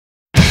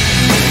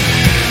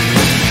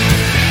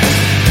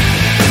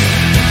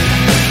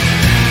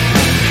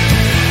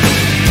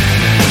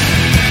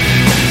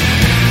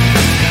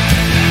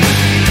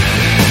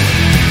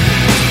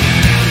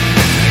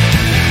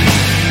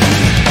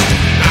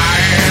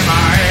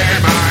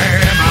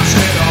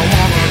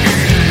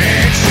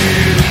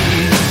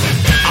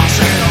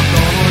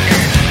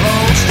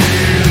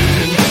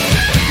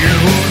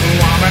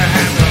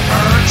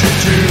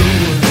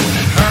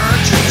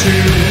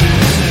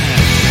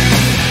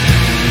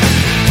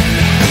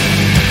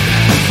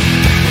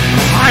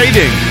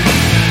hiding.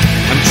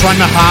 I'm trying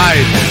to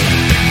hide.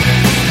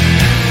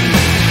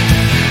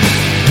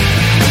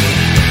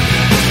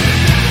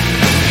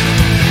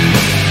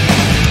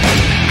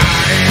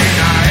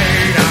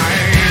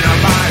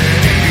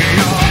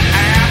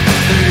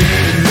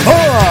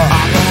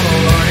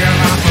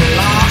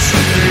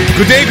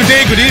 Good day,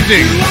 good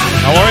evening.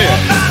 How are you?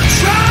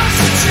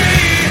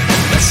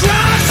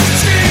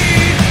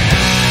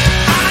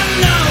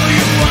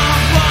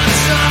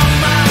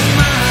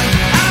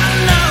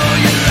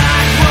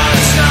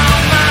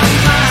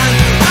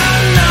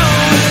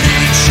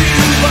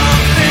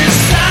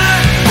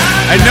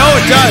 I know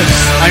it does.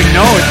 I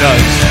know it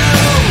does.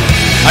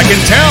 I can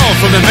tell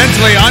from the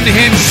mentally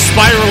unhinged,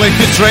 spiraling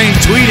the train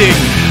tweeting.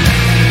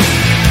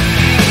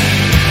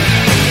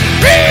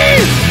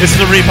 This is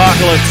the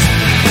Repocalypse.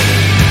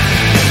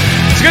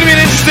 It's going to be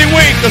an interesting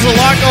week. There's a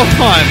lot going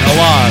on. A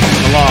lot.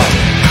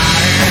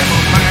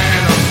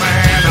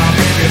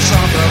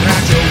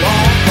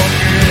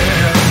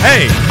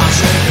 Hey.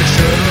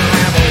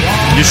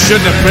 You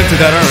shouldn't have printed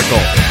that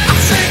article.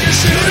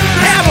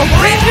 Have a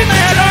printed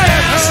that article.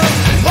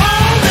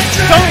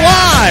 Don't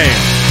lie.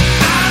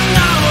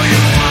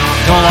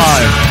 Don't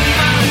lie.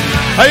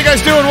 How you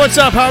guys doing? What's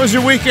up? How was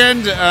your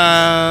weekend?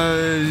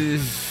 I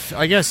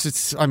guess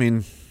it's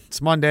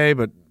Monday,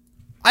 but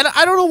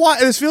I don't know why.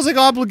 This feels like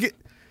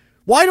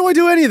Why do I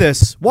do any of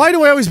this? Why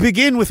do I always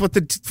begin with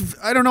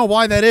I don't know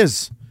why that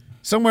is.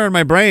 Somewhere in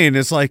my brain,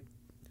 it's like,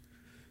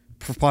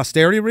 for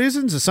posterity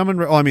reasons? Is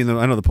someone, I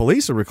know the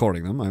police are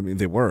recording them. I mean,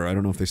 they were. I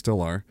don't know if they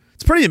still are.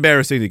 It's pretty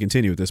embarrassing to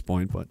continue at this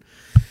point, but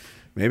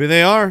maybe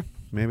they are.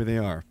 Maybe they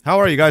are. How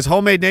are you guys?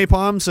 Homemade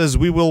Napalm says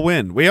we will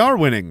win. We are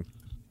winning.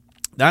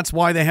 That's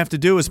why they have to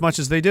do as much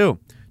as they do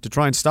to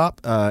try and stop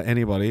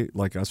anybody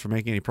like us from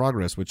making any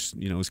progress, which,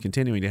 is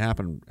continuing to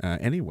happen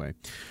anyway.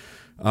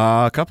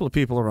 A couple of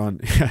people are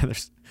on. Yeah,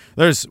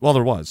 there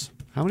was.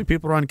 How many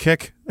people are on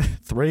Kick?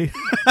 3?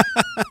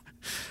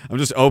 I'm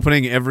just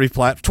opening every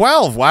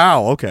 12.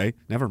 Wow. Okay.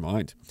 Never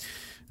mind.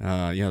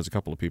 There's a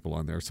couple of people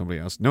on there. Somebody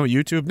else. No,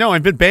 YouTube. No,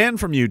 I've been banned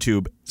from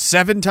YouTube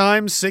 7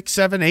 times, 6,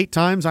 7, 8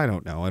 times. I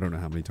don't know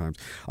how many times.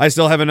 I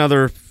still have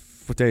another.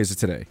 What day is it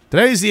today?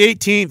 Today is the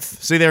 18th.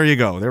 See, there you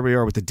go. There we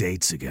are with the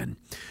dates again.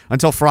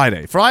 Until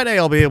Friday. Friday,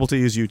 I'll be able to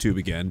use YouTube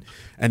again.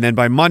 And then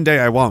by Monday,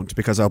 I won't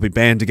because I'll be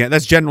banned again.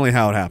 That's generally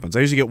how it happens. I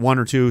usually get 1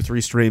 or 2,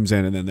 3 streams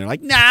in, and then they're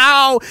like,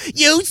 "No,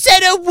 you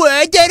said a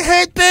word that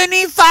hurt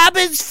Bernie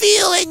Faber's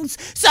feelings,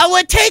 so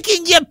we're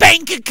taking your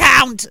bank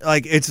account."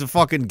 Like, it's the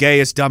fucking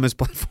gayest, dumbest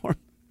platform.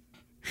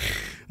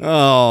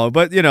 Oh,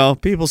 but,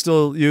 people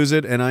still use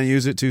it, and I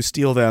use it to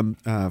steal them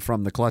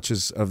from the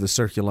clutches of the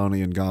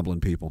Circulonian goblin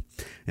people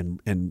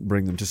and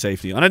bring them to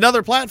safety on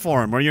another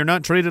platform where you're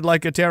not treated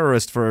like a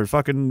terrorist for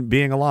fucking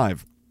being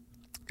alive.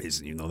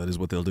 That is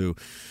what they'll do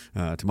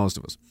to most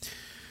of us.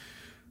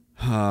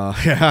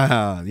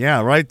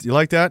 Yeah, right? You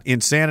like that?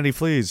 Insanity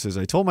Fleas says,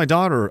 I told my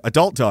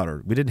adult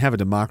daughter, we didn't have a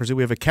democracy,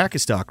 we have a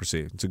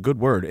kakistocracy. It's a good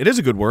word. It is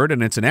a good word,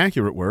 and it's an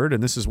accurate word,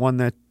 and this is one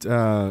that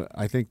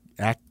I think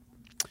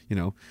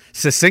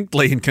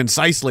succinctly and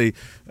concisely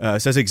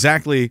says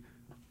exactly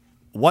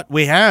what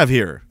we have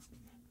here.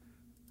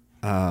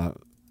 And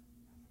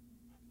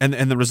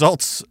the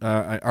results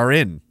are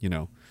in,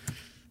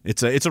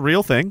 It's a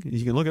real thing.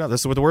 You can look it up.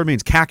 That's what the word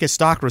means.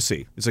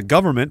 Kakistocracy. It's a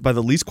government by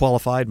the least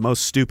qualified,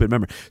 most stupid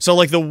member. So,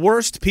 like, the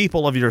worst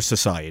people of your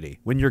society.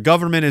 When your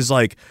government is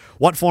like,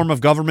 what form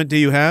of government do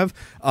you have?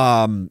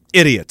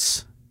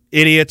 Idiots.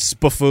 Idiots,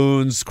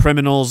 buffoons,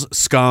 criminals,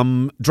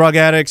 scum, drug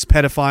addicts,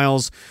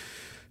 pedophiles,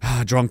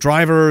 drunk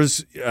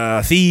drivers,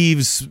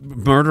 thieves,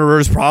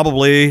 murderers,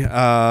 probably,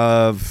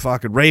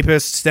 fucking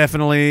rapists,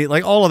 definitely,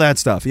 like all of that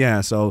stuff. Yeah.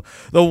 So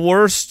the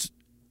worst,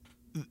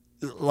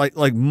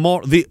 like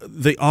more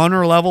the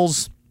honor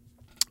levels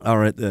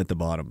are at the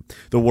bottom.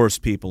 The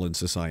worst people in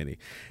society,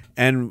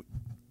 and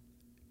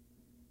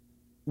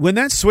when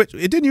that switch,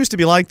 it didn't used to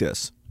be like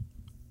this.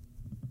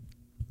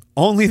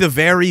 Only the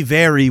very,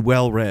 very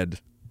well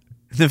read,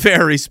 the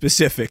very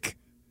specific.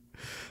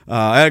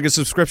 I had a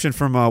subscription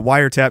from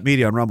Wiretap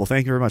Media on Rumble.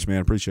 Thank you very much, man.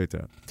 I appreciate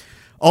that.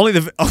 Only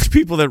the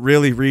people that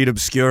really read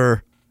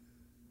obscure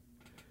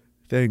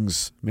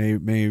things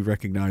may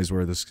recognize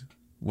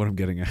what I'm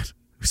getting at.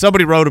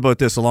 Somebody wrote about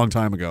this a long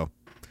time ago,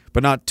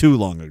 but not too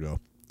long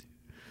ago.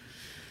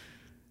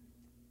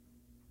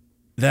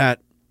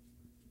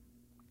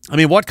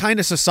 What kind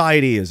of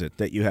society is it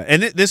that you have?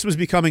 And this was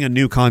becoming a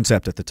new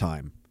concept at the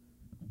time,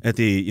 at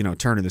the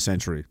turn of the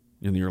century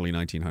in the early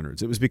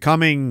 1900s. It was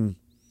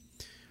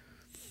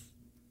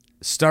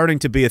starting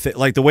to be a thing,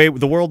 like the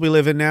world we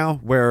live in now,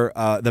 where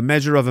the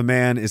measure of a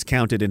man is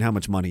counted in how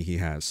much money he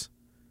has.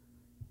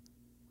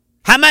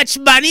 How much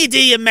money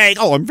do you make?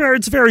 Oh,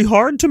 it's very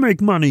hard to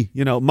make money.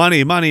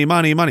 Money.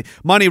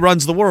 Money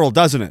runs the world,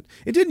 doesn't it?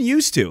 It didn't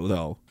used to,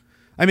 though.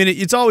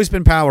 It's always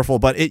been powerful,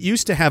 but it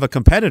used to have a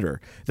competitor.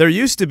 There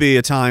used to be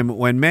a time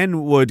when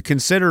men would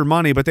consider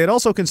money, but they'd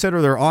also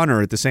consider their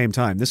honor at the same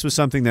time. This was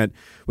something that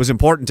was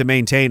important to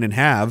maintain and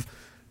have.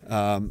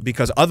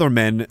 because other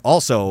men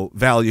also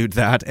valued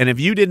that. And if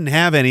you didn't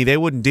have any, they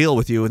wouldn't deal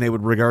with you, and they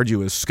would regard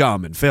you as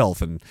scum and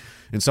filth and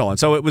so on.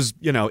 So it was,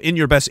 in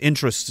your best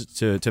interest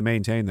to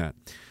maintain that.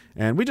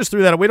 And we just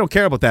threw that. We don't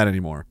care about that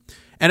anymore.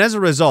 And as a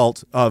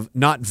result of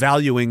not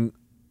valuing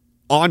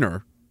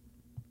honor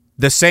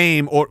the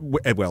same,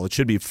 it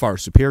should be far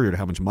superior to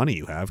how much money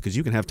you have, because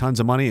you can have tons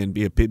of money and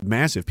be a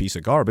massive piece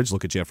of garbage.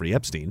 Look at Jeffrey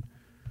Epstein.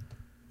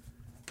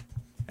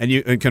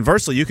 And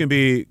conversely, you can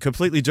be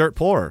completely dirt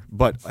poor,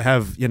 but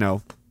have,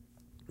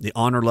 the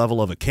honor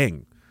level of a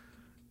king.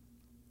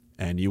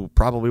 And you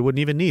probably wouldn't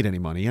even need any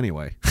money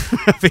anyway,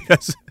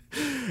 because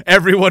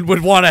everyone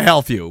would want to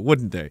help you,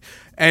 wouldn't they?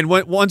 And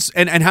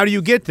and how do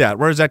you get that?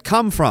 Where does that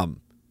come from?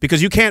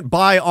 Because you can't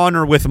buy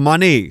honor with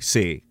money,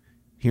 see?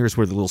 Here's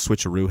where the little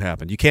switcheroo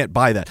happened. You can't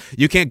buy that.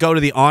 You can't go to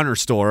the honor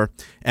store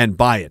and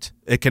buy it.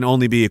 It can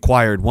only be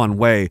acquired one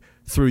way,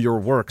 through your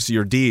works,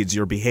 your deeds,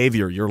 your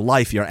behavior, your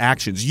life, your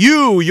actions.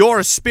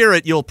 Your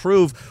spirit, you'll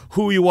prove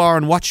who you are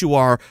and what you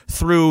are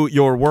through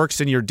your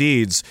works and your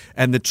deeds.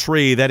 And the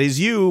tree that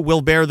is you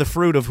will bear the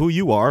fruit of who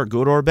you are,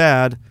 good or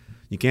bad.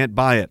 You can't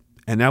buy it.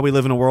 And now we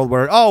live in a world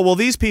where,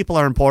 these people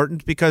are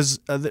important because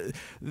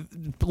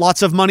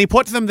lots of money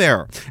put them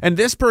there. And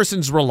this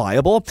person's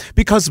reliable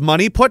because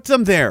money put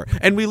them there.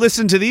 And we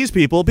listen to these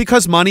people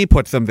because money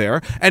put them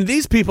there. And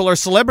these people are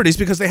celebrities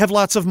because they have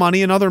lots of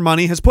money and other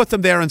money has put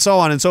them there, and so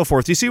on and so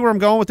forth. You see where I'm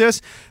going with this?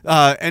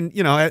 And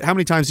how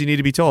many times do you need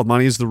to be told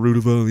money is the root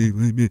of all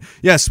evil?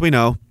 Yes, we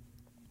know.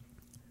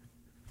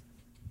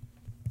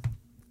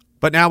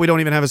 But now we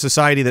don't even have a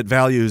society that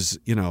values,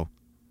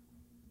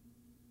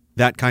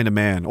 that kind of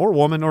man or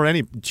woman or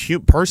any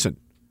person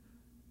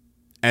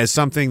as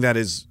something that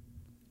is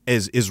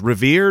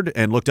revered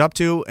and looked up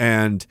to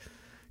and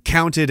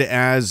counted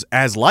as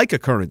like a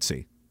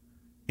currency.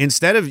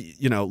 Instead of,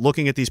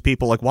 looking at these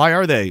people like, why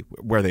are they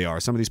where they are?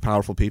 Some of these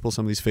powerful people,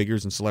 some of these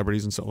figures and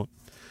celebrities and so on.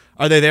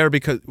 Why are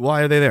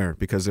they there?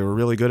 Because they were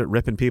really good at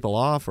ripping people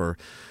off, or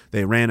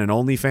they ran an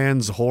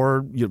OnlyFans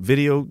whore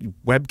video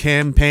web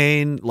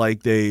campaign,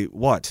 like they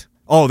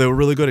were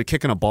really good at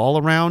kicking a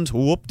ball around?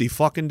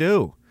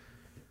 Whoop-de-fucking-do.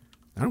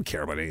 I don't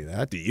care about any of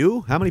that. Do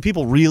you? How many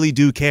people really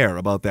do care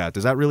about that?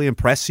 Does that really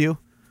impress you?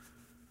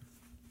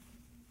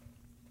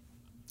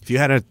 If you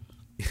had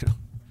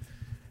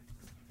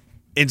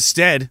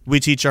Instead, we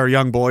teach our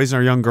young boys and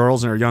our young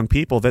girls and our young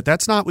people that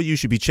that's not what you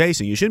should be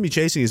chasing. You shouldn't be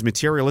chasing is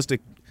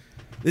materialistic.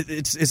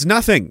 It's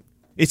nothing.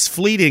 It's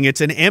fleeting. It's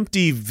an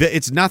empty.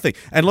 It's nothing.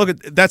 And look,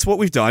 that's what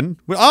we've done.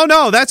 Oh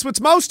no, that's what's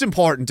most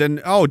important.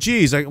 And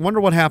geez, I wonder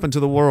what happened to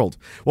the world.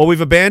 Well,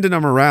 we've abandoned our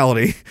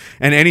morality,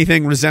 and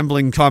anything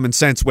resembling common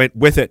sense went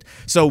with it.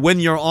 So when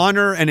your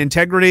honor and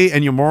integrity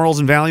and your morals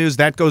and values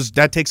that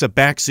takes a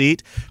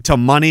backseat to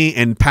money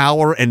and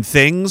power and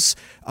things,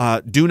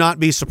 do not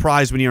be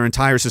surprised when your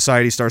entire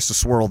society starts to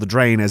swirl the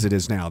drain as it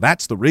is now.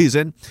 That's the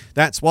reason.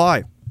 That's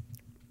why.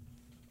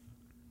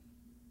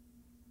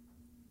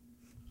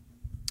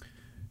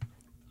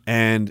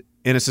 And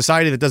in a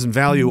society that doesn't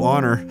value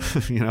honor,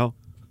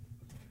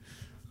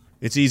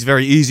 it's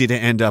very easy to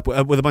end up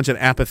with a bunch of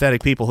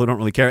apathetic people who don't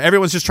really care.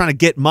 Everyone's just trying to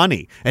get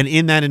money, and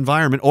in that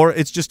environment, or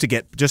it's just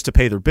to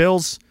pay their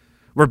bills.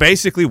 We're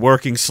basically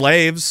working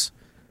slaves.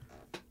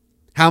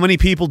 How many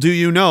people do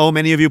you know?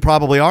 Many of you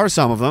probably are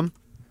some of them.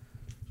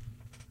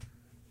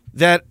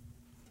 That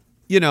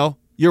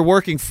you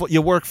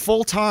work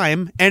full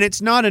time, and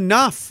it's not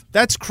enough.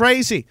 That's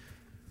crazy.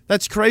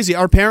 That's crazy.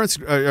 Our parents,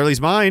 or at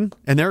least mine,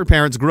 and their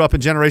parents grew up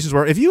in generations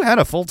where if you had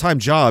a full-time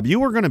job,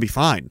 you were going to be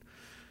fine.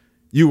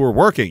 You were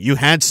working. You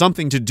had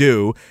something to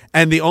do.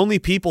 And the only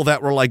people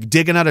that were like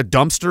digging out of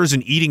dumpsters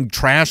and eating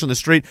trash on the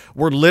street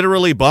were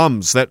literally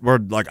bums that were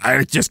like,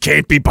 I just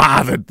can't be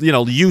bothered.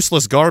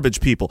 Useless garbage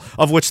people,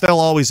 of which they'll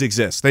always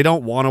exist. They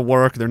don't want to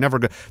work.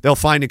 They'll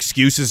find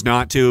excuses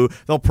not to.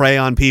 They'll prey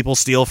on people,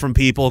 steal from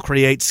people,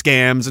 create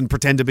scams and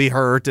pretend to be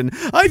hurt. And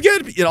I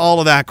get all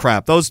of that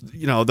crap. Those, the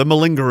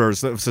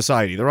malingerers of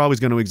society, they're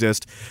always going to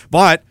exist.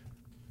 But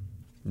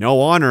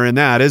no honor in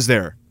that, is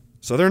there?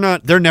 So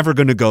they're never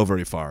going to go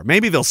very far.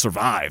 Maybe they'll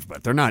survive,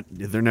 but they're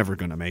never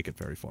going to make it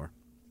very far.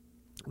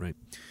 Right.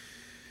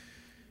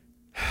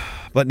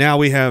 But now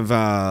we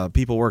have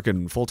people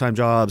working full-time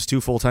jobs,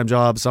 2 full-time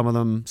jobs,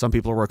 some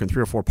people are working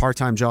 3 or 4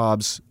 part-time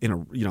jobs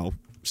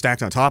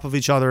stacked on top of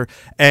each other,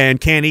 and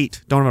can't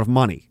eat, don't have enough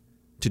money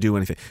to do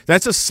anything.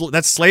 That's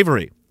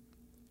slavery.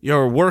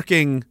 You're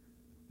working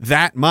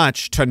that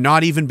much to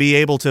not even be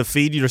able to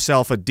feed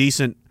yourself a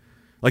decent,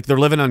 like they're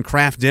living on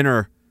Kraft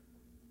Dinner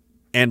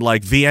and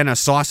like Vienna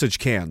sausage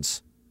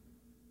cans,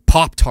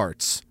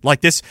 Pop-Tarts.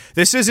 Like this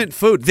isn't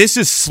food. This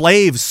is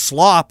slave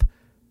slop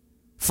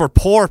for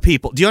poor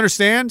people. Do you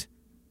understand?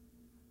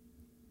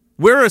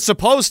 We're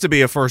supposed to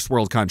be a first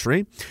world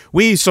country.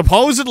 We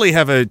supposedly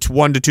have a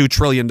 $1 to $2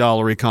 trillion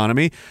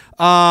economy.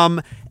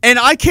 And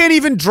I can't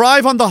even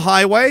drive on the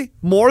highway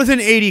more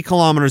than 80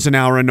 kilometers an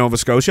hour in Nova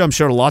Scotia. I'm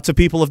sure lots of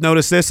people have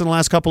noticed this in the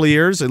last couple of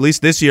years. At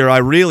least this year, I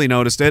really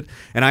noticed it.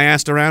 And I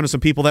asked around to some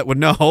people that would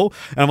know.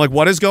 And I'm like,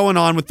 what is going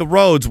on with the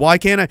roads? Why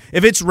can't I,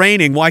 if it's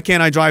raining, why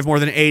can't I drive more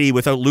than 80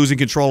 without losing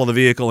control of the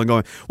vehicle and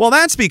going, well,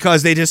 that's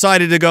because they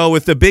decided to go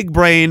with the big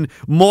brain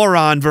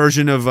moron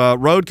version of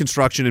road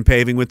construction and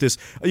paving with this,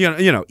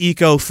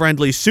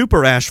 eco-friendly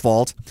super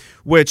asphalt,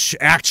 which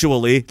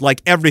actually,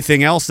 like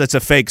everything else that's a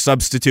fake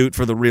substitute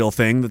for the real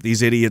thing that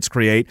these idiots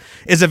create,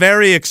 is a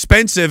very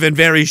expensive and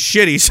very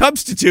shitty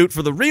substitute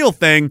for the real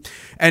thing.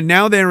 And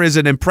now there is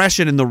an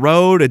impression in the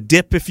road, a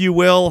dip, if you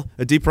will,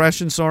 a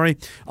depression,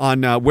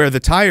 on where the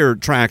tire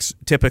tracks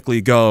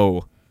typically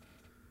go.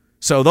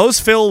 So those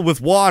fill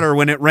with water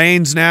when it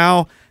rains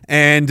now.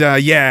 And,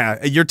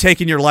 you're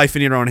taking your life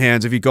in your own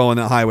hands if you go on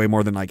the highway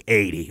more than like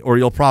 80, or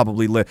you'll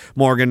probably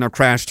Morgan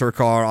crashed her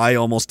car. I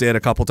almost did a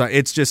couple times.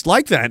 It's just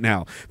like that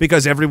now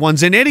because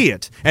everyone's an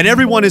idiot. And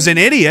everyone is an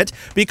idiot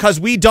because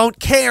we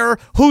don't care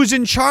who's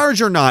in charge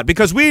or not,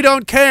 because we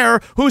don't care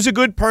who's a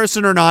good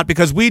person or not,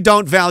 because we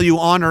don't value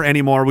honor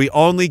anymore. We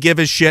only give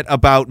a shit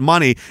about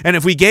money. And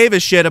if we gave a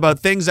shit about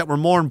things that were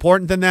more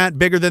important than that,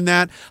 bigger than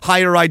that,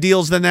 higher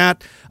ideals than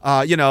that,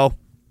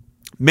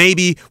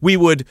 maybe we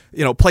would,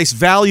 place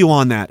value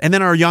on that. And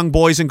then our young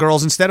boys and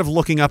girls, instead of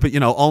looking up at,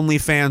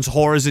 OnlyFans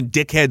whores and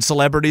dickhead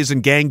celebrities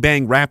and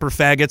gangbang rapper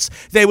faggots,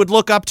 they would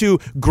look up to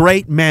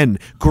great men,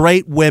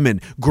 great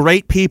women,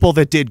 great people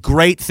that did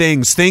great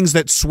things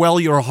that swell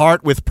your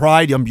heart with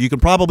pride. You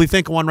can probably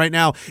think of one right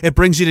now. It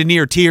brings you to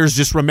near tears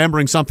just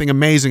remembering something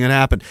amazing that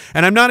happened.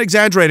 And I'm not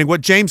exaggerating.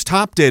 What James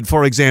Topp did,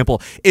 for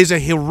example, is a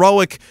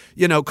heroic,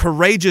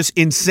 courageous,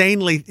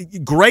 insanely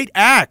great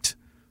act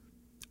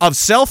of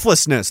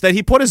selflessness, that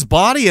he put his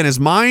body and his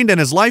mind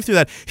and his life through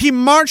that. He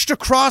marched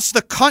across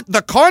the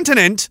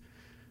continent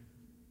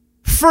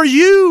for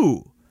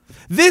you.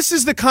 This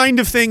is the kind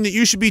of thing that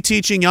you should be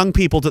teaching young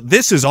people.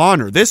 This is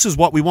honor. This is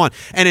what we want.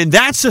 And in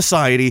that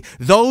society,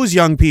 those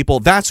young people,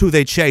 that's who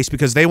they chase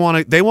because they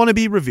want to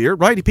be revered,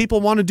 right?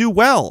 People want to do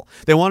well.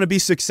 They want to be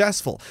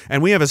successful.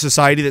 And we have a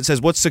society that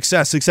says, what's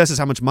success? Success is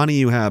how much money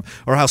you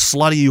have or how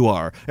slutty you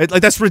are.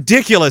 That's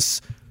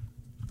ridiculous.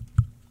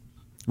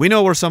 We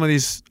know where some of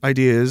these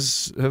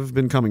ideas have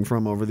been coming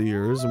from over the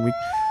years, and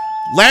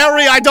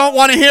Larry, I don't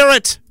want to hear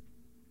it.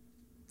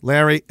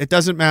 Larry, it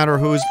doesn't matter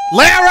who's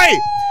Larry.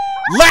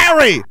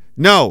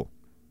 No,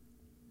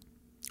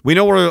 we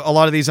know where a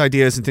lot of these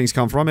ideas and things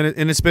come from,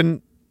 and it's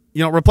been,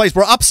 replaced.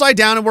 We're upside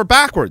down and we're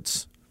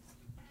backwards.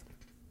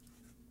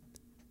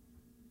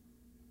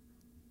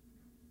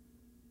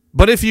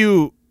 But if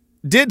you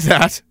did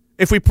that,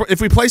 if we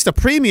placed a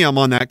premium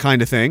on that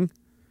kind of thing.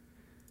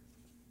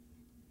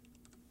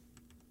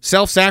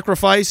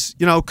 Self-sacrifice,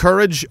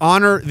 courage,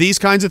 honor, these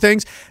kinds of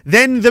things,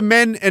 then the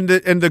men and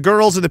the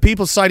girls of the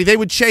People's Society, they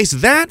would chase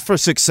that for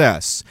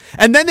success.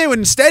 And then they would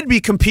instead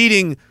be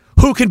competing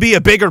who can be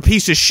a bigger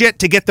piece of shit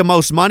to get the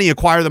most money,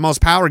 acquire the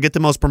most power, get the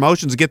most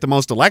promotions, get the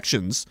most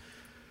elections.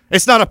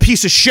 It's not a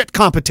piece of shit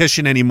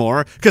competition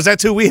anymore because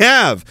that's who we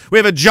have. We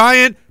have a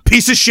giant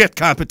piece of shit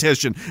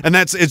competition. And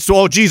I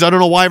don't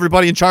know why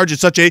everybody in charge is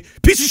such a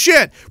piece of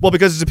shit. Well,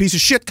 because it's a piece of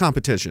shit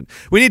competition.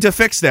 We need to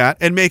fix that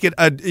and make it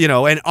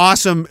an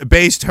awesome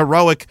based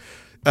heroic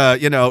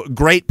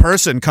great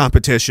person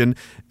competition.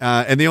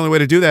 And the only way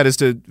to do that is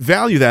to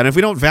value that. And if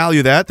we don't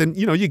value that, then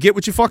you get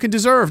what you fucking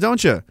deserve,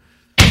 don't you?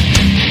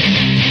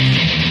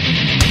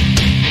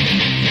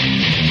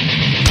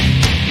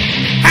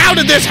 How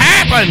did this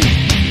happen?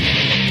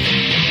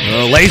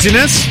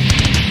 Laziness,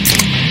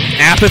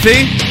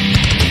 apathy,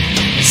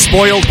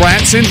 spoiled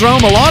brat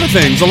syndrome, a lot of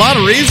things, a lot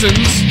of reasons.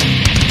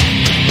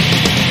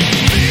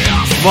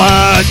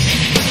 But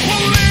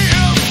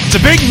it's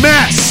a big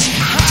mess.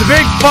 It's a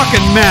big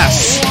fucking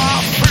mess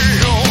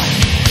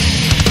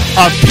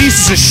of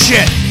pieces of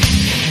shit.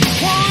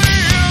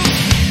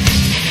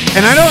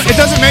 And it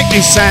doesn't make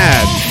me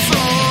sad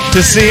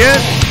to see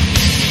it.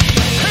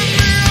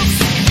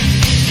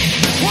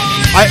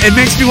 It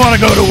makes me want to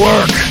go to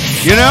work,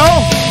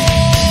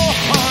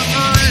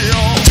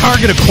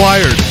 Target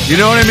acquired. You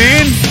know what I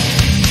mean?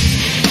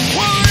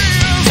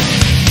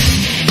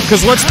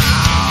 Because what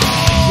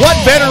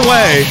better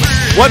way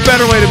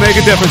to make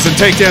a difference than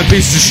take down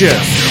pieces of shit?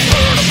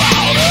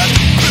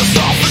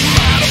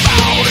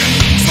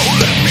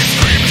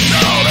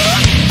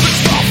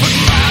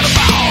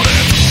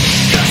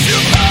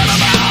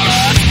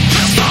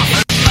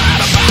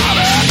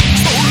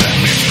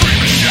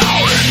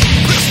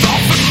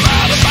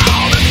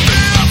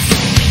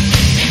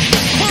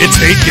 It's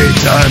 8-game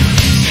time.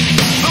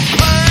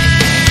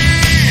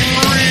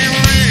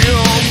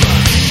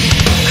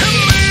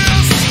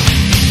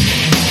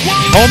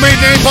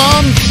 Homemade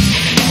napalm.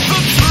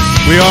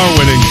 We are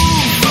winning.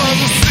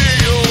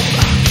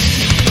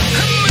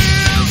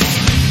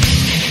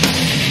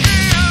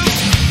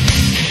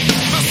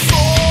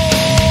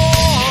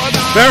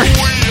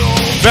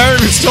 Barry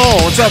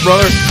Stoll, what's up,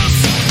 brother?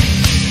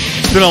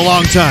 It's been a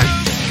long time.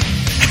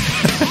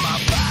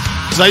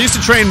 So I used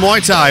to train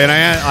Muay Thai, and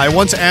I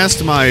once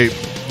asked my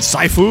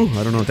Saifu?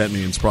 I don't know what that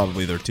means.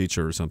 Probably their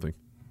teacher or something.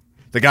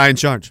 The guy in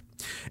charge.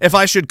 If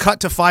I should cut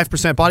to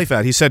 5% body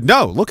fat, he said,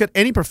 no, look at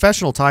any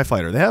professional TIE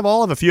fighter. They have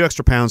all of a few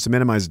extra pounds to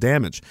minimize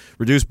damage,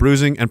 reduce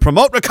bruising, and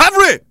promote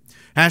recovery.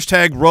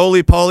 Hashtag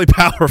roly-poly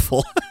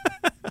powerful.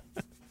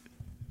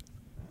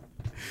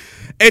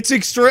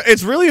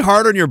 It's really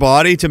hard on your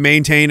body to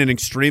maintain an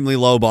extremely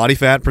low body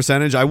fat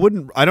percentage. I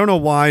don't know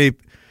why.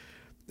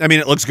 I mean,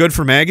 it looks good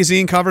for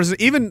magazine covers.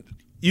 Even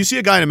you see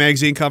a guy in a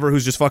magazine cover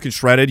who's just fucking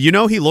shredded. You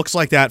know he looks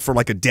like that for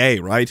like a day,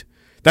 right?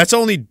 That's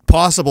only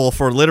possible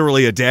for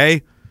literally a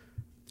day,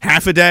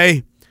 half a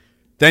day.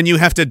 Then you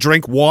have to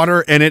drink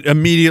water and it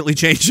immediately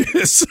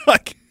changes.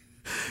 Like,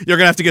 you're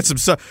going to have to get some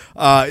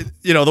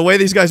the way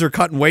these guys are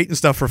cutting weight and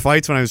stuff for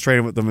fights when I was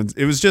training with them,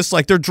 it was just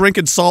like they're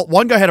drinking salt.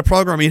 One guy had a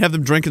program, he'd have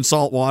them drinking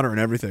salt water and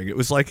everything. It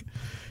was like,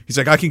 he's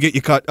like, I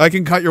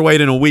can cut your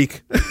weight in a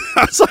week.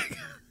 I was like,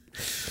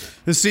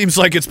 this seems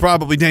like it's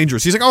probably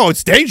dangerous. He's like, oh,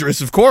 it's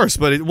dangerous, of course,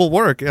 but it will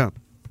work. Yeah.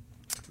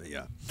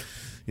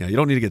 Yeah, you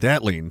don't need to get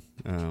that lean.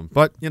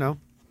 But,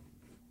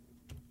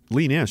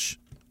 lean-ish.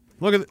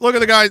 Look at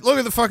the guys. Look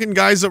at the fucking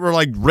guys that were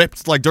like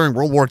ripped like during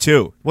World War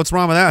II. What's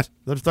wrong with that?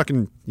 They're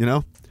fucking,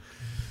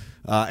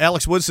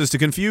 Alex Wood says, to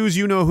confuse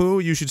you-know-who,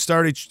 you should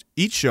start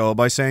each show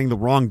by saying the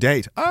wrong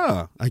date.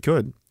 I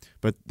could.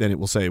 But then it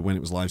will say when it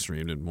was live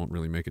streamed and won't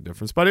really make a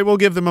difference. But it will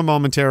give them a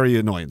momentary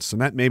annoyance.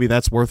 And maybe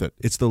that's worth it.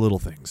 It's the little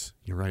things.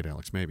 You're right,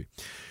 Alex, maybe.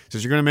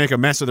 Says you're going to make a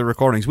mess of the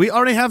recordings. We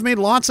already have made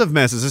lots of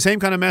messes. The same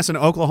kind of mess in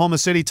Oklahoma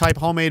City type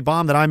homemade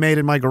bomb that I made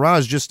in my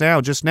garage just now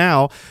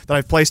that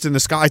I've placed in the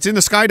sky. It's in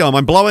the Sky Dome.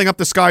 I'm blowing up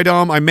the Sky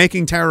Dome. I'm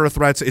making terror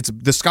threats.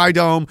 The Sky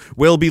Dome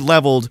will be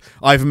leveled.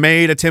 I've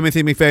made a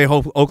Timothy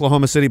McVeigh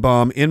Oklahoma City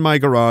bomb in my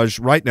garage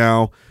right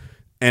now.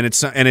 And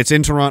it's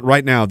in Toronto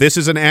right now. This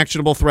is an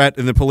actionable threat,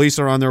 and the police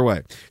are on their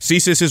way.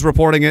 CSIS is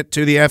reporting it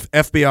to the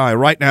FBI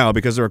right now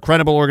because they're a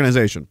credible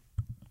organization.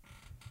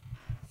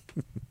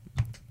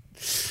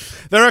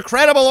 They're a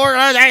credible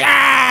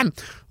organization!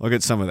 Look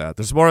at some of that.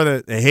 There's more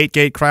of the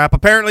Hate-Gate crap.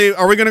 Apparently,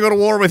 are we going to go to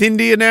war with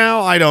India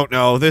now? I don't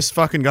know. This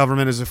fucking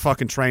government is a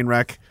fucking train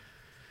wreck.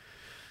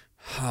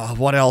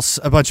 What else?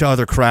 A bunch of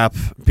other crap.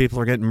 People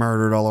are getting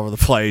murdered all over the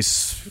place.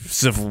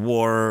 Civil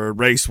war,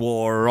 race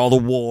war, all the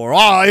war.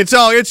 Oh, it's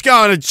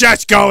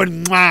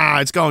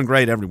going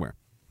great everywhere.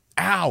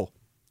 Ow.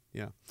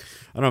 Yeah.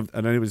 I don't know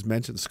if anybody's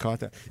mentioned caught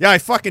that. Yeah, I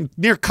fucking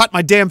near cut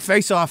my damn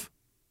face off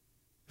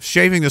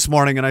shaving this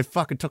morning, and I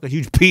fucking took a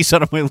huge piece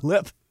out of my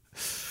lip.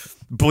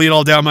 Bleed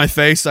all down my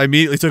face. I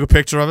immediately took a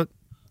picture of it.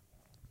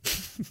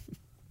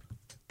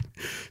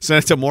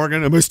 Sent it to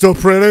Morgan. Am I still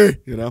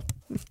pretty?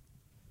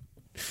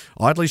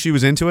 Oddly, she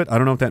was into it. I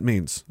don't know what that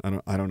means.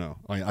 I don't know.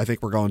 I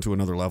think we're going to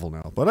another level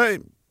now.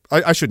 But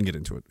I shouldn't get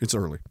into it. It's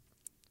early.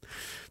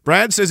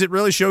 Brad says it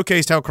really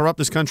showcased how corrupt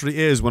this country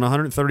is when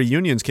 130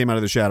 unions came out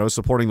of the shadows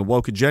supporting the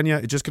woke agenda.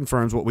 It just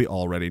confirms what we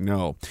already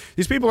know.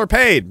 These people are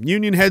paid.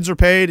 Union heads are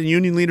paid and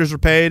union leaders are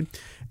paid.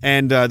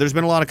 And there's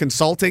been a lot of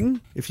consulting,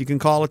 if you can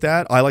call it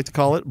that. I like to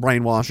call it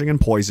brainwashing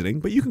and poisoning,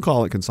 but you can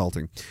call it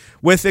consulting.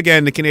 With,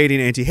 again, the Canadian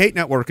Anti-Hate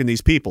Network and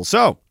these people.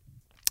 So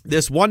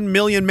this 1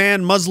 million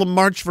man Muslim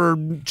March for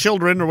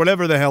Children, or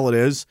whatever the hell it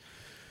is,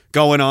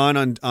 going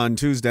on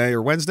Tuesday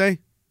or Wednesday,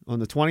 on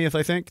the 20th,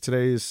 I think.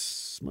 Today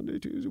is Monday,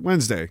 Tuesday,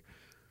 Wednesday.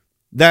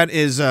 That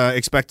is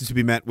expected to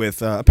be met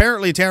with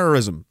apparently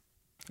terrorism,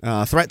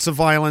 threats of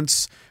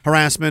violence,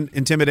 harassment,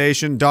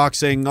 intimidation,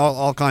 doxing,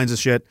 all kinds of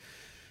shit.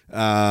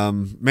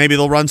 Maybe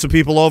they'll run some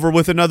people over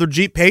with another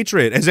Jeep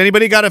Patriot. Has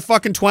anybody got a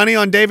fucking 20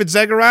 on David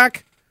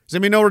Zegarak? Does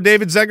anybody know where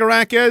David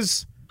Zegarak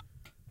is?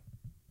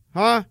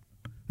 Huh?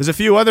 There's a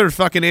few other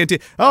fucking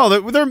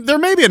there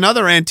may be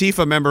another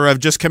Antifa member have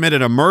just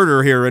committed a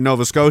murder here in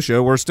Nova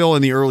Scotia. We're still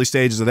in the early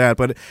stages of that,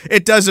 but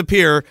it does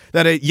appear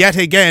that yet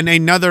again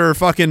another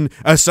fucking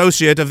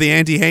associate of the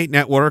Anti-Hate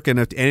Network and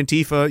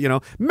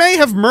Antifa, may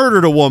have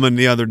murdered a woman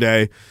the other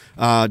day.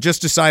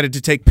 Just decided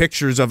to take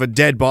pictures of a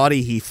dead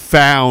body he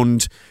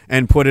found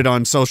and put it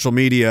on social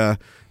media.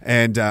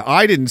 And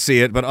I didn't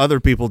see it, but other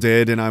people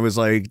did. And I was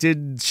like,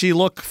 did she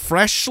look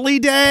freshly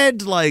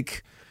dead?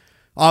 Like,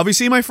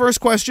 obviously, my first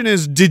question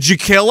is, did you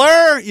kill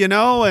her?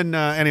 And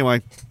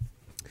anyway,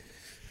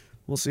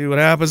 we'll see what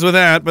happens with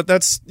that. But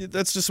that's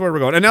just where we're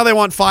going. And now they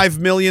want $5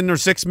 million or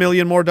 $6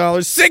 million more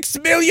dollars.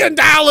 $6 million!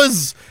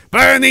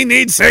 Bernie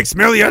needs $6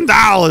 million!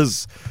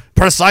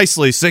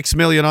 Precisely $6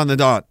 million on the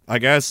dot, I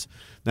guess.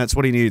 That's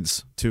what he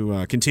needs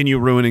to continue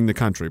ruining the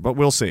country. But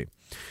we'll see.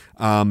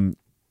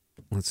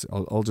 Let's.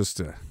 I'll just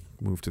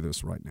move to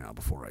this right now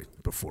before I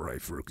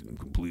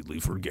completely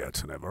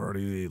forget, and I've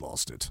already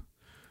lost it.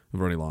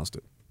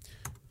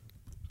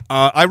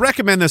 I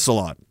recommend this a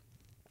lot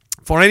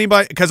for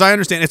anybody because I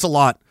understand it's a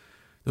lot.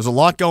 There's a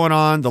lot going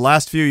on. The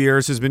last few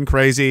years has been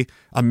crazy.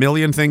 A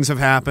million things have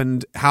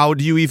happened. How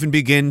do you even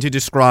begin to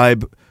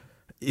describe,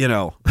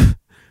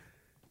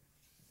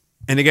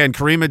 And again,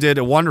 Karima did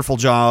a wonderful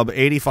job,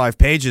 85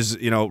 pages,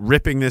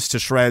 ripping this to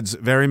shreds,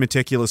 very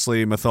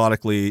meticulously,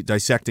 methodically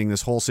dissecting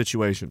this whole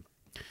situation.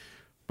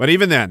 But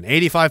even then,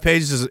 85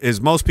 pages is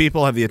most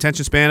people have the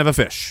attention span of a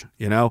fish.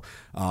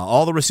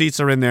 All the receipts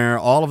are in there.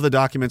 All of the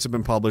documents have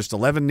been published.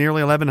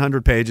 Nearly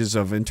 1,100 pages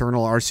of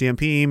internal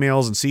RCMP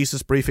emails and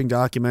CSIS briefing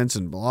documents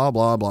and blah,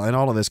 blah, blah, and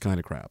all of this kind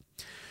of crap.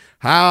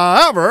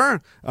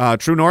 However,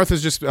 True North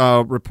has just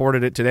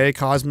reported it today.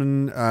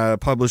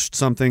 Cosman published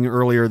something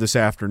earlier this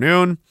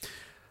afternoon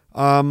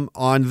on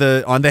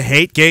the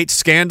Hategate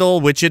scandal,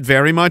 which it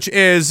very much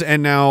is.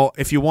 And now,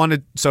 if you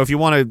want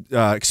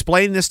to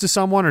explain this to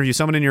someone, or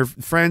someone in your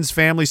friends,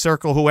 family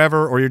circle,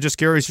 whoever, or you're just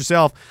curious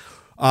yourself,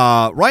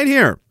 right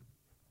here,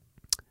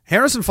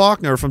 Harrison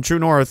Faulkner from True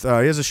North, he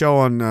has a show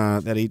on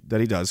that he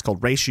does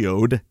called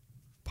Ratioed,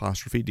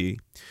 'D.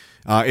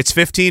 It's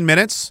 15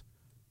 minutes.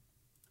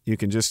 You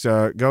can just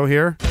go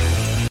here.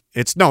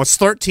 It's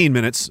 13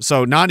 minutes,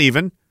 so not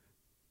even.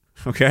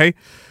 Okay,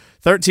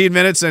 13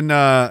 minutes, and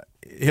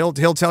he'll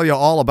tell you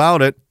all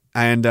about it,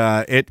 and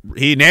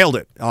he nailed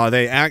it.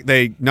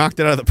 They knocked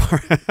it out of the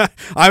park.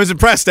 I was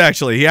impressed,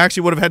 actually. He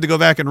actually would have had to go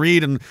back and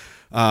read and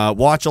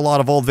watch a lot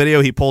of old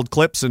video. He pulled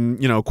clips and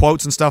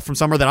quotes and stuff from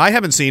somewhere that I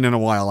haven't seen in a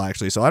while,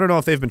 actually. So I don't know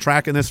if they've been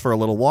tracking this for a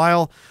little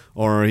while,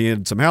 or he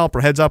had some help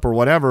or heads up or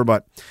whatever.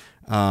 But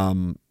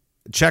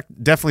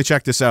definitely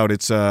check this out.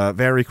 It's a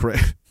very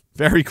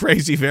very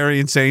crazy, very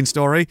insane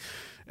story,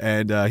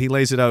 and he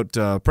lays it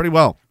out pretty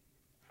well.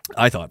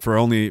 I thought for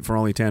only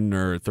 10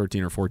 or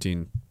 13 or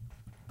 13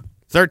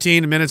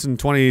 minutes and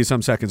 20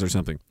 some seconds or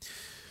something.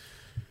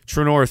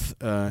 True North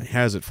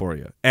has it for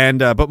you. And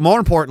but more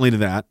importantly to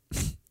that,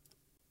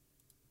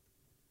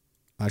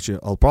 actually,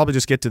 I'll probably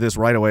just get to this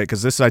right away,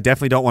 because this I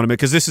definitely don't want to make,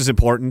 because this is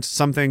important.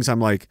 Some things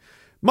I'm like,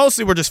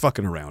 mostly we're just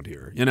fucking around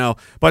here,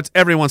 But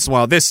every once in a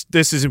while, this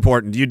is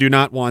important. You do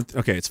not want.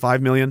 Okay, it's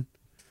 $5 million.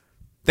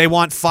 They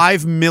want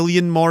 $5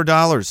 million more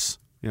dollars.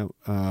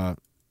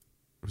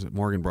 Was it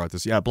Morgan brought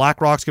this? Yeah,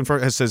 BlackRock's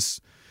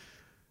says,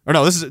 or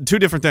no, this is two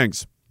different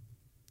things.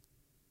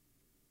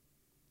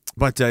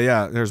 But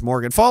yeah, there's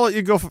Morgan.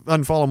 You go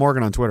unfollow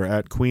Morgan on Twitter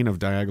at Queen of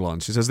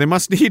Diagolon. She says they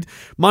must need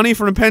money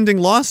for impending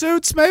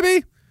lawsuits.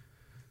 Maybe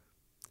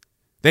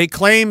they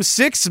claim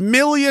 6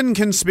 million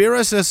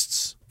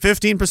conspiracists.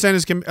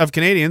 15% of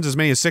Canadians, as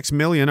many as 6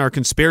 million, are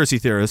conspiracy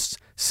theorists,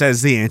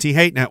 says the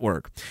Anti-Hate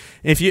Network.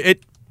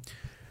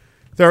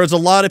 There is a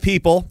lot of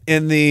people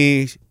in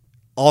the,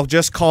 I'll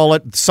just call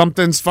it,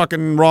 something's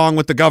fucking wrong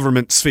with the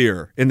government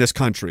sphere in this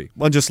country.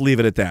 We'll just leave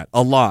it at that.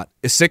 A lot.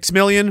 Is 6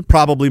 million?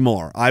 Probably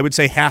more. I would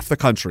say half the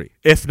country,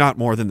 if not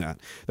more than that.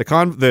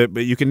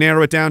 But you can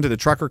narrow it down to the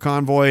trucker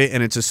convoy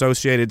and its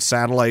associated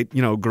satellite,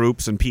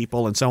 groups and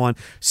people and so on.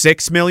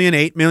 6 million,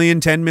 8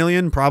 million, 10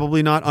 million,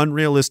 probably not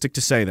unrealistic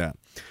to say that.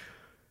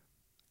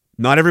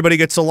 Not everybody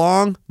gets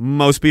along.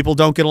 Most people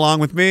don't get along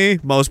with me.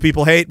 Most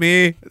people hate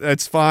me.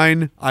 That's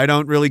fine. I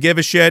don't really give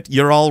a shit.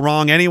 You're all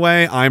wrong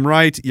anyway. I'm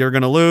right. You're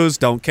going to lose.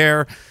 Don't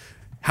care.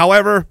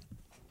 However,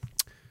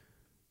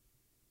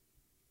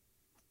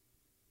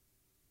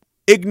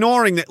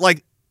 ignoring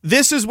that,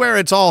 this is where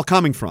it's all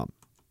coming from.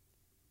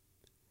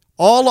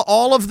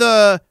 All of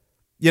the,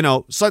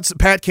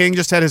 Pat King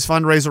just had his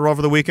fundraiser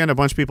over the weekend. A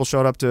bunch of people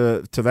showed up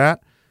to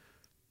that,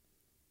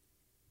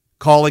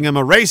 calling him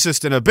a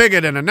racist and a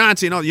bigot and a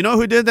Nazi. And all. You know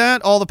who did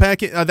that?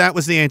 That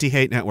was the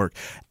Anti-Hate Network.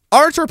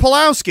 Artur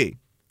Pawlowski,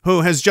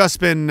 who has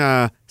just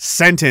been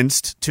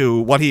sentenced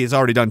to what he has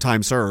already done,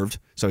 time served.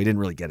 So he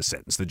didn't really get a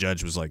sentence. The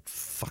judge was like,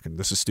 fucking,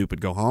 this is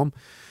stupid, go home.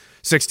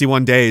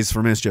 61 days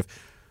for mischief.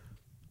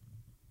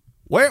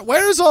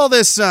 Where's all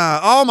this?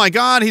 Oh my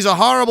God, he's a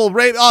horrible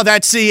rape. Oh,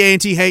 that's the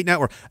Anti-Hate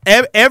Network.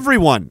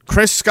 Everyone,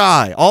 Chris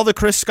Sky, all the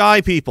Chris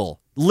Sky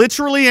people,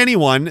 literally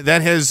anyone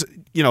that has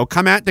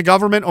come at the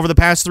government over the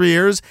past 3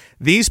 years,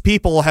 these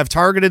people have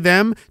targeted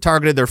them,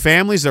 targeted their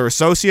families, their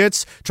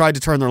associates, tried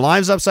to turn their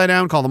lives upside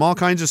down, call them all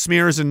kinds of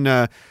smears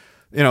and,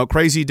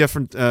 crazy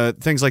different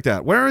things like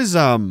that. Where is,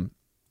 damn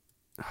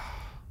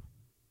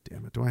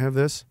it, do I have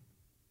this?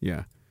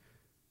 Yeah.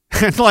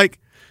 And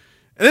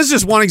this is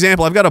just one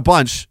example. I've got a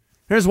bunch.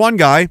 Here's one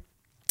guy.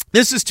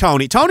 This is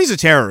Tony. Tony's a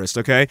terrorist,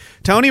 okay?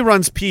 Tony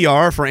runs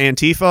PR for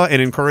Antifa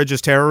and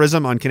encourages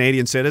terrorism on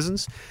Canadian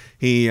citizens.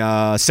 He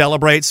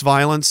celebrates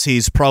violence.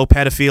 He's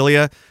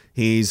pro-pedophilia.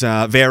 He's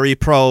very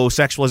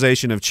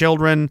pro-sexualization of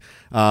children.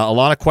 A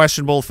lot of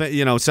questionable,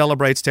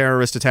 celebrates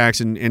terrorist attacks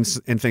and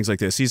things like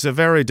this. He's a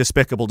very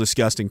despicable,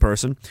 disgusting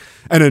person.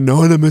 An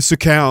anonymous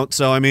account.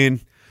 So, I mean,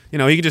 he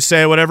can just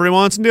say whatever he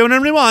wants and do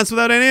whatever he wants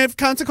without any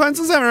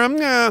consequences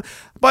ever.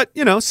 But,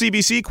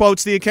 CBC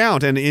quotes the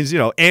account and is,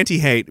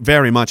 Anti-Hate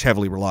very much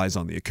heavily relies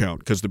on the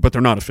account but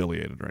they're not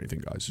affiliated or anything,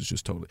 guys. It's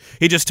just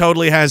he just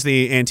totally has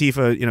the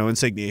Antifa,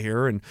 insignia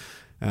here, and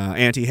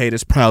Anti-Hate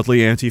is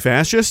proudly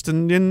anti-fascist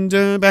and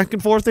back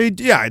and forth.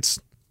 It's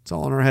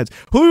all in our heads.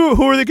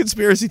 Who are the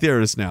conspiracy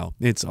theorists now?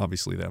 It's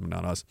obviously them,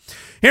 not us.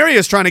 Here he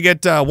is trying to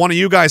get one of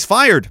you guys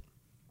fired.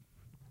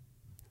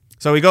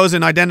 So he goes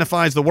and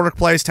identifies the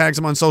workplace, tags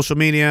them on social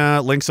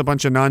media, links a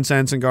bunch of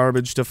nonsense and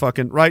garbage to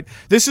fucking, right?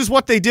 This is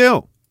what they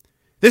do.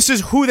 This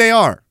is who they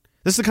are.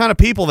 This is the kind of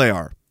people they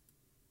are.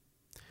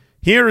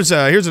 Here's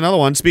another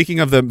one. Speaking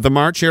of the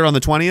march here on the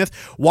 20th,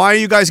 why are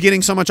you guys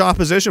getting so much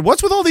opposition?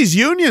 What's with all these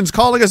unions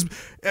calling us?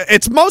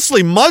 It's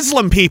mostly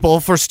Muslim people,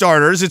 for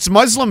starters. It's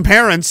Muslim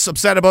parents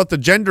upset about the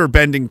gender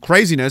bending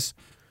craziness.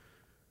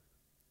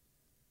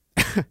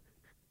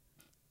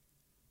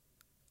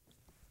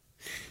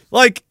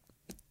 Like,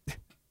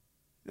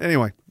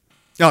 anyway.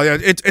 Oh, yeah,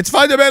 it's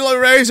fundamentally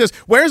racist.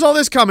 Where's all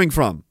this coming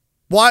from?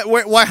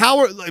 Why? How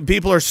are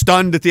people are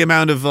stunned at the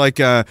amount of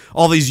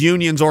all these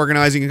unions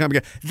organizing and coming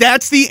together?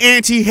 That's the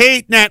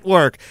anti-hate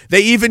network.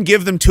 They even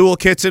give them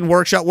toolkits and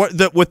workshop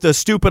with the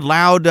stupid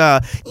loud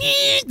the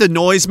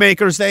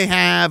noisemakers they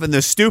have and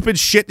the stupid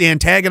shit, the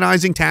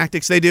antagonizing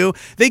tactics they do.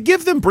 They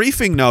give them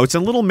briefing notes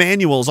and little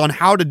manuals on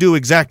how to do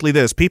exactly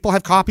this. People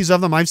have copies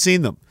of them. I've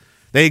seen them.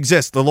 They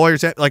exist. The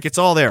lawyers have, it's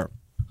all there.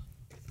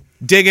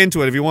 Dig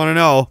into it if you want to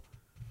know.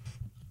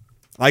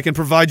 I can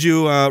provide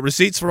you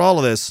receipts for all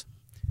of this.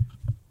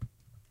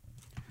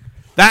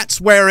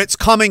 That's where it's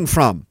coming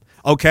from,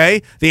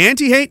 okay? The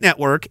anti-hate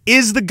network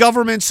is the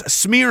government's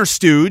smear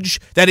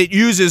stooge that it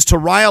uses to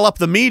rile up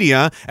the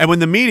media, and when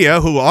the media,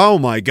 who, oh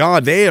my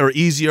God, they are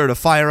easier to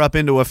fire up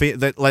into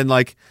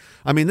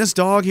this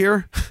dog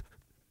here,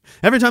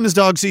 every time this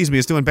dog sees me,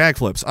 it's doing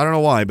backflips. I don't know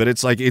why, but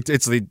it's like,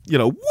 it's the,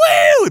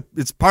 woo!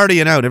 It's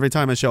partying out every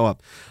time I show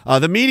up.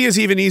 The media is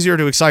even easier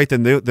to excite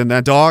than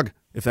that dog,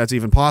 if that's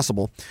even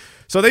possible.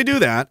 So they do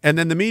that, and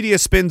then the media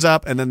spins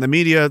up, and then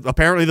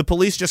apparently the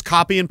police just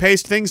copy and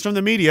paste things from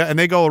the media, and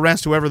they go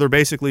arrest whoever they're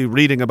basically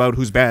reading about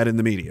who's bad in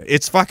the media.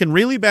 It's fucking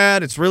really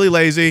bad. It's really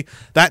lazy.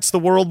 That's the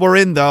world we're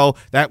in, though.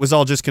 That was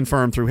all just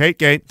confirmed through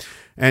HateGate.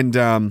 And,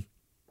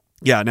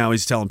 now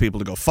he's telling people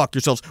to go fuck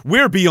yourselves.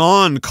 We're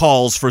beyond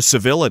calls for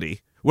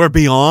civility. We're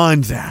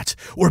beyond that.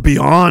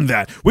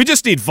 We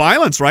just need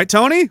violence, right,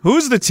 Tony?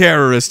 Who's the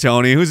terrorist,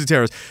 Tony? Who's the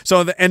terrorist?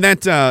 So,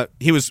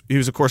 he was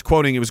of course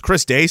quoting. It was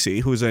Chris Dacey,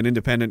 who's an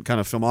independent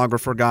kind of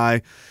filmographer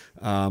guy.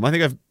 I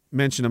think I've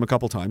mentioned him a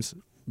couple times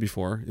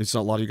before. It's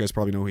a lot of you guys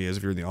probably know who he is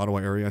if you're in the Ottawa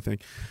area. I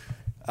think.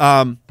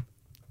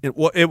 It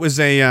was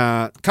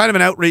a kind of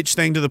an outreach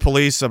thing to the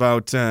police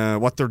about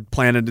what they're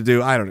planning to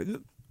do. I don't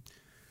know.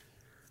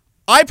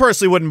 I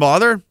personally wouldn't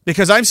bother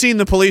because I've seen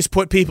the police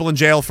put people in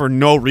jail for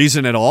no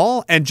reason at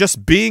all, and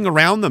just being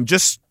around them,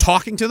 just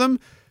talking to them,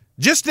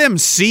 just them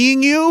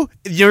seeing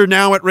you're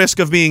now at risk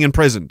of being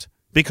imprisoned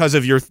because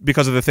of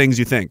the things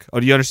you think. Oh,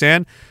 do you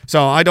understand?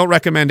 So I don't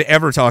recommend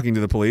ever talking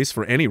to the police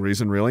for any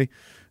reason, really.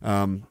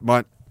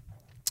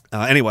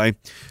 Anyway,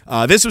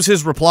 this was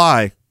his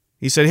reply.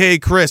 He said, "Hey,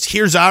 Chris,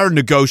 here's our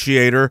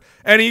negotiator,"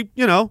 and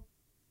the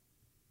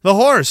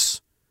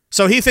horse.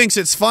 So he thinks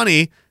it's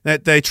funny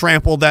that they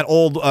trampled that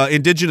old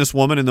indigenous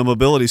woman in the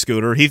mobility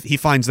scooter. He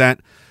finds that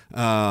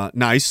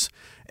nice.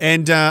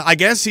 And I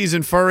guess he's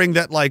inferring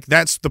that,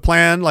 that's the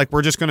plan.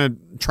 We're just going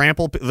to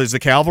trample. Is the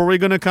cavalry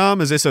going to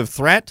come? Is this a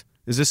threat?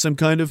 Is this some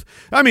kind of...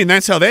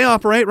 that's how they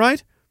operate,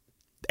 right?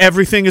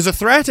 Everything is a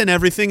threat, and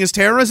everything is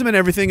terrorism, and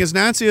everything is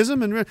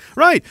Nazism, and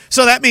right.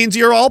 So that means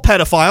you're all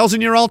pedophiles,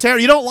 and you're all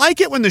terrorists. You don't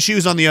like it when the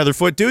shoe's on the other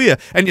foot, do you?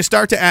 And you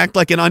start to act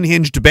like an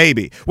unhinged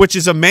baby, which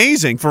is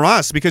amazing for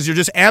us because you're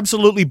just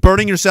absolutely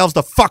burning yourselves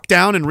the fuck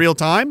down in real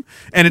time,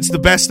 and it's the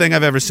best thing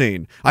I've ever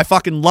seen. I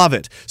fucking love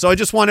it. So I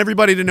just want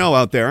everybody to know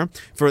out there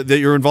that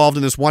you're involved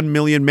in this 1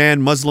 million man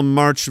Muslim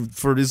march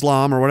for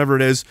Islam or whatever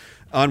it is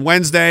on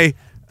Wednesday.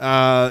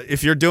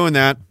 If you're doing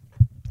that.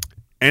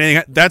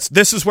 And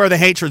this is where the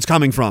hatred's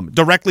coming from,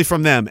 directly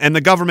from them. And the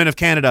government of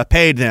Canada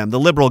paid them, the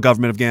Liberal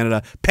government of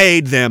Canada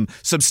paid them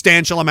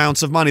substantial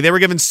amounts of money. They were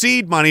given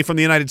seed money from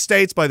the United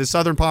States by the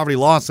Southern Poverty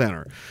Law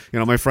Center.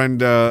 My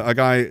friend, a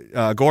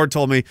guy, Gord,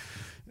 told me,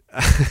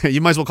 you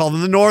might as well call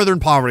them the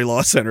Northern Poverty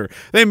Law Center.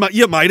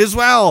 You might as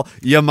well.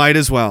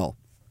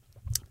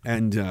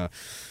 And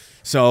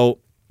so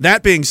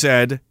that being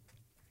said,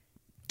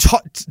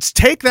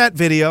 take that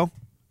video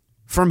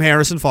from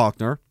Harrison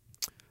Faulkner.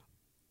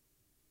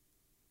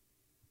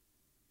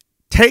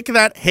 Take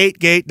that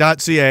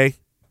hategate.ca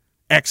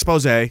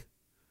expose and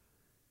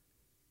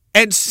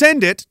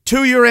send it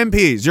to your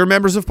MPs, your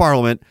members of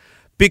parliament,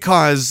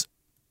 because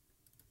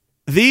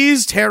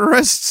these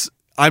terrorists,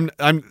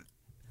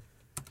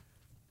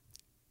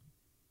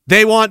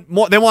 they want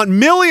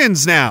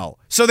millions now,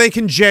 so they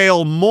can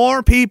jail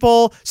more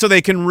people, so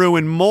they can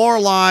ruin more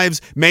lives.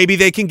 Maybe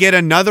they can get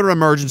another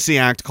emergency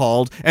act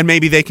called, and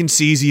maybe they can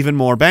seize even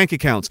more bank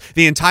accounts.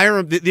 The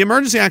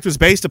emergency act was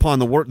based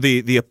upon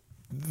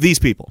these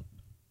people,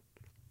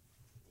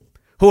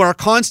 who are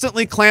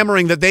constantly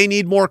clamoring that they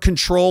need more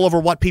control over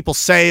what people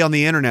say on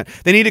the internet.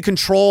 They need to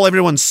control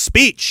everyone's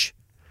speech.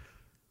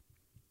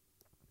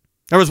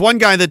 There was one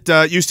guy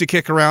that used to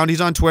kick around.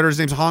 He's on Twitter. His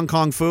name's Hong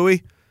Kong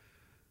Phooey.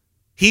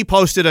 He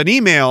posted an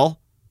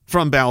email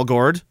from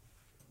Balgord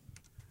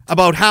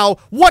about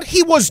what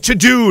he was to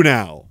do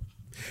now.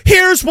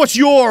 Here's what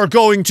you're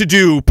going to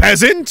do,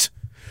 peasant.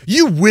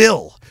 You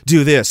will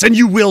do this, and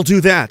you will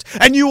do that,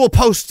 and you will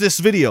post this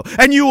video,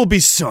 and you will be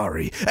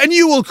sorry, and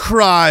you will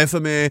cry for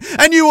me,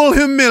 and you will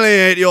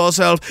humiliate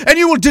yourself, and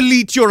you will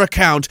delete your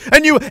account,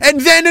 and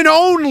then and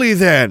only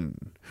then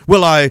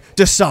will I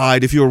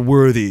decide if you're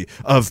worthy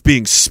of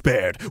being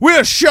spared.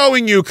 We're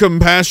showing you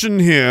compassion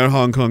here,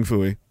 Hong Kong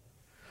Phooey.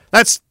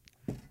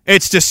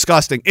 It's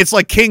disgusting. It's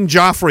like King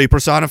Joffrey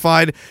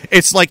personified.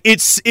 It's like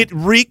it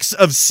reeks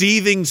of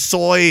seething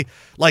soy,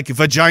 like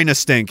vagina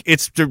stink.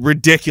 It's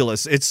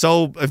ridiculous. It's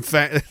so.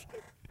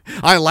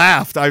 I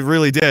laughed. I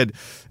really did,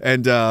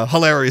 and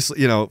hilarious.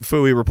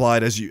 Phooey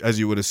replied as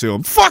you would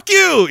assume, "Fuck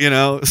you."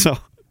 So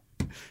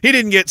he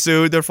didn't get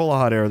sued. They're full of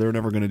hot air. They're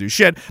never going to do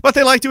shit. But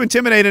they like to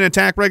intimidate and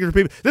attack regular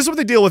people. This is what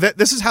they deal with.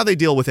 This is how they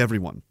deal with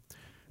everyone.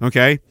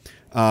 Okay,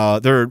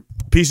 they're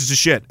pieces of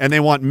shit, and they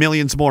want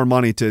millions more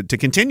money to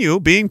continue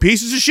being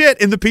pieces of shit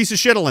in the piece of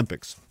shit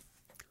Olympics.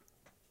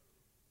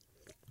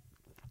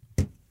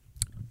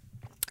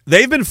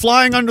 They've been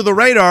flying under the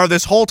radar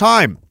this whole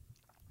time.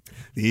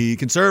 The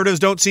conservatives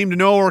don't seem to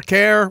know or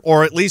care,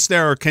 or at least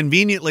they're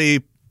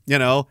conveniently,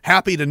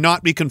 happy to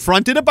not be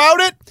confronted about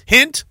it.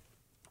 Hint.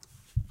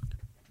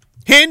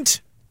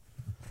 Hint.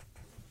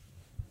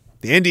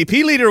 The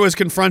NDP leader was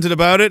confronted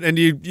about it, and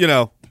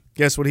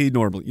guess what he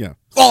normally,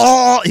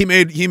 Oh, he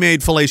made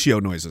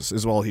fellatio noises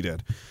is all he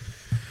did.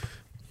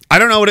 I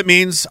don't know what it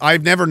means.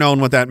 I've never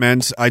known what that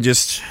meant.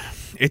 It's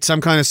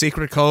some kind of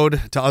secret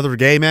code to other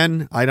gay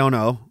men. I don't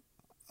know.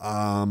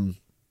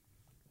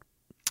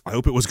 I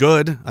hope it was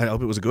good. I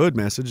hope it was a good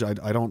message. I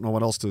don't know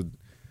what else to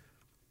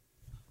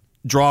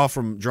draw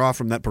from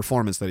that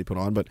performance that he put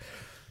on, but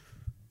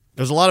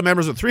there's a lot of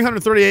members,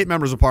 338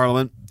 members of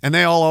parliament, and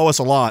they all owe us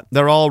a lot.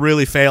 They're all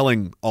really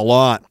failing a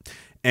lot.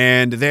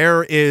 And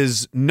there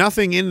is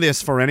nothing in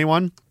this for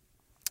anyone.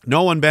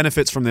 No one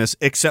benefits from this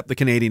except the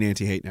Canadian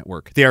Anti-Hate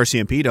Network. The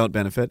RCMP don't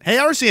benefit. Hey,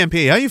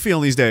 RCMP, how you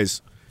feeling these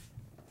days?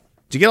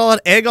 Did you get all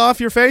that egg off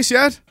your face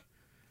yet?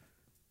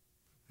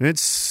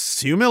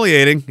 It's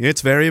humiliating. It's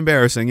very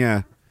embarrassing,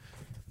 yeah.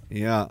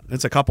 Yeah,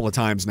 it's a couple of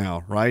times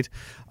now, right?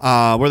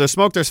 Where there's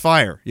smoke, there's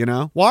fire,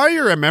 Why are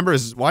your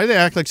members, why do they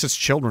act like such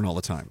children all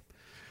the time?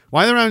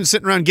 Why are they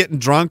sitting around getting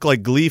drunk,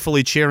 like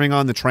gleefully cheering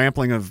on the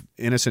trampling of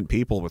innocent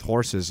people with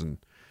horses and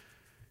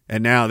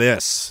now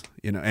this,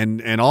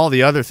 and all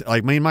the other,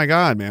 my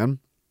God, man.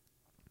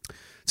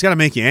 It's got to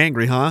make you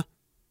angry, huh?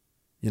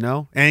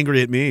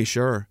 Angry at me,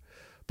 sure.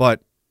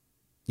 But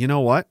you know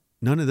what?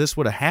 None of this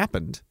would have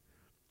happened.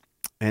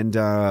 And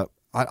I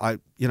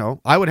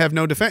would have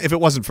no defense. If it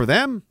wasn't for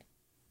them,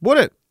 would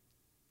it?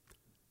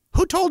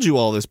 Who told you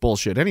all this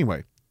bullshit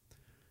anyway?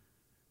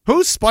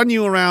 Who spun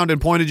you around and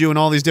pointed you in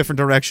all these different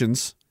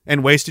directions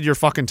and wasted your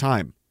fucking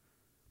time?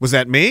 Was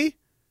that me?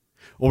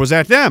 Or was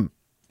that them?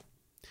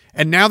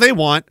 And now they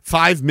want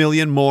 $5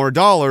 million more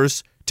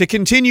to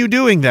continue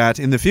doing that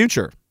in the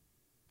future.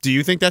 Do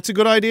you think that's a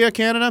good idea,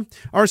 Canada?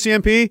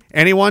 RCMP?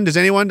 Anyone? Does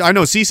anyone? I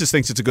know CSIS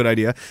thinks it's a good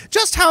idea.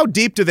 Just how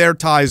deep do their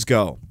ties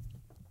go?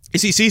 You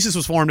see, CSIS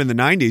was formed in the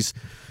 90s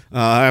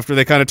after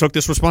they kind of took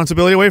this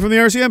responsibility away from the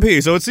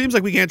RCMP. So it seems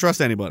like we can't trust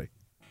anybody.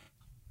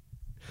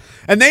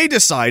 And they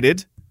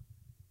decided,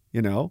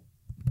 a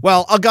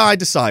guy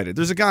decided.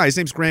 There's a guy, his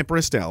name's Grant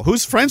Bristow,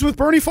 who's friends with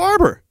Bernie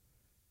Farber.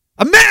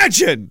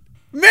 Imagine!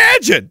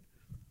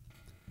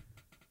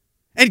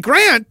 And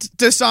Grant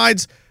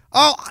decides,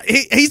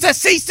 he's a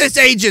CSIS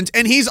agent,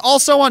 and he's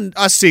also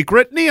a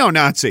secret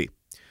neo-Nazi.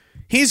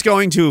 He's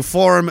going to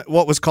form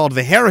what was called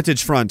the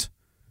Heritage Front,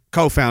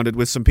 co-founded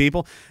with some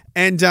people,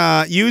 and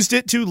used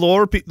it to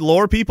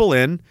lure people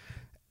in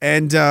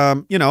and,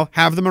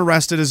 have them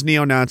arrested as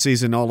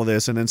neo-Nazis and all of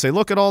this, and then say,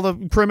 look at all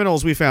the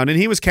criminals we found. And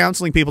he was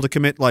counseling people to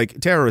commit,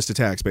 terrorist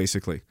attacks,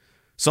 basically.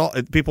 So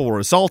people were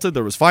assaulted,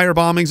 there was fire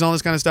bombings, all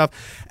this kind of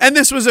stuff. And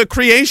this was a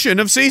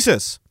creation of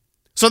CSIS.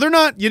 So they're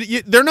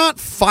not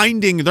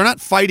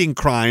fighting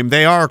crime,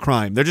 they are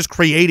crime. They're just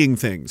creating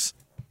things.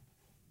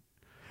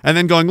 And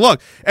then going,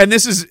 look, and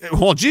this is,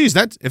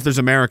 that if there's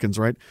Americans,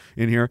 right,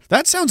 in here,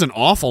 that sounds an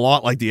awful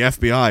lot like the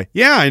FBI.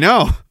 Yeah, I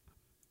know.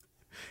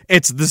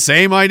 It's the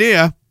same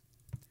idea.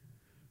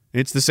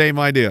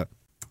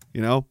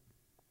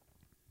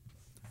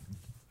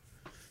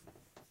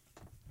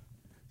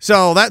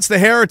 So that's the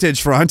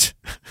Heritage Front,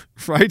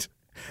 right?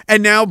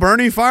 And now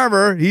Bernie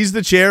Farber, he's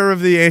the chair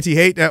of the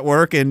Anti-Hate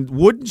Network, and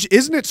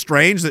isn't it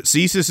strange that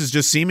CSIS is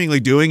just seemingly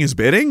doing his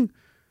bidding?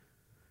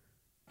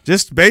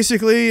 Just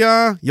basically,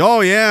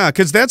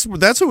 because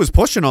that's who was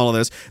pushing all of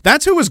this.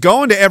 That's who was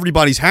going to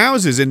everybody's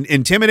houses and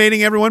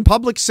intimidating everyone.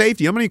 Public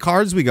safety. How many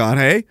cards we got,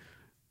 hey?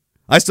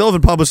 I still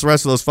haven't published the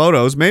rest of those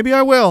photos. Maybe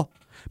I will.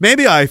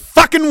 Maybe I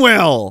fucking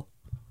will.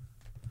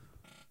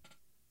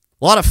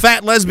 A lot of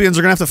fat lesbians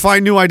are going to have to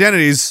find new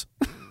identities.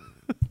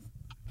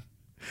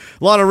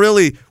 A lot of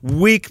really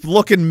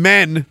weak-looking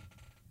men.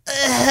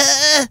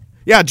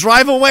 Yeah,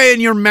 drive away in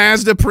your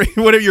Mazda,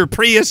 whatever, your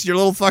Prius, your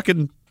little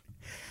fucking...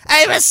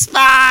 I'm a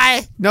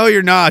spy. No,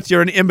 you're not.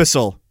 You're an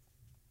imbecile.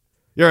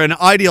 You're an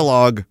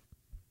ideologue,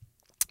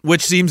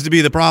 which seems to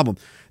be the problem.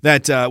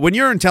 That when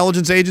your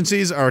intelligence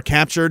agencies are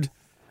captured,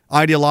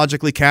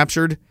 ideologically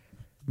captured,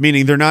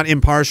 meaning they're not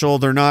impartial,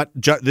 they're not.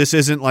 This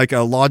isn't like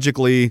a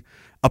logically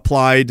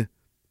applied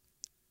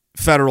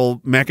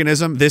federal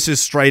mechanism. This is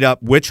straight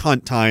up witch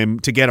hunt time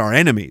to get our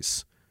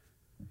enemies.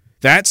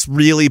 That's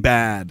really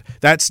bad.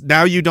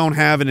 Now you don't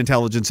have an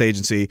intelligence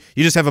agency.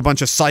 You just have a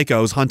bunch of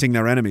psychos hunting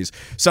their enemies.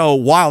 So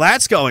while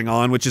that's going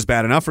on, which is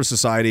bad enough for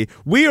society,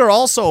 we are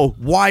also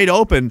wide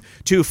open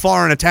to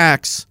foreign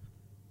attacks.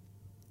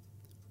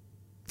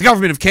 The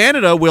government of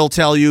Canada will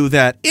tell you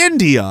that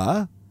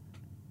India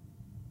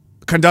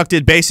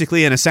conducted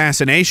basically an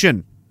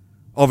assassination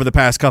over the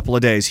past couple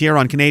of days here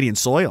on Canadian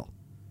soil.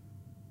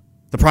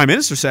 The Prime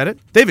Minister said it.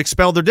 They've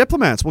expelled their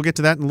diplomats. We'll get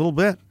to that in a little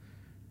bit.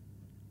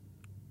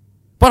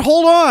 But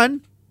hold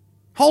on.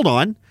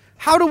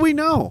 How do we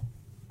know?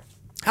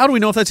 How do we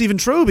know if that's even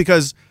true?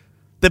 Because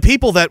the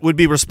people that would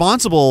be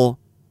responsible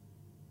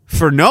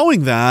for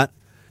knowing that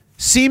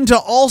seem to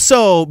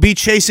also be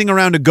chasing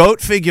around a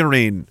goat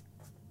figurine.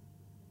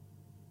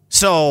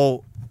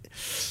 So,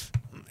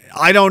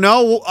 I don't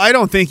know. I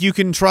don't think you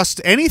can trust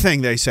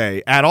anything they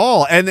say at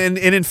all. And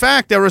in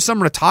fact, there were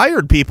some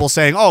retired people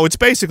saying, oh, it's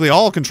basically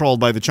all controlled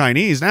by the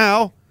Chinese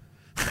now.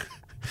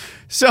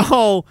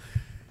 So,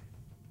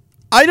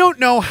 I don't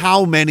know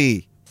how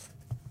many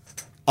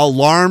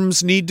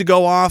alarms need to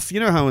go off. You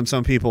know how when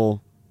some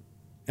people,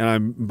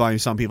 and by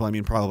some people I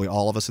mean probably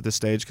all of us at this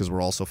stage because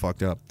we're all so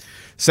fucked up,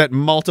 set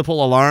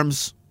multiple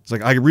alarms. It's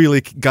like, I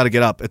really got to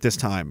get up at this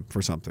time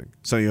for something.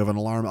 So you have an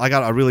alarm.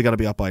 I really got to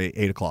be up by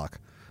 8 o'clock.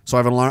 So I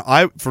have an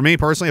alarm. For me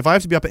personally, if I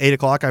have to be up at 8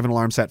 o'clock, I have an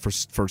alarm set for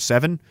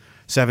 7,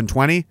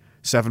 7:20,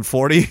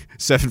 7:40,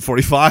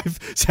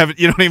 7:45, 7.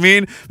 You know what I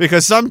mean?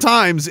 Because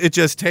sometimes it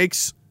just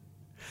takes.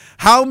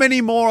 How many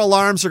more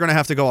alarms are going to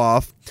have to go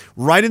off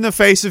right in the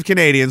face of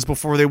Canadians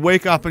before they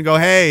wake up and go,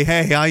 hey,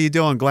 how you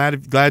doing?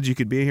 Glad you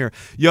could be here.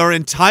 Your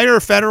entire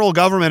federal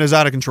government is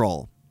out of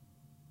control.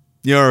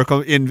 You're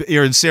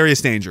in serious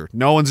danger.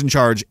 No one's in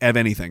charge of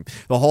anything.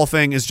 The whole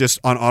thing is just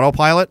on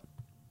autopilot,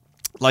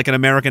 like an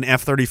American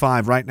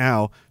F-35 right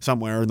now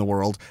somewhere in the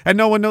world, and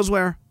no one knows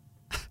where.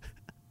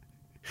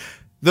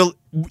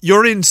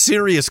 You're in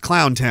serious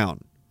clown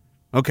town,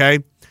 okay?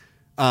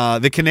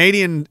 The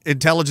Canadian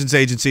intelligence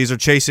agencies are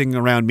chasing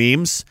around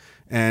memes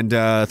and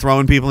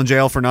throwing people in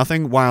jail for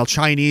nothing, while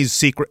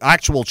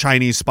actual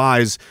Chinese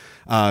spies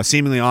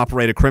seemingly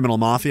operate a criminal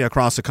mafia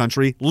across the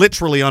country,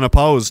 literally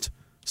unopposed.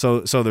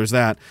 So there's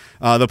that.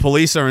 The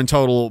police are in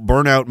total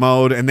burnout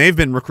mode, and they've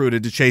been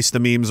recruited to chase the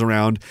memes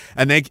around,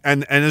 and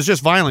there's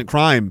just violent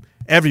crime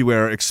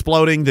everywhere,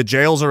 exploding. The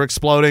jails are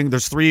exploding.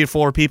 There's 3 or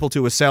 4 people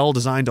to a cell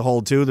designed to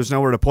hold 2. There's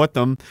nowhere to put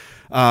them.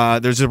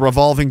 There's a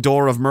revolving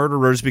door of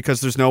murderers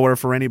because there's nowhere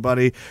for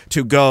anybody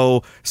to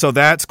go. So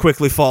that's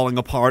quickly falling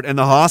apart. And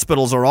the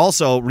hospitals are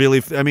also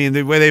really, I mean,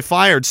 the way they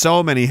fired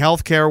so many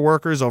healthcare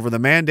workers over the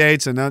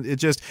mandates, and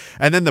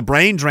then the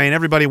brain drain.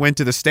 Everybody went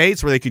to the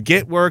States where they could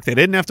get work. They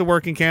didn't have to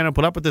work in Canada,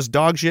 put up with this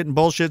dog shit and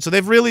bullshit. So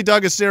they've really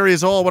dug a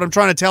serious hole. What I'm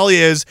trying to tell you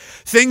is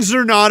things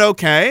are not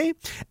okay,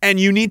 and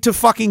you need to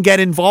fucking get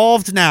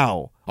involved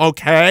now.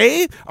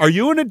 Okay? Are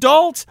you an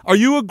adult? Are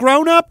you a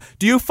grown-up?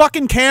 Do you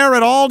fucking care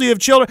at all? Do you have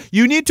children?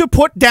 You need to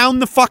put down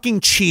the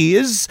fucking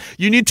cheese.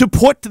 You need to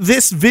put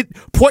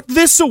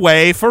this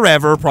away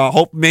forever.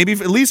 Hope maybe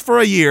at least for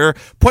a year.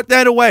 Put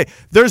that away.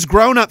 There's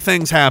grown-up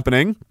things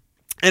happening.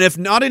 And if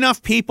not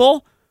enough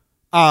people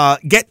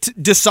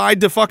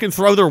decide to fucking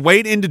throw their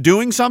weight into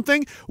doing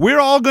something, we're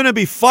all going to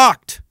be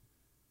fucked.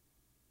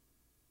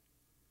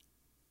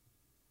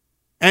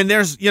 And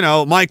there's,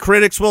 my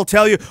critics will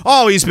tell you,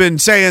 oh, he's been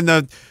saying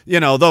the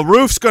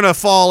roof's going to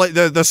fall,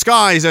 the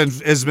skies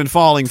has been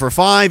falling for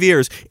 5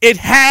 years. It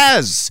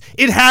has.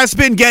 It has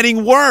been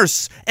getting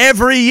worse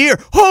every year.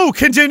 Who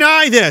can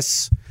deny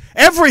this?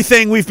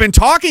 Everything we've been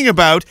talking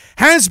about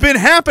has been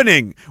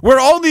happening. We're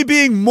only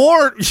being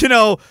more,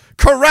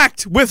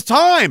 correct with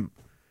time.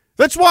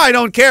 That's why I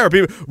don't care.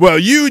 People, well,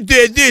 you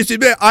did this.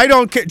 I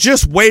don't care.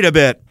 Just wait a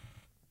bit.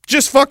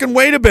 Just fucking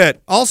wait a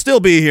bit. I'll still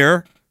be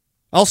here.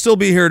 I'll still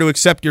be here to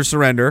accept your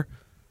surrender.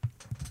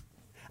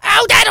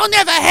 Oh, that'll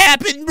never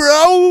happen,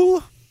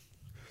 bro.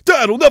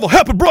 That'll never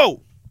happen,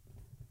 bro.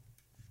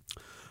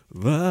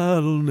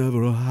 That'll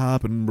never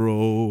happen,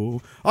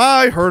 bro.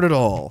 I heard it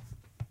all.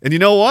 And you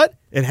know what?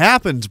 It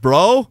happens,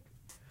 bro.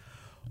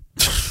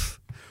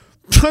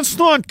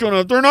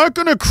 They're not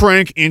gonna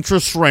crank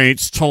interest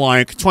rates to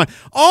like 20.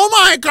 Oh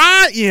my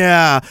God,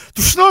 yeah.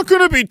 There's not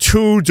gonna be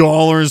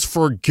 $2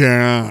 for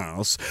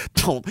gas.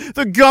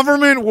 The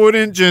government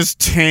wouldn't just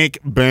take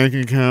bank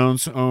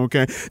accounts,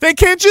 okay? They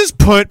can't just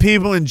put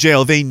people in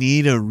jail. They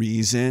need a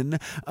reason,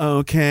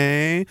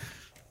 okay?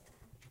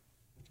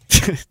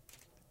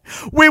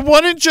 We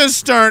wouldn't just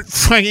start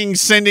fucking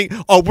sending...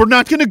 Oh, we're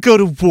not going to go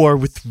to war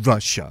with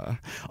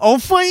Russia.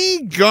 Oh, my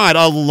God.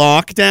 A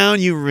lockdown?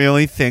 You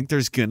really think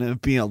there's going to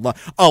be a...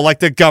 Oh, like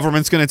the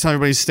government's going to tell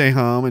everybody to stay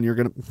home and you're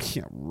going to...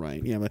 Yeah,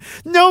 right. Yeah, but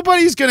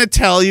nobody's going to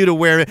tell you to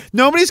wear it.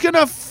 Nobody's going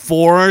to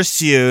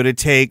force you to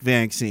take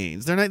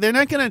vaccines. They're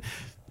not going to...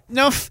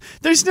 No,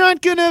 there's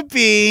not going to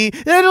be.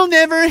 That'll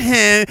never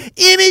happen.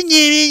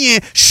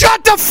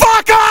 Shut the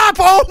fuck up!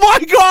 Oh, my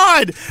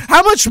God!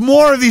 How much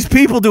more of these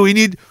people do we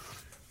need...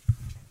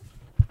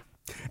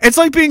 It's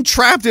like being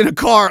trapped in a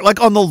car, like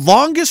on the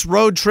longest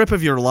road trip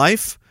of your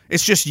life.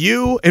 It's just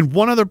you and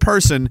one other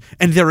person,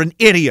 and they're an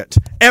idiot.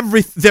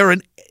 They're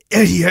an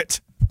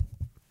idiot.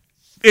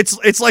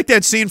 It's like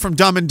that scene from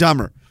Dumb and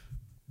Dumber.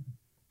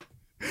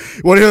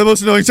 Want to hear the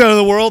most annoying sound in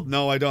the world?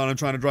 No, I don't. I'm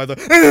trying to drive the...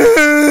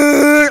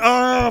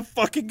 Oh,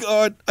 fucking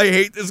God. I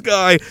hate this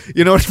guy.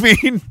 You know what I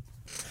mean?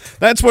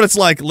 That's what it's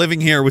like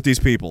living here with these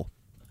people.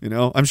 You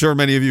know? I'm sure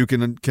many of you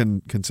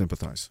can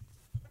sympathize.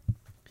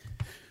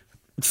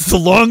 It's the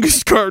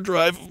longest car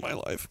drive of my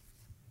life.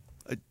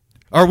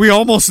 Are we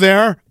almost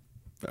there?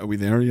 Are we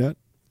there yet?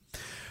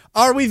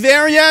 Are we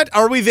there yet?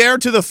 Are we there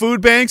to the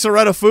food banks are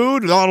out of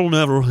food? That'll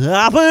never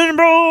happen,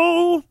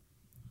 bro.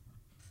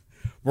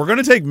 We're going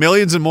to take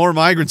millions and more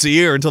migrants a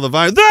year until the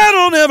virus.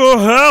 That'll never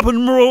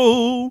happen,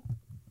 bro.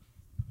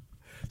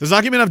 There's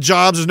not going to be enough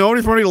jobs. There's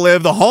nobody for anybody to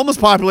live. The homeless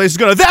population is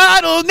going to.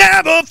 That'll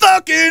never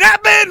fucking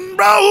happen,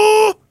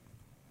 bro.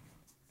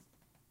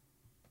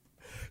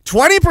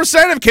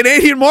 20% of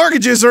Canadian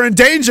mortgages are in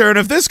danger, and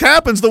if this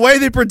happens the way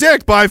they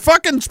predict by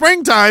fucking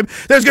springtime,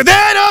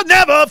 that'll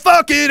never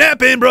fucking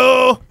happen,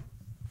 bro.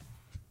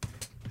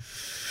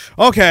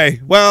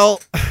 Okay, well,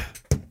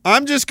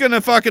 I'm just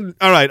gonna fucking...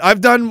 All right,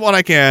 I've done what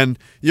I can.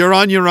 You're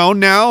on your own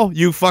now,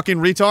 you fucking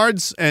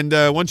retards, and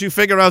once you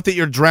figure out that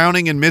you're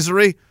drowning in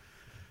misery,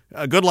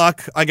 good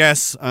luck, I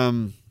guess.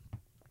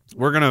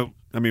 We're gonna...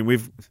 I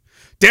mean,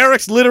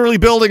 Derek's literally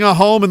building a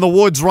home in the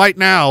woods right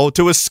now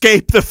to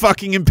escape the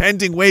fucking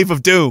impending wave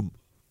of doom.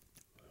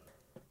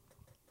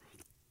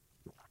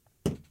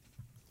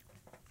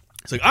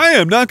 It's like, I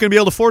am not going to be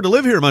able to afford to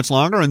live here much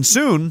longer, and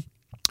soon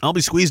I'll be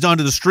squeezed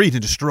onto the street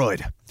and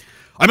destroyed.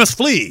 I must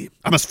flee.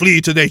 I must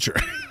flee to nature.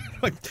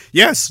 Like,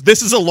 yes,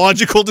 this is a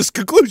logical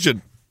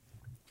conclusion.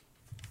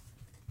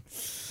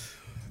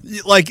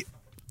 Like,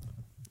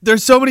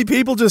 there's so many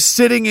people just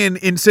sitting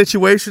in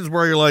situations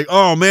where you're like,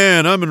 oh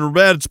man, I'm in a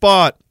bad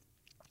spot.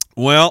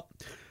 Well,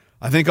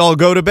 I think I'll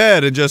go to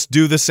bed and just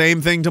do the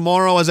same thing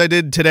tomorrow as I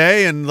did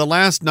today and the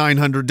last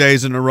 900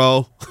 days in a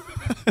row.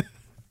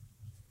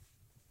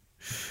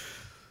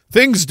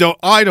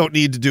 I don't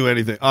need to do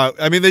anything.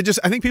 I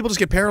think people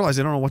just get paralyzed.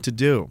 They don't know what to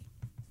do.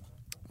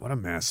 What a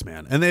mess,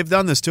 man. And they've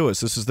done this to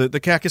us. This is the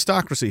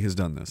kakistocracy has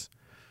done this.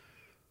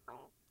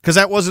 Because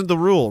that wasn't the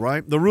rule,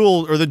 right? The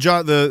rule or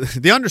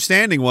the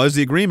understanding was,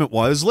 the agreement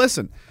was,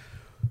 listen,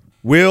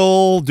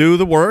 we'll do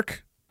the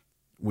work.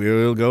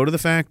 We'll go to the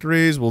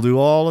factories. We'll do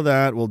all of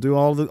that. We'll do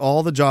all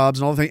the jobs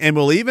and all the things. And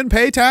we'll even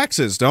pay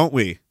taxes, don't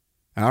we?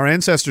 Our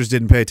ancestors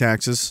didn't pay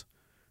taxes.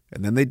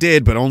 And then they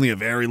did, but only a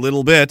very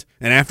little bit.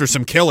 And after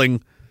some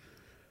killing,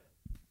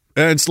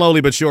 and slowly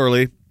but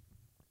surely,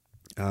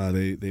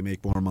 they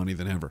make more money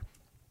than ever.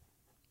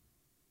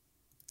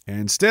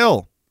 And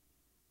still,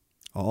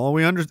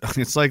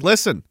 it's like,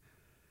 listen,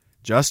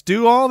 just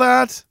do all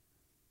that.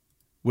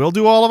 We'll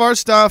do all of our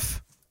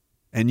stuff.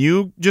 And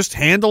you just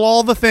handle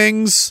all the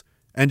things.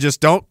 And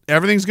just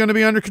everything's going to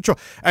be under control.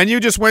 And you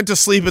just went to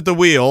sleep at the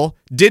wheel,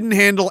 didn't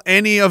handle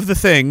any of the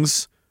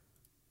things,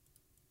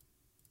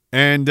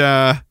 and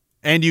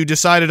you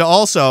decided to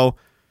also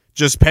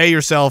just pay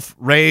yourself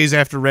raise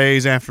after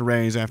raise after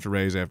raise after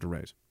raise after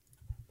raise.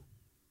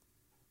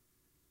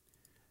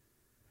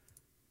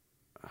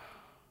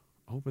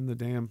 Open the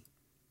damn...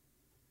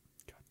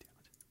 God damn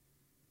it.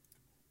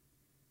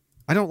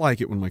 I don't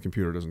like it when my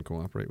computer doesn't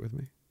cooperate with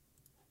me.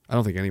 I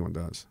don't think anyone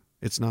does.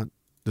 It's not...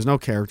 There's no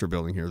character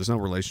building here. There's no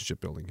relationship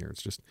building here.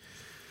 It's just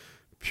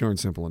pure and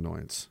simple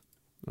annoyance.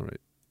 All right,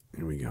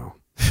 here we go.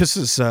 This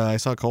is, I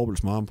saw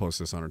Colbert's mom post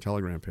this on her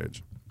Telegram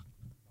page.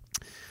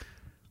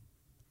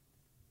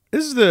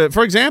 This is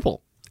for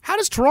example, how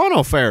does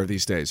Toronto fare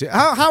these days?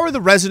 How are the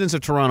residents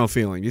of Toronto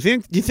feeling? You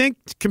think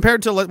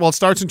compared to, well, it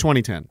starts in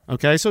 2010.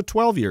 Okay, so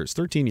 12 years,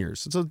 13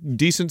 years. It's a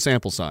decent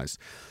sample size.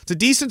 It's a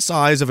decent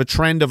size of a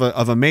trend of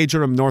a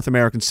major North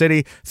American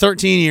city.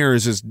 13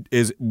 years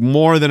is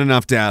more than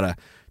enough data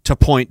to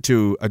point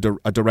to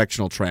a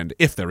directional trend,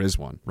 if there is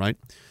one, right?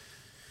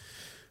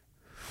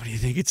 What do you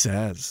think it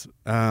says?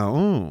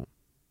 Wow.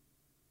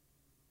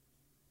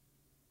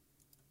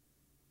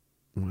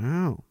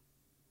 Oh,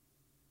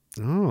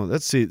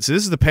 let's see. So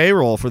this is the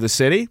payroll for the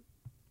city.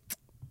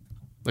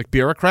 Like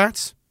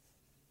bureaucrats.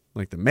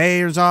 Like the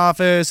mayor's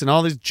office and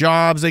all these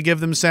jobs they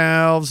give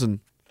themselves. And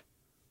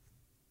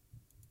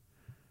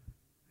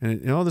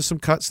there's some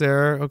cuts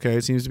there. Okay,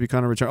 it seems to be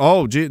kind of return.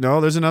 Oh, gee,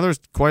 no, there's another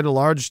quite a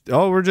large.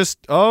 We're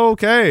just going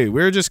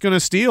to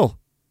steal.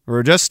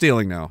 We're just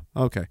stealing now.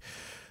 Okay.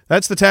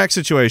 That's the tax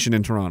situation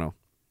in Toronto.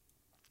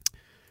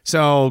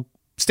 So,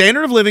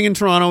 standard of living in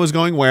Toronto is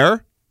going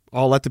where?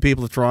 I'll let the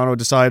people of Toronto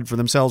decide for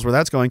themselves where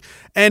that's going.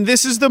 And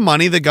this is the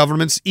money the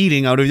government's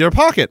eating out of your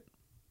pocket.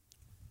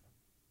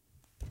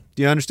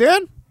 Do you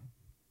understand?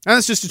 And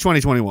that's just to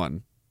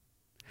 2021.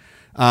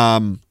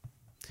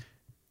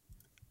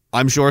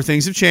 I'm sure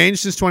things have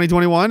changed since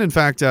 2021. In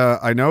fact,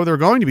 I know they're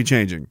going to be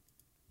changing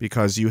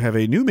because you have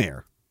a new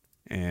mayor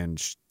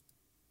and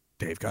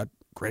they've got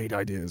great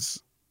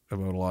ideas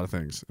about a lot of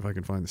things. If I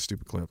can find the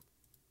stupid clip.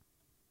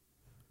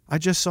 I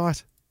just saw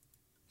it.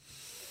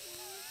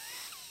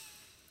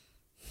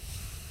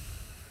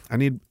 I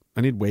need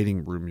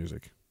waiting room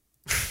music.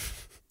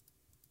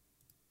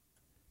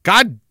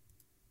 God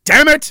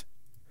damn it!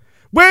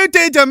 Where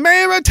did the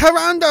mayor of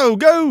Toronto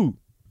go?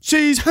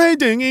 She's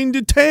hiding in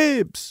the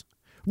tabs.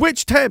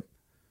 Which tab?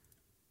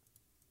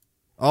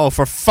 Oh,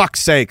 for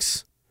fuck's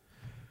sakes.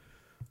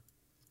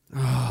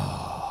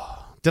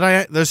 Oh,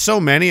 there's so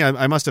many,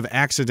 I must have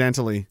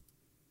accidentally.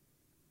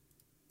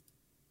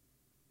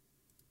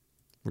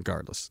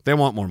 Regardless. They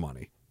want more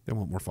money. They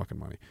want more fucking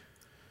money.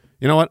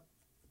 You know what?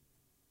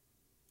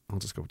 I'll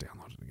just go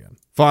download it again.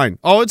 Fine.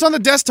 Oh, it's on the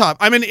desktop.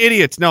 I'm an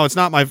idiot. No, it's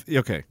not my...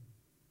 Okay.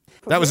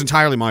 That was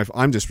entirely my...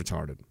 I'm just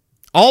retarded.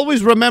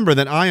 Always remember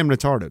that I am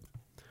retarded.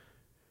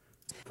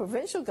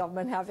 Provincial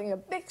government having a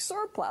big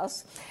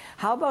surplus.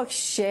 How about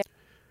share...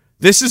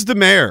 This is the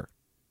mayor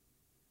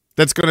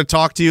that's going to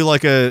talk to you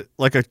like a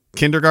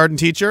kindergarten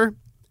teacher,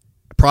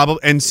 probably,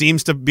 and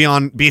seems to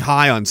be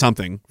high on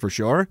something for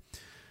sure.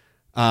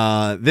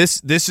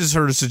 This is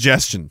her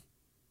suggestion.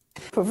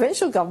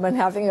 Provincial government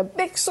having a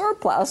big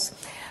surplus.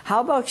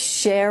 How about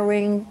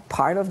sharing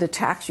part of the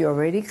tax you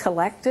already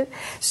collected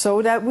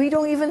so that we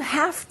don't even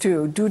have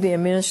to do the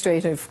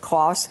administrative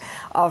costs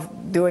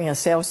of doing a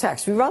sales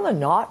tax? We'd rather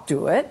not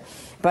do it,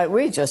 but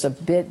we're just a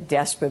bit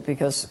desperate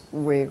because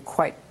we're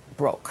quite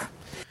broke.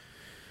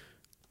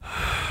 I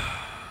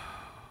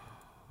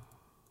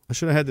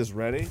should have had this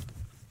ready.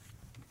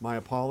 My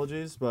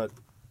apologies, but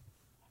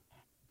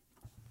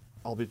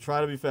I'll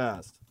try to be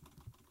fast.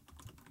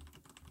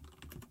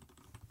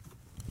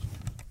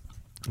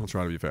 I'll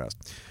try to be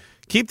fast.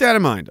 Keep that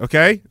in mind,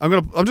 okay?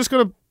 I'm just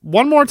gonna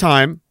one more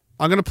time.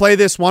 I'm gonna play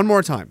this one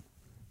more time.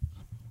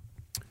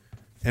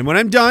 And when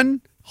I'm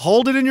done,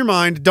 hold it in your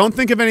mind. Don't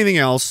think of anything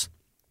else.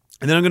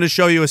 And then I'm gonna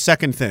show you a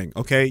second thing,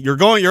 okay?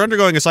 You're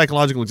undergoing a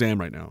psychological exam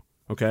right now,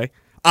 okay?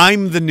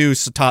 I'm the new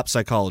top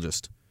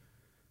psychologist.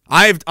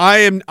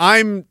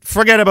 I'm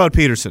forget about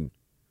Peterson.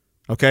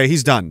 Okay,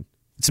 he's done.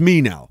 It's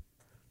me now.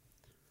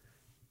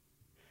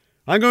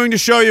 I'm going to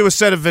show you a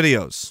set of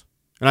videos,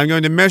 and I'm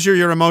going to measure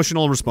your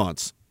emotional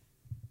response.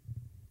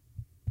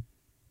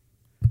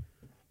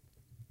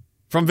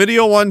 From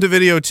video 1 to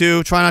video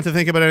 2, try not to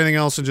think about anything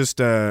else and just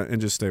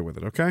stay with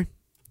it, okay?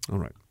 All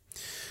right.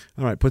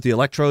 All right, put the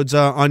electrodes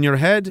on your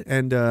head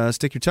and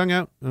stick your tongue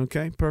out.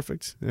 Okay,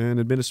 perfect. And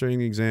administering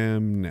the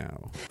exam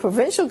now.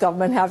 Provincial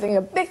government having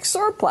a big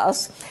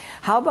surplus.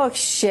 How about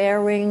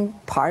sharing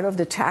part of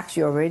the tax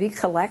you already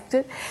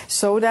collected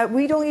so that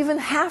we don't even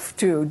have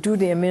to do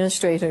the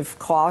administrative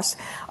costs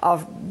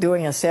of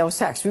doing a sales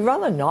tax? We'd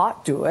rather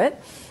not do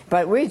it,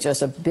 but we're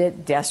just a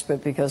bit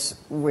desperate because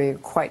we're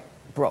quite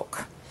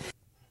broke.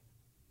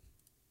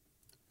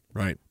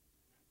 Right.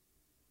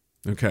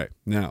 Okay,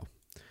 now.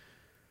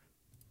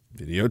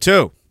 Video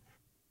 2.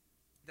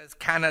 Does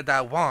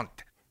Canada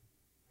want?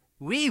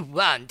 We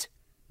want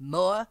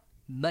more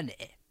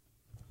money.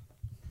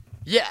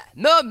 Yeah,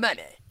 more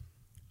money.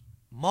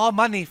 More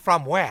money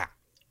from where?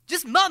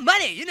 Just more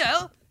money, you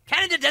know.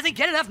 Canada doesn't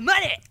get enough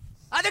money.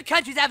 Other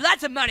countries have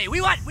lots of money.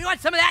 We want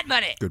some of that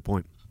money. Good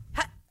point.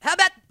 How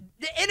about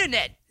the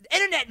internet? The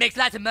internet makes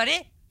lots of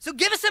money, so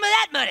give us some of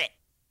that money.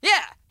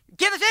 Yeah,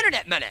 give us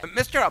internet money.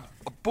 Mr.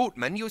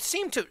 Bootman, you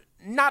seem to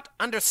not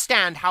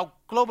understand how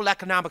global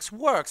economics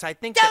works. I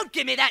think Don't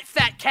give me that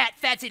fat cat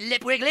fancy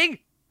lip wiggling.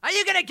 Are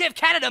you gonna give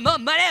Canada more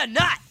money or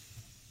not?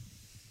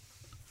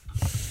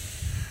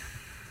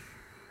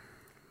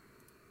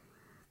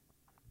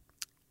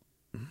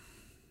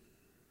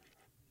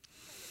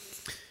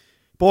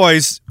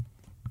 Boys,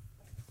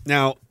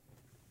 now,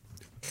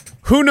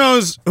 who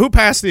knows who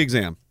passed the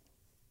exam?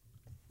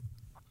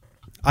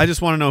 I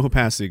just want to know who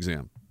passed the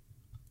exam.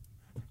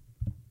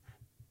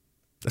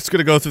 That's going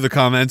to go through the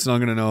comments, and I'm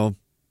going to know.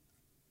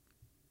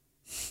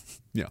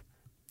 Yeah.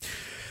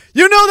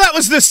 You know that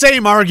was the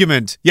same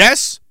argument,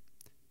 yes?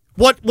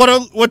 What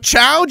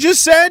Chow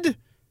just said?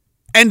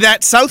 And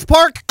that South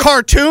Park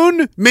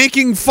cartoon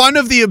making fun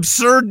of the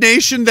absurd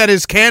nation that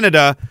is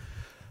Canada,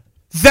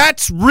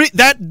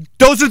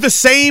 those are the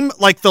same,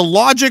 like the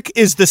logic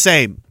is the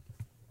same.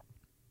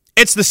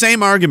 It's the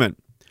same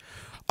argument.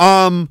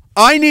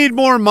 I need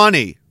more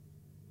money.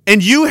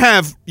 And you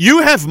have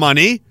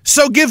money,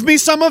 so give me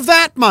some of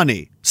that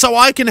money so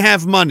I can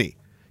have money.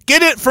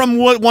 Get it from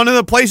one of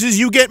the places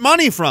you get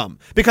money from,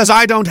 because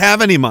I don't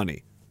have any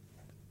money.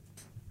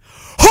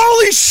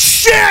 Holy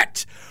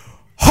shit!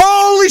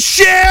 Holy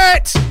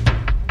shit!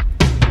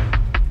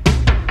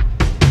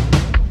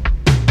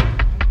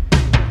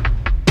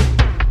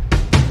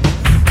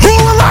 Who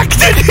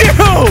elected you?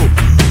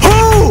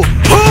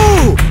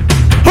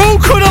 Who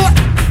could elect?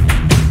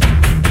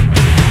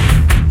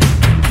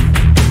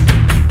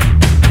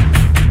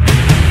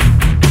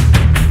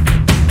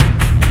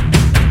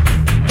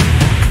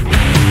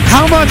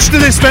 How much do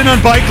they spend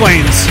on bike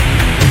lanes?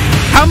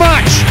 How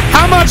much?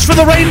 How much for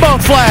the rainbow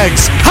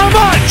flags? How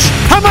much?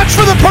 How much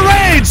for the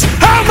parades?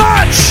 How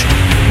much?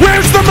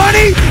 Where's the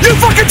money? You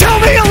fucking tell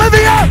me,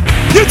 Olivia!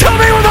 You tell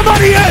me where the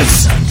money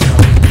is!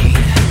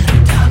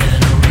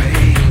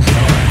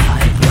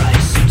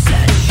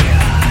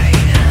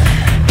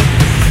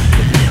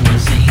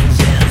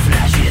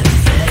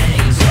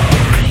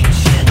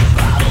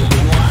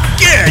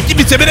 Give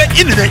me some of that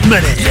internet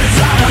money.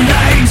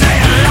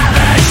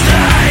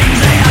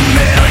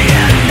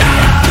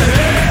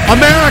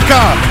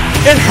 America,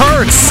 it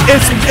hurts.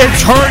 It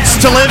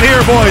hurts to live here,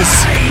 boys.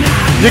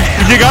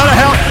 You gotta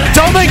help.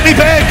 Don't make me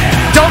beg.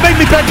 Don't make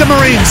me beg the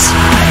Marines.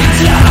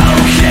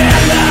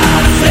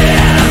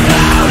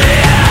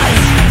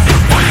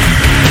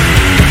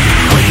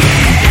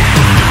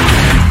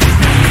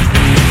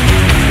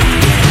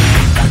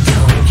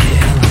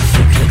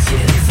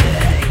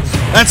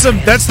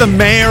 That's the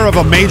mayor of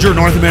a major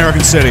North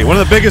American city, one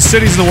of the biggest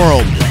cities in the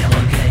world.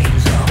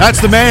 That's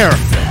the mayor.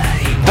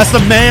 That's the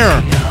mayor.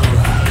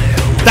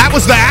 That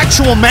was the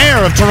actual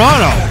mayor of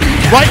Toronto.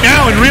 Right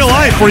now, in real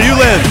life, where you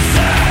live.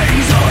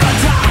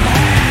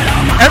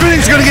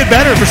 Everything's going to get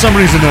better for some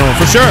reason, though,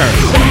 for sure.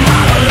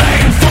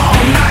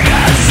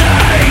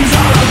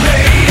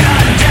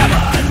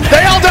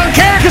 They all don't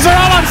care because they're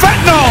all on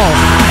fentanyl.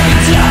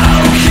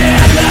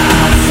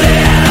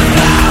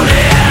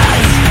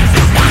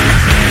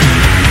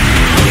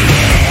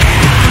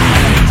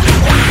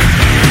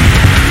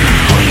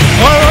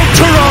 Oh,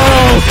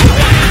 Toronto!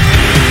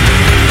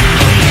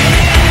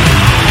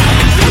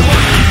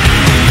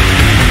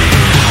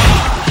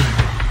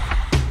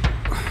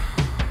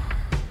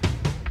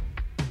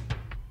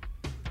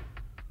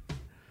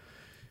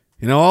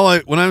 You know,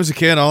 when I was a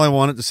kid, all I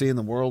wanted to see in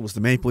the world was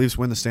the Maple Leafs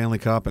win the Stanley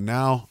Cup, and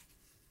now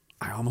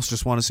I almost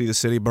just want to see the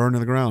city burn to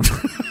the ground.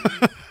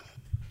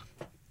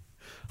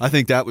 I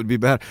think that would be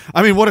better.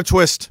 I mean, what a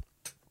twist.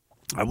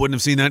 I wouldn't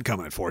have seen that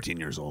coming at 14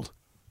 years old.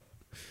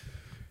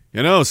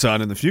 You know,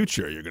 son, in the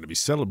future, you're going to be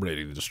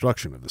celebrating the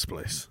destruction of this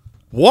place.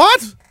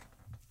 What?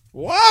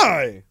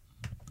 Why?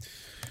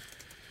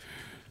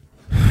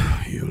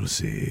 You'll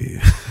see.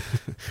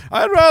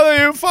 I'd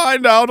rather you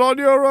find out on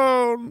your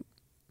own.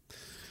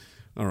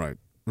 All right.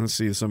 Let's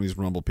see some of these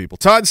Rumble people.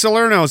 Todd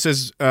Salerno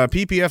says,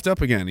 PPF'd up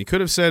again. He could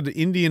have said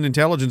Indian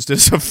intelligence did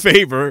us a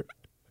favor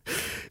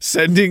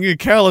sending a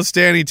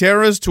Khalistani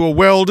terrorist to a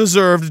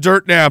well-deserved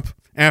dirt nap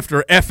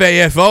after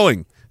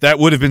FAFOing. That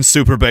would have been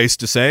super base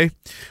to say.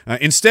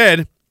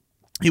 Instead,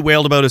 he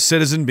wailed about a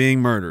citizen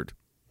being murdered.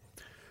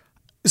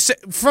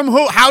 From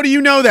who? How do you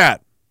know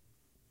that?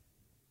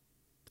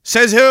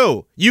 Says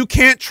who? You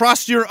can't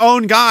trust your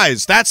own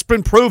guys. That's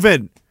been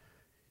proven.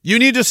 You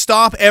need to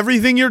stop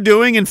everything you're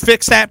doing and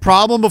fix that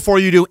problem before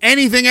you do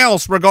anything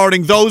else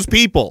regarding those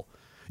people.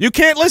 You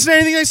can't listen to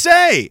anything they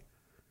say.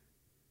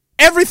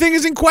 Everything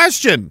is in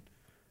question.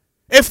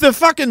 If the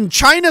fucking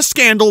China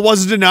scandal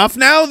wasn't enough,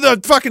 now the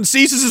fucking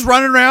CSIS is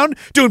running around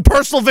doing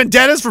personal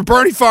vendettas for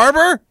Bernie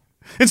Farber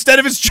instead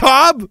of his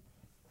job.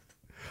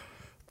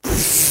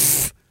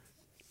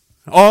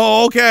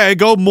 Oh, okay.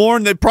 Go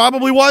mourn that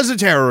probably was a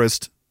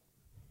terrorist.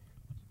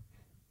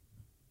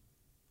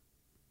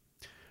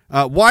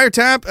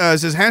 Wiretap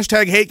says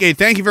hashtag HateGate.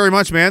 Thank you very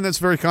much, man. That's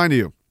very kind of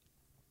you.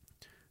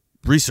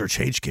 Research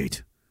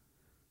HateGate.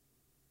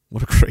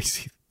 What a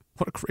crazy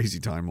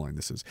timeline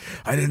this is.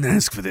 I didn't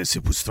ask for this.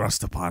 It was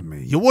thrust upon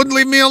me. You wouldn't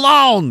leave me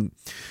alone.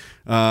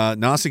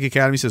 Gnostic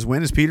Academy says,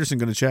 when is Peterson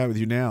going to chat with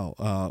you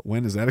now?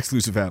 When is that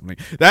exclusive happening?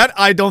 That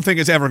I don't think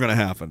is ever going to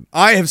happen.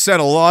 I have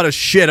said a lot of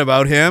shit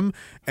about him,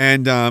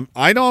 and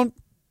I don't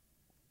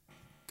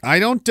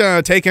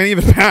take any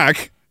of it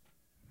back.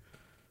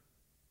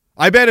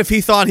 I bet if he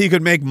thought he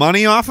could make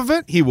money off of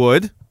it, he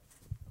would.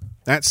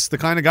 That's the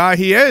kind of guy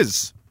he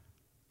is.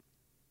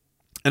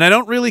 And I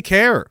don't really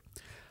care.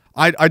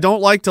 I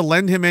don't like to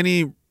lend him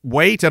any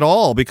weight at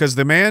all because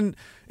the man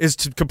is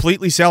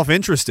completely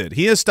self-interested.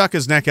 He has stuck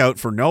his neck out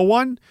for no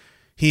one.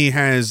 He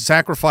has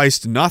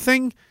sacrificed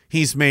nothing.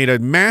 He's made a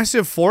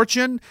massive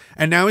fortune,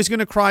 and now he's going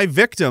to cry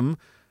victim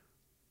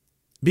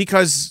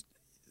because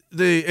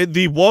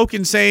the woke,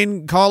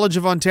 insane College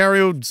of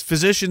Ontario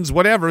physicians,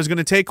 whatever, is going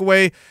to take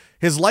away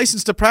his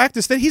license to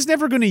practice that he's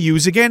never going to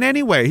use again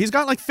anyway. He's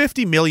got like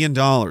 $50 million.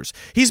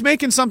 He's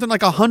making something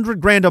like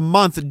 $100,000 a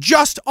month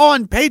just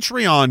on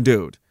Patreon,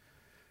 dude.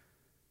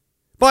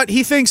 But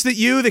he thinks that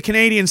you, the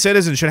Canadian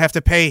citizen, should have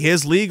to pay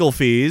his legal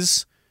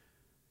fees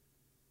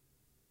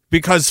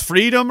because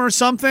freedom or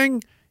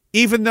something,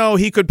 even though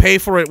he could pay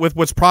for it with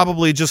what's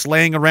probably just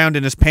laying around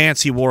in his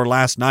pants he wore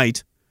last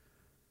night.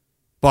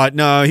 But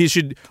no,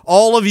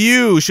 all of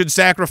you should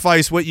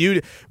sacrifice what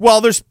you,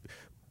 well, there's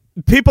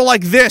people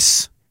like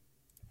this.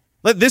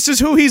 This is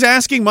who he's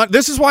asking money.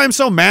 This is why I'm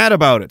so mad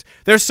about it.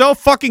 They're so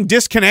fucking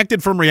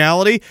disconnected from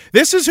reality.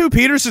 This is who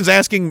Peterson's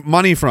asking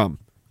money from.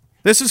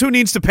 This is who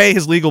needs to pay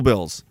his legal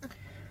bills.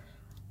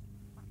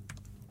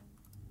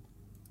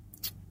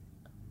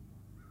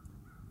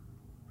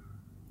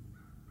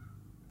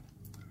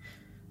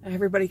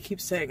 Everybody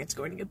keeps saying it's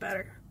going to get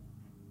better.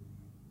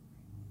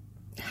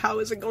 How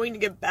is it going to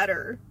get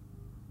better?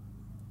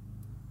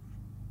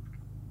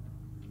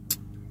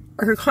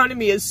 Our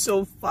economy is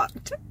so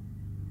fucked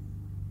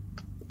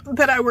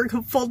that I work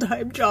a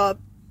full-time job.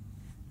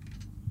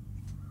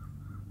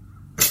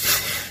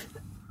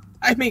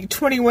 I make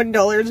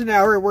 $21 an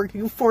hour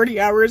working 40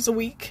 hours a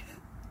week.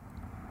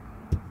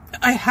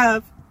 I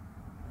have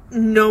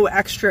no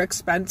extra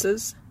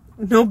expenses,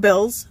 no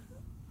bills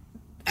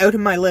out of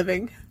my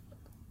living.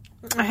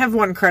 I have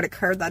one credit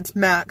card that's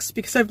maxed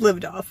because I've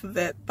lived off of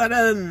it. But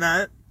other than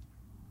that,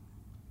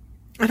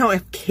 I don't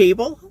have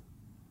cable.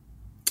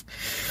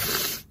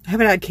 I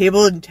haven't had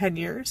cable in 10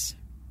 years.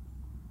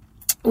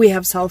 We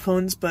have cell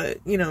phones, but,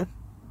 you know,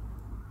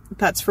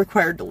 that's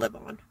required to live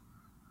on.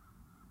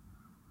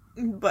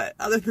 But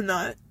other than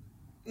that,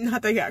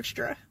 nothing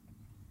extra.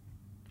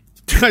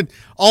 I'd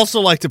also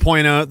like to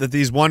point out that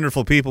these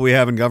wonderful people we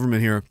have in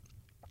government here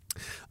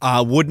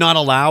would not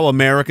allow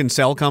American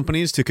cell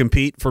companies to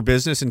compete for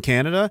business in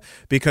Canada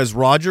because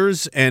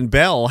Rogers and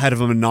Bell had a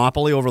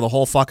monopoly over the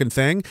whole fucking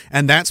thing,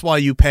 and that's why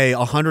you pay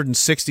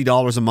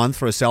 $160 a month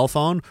for a cell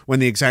phone when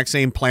the exact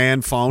same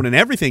plan, phone, and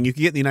everything you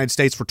can get in the United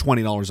States for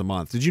 $20 a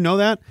month. Did you know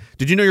that?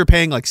 Did you know you're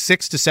paying like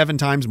 6 to 7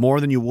 times more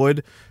than you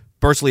would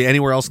virtually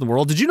anywhere else in the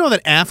world? Did you know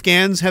that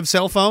Afghans have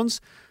cell phones?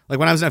 Like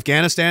when I was in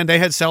Afghanistan, they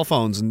had cell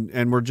phones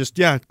and were just,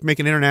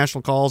 making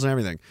international calls and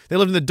everything. They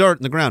lived in the dirt,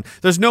 in the ground.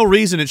 There's no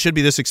reason it should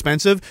be this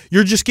expensive.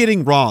 You're just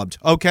getting robbed,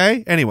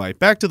 okay? Anyway,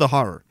 back to the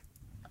horror.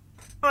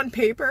 On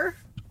paper,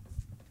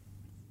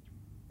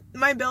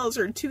 my bills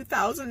are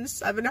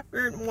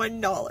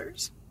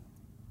 $2,701.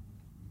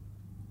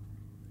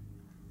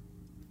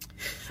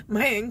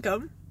 My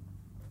income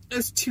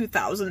is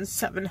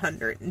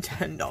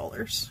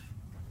 $2,710.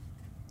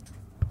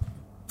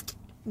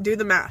 Do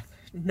the math.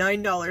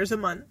 $9 a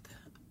month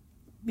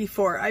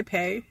before I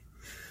pay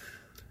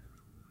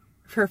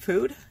for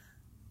food,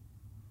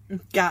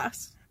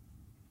 gas,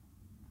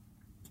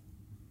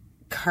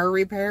 car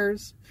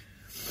repairs,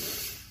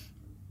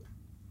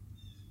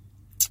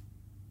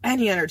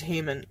 any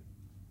entertainment.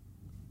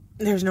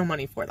 There's no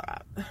money for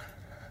that.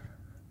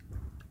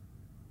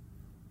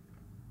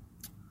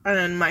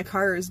 And my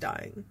car is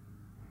dying.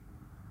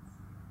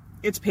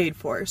 It's paid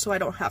for, so I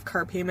don't have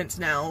car payments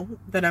now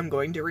that I'm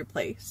going to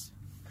replace.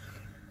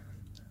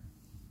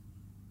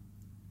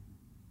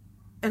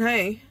 And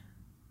I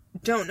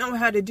don't know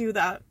how to do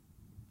that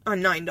on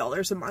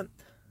 $9 a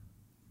month.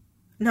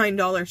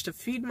 $9 to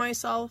feed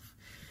myself,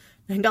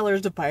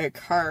 $9 to buy a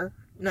car,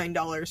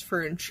 $9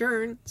 for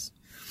insurance.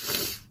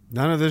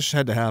 None of this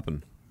had to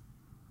happen.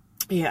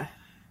 Yeah.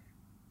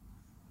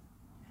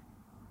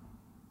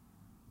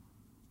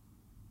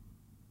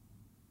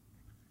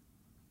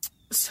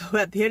 So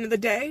at the end of the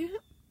day,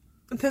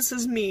 this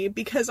is me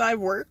because I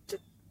worked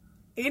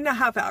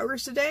 8.5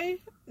 hours a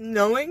day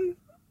knowing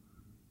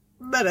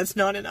that it's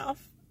not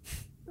enough.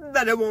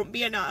 That it won't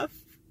be enough.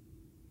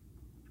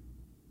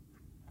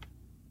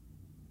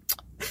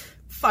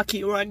 Fuck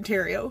you,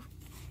 Ontario.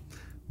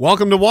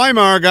 Welcome to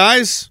Weimar,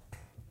 guys.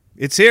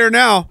 It's here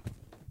now.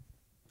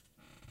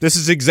 This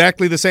is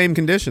exactly the same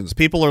conditions.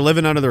 People are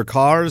living out of their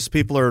cars.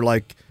 People are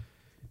like,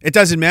 it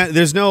doesn't matter.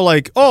 There's no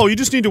like, oh, you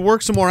just need to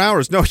work some more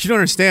hours. No, you don't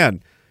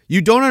understand. You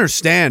don't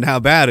understand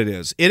how bad it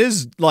is. It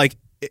is like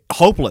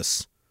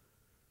hopeless.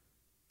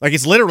 Like,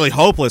 it's literally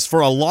hopeless for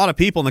a lot of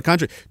people in the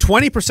country.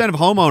 20% of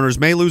homeowners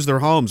may lose their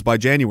homes by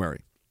January.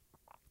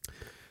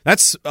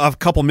 That's a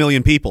couple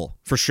million people,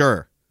 for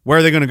sure. Where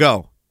are they going to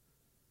go?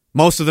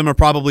 Most of them are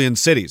probably in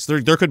cities.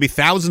 There could be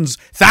thousands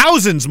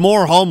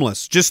more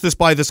homeless just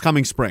by this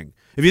coming spring.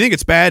 If you think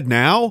it's bad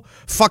now,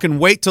 fucking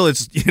wait till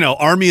it's,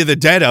 Army of the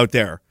Dead out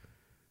there.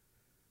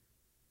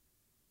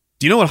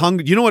 Do you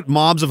know what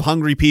mobs of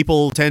hungry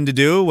people tend to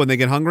do when they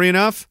get hungry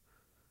enough?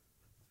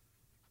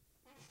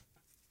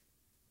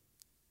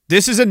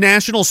 This is a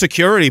national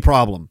security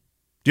problem.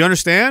 Do you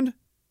understand?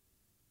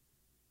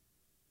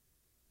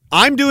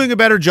 I'm doing a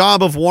better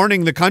job of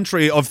warning the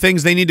country of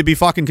things they need to be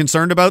fucking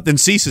concerned about than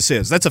CSIS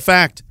is. That's a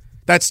fact.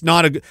 That's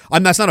not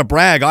a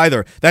brag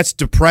either. That's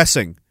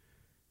depressing.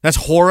 That's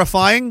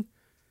horrifying.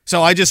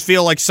 So I just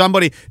feel like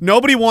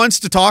nobody wants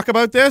to talk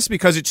about this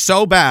because it's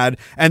so bad,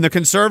 and the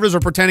conservatives are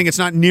pretending it's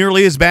not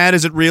nearly as bad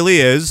as it really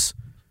is.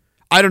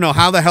 I don't know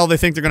how the hell they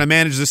think they're going to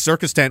manage this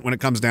circus tent when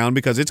it comes down,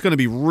 because it's going to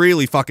be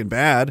really fucking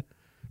bad.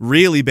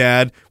 Really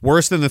bad.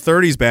 Worse than the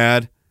 30s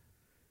bad.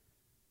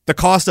 The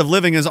cost of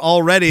living is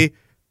already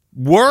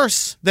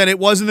worse than it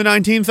was in the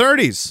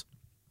 1930s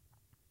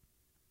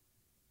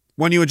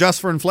when you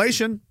adjust for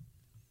inflation.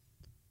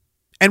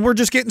 And we're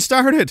just getting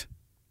started.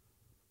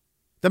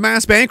 The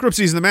mass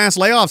bankruptcies and the mass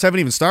layoffs haven't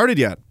even started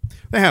yet.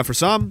 They have for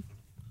some.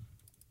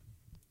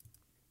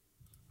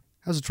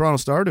 How's the Toronto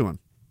Star doing?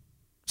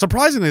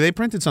 Surprisingly, they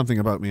printed something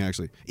about me,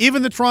 actually.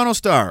 Even the Toronto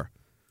Star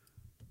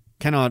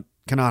cannot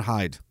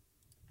hide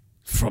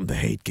from the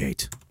hate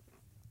gate.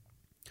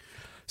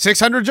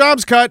 600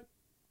 jobs cut.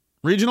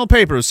 Regional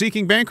papers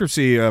seeking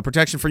bankruptcy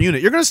protection for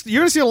unit. You're gonna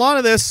see a lot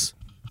of this.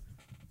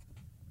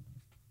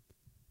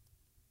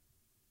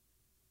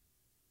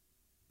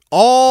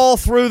 All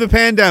through the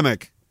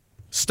pandemic.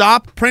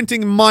 Stop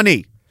printing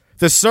money.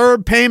 The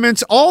CERB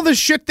payments, all the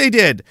shit they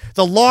did.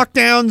 The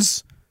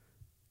lockdowns.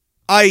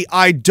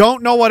 I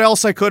don't know what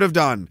else I could have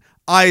done.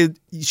 I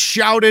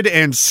shouted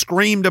and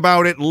screamed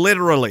about it,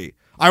 literally.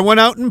 I went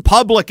out in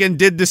public and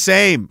did the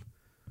same.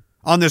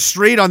 On the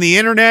street, on the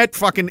internet,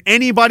 fucking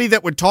anybody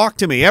that would talk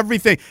to me.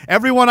 Everything.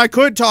 Everyone I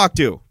could talk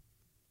to.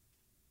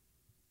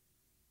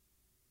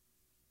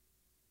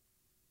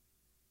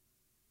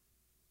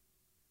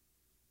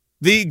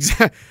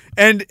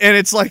 And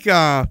it's like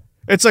a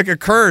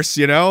curse,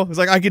 you know? It's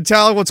like I can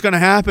tell what's going to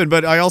happen,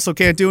 but I also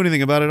can't do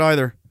anything about it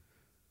either.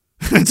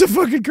 It's a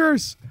fucking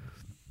curse.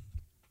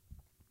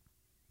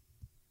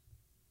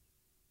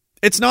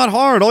 It's not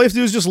hard. All you have to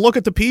do is just look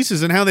at the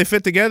pieces and how they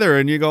fit together,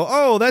 and you go,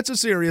 oh, that's a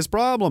serious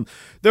problem.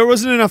 There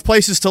wasn't enough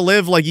places to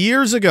live like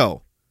years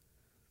ago.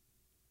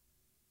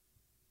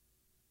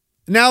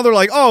 Now they're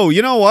like, oh,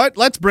 you know what?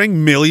 Let's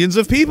bring millions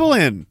of people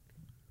in.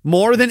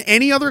 More than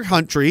any other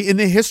country in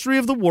the history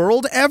of the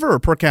world ever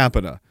per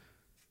capita.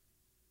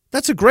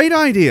 That's a great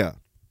idea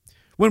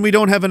when we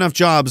don't have enough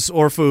jobs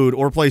or food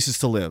or places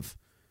to live.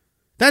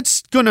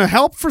 That's going to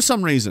help for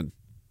some reason.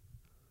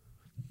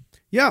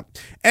 Yeah,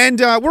 and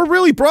we're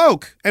really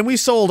broke, and we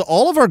sold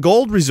all of our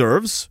gold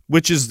reserves,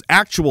 which is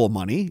actual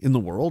money in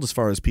the world as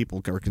far as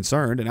people are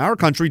concerned, and our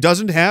country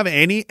doesn't have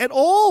any at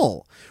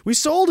all. We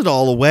sold it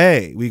all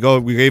away. We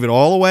gave it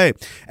all away,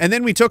 and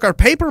then we took our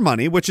paper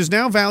money, which is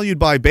now valued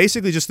by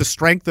basically just the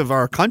strength of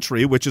our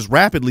country, which is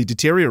rapidly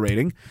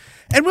deteriorating,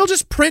 and we'll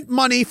just print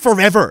money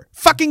forever.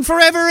 Fucking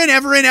forever and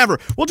ever and ever.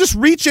 We'll just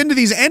reach into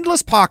these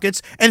endless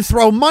pockets and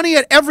throw money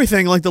at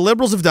everything like the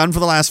Liberals have done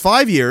for the last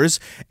 5 years.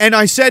 And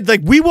I said,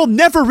 like, we will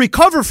never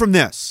recover from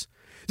this.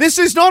 This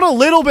is not a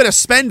little bit of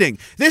spending.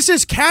 This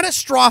is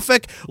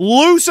catastrophic,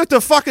 loose at the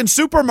fucking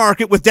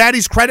supermarket with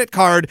daddy's credit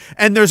card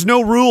and there's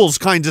no rules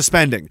kinds of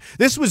spending.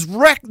 This was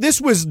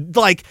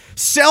like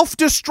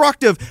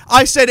self-destructive.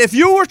 I said, if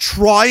you were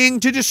trying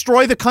to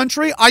destroy the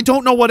country, I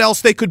don't know what else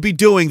they could be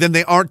doing than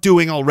they aren't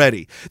doing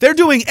already. They're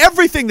doing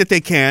everything that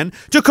they can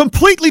to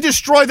completely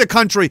destroy the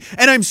country.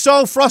 And I'm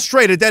so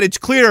frustrated that it's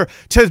clear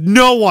to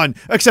no one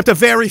except a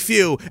very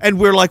few. And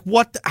we're like,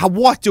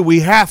 what do we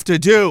have to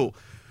do?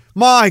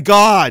 My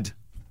God.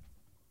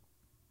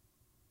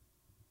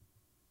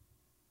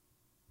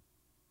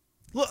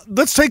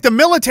 Let's take the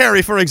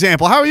military, for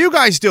example. How are you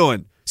guys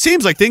doing?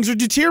 Seems like things are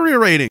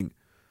deteriorating.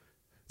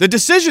 The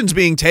decisions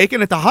being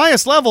taken at the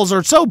highest levels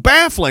are so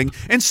baffling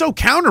and so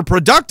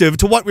counterproductive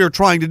to what we were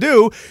trying to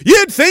do,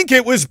 you'd think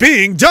it was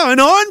being done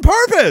on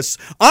purpose.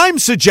 I'm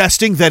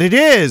suggesting that it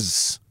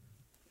is.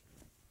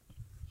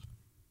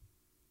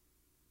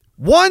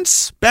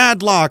 Once,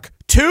 bad luck.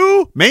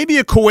 2, maybe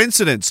a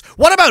coincidence.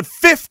 What about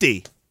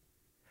 50?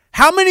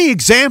 How many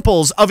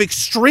examples of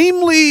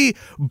extremely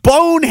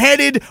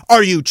boneheaded,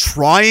 are you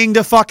trying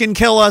to fucking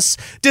kill us?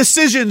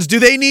 Decisions do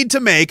they need to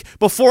make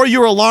before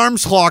your alarm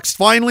clock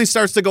finally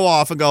starts to go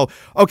off and go,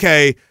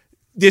 okay,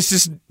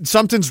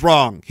 something's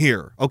wrong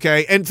here,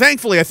 okay? And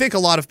thankfully, I think a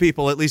lot of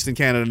people, at least in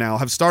Canada now,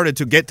 have started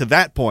to get to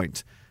that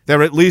point.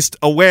 They're at least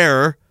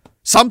aware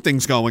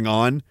something's going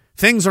on.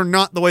 Things are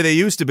not the way they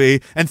used to be,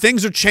 and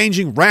things are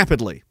changing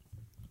rapidly.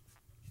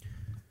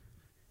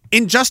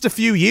 In just a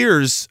few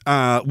years,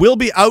 we'll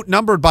be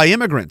outnumbered by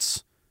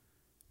immigrants.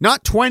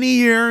 Not 20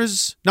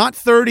 years, not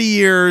 30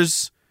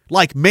 years,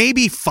 like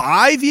maybe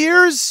 5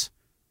 years?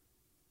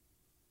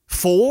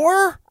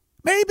 4,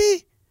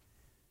 maybe?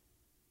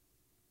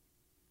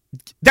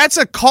 That's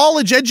a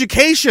college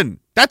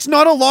education. That's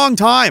not a long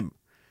time.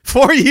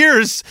 4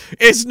 years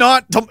is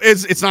not,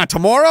 it's not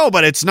tomorrow,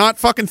 but it's not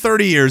fucking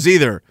 30 years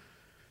either.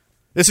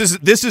 This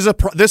is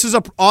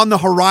a on the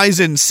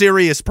horizon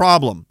serious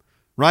problem,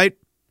 right?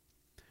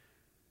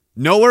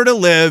 Nowhere to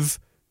live.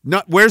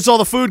 Where's all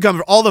the food coming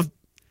from? All the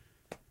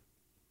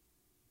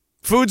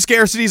food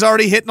scarcity is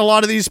already hitting a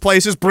lot of these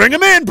places. Bring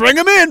them in, bring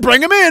them in,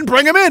 bring them in,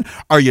 bring them in.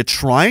 Are you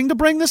trying to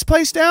bring this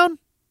place down?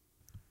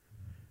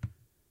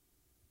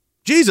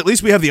 Geez, at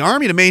least we have the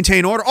army to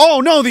maintain order. Oh,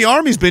 no, the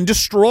army's been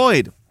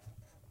destroyed.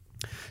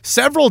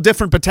 Several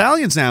different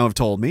battalions now have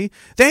told me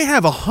they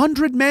have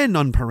 100 men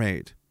on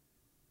parade.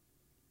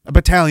 A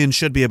battalion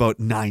should be about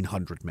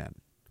 900 men,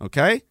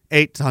 okay?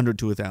 800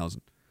 to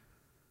 1,000.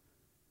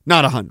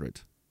 Not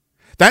 100.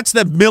 That's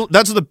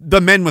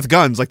the men with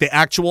guns, like the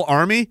actual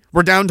army.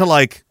 We're down to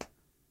like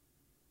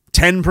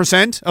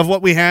 10% of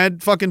what we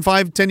had fucking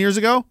 5-10 years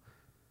ago.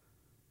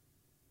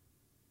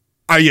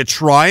 Are you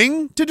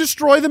trying to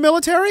destroy the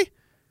military?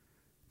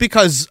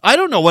 Because I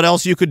don't know what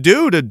else you could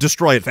do to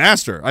destroy it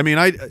faster. I mean,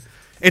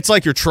 it's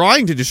like you're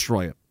trying to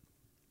destroy it.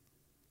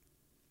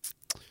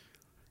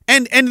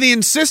 And the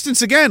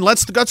insistence again,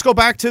 let's go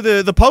back to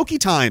the pokey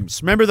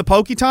times. Remember the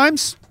pokey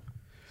times?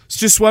 It's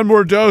just one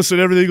more dose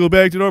and everything will go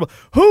back to normal.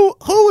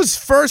 Who is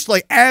first,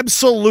 like,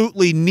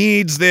 absolutely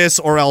needs this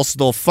or else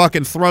they'll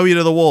fucking throw you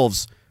to the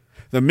wolves?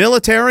 The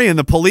military and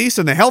the police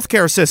and the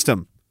healthcare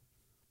system.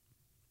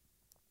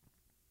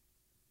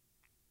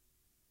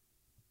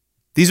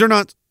 These are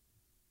not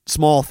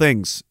small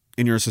things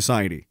in your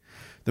society.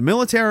 The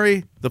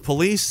military, the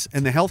police,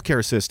 and the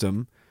healthcare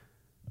system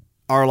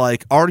are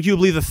like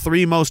arguably the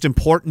 3 most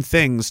important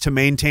things to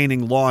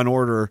maintaining law and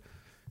order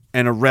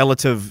and a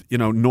relative,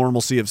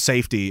 normalcy of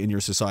safety in your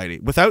society.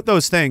 Without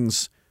those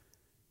things,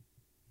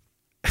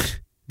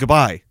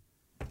 goodbye.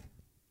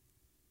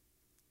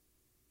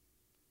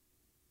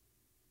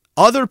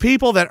 Other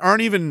people that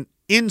aren't even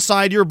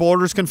inside your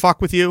borders can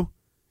fuck with you,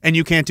 and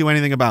you can't do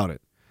anything about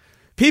it.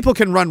 People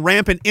can run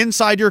rampant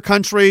inside your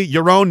country,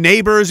 your own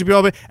neighbors,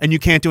 and you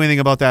can't do anything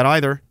about that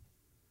either.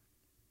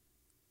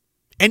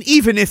 And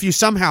even if you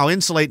somehow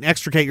insulate and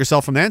extricate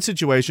yourself from that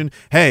situation,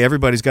 hey,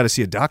 everybody's got to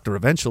see a doctor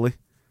eventually.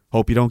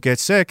 Hope you don't get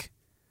sick.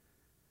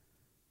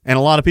 And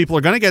a lot of people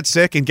are going to get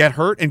sick and get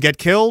hurt and get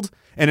killed.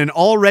 And an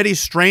already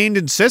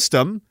strained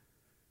system,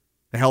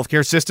 the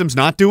healthcare system's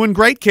not doing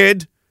great,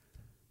 kid.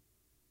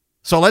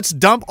 So let's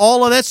dump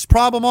all of this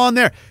problem on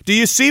there. Do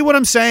you see what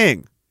I'm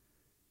saying?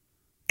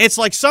 It's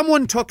like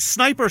someone took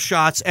sniper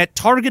shots at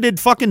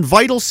targeted fucking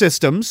vital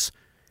systems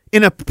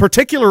in a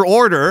particular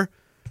order,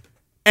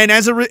 and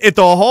as the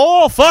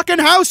whole fucking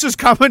house is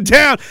coming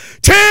down.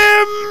 Timber!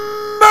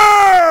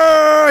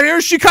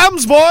 Here she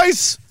comes,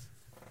 boys.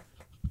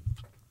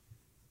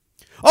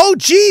 Oh,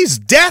 geez,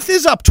 death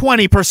is up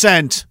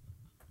 20%.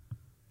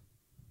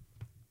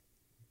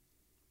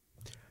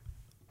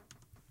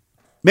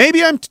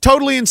 Maybe I'm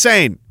totally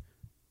insane.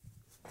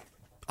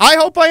 I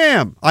hope I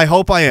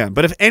am.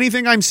 But if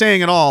anything I'm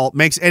saying at all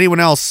makes anyone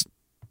else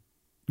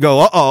go,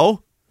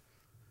 uh-oh,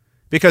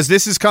 because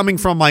this is coming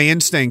from my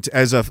instinct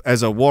as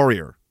a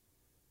warrior.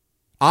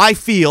 I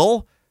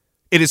feel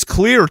it is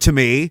clear to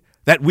me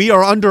that we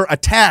are under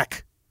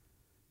attack.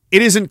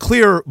 It isn't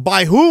clear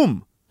by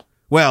whom.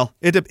 Well,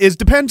 it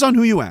depends on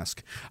who you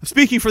ask. I'm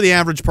speaking for the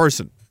average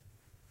person.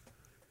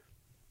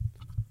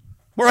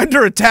 We're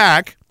under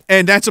attack,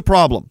 and that's a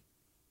problem.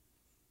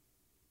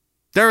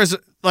 There is,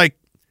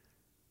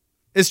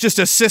 it's just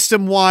a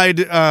system-wide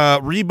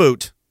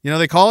reboot. You know,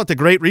 they call it the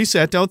Great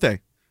Reset, don't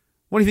they?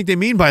 What do you think they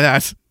mean by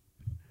that?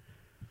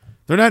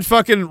 They're not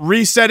fucking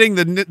resetting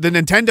the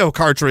Nintendo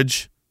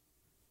cartridge.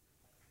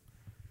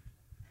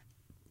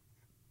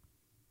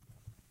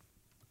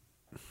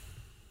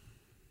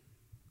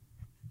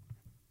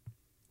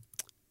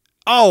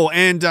 Oh,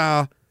 and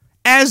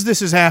as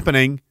this is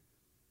happening,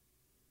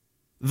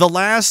 the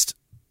last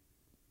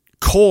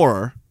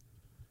core...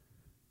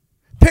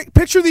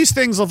 Picture these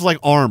things of like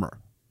armor.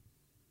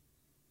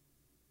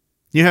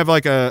 You have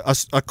like a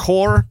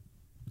core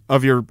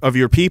of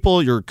your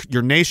people,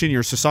 your nation,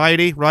 your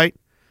society, right?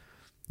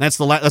 That's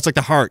like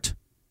the heart,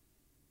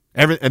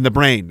 and the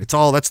brain.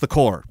 That's the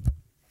core.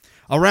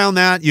 Around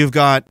that, you've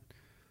got,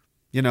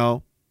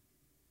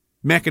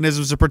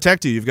 mechanisms to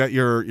protect you. You've got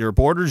your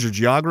borders, your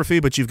geography,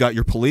 but you've got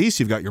your police,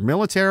 you've got your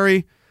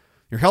military,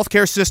 your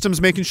healthcare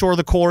systems, making sure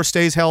the core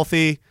stays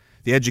healthy.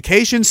 The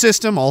education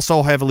system,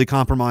 also heavily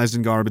compromised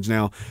in garbage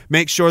now.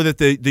 Make sure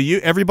that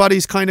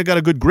everybody's kind of got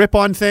a good grip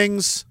on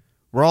things.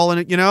 We're all in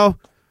it,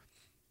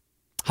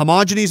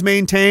 Homogeny is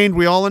maintained.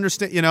 We all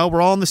understand,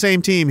 we're all on the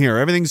same team here.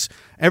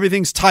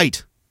 Everything's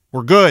tight.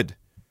 We're good.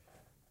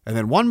 And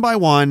then one by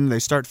one, they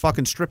start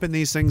fucking stripping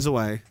these things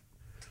away.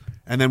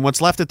 And then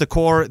what's left at the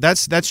core,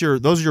 those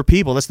are your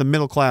people. That's the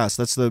middle class.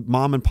 That's the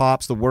mom and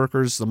pops, the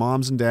workers, the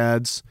moms and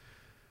dads.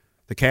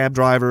 The cab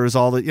drivers,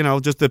 all the,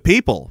 just the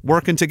people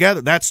working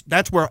together.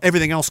 That's where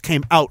everything else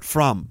came out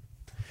from.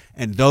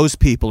 And those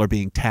people are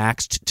being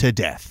taxed to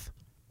death.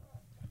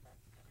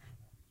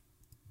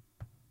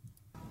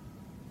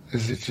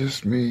 Is it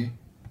just me?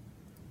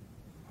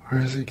 Or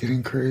is it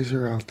getting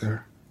crazier out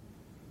there?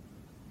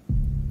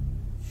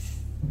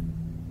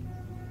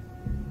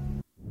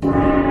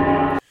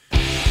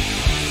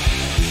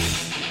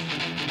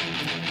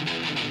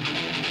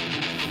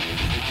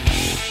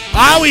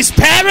 Oh, he's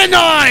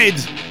paranoid!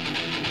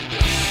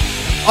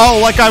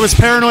 Oh, like I was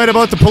paranoid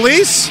about the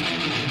police?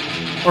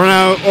 Or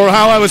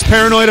how I was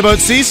paranoid about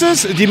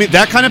CSIS? Do you mean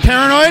that kind of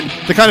paranoid?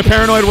 The kind of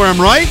paranoid where I'm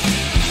right?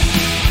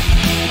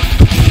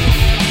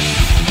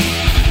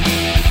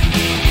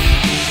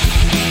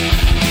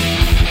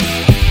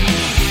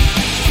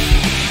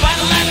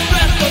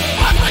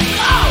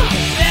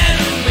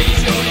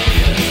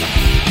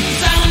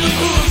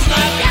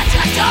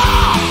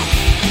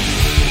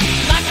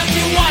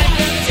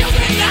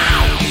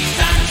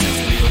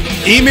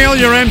 Email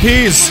your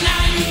MPs.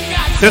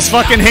 This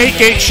fucking hate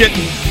gate shit,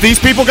 these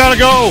people gotta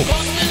go.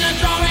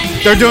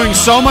 They're doing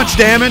so much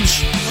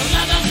damage.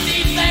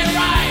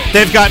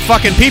 They've got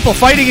fucking people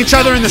fighting each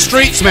other in the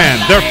streets, man.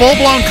 They're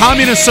full-blown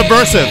communist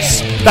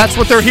subversives. That's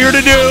what they're here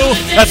to do.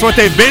 That's what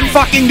they've been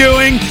fucking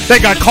doing. They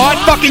got caught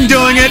fucking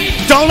doing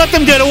it. Don't let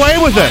them get away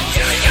with it.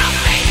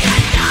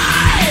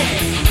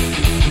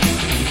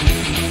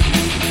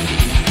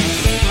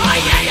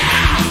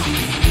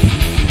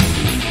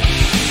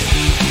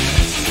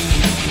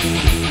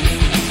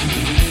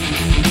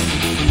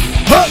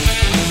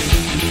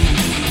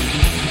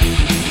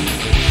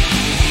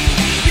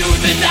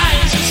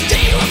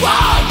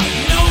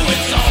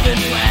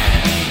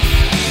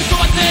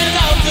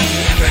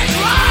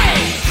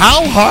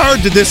 How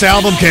hard did this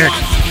album kick?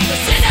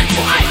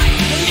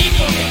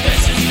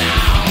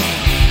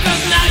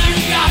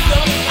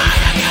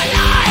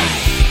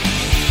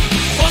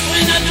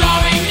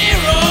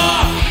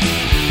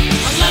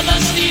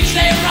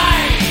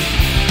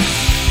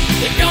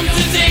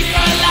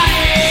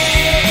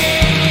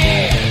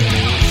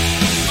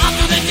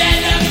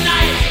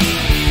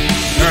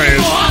 There he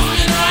is.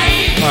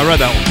 Oh, I read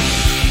that one.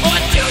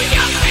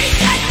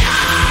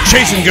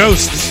 Chasing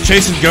ghosts.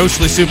 Chasing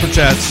ghostly super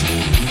chats.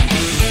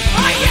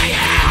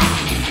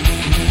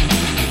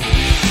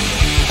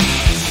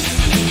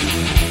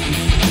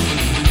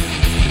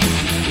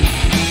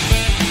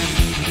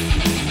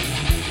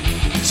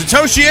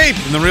 Satoshi Ape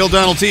and the real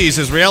Donald T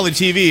says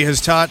reality TV has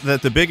taught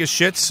that the biggest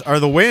shits are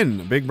the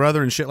win. Big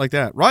Brother and shit like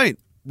that. Right.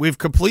 We've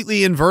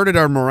completely inverted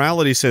our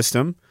morality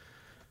system.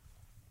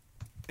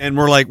 And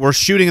we're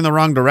shooting in the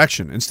wrong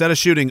direction. Instead of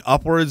shooting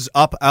upwards,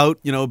 up, out,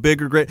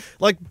 bigger, great.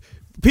 Like,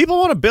 people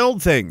want to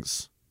build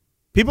things.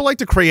 People like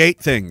to create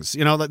things.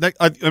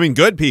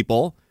 Good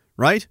people,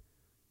 right?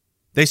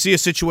 They see a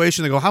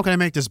situation, they go, how can I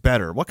make this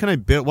better? What can I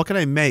build? What can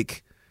I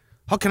make?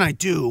 What can I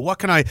do?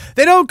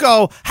 They don't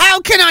go,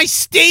 how can I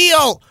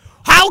steal?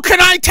 How can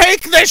I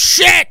take this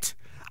shit?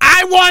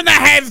 I want to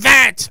have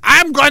that.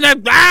 I'm going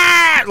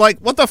to, Like,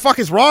 what the fuck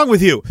is wrong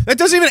with you? That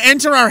doesn't even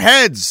enter our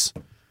heads.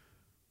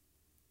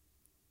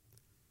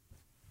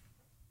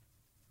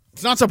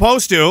 It's not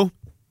supposed to.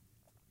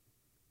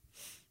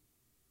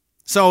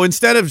 So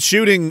instead of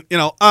shooting,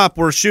 up,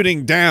 we're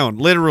shooting down,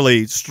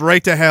 literally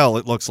straight to hell,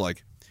 it looks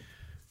like.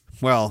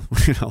 Well,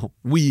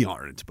 we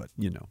aren't, but,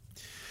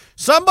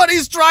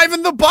 Somebody's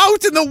driving the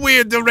boat in the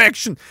weird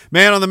direction.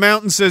 Man on the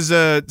Mountain says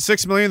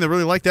 6 million. They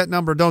really like that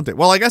number, don't they?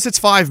 Well, I guess it's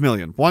 5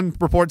 million. One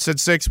report said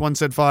 6, one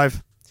said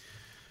 5.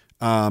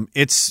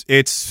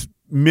 It's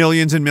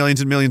millions and millions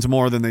and millions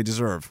more than they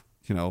deserve,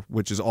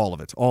 which is all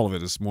of it. All of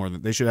it is more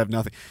than they should have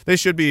nothing. They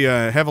should be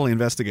heavily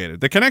investigated.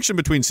 The connection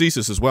between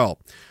CSIS as well.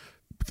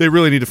 They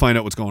really need to find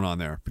out what's going on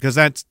there because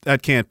that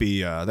can't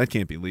be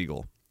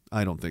legal.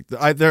 I don't think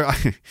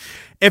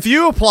if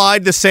you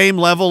applied the same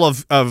level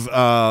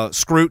of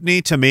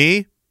scrutiny to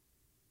me,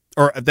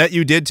 or that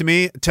you did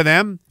to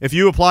them, if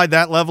you applied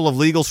that level of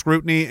legal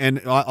scrutiny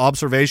and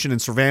observation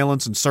and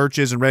surveillance and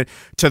searches and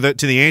to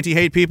the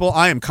anti-hate people,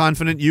 I am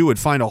confident you would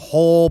find a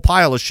whole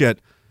pile of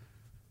shit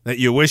that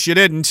you wish you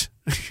didn't.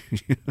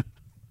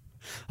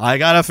 I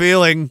got a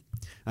feeling.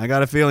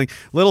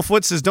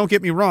 Littlefoot says, "Don't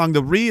get me wrong,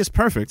 the Ree is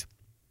perfect,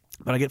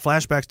 but I get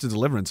flashbacks to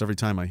Deliverance every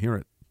time I hear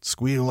it.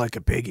 Squeal like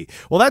a piggy."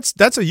 Well,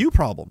 that's a you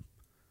problem.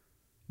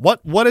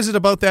 What is it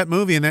about that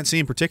movie and that scene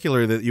in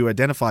particular that you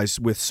identify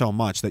with so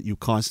much that you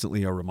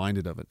constantly are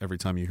reminded of it every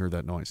time you hear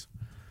that noise?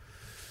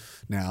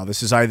 Now,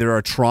 this is either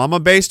a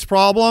trauma-based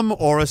problem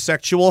or a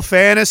sexual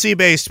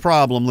fantasy-based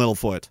problem,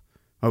 Littlefoot.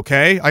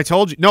 Okay? I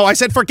told you. No, I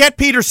said forget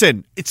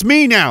Peterson. It's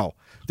me now.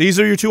 These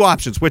are your two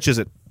options. Which is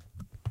it?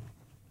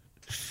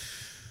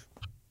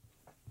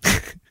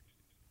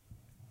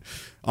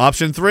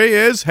 Option 3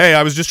 is, hey,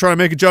 I was just trying to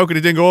make a joke and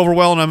it didn't go over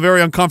well and I'm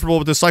very uncomfortable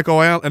with the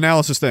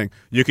psychoanalysis thing.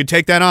 You can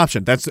take that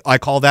option. I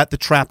call that the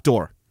trap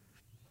door.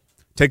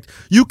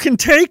 You can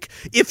take,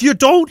 if you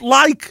don't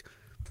like,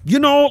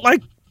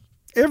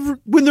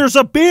 when there's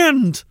a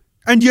bend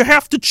and you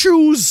have to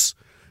choose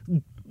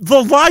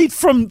the light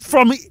from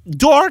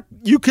dark,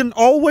 you can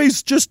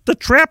always the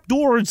trap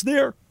door is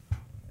there.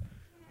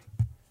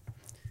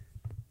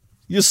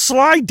 You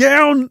slide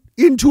down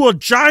into a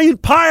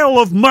giant pile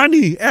of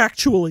money,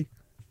 actually.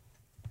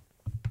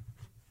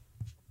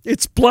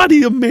 It's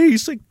bloody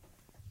amazing.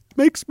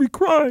 Makes me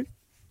cry.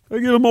 I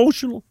get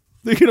emotional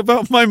thinking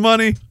about my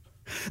money.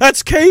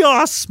 That's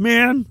chaos,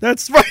 man.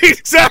 That's right,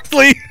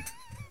 exactly.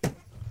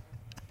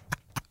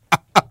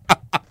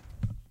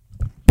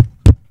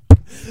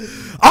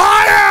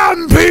 I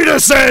am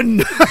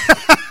Peterson!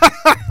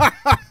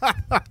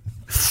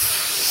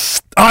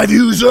 I've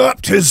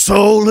usurped his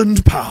soul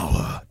and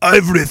power.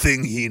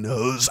 Everything he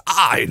knows,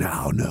 I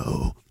now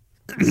know.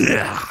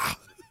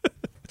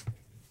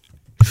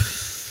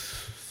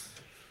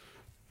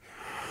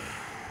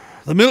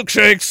 The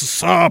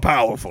milkshakes are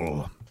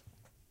powerful.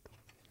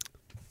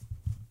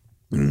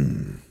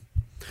 I'm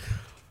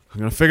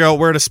going to figure out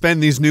where to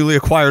spend these newly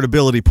acquired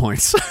ability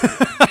points.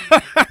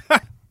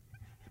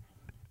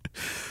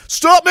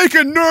 Stop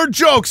making nerd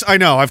jokes. I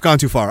know, I've gone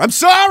too far. I'm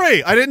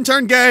sorry. I didn't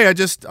turn gay. I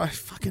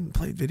fucking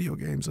played video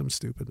games. I'm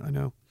stupid. I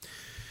know.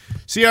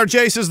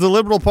 CRJ says the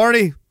Liberal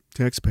Party,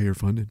 taxpayer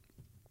funded.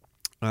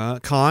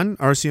 Con,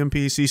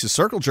 RCMP ceases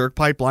circle jerk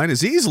pipeline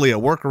is easily a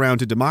workaround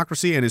to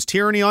democracy and is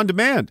tyranny on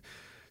demand.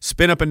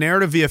 Spin up a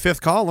narrative via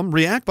fifth column,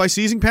 react by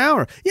seizing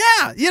power.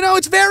 Yeah,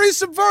 it's very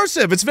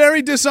subversive. It's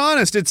very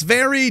dishonest. It's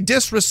very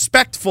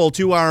disrespectful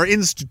to our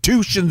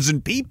institutions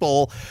and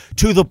people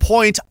to the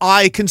point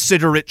I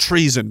consider it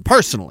treason,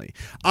 personally.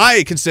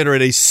 I consider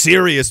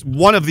it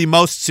one of the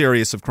most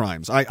serious of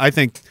crimes. I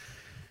think,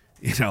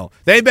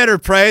 they better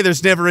pray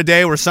there's never a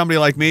day where somebody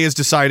like me is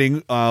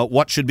deciding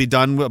what should be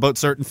done about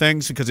certain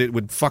things because it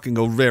would fucking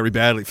go very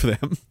badly for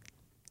them.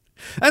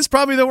 That's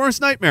probably the worst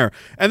nightmare,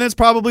 and that's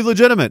probably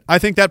legitimate. I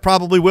think that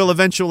probably will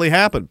eventually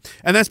happen,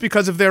 and that's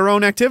because of their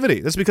own activity.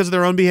 That's because of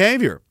their own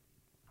behavior.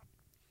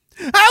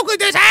 How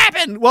could this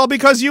happen? Well,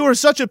 because you were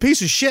such a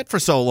piece of shit for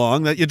so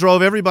long that you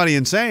drove everybody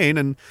insane,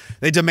 and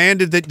they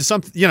demanded that this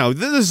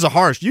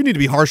is you need to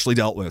be harshly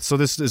dealt with, so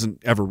this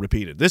isn't ever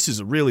repeated. This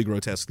is a really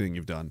grotesque thing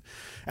you've done,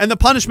 and the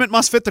punishment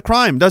must fit the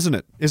crime, doesn't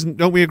it?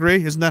 Don't we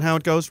agree? Isn't that how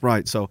it goes?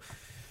 Right, so,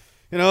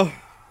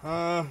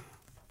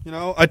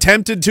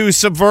 attempted to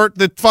subvert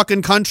the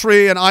fucking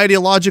country and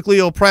ideologically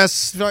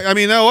oppress. The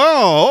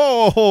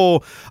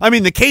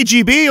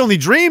KGB only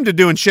dreamed of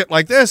doing shit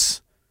like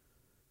this.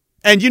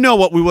 And you know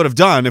what we would have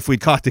done if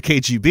we'd caught the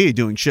KGB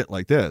doing shit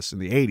like this in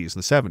the 80s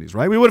and the 70s,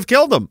 right? We would have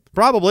killed them,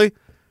 probably.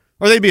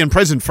 Or they'd be in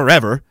prison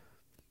forever.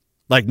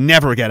 Like,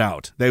 never get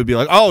out. They would be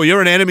like, oh,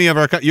 you're an enemy of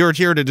our... You're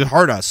here to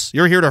hurt us.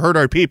 You're here to hurt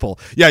our people.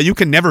 Yeah, you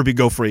can never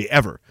go free,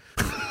 ever.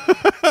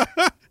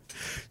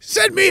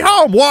 Send me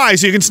home. Why?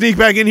 So you can sneak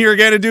back in here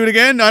again and do it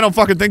again? I don't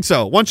fucking think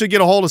so. Once you get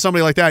a hold of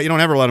somebody like that, you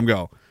don't ever let them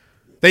go.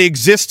 They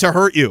exist to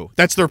hurt you.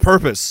 That's their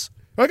purpose.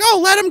 Like,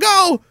 oh, let them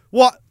go.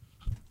 What?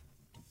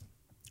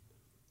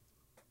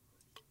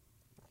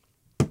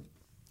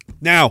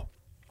 Now,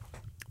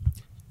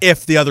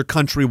 if the other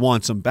country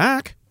wants them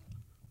back,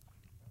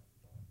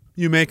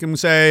 you make them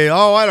say,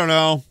 oh, I don't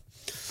know,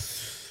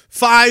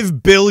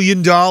 $5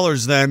 billion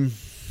then.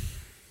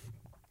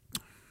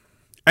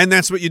 And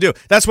that's what you do.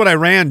 That's what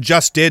Iran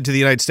just did to the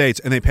United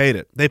States, and they paid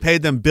it. They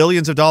paid them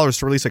billions of dollars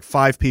to release like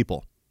 5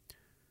 people.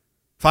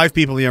 5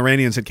 people the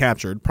Iranians had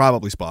captured,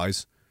 probably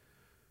spies.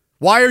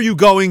 Why are you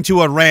going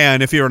to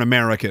Iran if you're an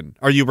American?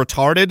 Are you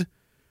retarded?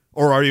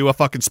 Or are you a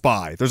fucking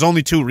spy? There's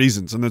only 2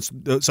 reasons. And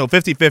so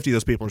 50-50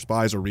 those people are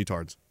spies or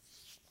retards.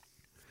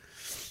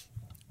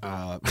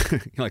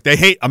 Like, they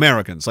hate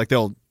Americans. Like,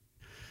 they'll...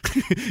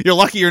 You're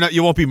lucky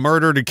you won't be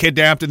murdered and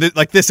kidnapped. And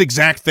like, this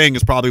exact thing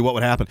is probably what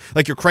would happen.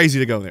 Like, you're crazy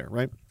to go there,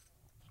 right?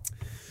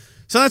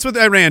 So that's what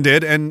Iran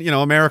did. And,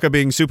 America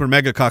being super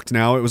mega cucked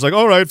now, it was like,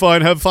 all right,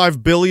 fine, have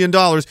 $5 billion.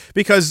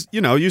 Because,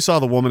 you saw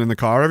the woman in the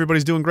car.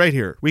 Everybody's doing great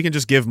here. We can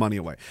just give money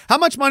away. How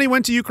much money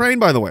went to Ukraine,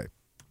 by the way?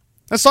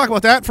 Let's talk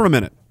about that for a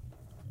minute.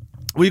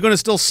 Are you going to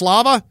still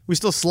Slava? We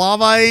still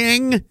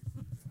Slavaing?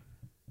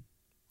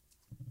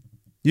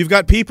 You've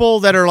got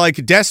people that are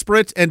like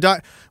desperate and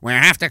we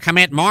have to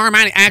commit more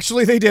money.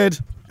 Actually, they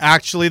did. I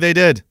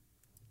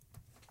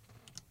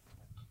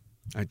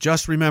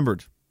just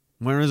remembered.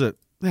 Where is it?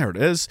 There it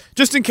is.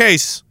 Just in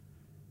case.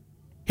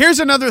 Here's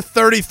another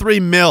 33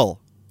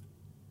 mil.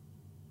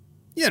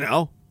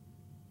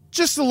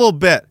 Just a little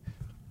bit.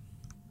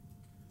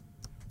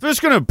 They're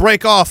just going to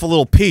break off a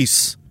little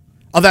piece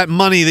of that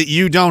money that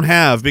you don't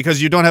have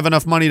because you don't have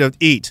enough money to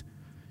eat.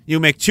 You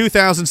make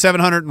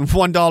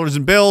 $2,701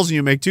 in bills, and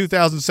you make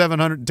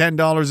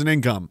 $2,710 in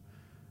income.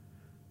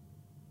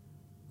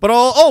 But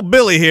old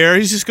Billy here,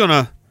 he's just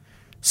gonna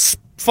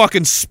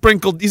fucking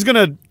sprinkle. He's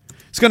gonna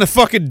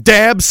fucking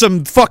dab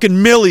some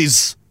fucking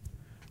millies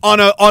on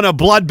a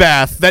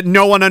bloodbath that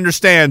no one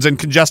understands and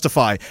can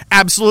justify.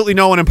 Absolutely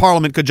no one in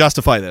Parliament could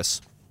justify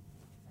this.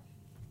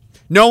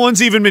 No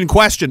one's even been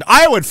questioned.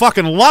 I would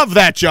fucking love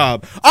that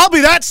job. I'll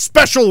be that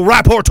special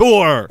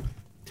rapporteur.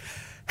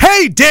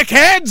 Hey,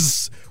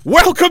 dickheads!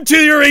 Welcome to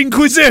your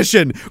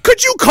Inquisition.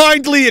 Could you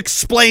kindly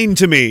explain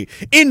to me,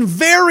 in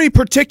very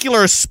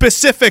particular,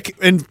 specific,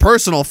 and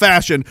personal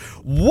fashion,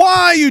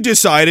 why you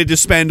decided to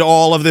spend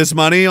all of this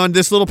money on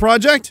this little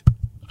project?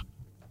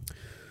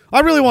 I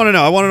really want to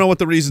know. I want to know what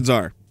the reasons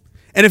are.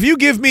 And if you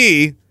give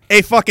me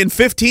a fucking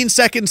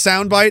 15-second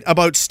soundbite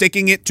about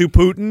sticking it to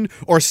Putin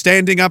or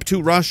standing up to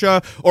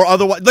Russia or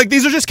otherwise. Like,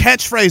 these are just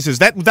catchphrases.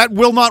 That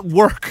will not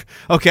work,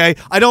 okay?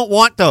 I don't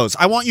want those.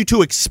 I want you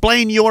to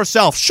explain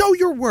yourself. Show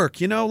your work,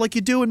 like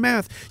you do in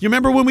math. You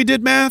remember when we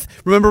did math?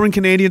 Remember when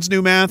Canadians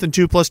knew math and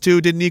 2 +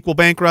 2 didn't equal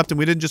bankrupt and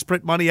we didn't just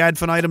print money ad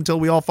infinitum until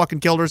we all fucking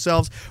killed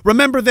ourselves?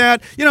 Remember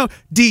that?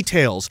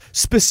 Details,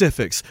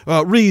 specifics,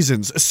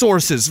 reasons,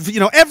 sources,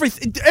 every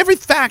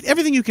fact,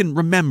 everything you can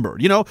remember,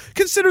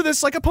 Consider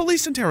this like a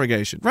police interrogation.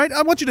 Right?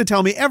 I want you to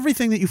tell me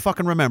everything that you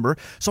fucking remember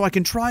so I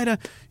can try to,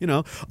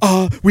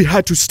 we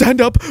had to stand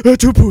up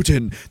to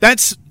Putin.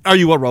 Are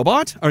you a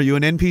robot? Are you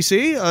an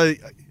NPC?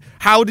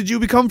 How did you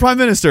become prime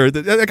minister?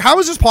 How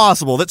is this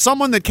possible that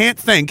someone that can't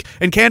think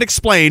and can't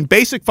explain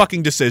basic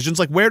fucking decisions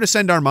like where to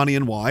send our money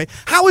and why?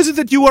 How is it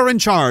that you are in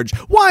charge?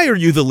 Why are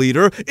you the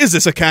leader? Is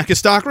this a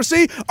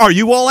kakistocracy? Are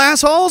you all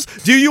assholes?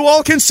 Do you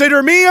all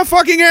consider me a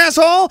fucking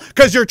asshole?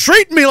 Because you're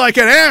treating me like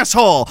an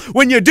asshole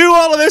when you do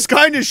all of this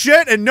kind of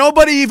shit and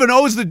nobody even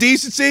owes the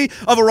decency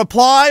of a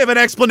reply, of an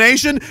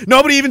explanation.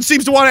 Nobody even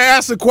seems to want to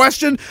ask the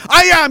question.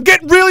 I'm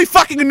getting really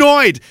fucking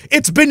annoyed.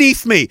 It's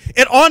beneath me.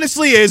 It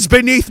honestly is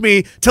beneath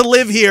me to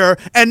live here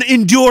and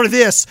endure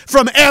this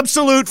from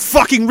absolute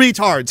fucking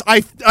retards.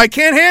 I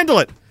can't handle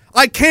it.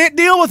 I can't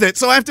deal with it,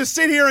 so I have to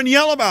sit here and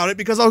yell about it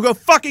because I'll go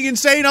fucking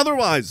insane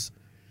otherwise.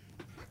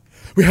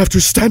 We have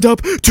to stand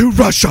up to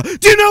Russia.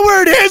 Do you know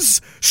where it is?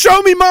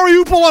 Show me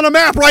Mariupol on a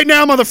map right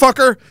now,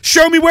 motherfucker.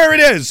 Show me where it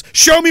is.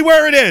 Show me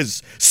where it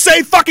is.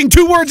 Say fucking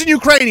 2 words in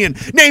Ukrainian.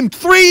 Name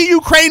 3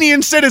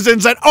 Ukrainian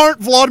citizens that aren't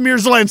Vladimir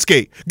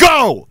Zelensky.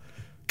 Go!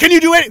 Can you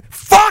do it?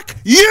 Fuck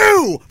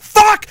you!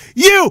 Fuck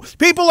you!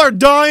 People are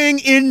dying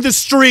in the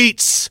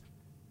streets.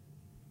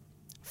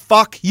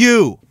 Fuck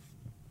you.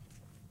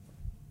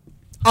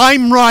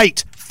 I'm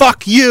right.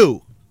 Fuck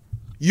you.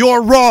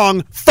 You're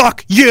wrong.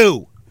 Fuck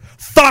you.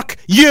 Fuck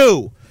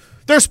you.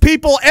 There's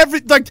people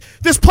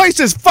this place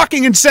is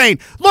fucking insane.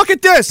 Look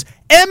at this.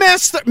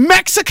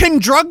 Mexican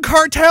drug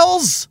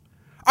cartels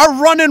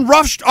are running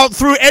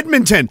through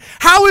Edmonton.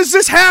 How is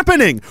this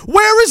happening?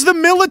 Where is the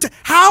military?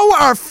 How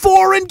are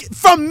foreign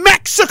from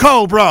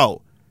Mexico,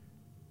 bro?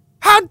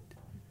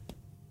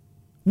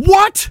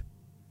 What?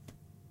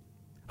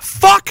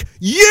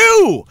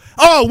 You!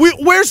 Oh,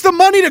 where's the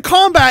money to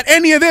combat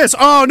any of this?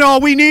 Oh, no,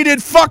 we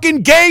needed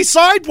fucking gay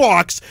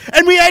sidewalks.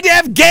 And we had to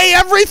have gay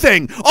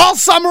everything. All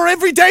summer,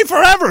 every day,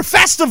 forever.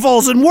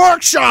 Festivals and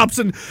workshops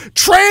and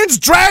trans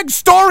drag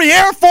story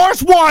Air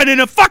Force One and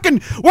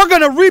we're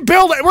going to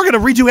rebuild it. We're going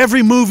to redo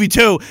every movie,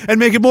 too, and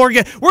make it more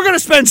gay. We're going to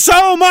spend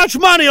so much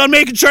money on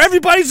making sure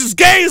everybody's as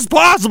gay as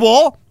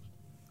possible.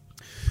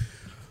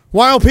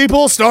 While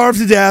people starve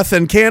to death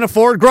and can't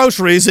afford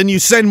groceries, and you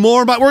send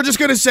more, but we're just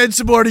going to send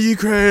some more to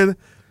Ukraine.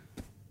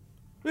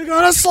 We're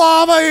going to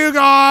slaughter you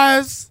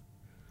guys.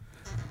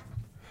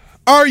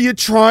 Are you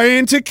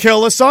trying to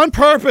kill us on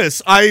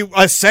purpose?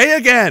 I say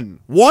again,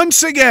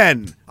 once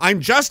again, I'm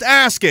just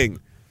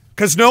asking,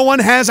 because no one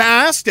has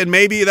asked, and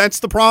maybe that's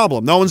the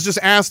problem. No one's just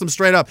asked them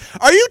straight up.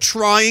 Are you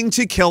trying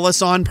to kill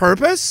us on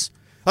purpose?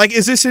 Like,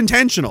 is this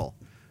intentional?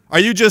 Are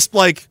you just,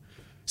 like,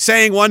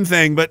 saying one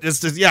thing, but it's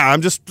just, yeah,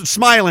 I'm just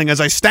smiling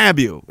as I stab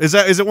you. Is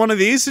it one of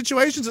these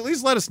situations? At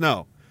least let us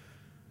know.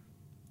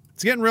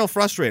 It's getting real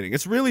frustrating.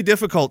 It's really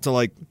difficult to,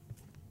 like,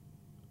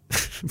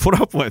 put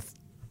up with.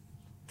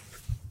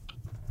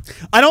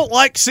 I don't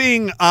like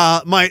seeing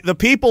the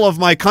people of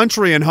my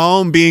country and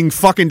home being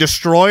fucking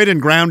destroyed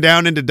and ground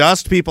down into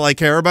dust, people I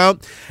care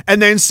about,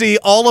 and then see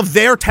all of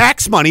their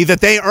tax money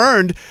that they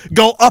earned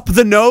go up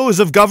the nose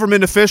of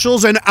government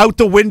officials and out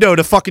the window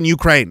to fucking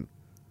Ukraine.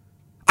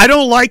 I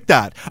don't like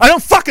that. I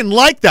don't fucking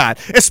like that.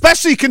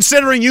 Especially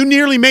considering you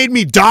nearly made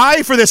me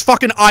die for this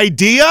fucking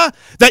idea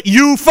that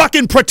you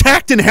fucking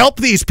protect and help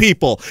these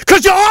people.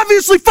 Because you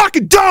obviously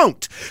fucking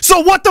don't. So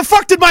what the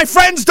fuck did my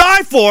friends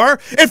die for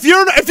if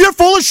you're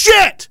full of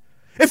shit?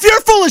 If you're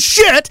full of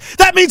shit,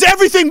 that means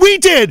everything we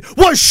did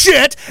was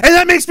shit. And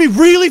that makes me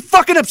really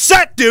fucking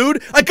upset,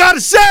 dude. I gotta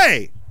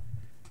say.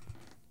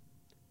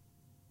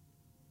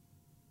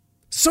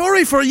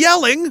 Sorry for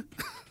yelling.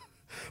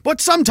 But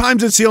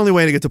sometimes it's the only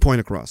way to get the point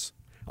across.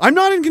 I'm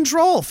not in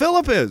control.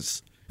 Philip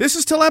is. This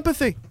is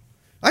telepathy.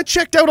 I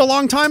checked out a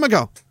long time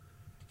ago.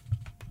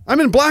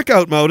 I'm in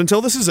blackout mode until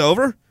this is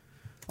over.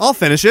 I'll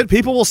finish it.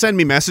 People will send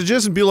me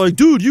messages and be like,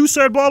 dude, you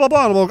said blah, blah,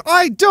 blah. And I'm like,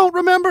 I don't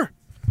remember.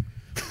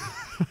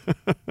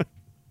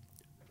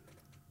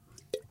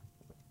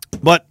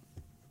 But,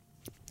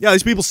 yeah,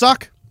 these people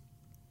suck.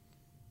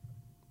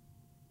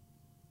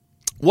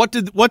 What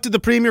did the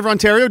Premier of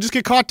Ontario just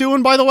get caught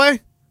doing, by the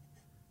way?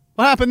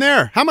 What happened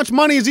there? How much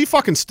money is he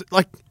fucking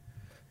like?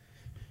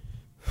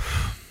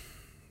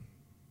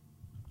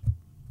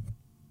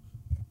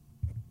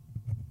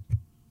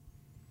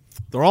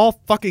 They're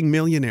all fucking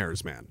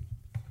millionaires, man.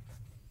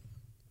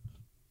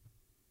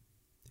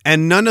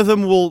 And none of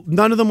them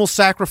will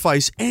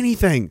sacrifice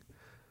anything.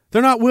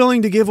 They're not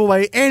willing to give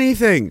away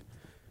anything.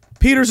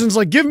 Peterson's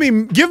like, give me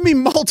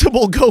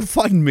multiple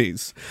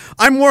GoFundMes.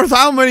 I'm worth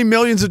how many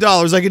millions of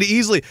dollars? I could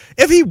easily,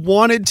 if he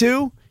wanted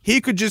to, he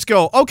could just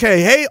go,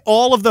 okay, hey,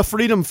 all of the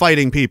freedom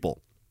fighting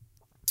people.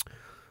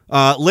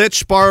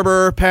 Litch,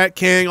 Barber, Pat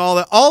King, all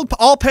that.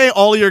 I'll pay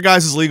all of your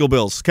guys' legal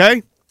bills,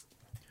 okay?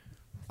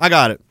 I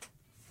got it.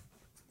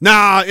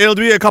 Nah, it'll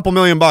be a couple $1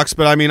 million,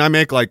 but I mean, I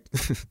make like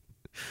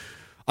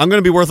I'm going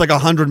to be worth like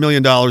 $100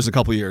 million in a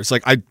couple years.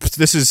 Like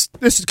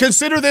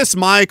consider this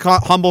my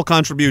humble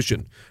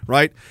contribution,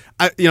 right?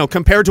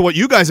 Compared to what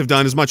you guys have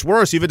done is much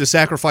worse. You've had to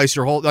sacrifice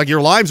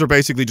your lives are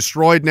basically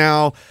destroyed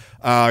now.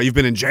 You've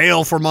been in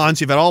jail for months.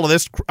 You've had all of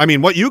this. I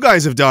mean, what you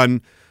guys have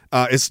done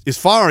is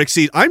far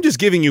exceed. I'm just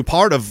giving you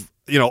part of,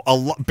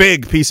 a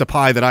big piece of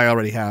pie that I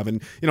already have.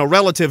 And,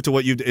 relative to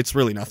what it's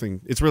really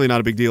nothing. It's really not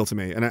a big deal to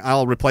me. And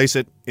I'll replace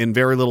it in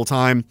very little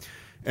time.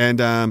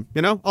 And,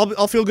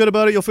 I'll feel good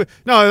about it. You'll feel,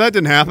 no, that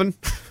didn't happen.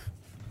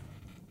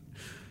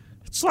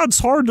 It's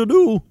hard to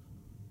do.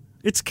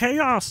 It's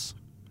chaos.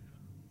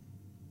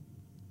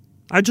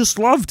 I just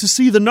love to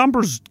see the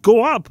numbers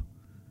go up.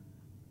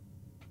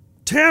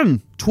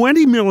 10,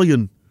 20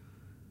 million,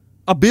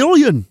 a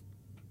billion.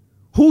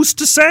 Who's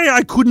to say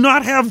I could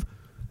not have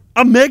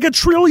a mega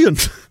trillion?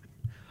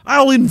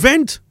 I'll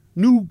invent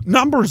new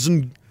numbers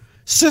and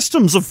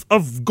systems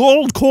of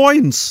gold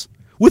coins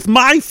with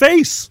my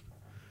face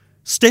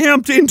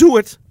stamped into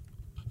it.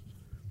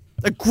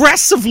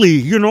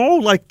 Aggressively,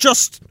 like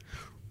just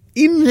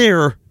in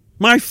there.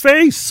 My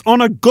face on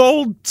a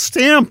gold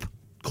stamp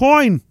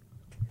coin.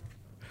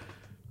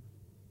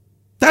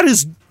 That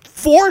is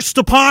forced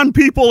upon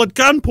people at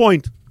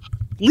gunpoint.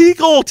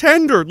 Legal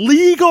tender.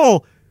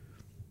 Legal.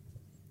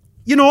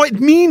 It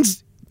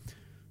means...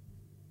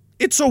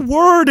 It's a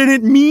word and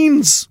it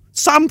means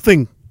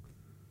something.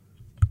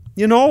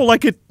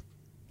 Like it...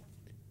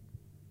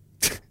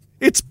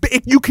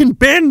 You can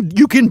bend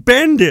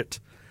it.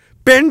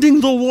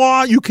 Bending the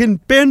law, you can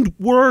bend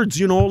words,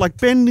 like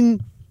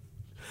bending...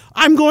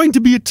 I'm going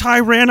to be a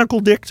tyrannical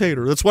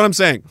dictator. That's what I'm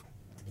saying.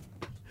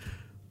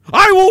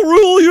 I will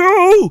rule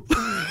you!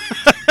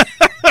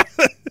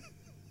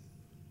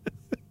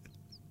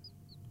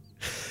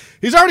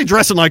 He's already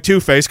dressing like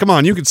Two-Face. Come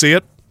on, you can see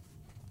it.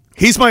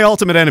 He's my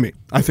ultimate enemy,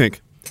 I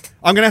think.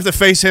 I'm going to have to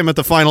face him at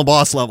the final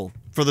boss level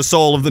for the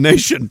soul of the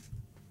nation.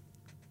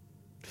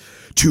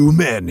 Two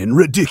men in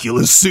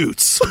ridiculous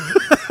suits.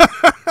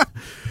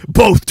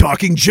 both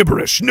talking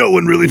gibberish. No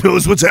one really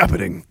knows what's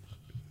happening.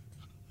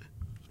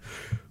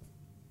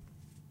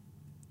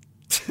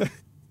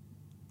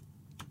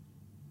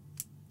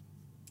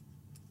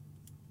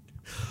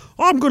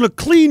 I'm going to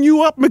clean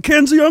you up,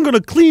 Mackenzie. I'm going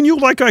to clean you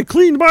like I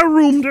cleaned my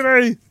room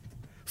today.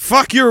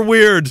 Fuck, you're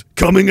weird.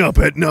 Coming up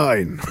at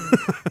 9.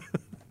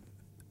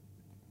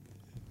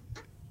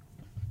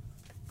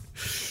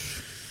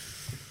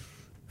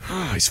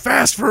 He's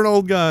fast for an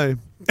old guy.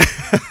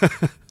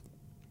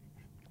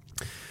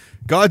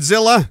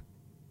 Godzilla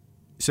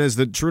says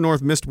that True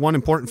North missed one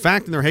important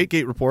fact in their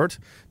Hategate report.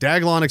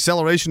 Daglon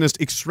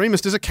Accelerationist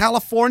Extremist is a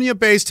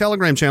California-based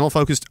Telegram channel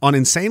focused on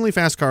insanely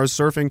fast cars,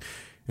 surfing,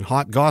 and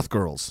hot goth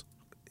girls.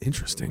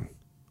 Interesting.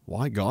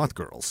 Why goth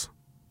girls?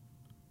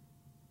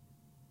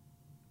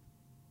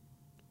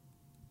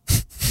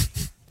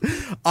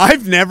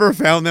 I've never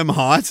found them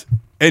hot,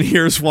 and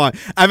here's why.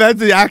 I've had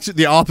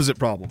the opposite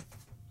problem.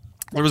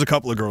 There was a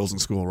couple of girls in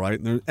school, right?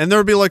 And there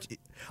would be like,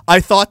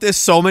 I thought this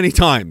so many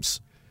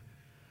times.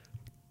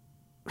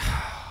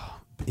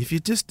 If you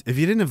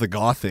didn't have the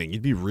goth thing,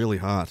 you'd be really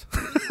hot.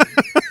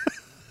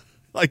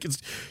 Like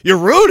you're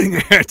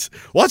ruining it.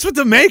 What's with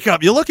the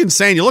makeup? You look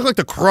insane. You look like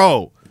the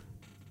Crow.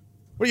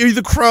 What are you,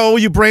 the Crow? Are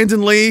you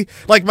Brandon Lee?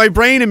 Like my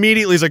brain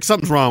immediately is like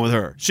something's wrong with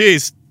her.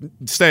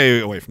 Stay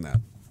away from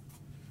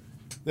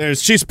that.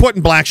 She's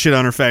putting black shit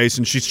on her face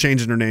and she's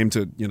changing her name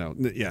to,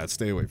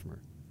 stay away from her.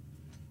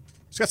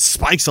 She's got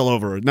spikes all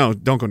over her. No,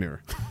 don't go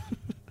near her.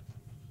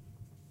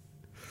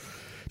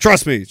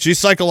 Trust me, she's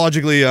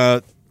psychologically,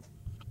 I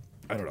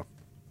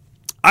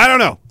don't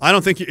know. I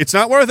don't think it's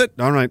not worth it.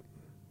 All right.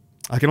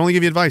 I can only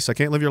give you advice. I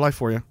can't live your life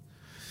for you.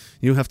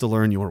 You have to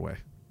learn your way.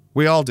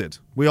 We all did.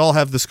 We all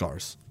have the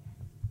scars.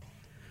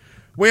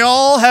 We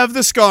all have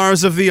the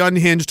scars of the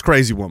unhinged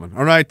crazy woman.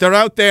 All right? They're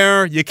out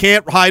there. You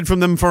can't hide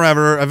from them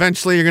forever.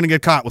 Eventually, you're going to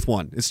get caught with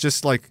one. It's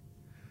just like,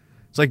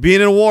 it's like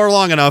being in a war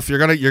long enough. You're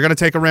gonna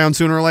take a round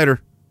sooner or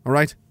later. All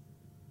right?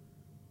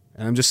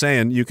 And I'm just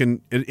saying, you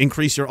can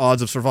increase your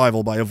odds of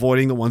survival by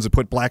avoiding the ones that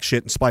put black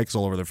shit and spikes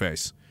all over their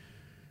face.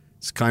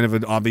 It's kind of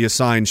an obvious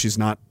sign she's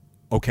not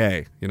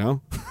okay, you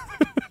know?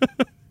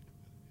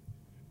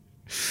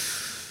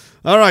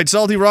 All right,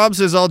 Salty Rob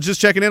says, I'll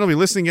just checking in. I'll be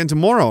listening again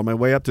tomorrow on my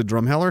way up to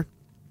Drumheller.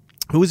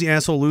 Who is the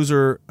asshole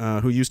loser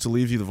who used to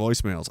leave you the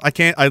voicemails?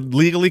 I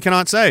legally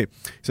cannot say.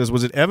 He says,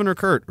 was it Evan or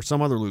Kurt or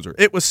some other loser?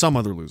 It was some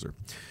other loser.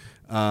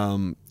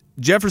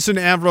 Jefferson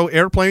Avro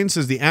Airplane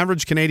says the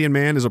average Canadian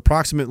man is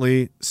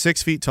approximately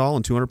 6 feet tall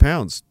and 200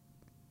 pounds.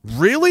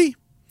 Really?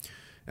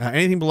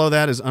 Anything below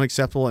that is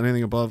unacceptable, and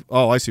anything above...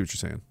 Oh, I see what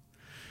you're saying.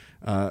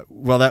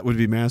 Well, that would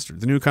be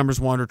mastered. The newcomers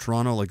wander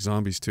Toronto like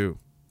zombies, too.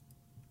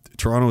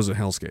 Toronto is a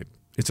hellscape.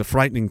 It's a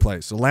frightening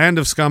place. A land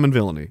of scum and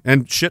villainy.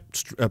 And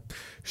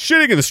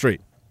shitting in the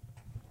street.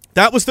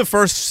 That was the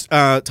first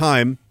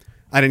time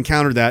I'd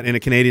encountered that in a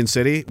Canadian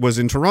city, was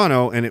in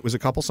Toronto, and it was a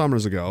couple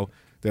summers ago.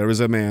 There was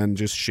a man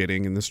just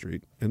shitting in the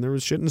street, and there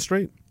was shit in the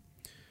street.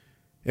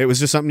 It was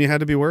just something you had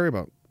to be wary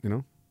about, you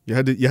know? You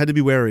had to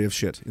be wary of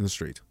shit in the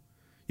street.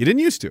 You didn't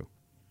used to.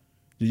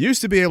 You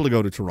used to be able to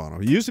go to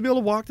Toronto. You used to be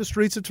able to walk the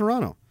streets of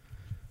Toronto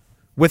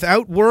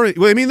without worry.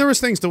 Well, I mean, there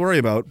was things to worry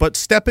about, but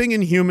stepping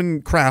in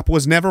human crap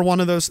was never one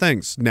of those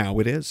things. Now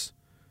it is.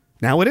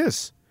 Now it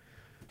is.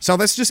 So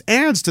this just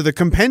adds to the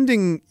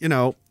compendium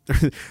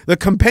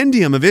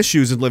of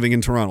issues in living in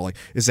Toronto. Like,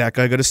 is that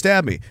guy going to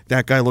stab me?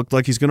 That guy looked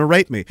like he's going to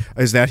rape me.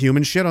 Is that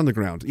human shit on the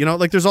ground? You know,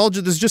 like there's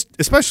just,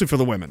 especially for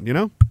the women, you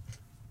know?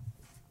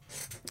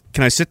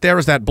 Can I sit there?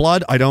 Is that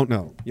blood? I don't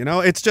know. You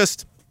know, it's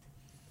just,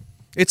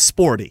 it's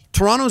sporty.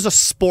 Toronto's a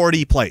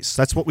sporty place.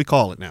 That's what we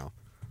call it now.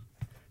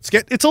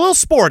 It's a little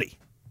sporty.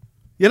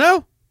 You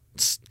know?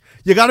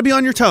 You got to be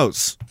on your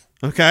toes.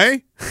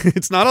 Okay?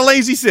 It's not a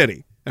lazy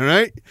city. All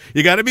right?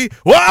 You got to be,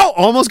 wow,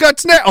 almost got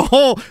snapped.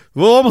 Oh,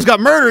 well, almost got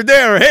murdered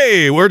there.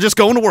 Hey, we're just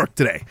going to work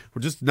today.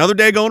 We're just another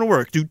day going to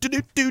work. Oh, look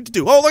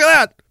at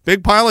that.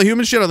 Big pile of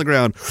human shit on the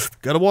ground.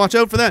 Got to watch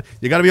out for that.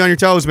 You got to be on your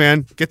toes,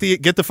 man. Get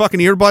the fucking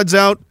earbuds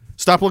out.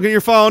 Stop looking at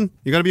your phone.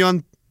 You got to be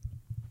on.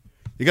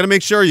 You got to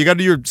make sure. You got to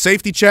do your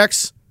safety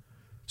checks.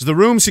 Is the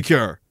room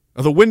secure?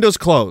 Are the windows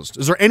closed?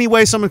 Is there any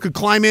way someone could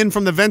climb in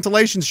from the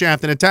ventilation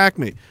shaft and attack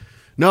me?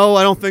 No,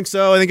 I don't think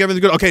so. I think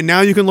everything's good. Okay,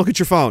 now you can look at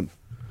your phone.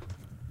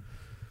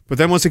 But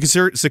then once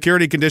the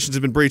security conditions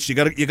have been breached, you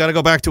got to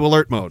go back to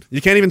alert mode.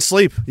 You can't even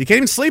sleep. You can't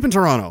even sleep in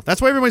Toronto.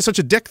 That's why everybody's such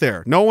a dick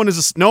there. No one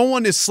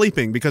is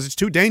sleeping because it's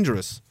too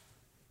dangerous.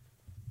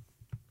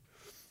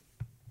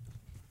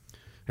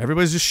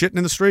 Everybody's just shitting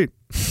in the street.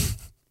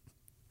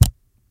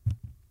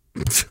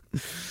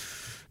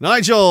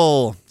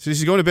 Nigel says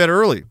he's going to bed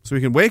early so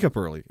he can wake up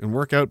early and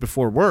work out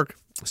before work.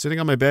 Sitting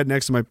on my bed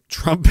next to my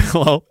Trump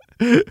pillow,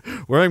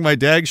 wearing my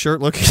dag shirt,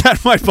 looking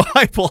at my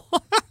Bible.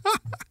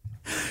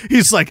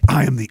 He's like,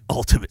 I am the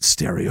ultimate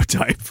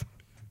stereotype.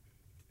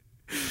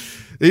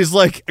 He's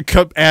like,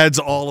 adds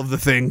all of the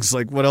things.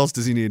 Like, what else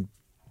does he need?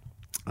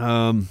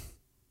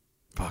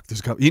 Fuck, there's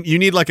a couple.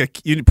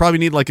 You probably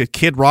need like a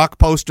Kid Rock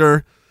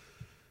poster.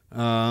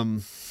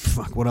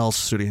 Fuck, what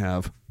else should he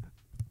have?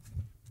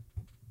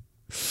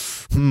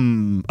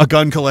 A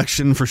gun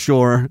collection for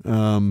sure,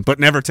 but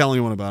never tell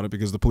anyone about it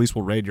because the police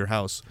will raid your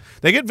house.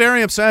 They get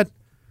very upset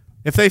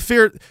if they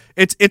fear.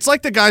 It's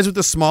like the guys with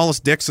the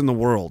smallest dicks in the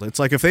world. It's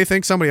like if they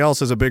think somebody else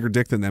has a bigger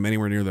dick than them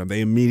anywhere near them, they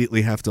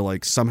immediately have to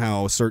like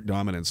somehow assert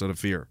dominance out of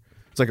fear.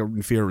 It's like a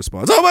fear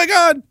response. Oh my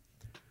God,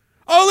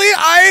 only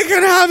I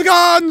can have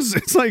guns.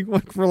 It's like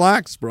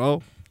relax,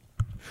 bro.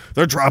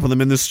 They're dropping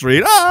them in the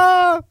street.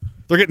 Ah,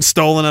 they're getting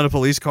stolen out of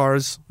police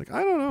cars. Like,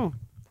 I don't know.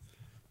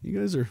 You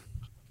guys are.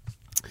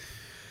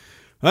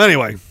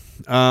 Anyway,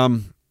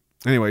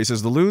 he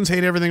says the loons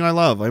hate everything I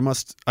love.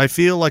 I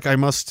feel like I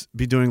must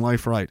be doing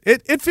life right.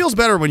 It feels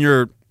better when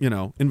you're,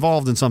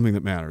 involved in something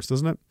that matters,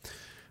 doesn't it?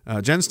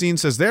 Jen Steen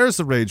says, there's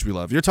the rage we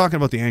love. You're talking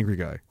about the angry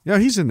guy. Yeah,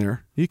 he's in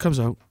there. He comes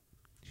out.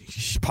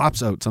 He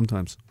pops out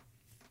sometimes.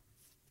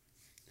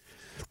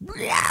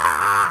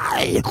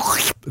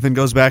 Then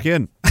goes back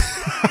in.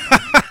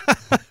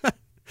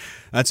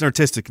 That's an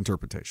artistic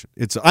interpretation.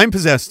 I'm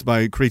possessed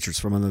by creatures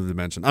from another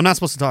dimension. I'm not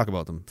supposed to talk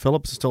about them.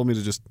 Phillips has told me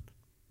to just...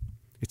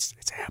 It's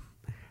him.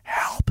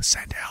 Help.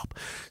 Send help.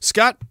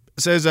 Scott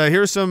says,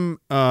 here's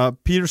some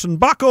Peterson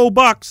Bucko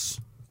bucks.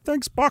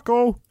 Thanks,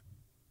 Bucko.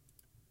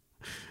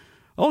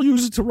 I'll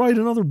use it to write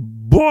another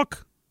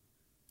book.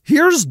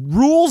 Here's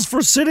rules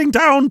for sitting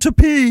down to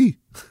pee.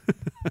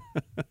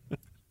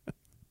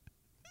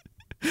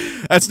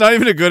 That's not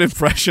even a good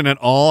impression at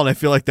all, and I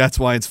feel like that's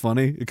why it's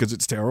funny, because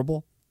it's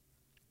terrible.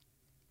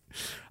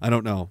 I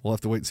don't know. We'll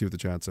have to wait and see what the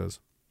chat says.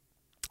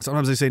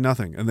 Sometimes they say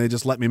nothing, and they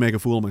just let me make a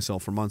fool of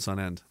myself for months on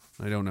end.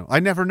 I don't know. I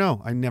never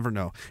know.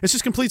 It's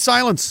just complete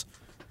silence.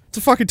 It's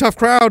a fucking tough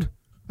crowd.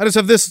 I just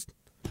have this,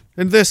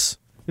 and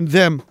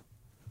them,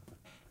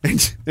 and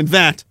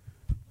that.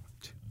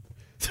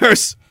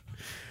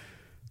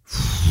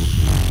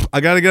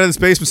 I gotta get out of this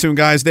basement soon,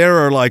 guys. There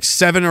are like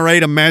 7 or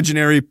 8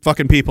 imaginary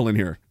fucking people in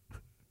here.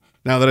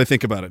 Now that I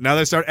think about it. Now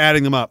that I start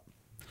adding them up.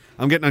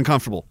 I'm getting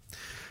uncomfortable.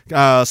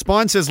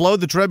 Spawn says,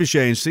 load the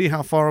trebuchet and see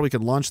how far we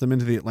can launch them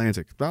into the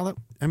Atlantic. Well,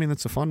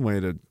 that's a fun way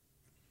to,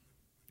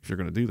 if you're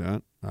going to do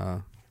that.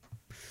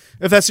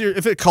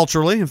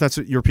 Culturally, if that's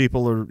what your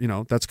people are,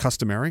 that's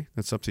customary.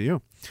 That's up to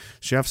you.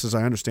 Chef says,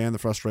 I understand the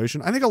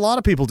frustration. I think a lot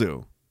of people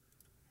do.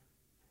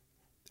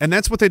 And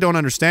that's what they don't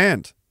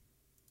understand.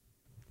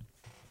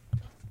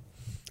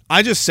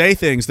 I just say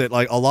things that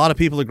like a lot of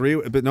people agree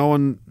with, but no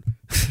one,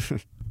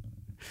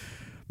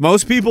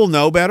 most people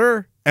know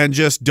better and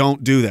just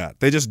don't do that.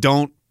 They just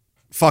don't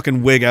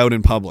fucking wig out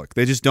in public.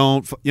 They just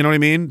don't, you know what I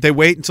mean? They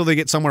wait until they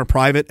get somewhere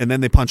private and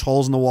then they punch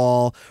holes in the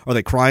wall or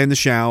they cry in the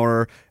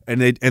shower and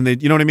they,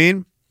 you know what I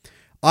mean?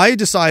 I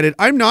decided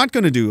I'm not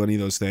going to do any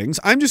of those things.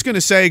 I'm just going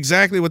to say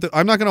exactly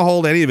I'm not going to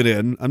hold any of it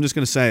in. I'm just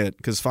going to say it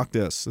because fuck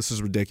this. This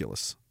is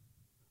ridiculous.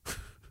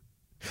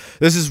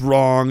 This is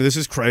wrong. This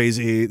is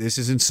crazy. This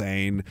is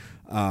insane.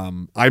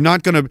 I'm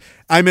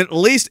at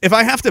least, if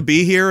I have to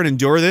be here and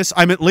endure this,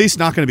 I'm at least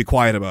not going to be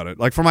quiet about it.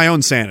 Like for my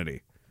own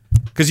sanity.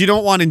 Because you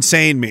don't want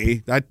insane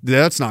me.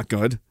 That's not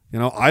good.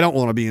 I don't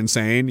want to be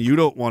insane. You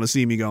don't want to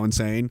see me go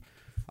insane.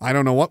 I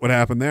don't know what would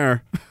happen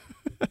there.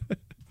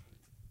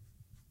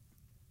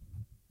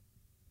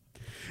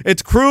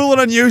 It's cruel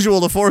and unusual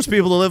to force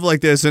people to live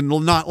like this and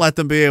not let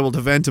them be able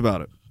to vent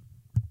about it.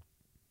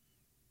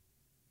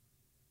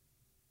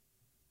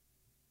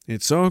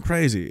 It's so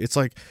crazy. It's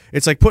like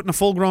putting a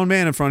full-grown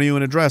man in front of you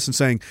in a dress and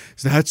saying,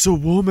 that's a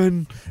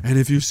woman, and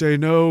if you say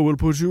no, we'll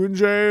put you in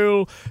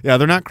jail. Yeah,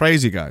 they're not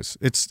crazy, guys.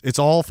 It's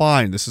all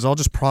fine. This is all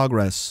just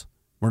progress.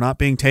 We're not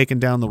being taken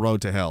down the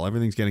road to hell.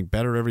 Everything's getting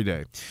better every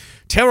day.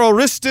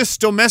 Terroristus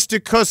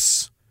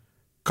domesticus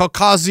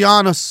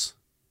Caucasianus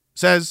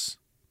says,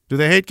 do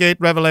the Hategate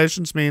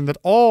revelations mean that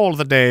all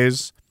the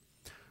days,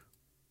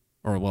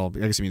 or well, I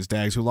guess it means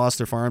dags who lost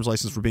their firearms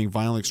license for being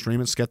violent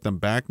extremists get them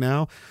back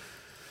now?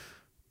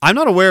 I'm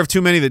not aware of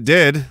too many that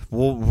did.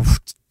 Well,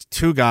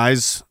 2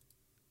 guys.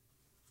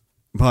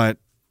 But,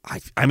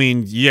 I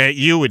mean, yeah,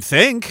 you would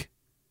think.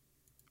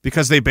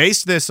 Because they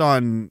based this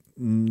on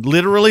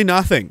literally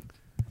nothing.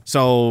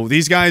 So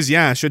these guys,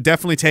 yeah, should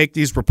definitely take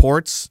these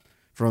reports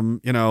from,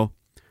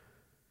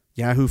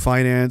 Yahoo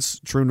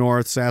Finance, True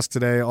North, Sask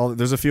Today.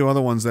 There's a few other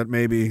ones that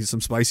maybe,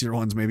 some spicier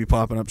ones maybe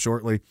popping up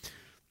shortly.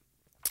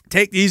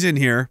 Take these in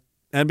here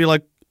and be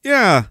like,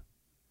 yeah.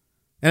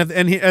 And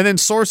then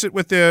source it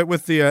with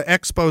the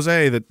expose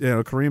that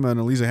Karima and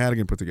Eliza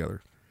Hannigan put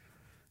together,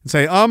 and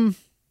say,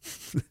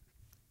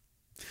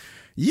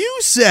 you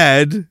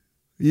said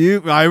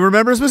I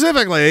remember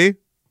specifically,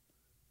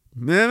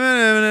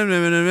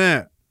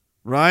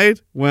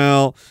 right?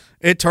 Well,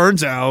 it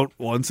turns out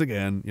once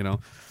again,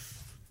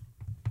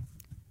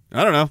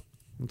 I don't know.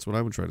 That's what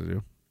I would try to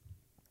do.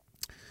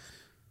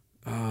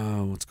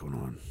 What's going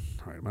on?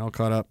 All right, am I all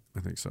caught up?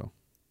 I think so.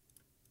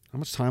 How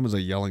much time was I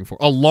yelling for?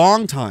 A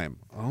long time.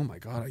 Oh, my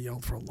God. I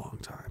yelled for a long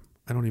time.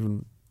 I don't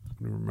even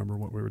remember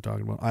what we were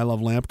talking about. I love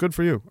lamp. Good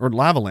for you. Or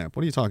lava lamp.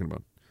 What are you talking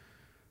about?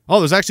 Oh,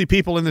 there's actually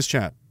people in this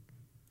chat.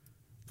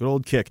 Good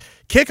old Kick.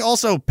 Kick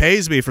also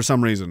pays me for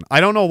some reason. I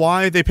don't know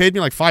why. They paid me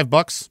like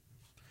 $5.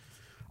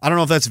 I don't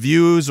know if that's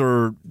views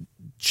or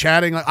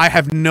chatting. I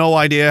have no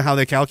idea how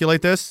they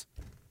calculate this.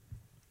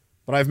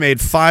 But I've made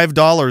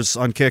 $5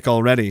 on Kick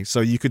already, so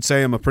you could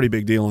say I'm a pretty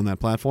big deal on that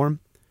platform.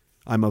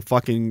 I'm a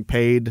fucking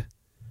paid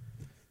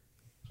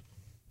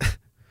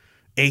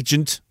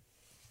agent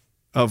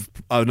of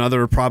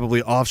another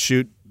probably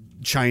offshoot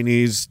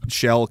Chinese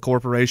shell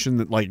corporation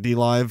that like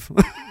DLive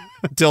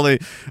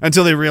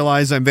until they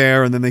realize I'm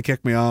there, and then they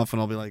kick me off,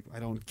 and I'll be like, I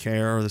don't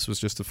care. This was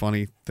just a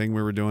funny thing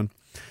we were doing.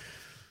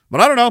 But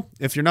I don't know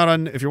if you're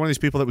one of these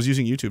people that was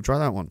using YouTube, try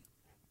that one.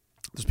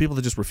 There's people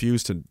that just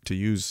refuse to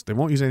use. They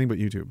won't use anything but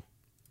YouTube.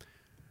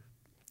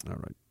 All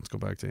right, let's go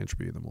back to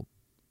entropy, and then we'll.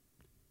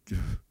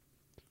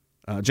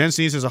 Jen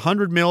C says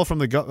 $100 million from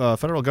the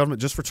federal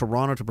government just for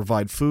Toronto to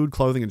provide food,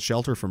 clothing, and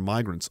shelter for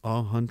migrants.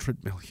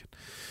 $100 million.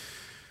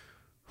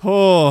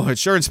 Oh, it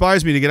sure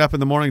inspires me to get up in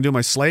the morning and do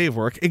my slave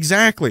work.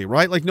 Exactly,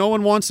 right? Like, no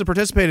one wants to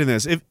participate in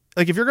this. If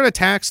you're going to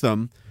tax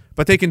them,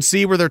 but they can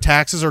see where their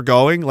taxes are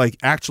going, like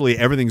actually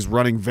everything's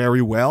running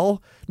very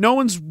well, no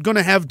one's going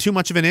to have too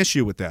much of an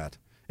issue with that.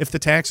 If the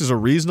taxes are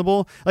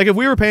reasonable, like if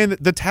we were paying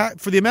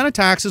for the amount of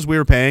taxes we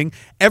were paying,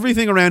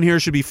 everything around here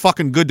should be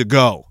fucking good to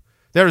go.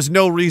 There is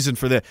no reason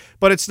for that,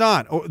 but it's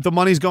not. The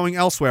money's going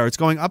elsewhere. It's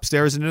going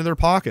upstairs and into their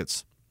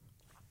pockets.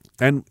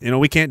 And,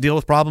 we can't deal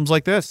with problems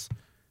like this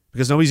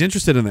because nobody's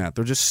interested in that.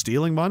 They're just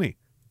stealing money.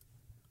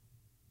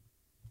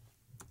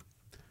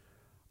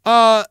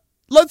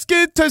 Let's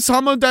get to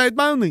some of that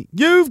money.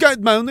 You've got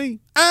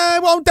money. I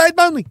want that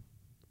money.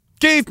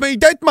 Give me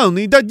that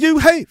money that you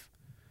have.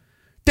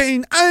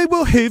 Then I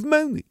will have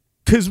money.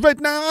 Because right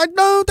now I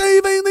don't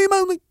have any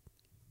money.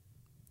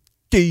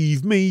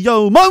 Give me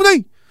your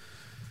money.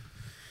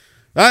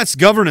 That's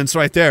governance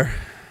right there.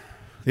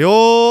 The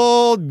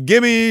old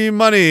gimme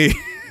money.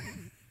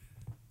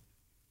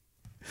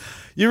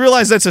 You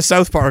realize that's a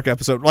South Park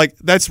episode. Like,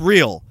 that's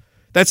real.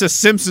 That's a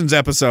Simpsons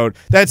episode.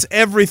 That's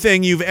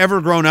everything you've ever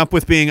grown up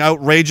with being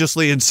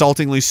outrageously,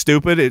 insultingly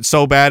stupid. It's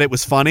so bad it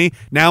was funny.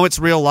 Now it's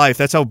real life.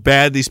 That's how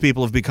bad these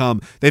people have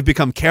become. They've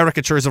become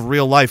caricatures of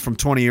real life from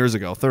 20 years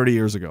ago, 30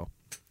 years ago.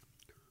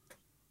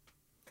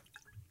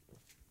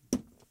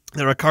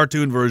 They're a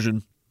cartoon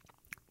version.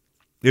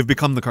 They've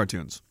become the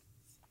cartoons.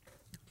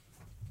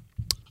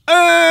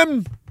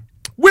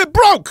 We're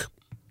broke.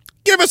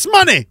 Give us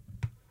money.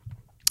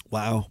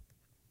 Wow.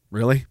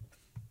 Really?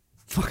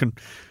 Fucking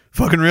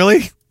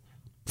really?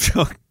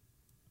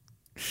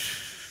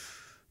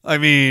 I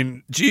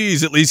mean,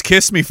 geez, at least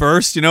kiss me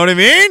first. You know what I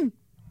mean?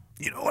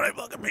 You know what I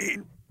fucking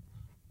mean.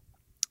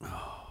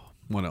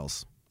 What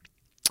else?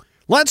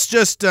 Let's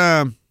just,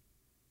 and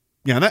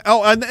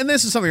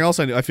this is something else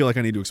I feel like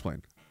I need to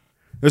explain.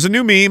 There's a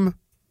new meme.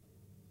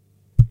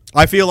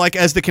 I feel like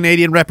as the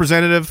Canadian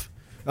representative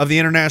of the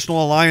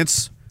International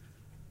Alliance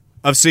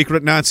of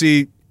Secret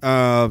Nazi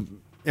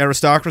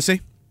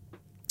Aristocracy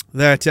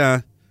that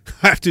I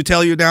have to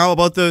tell you now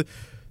about the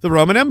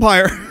Roman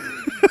Empire.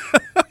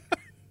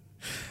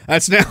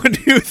 That's now a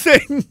new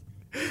thing.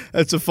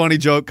 That's a funny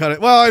joke.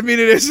 Well, I mean,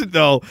 it isn't,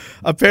 though.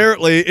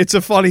 Apparently, it's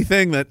a funny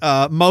thing that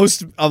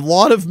a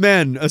lot of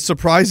men, a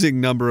surprising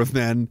number of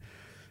men,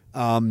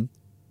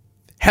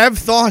 have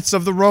thoughts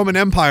of the Roman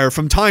Empire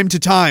from time to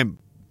time.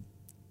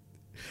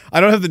 I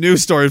don't have the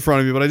news story in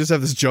front of me, but I just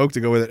have this joke to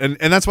go with it.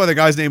 And that's why the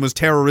guy's name was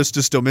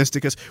Terroristus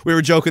Domesticus. We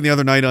were joking the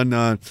other night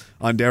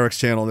on Derek's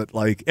channel that,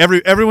 like,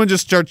 everyone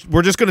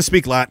we're just going to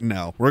speak Latin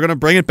now. We're going to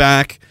bring it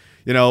back.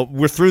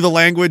 We're through the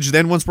language.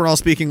 Then once we're all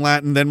speaking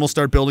Latin, then we'll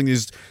start building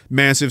these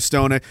massive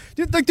stone.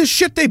 Like, the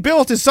shit they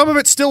built, some of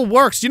it still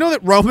works. Do you know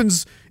that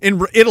Romans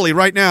in Italy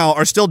right now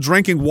are still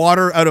drinking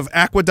water out of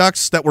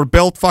aqueducts that were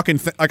built fucking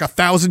like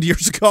 1,000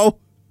 years ago?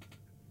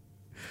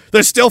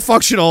 They're still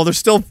functional. They're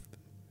still...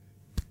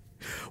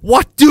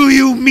 What do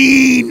you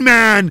mean,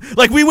 man?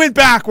 Like, we went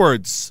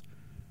backwards.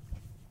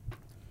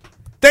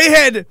 They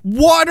had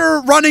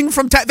water running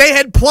from... they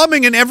had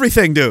plumbing and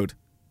everything, dude.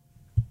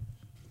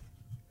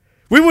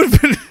 We would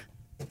have been...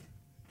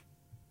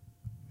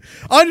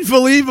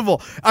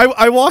 Unbelievable.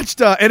 I watched...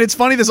 and it's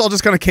funny, this all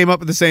just kind of came up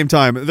at the same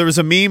time. There was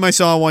a meme I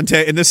saw one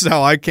day, and this is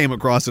how I came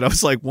across it. I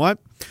was like, what?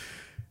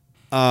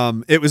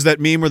 It was that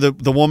meme where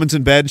the woman's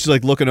in bed, she's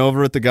like looking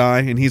over at the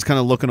guy, and he's kind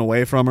of looking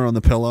away from her on the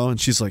pillow, and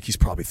she's like, he's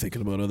probably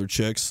thinking about other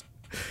chicks.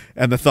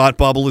 And the thought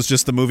bubble is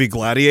just the movie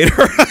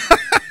Gladiator.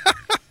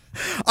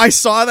 I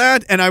saw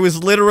that, and I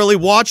was literally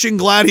watching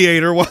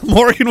Gladiator while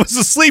Morgan was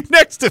asleep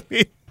next to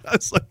me. I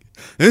was like,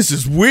 this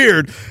is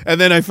weird. And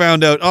then I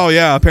found out, oh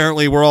yeah,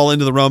 apparently we're all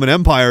into the Roman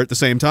Empire at the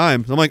same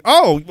time. So I'm like,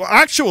 oh,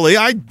 actually,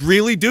 I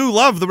really do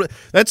love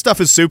that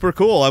stuff is super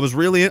cool.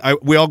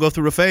 We all go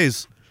through a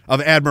phase of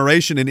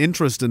admiration and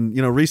interest and,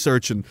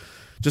 research and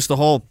just the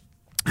whole,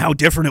 how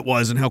different it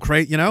was and how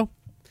great,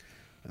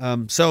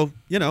 So,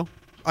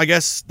 I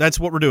guess that's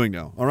what we're doing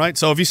now. All right.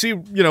 So if you see,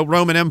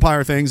 Roman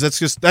Empire things,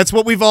 that's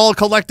what we've all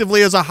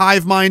collectively as a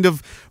hive mind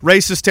of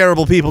racist,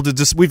 terrible people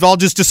we've all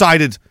just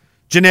decided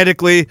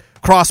genetically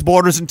cross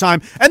borders in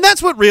time. And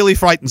that's what really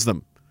frightens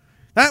them.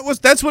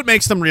 That's what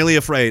makes them really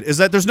afraid, is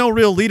that there's no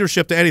real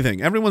leadership to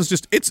anything. Everyone's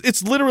just,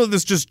 it's literally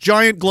this just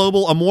giant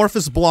global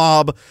amorphous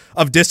blob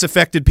of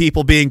disaffected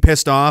people being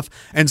pissed off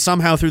and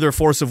somehow through their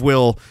force of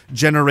will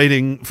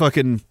generating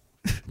fucking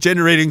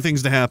generating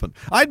things to happen.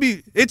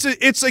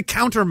 It's a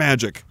counter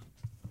magic.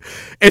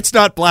 It's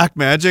not black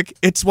magic,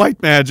 it's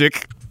white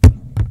magic.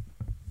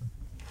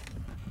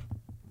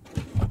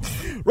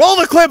 Roll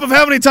the clip of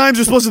how many times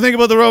you're supposed to think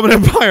about the Roman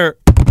Empire.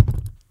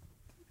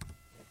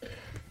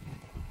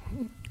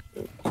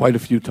 Quite a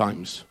few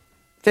times.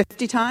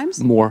 50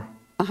 times? More.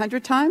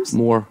 100 times?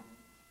 More.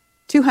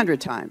 200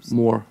 times?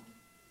 More.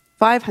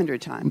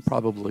 500 times?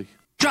 Probably.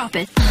 Drop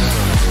it.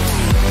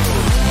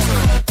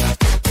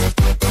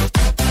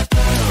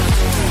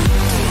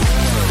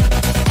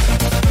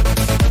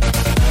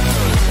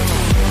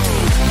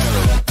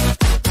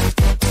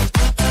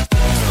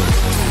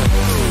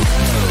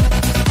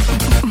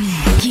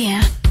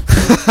 Yeah.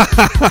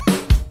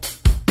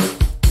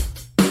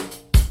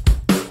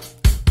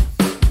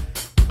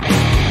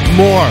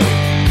 More.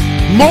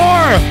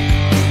 More!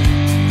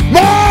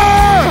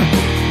 More!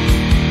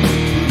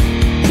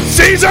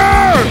 Caesar!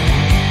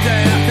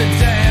 Day after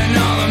day,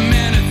 another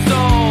minute's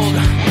old.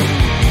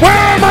 Where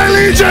are my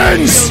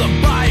legions? Feel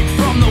the bite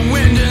from the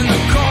wind and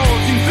the cold.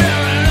 You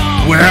feel it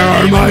all. Where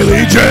are my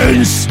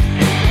legions?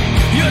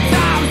 Your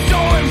time's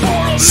so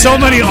important. So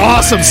many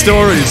awesome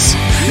stories.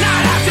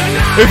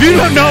 If you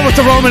don't know about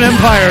the Roman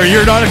Empire,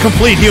 you're not a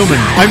complete human.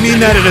 I mean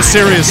that in a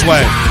serious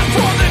way.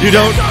 You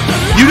don't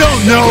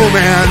know,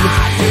 man.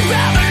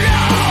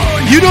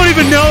 You don't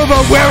even know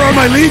about where are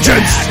my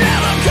legions.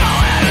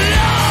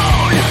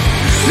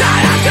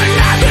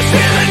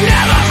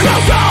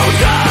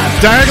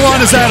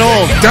 Diagolon is that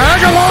old.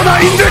 Diagolona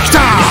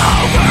Invicta!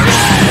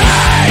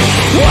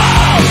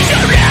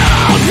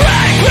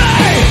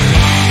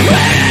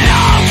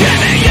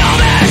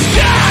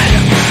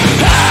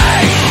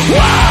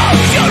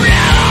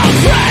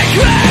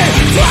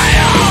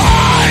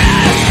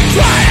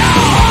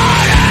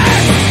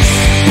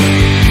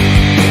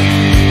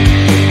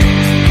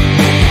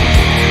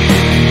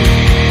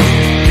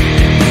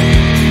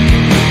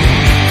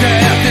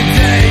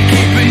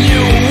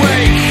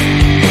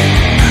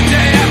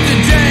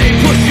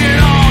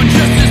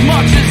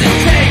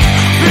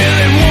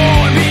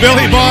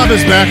 Billy Bob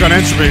is back on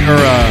Entropy, or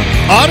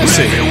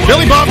Odyssey.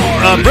 Billy Bob,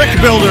 brick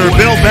builder,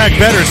 Build Back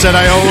Better, said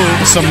I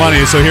owe some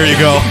money, so here you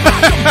go.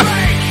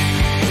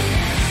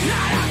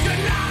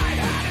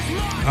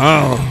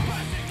 Oh,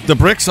 the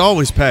bricks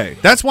always pay.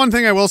 That's one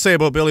thing I will say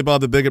about Billy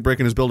Bob the Bigot Brick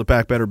and his Build It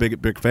Back Better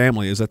Bigot Brick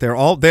family is that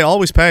they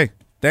always pay.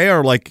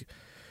 They're like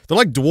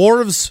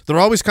dwarves. They're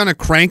always kind of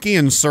cranky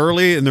and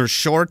surly, and they're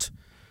short,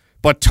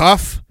 but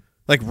tough,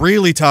 like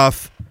really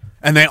tough,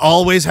 and they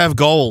always have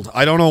gold.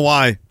 I don't know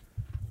why.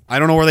 I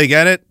don't know where they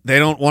get it. They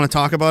don't want to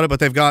talk about it, but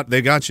they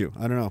got you.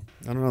 I don't know.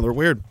 They're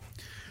weird.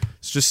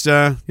 It's just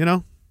the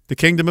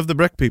kingdom of the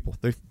brick people.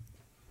 I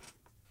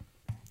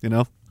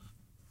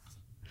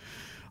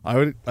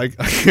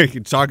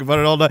could talk about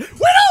it all day. We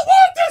don't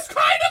want this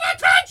kind of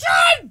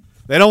attention.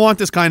 They don't want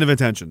this kind of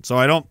attention. So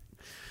I don't.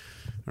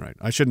 All right,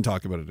 I shouldn't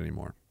talk about it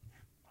anymore.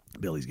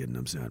 Billy's getting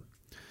upset.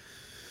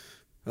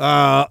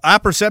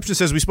 Perception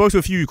says we spoke to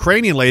a few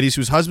Ukrainian ladies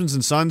whose husbands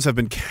and sons have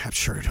been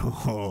captured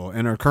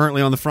and are currently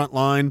on the front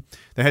line.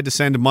 They had to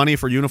send money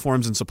for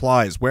uniforms and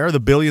supplies. Where are the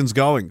billions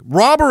going?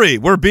 Robbery!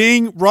 We're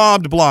being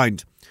robbed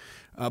blind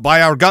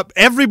by our gut.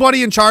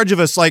 Everybody in charge of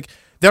us,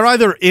 they're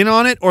either in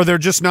on it or they're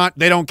just not.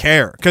 They don't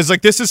care. Because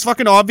this is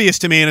fucking obvious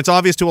to me, and it's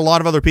obvious to a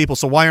lot of other people,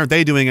 so why aren't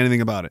they doing anything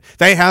about it?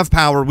 They have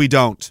power, we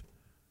don't.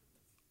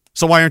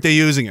 So why aren't they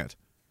using it?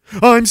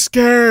 I'm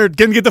scared.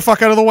 Get the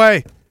fuck out of the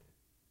way.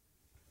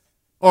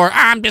 Or,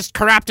 I'm just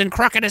corrupt and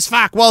crooked as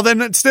fuck. Well,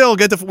 then still,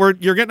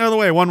 you're getting out of the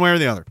way one way or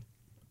the other.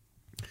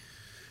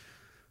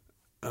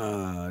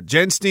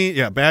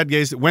 Jenstein, bad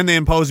gays. When they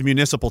impose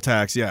municipal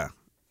tax,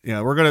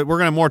 we're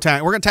gonna more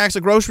tax. We're gonna tax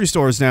the grocery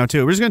stores now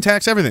too. We're just gonna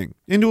tax everything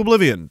into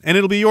oblivion, and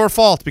it'll be your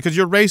fault because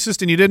you're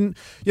racist and you didn't,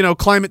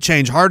 climate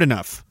change hard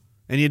enough,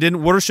 and you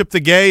didn't worship the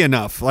gay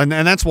enough, and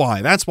that's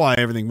why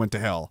everything went to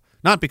hell.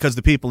 Not because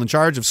the people in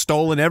charge have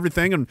stolen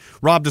everything and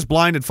robbed us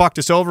blind and fucked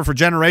us over for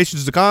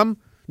generations to come.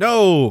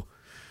 No.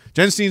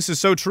 Jenstein says,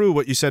 so true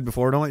what you said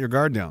before. Don't let your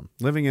guard down.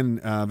 Living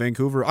in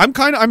Vancouver, I'm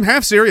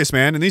half serious,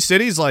 man. In these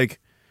cities,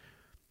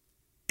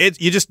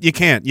 you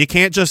can't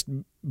just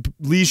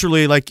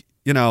leisurely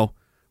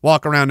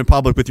walk around in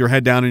public with your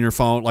head down in your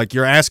phone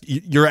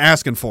you're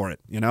asking for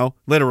it.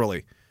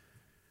 Literally.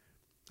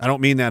 I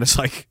don't mean that as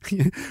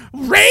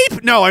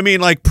rape. No, I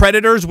mean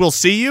predators will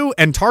see you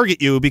and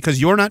target you because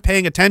you're not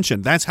paying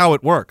attention. That's how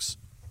it works.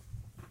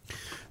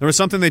 There was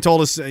something they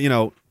told us,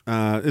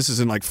 this is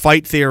in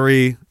fight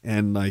theory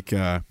and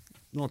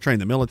we'll train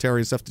the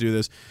military and stuff to do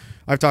this.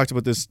 I've talked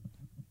about this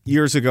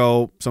years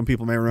ago. Some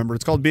people may remember.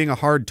 It's called being a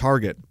hard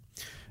target.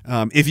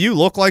 If you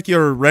look like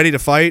you're ready to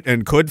fight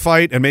and could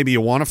fight and maybe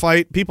you want to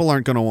fight, people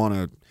aren't going to want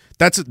to.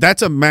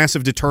 That's a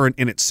massive deterrent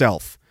in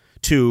itself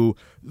to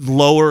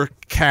lower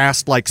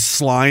caste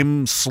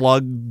slime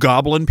slug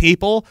goblin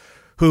people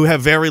who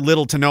have very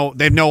little to no,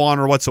 they have no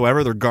honor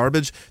whatsoever. They're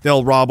garbage.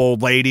 They'll rob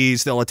old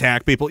ladies. They'll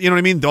attack people. You know what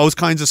I mean? Those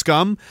kinds of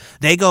scum.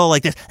 They go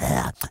like this,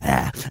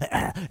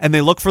 and they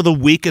look for the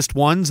weakest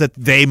ones that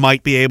they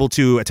might be able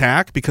to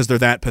attack because they're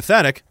that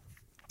pathetic.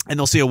 and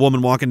they'll see a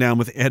woman walking down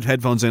with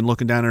headphones in,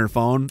 looking down at her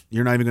phone.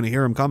 You're not even going to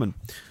hear them coming,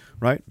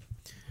 right?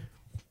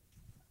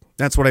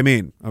 That's what I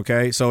mean,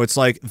 okay? So it's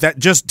like that,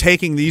 just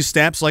taking these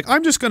steps, like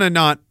I'm just going to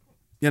not,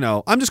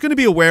 I'm just going to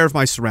be aware of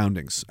my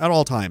surroundings at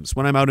all times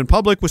when I'm out in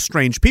public with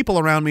strange people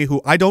around me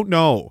who I don't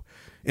know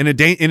in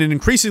an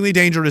increasingly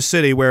dangerous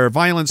city where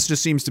violence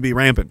just seems to be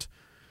rampant.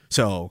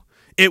 So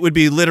it would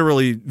be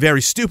literally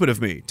very stupid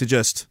of me to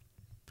just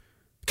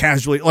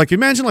casually, like,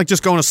 imagine like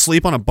just going to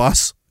sleep on a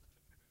bus.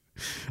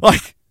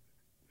 Like,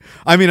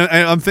 I mean,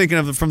 I'm thinking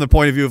of from the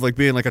point of view of like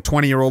being like a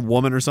 20-year-old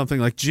woman or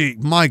something. Like, gee,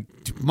 my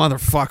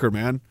motherfucker,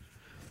 man.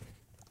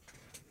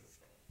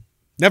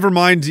 Never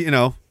mind,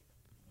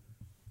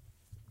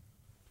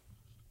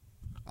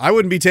 I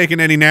wouldn't be taking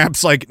any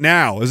naps like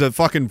now as a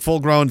fucking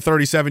full-grown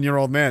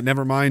 37-year-old man.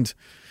 Never mind.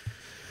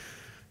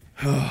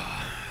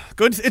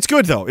 Good. It's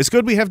good, though. It's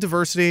good we have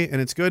diversity,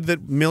 and it's good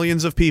that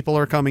millions of people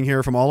are coming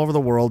here from all over the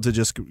world to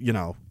just,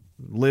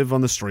 live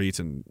on the streets,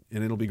 and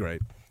it'll be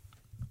great.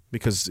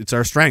 Because it's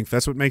our strength.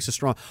 That's what makes us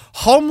strong.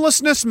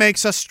 Homelessness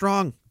makes us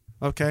strong,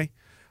 okay?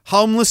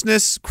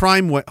 Homelessness,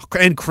 crime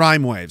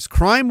waves.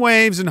 Crime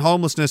waves and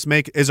homelessness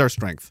is our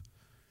strength.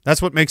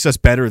 That's what makes us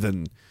better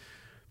than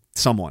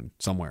someone,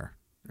 somewhere,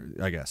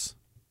 I guess.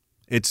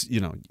 It's,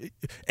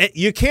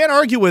 you can't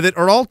argue with it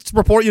or I'll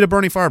report you to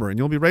Bernie Farber and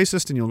you'll be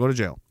racist and you'll go to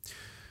jail.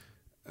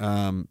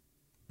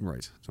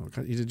 Right. So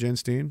you did Jen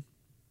Steen.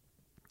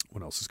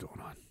 What else is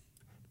going on?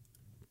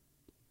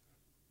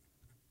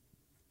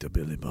 The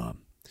Billy Bomb.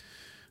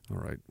 All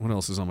right. What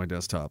else is on my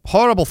desktop?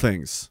 Horrible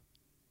things.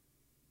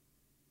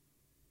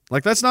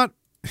 Like, that's not...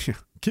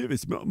 Give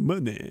us more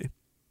money.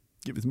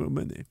 Give us more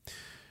money.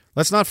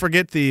 Let's not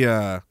forget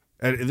the...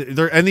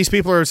 and these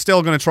people are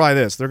still going to try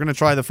this. They're going to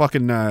try the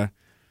fucking...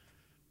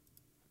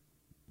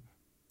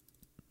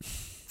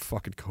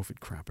 fucking COVID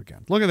crap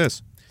again. Look at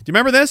this. Do you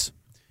remember this?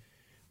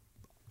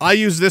 I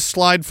used this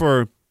slide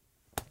for...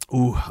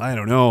 I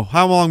don't know.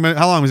 How long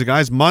was it,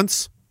 guys?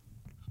 Months?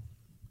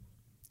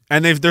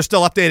 And they're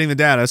still updating the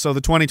data, so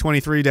the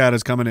 2023 data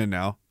is coming in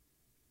now.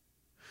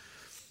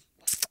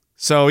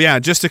 So, yeah,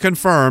 just to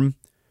confirm,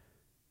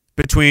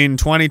 between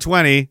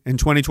 2020 and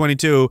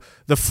 2022,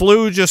 the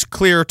flu just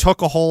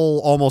took a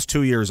whole almost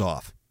 2 years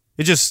off.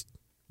 It just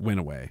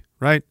went away,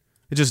 right?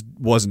 It just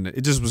wasn't.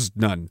 It just was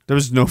none. There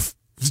was no, it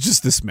was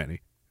just this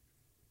many.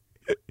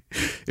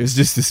 It was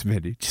just this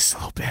many. Just a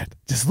little bit.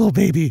 Just a little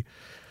baby.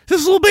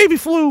 Just a little baby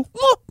flu.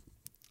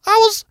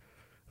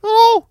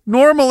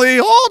 Normally,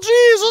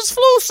 Jesus,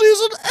 flu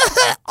season.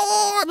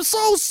 I'm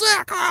so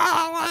sick.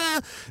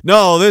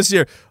 No, this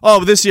year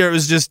it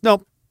was just,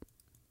 nope.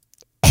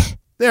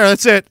 There,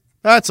 that's it.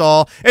 That's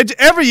all.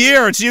 Every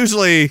year it's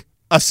usually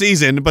a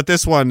season, but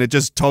this one, it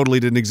just totally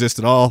didn't exist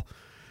at all.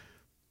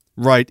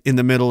 Right in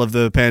the middle of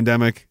the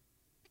pandemic.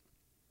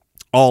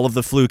 All of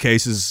the flu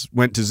cases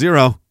went to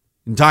zero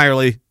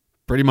entirely,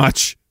 pretty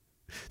much.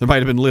 There might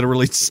have been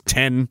literally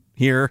 10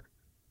 here.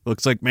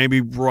 Looks like maybe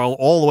we're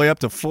all the way up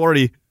to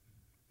 40.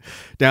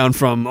 Down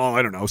from,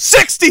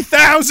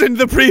 60,000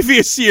 the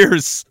previous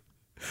years.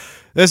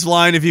 This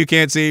line, if you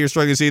can't see, you're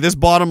struggling to see. This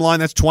bottom line,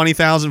 that's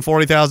 20,000,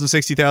 40,000,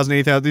 60,000,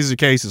 80,000. These are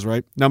cases,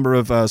 right? Number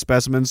of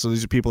specimens. So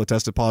these are people that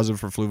tested positive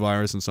for flu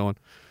virus and so on.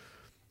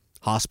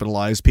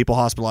 People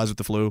hospitalized with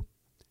the flu.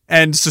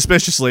 And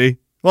suspiciously,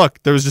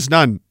 look, there was just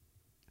none.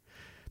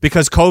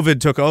 Because COVID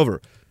took over.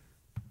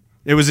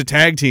 It was a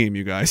tag team,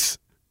 you guys.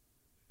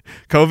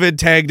 COVID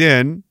tagged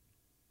in.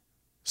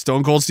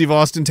 Stone Cold Steve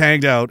Austin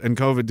tagged out, and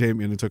COVID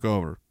came in and took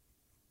over.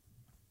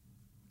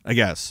 I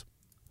guess.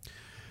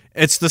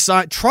 It's the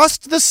science.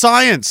 Trust the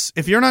science.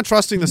 If you're not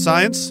trusting the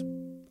science,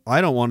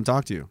 I don't want to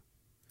talk to you.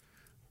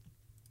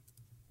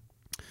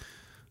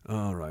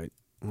 All right.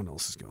 What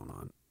else is going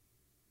on?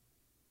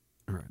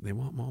 All right. They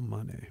want more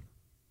money.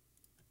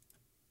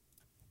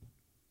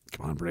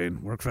 Come on,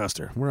 brain. Work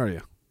faster. Where are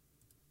you?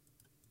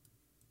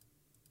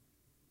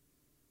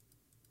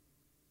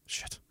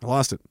 Shit. I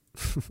lost it.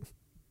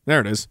 There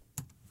it is.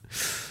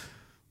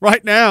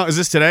 Right now, is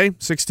this today?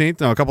 16th?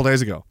 No, a couple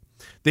days ago.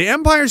 The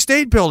Empire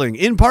State Building,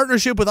 in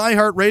partnership with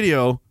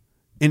iHeartRadio,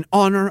 in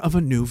honor of a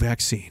new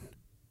vaccine.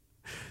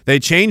 They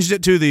changed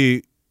it to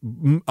the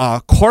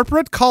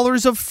corporate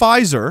colors of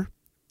Pfizer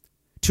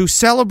to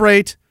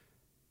celebrate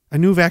a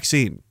new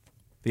vaccine.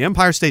 The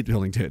Empire State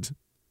Building did.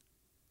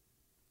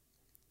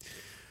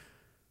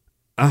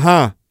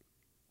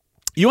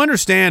 You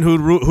understand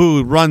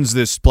who runs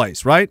this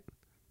place, right?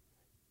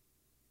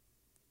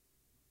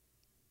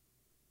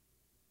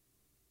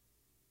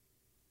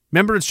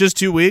 Remember, it's just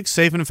 2 weeks,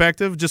 safe and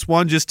effective. Just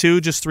 1, just 2,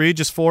 just 3,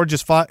 just 4,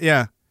 just 5.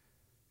 Yeah.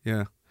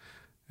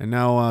 And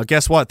now,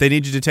 guess what? They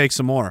need you to take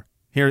some more.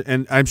 Here,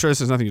 and I'm sure this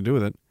has nothing to do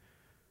with it.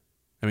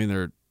 I mean,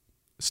 their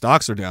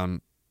stocks are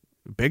down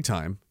big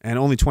time, and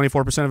only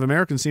 24% of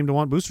Americans seem to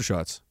want booster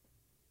shots.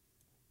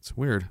 It's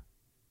weird.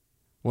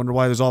 Wonder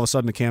why there's all of a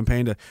sudden a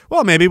campaign to,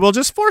 well, maybe we'll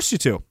just force you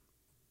to.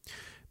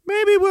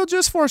 Maybe we'll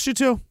just force you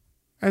to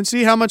and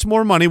see how much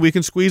more money we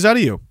can squeeze out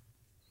of you.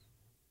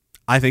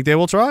 I think they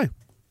will try.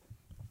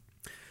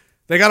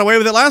 They got away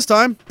with it last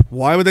time.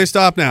 Why would they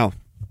stop now?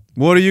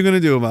 What are you going to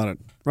do about it?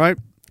 right?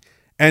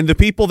 And the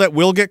people that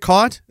will get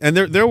caught, and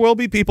there will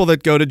be people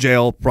that go to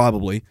jail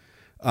probably.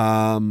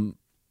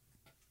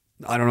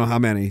 I don't know how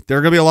many. There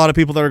are going to be a lot of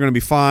people that are going to be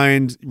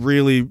fined,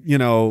 really,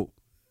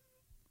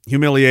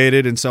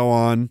 humiliated and so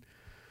on.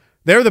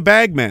 They're the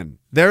bagmen.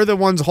 They're the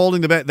ones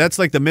holding the bag. That's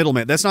like the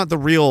middleman. That's not the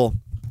real,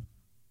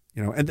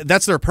 and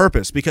that's their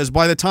purpose, because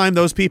by the time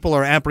those people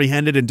are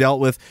apprehended and dealt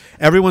with,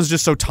 everyone's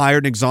just so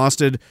tired and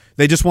exhausted.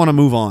 They just want to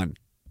move on,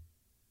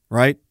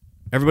 right?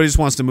 Everybody just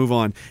wants to move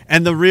on.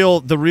 And the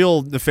real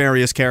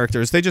nefarious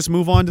characters, they just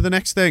move on to the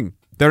next thing.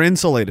 They're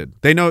insulated.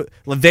 They know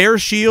their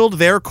shield,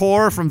 their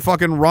core from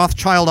fucking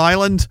Rothschild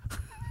Island,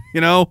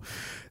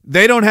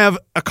 they don't have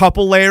a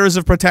couple layers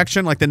of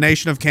protection like the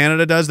nation of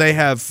Canada does. They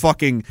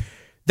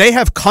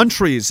have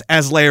countries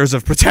as layers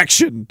of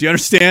protection. Do you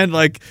understand?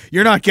 Like,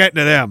 you're not getting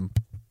to them.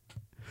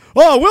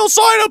 Oh, we'll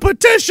sign a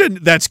petition.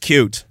 That's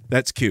cute.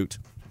 That's cute.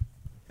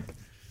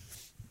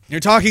 You're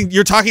talking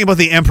about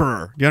the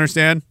emperor. Do you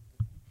understand?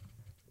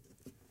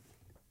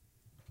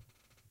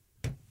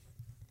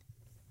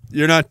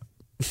 You're not.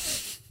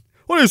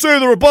 What do you say?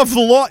 They're above the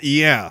law?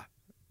 Yeah,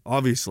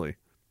 obviously.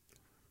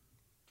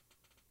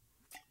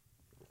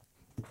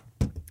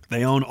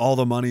 They own all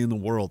the money in the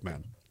world,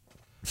 man.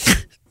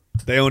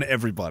 They own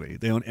everybody.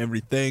 They own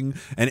everything,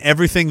 and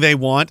everything they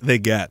want, they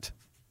get.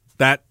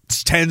 That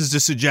tends to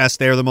suggest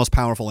they are the most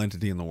powerful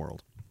entity in the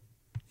world.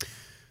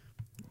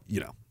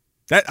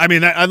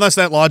 Unless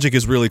that logic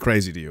is really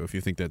crazy to you, if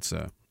you think that's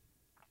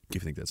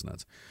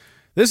nuts.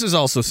 This is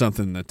also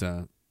something that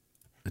I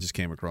just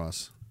came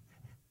across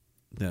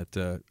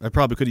that I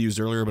probably could have used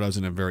earlier, but I was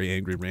in a very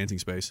angry ranting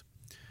space.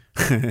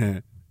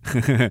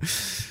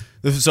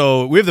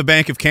 So we have the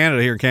Bank of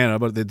Canada here in Canada,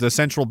 but the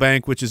central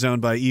bank, which is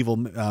owned by evil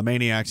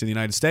maniacs in the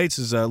United States,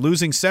 is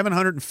losing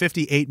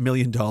 $758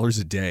 million a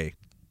day.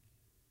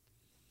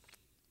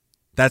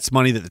 That's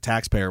money that the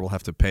taxpayer will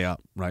have to pay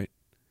up, right?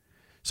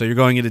 So you're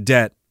going into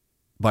debt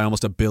by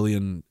almost $1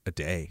 billion a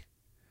day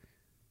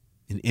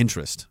in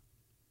interest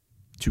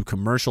to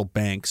commercial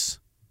banks.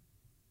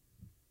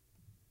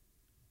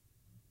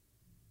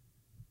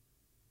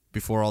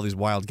 Before all these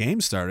wild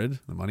games started,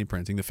 the money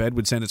printing, the Fed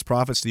would send its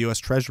profits to the U.S.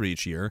 Treasury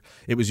each year.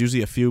 It was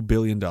usually a few $1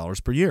 billion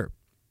per year.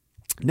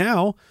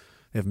 Now,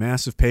 they have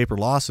massive paper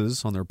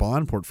losses on their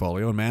bond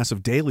portfolio and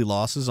massive daily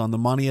losses on the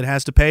money it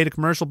has to pay to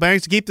commercial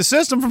banks to keep the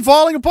system from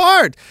falling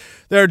apart.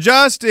 We're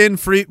just going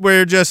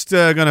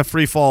to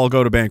free fall,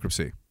 go to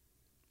bankruptcy.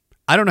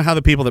 I don't know how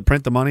the people that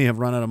print the money have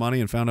run out of money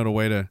and found out a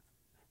way to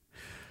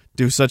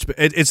do such.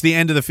 It's the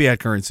end of the fiat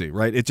currency,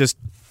 right?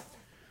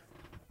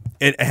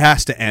 It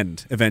has to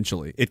end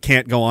eventually. It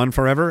can't go on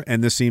forever,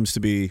 and this seems to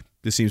be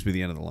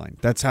the end of the line.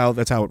 That's how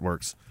it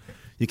works.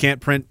 You can't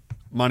print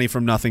money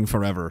from nothing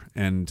forever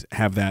and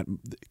have that,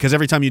 because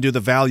every time you do, the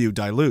value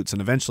dilutes,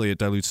 and eventually it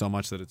dilutes so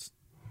much that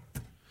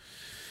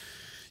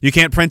you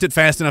can't print it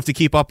fast enough to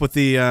keep up with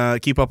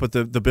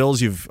the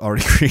bills you've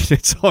already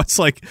created. So it's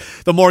like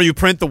the more you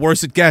print, the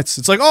worse it gets.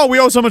 It's like, oh, we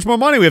owe so much more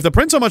money. We have to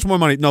print so much more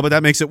money. No, but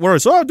that makes it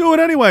worse. Oh, do it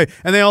anyway.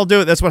 And they all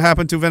do it. That's what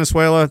happened to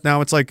Venezuela.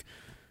 Now it's like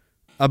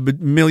a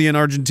million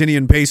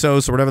Argentinian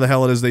pesos or whatever the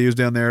hell it is they use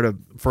down there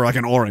for like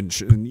an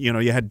orange. And,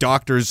 you had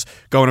doctors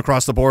going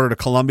across the border to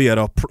Colombia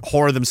to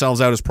whore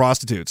themselves out as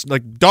prostitutes.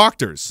 Like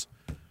doctors.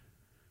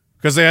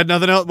 Because they had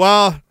nothing else.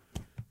 Well,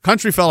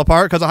 country fell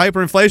apart because of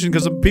hyperinflation,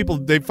 because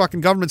the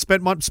fucking government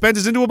spent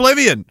us into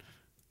oblivion.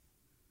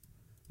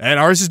 And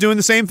ours is doing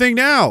the same thing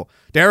now.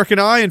 Derek and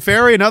I and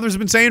Ferry and others have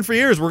been saying for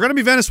years, we're going to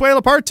be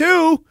Venezuela Part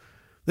 2.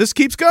 This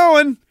keeps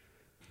going.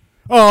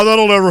 Oh,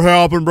 that'll never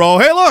happen, bro.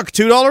 Hey, look,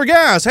 $2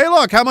 gas. Hey,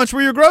 look, how much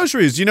were your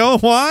groceries? You know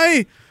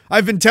why?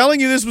 I've been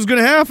telling you this was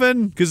going to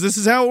happen, because this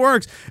is how it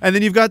works. And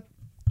then you've got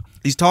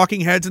these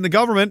talking heads in the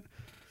government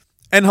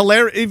and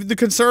the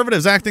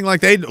conservatives acting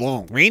like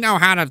we know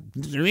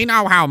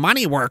how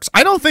money works.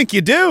 I don't think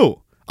you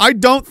do. I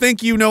don't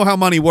think you know how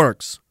money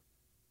works.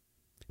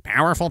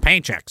 Powerful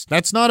paychecks.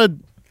 That's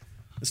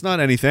not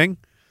anything.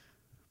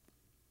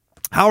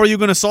 How are you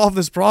going to solve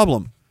this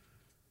problem?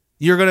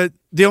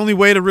 The only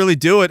way to really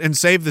do it and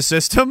save the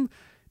system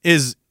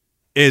is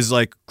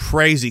like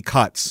crazy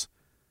cuts.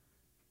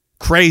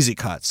 Crazy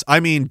cuts. I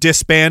mean,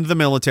 disband the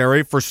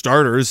military for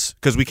starters,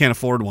 because we can't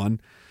afford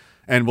one.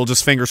 And we'll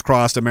just, fingers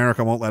crossed,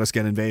 America won't let us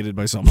get invaded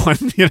by someone,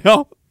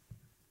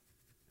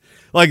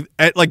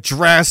 Like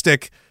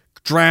drastic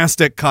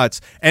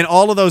cuts. And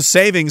all of those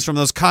savings from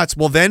those cuts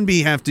will then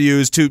have to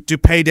use to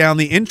pay down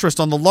the interest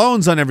on the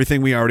loans on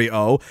everything we already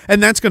owe.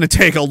 And that's going to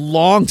take a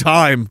long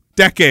time,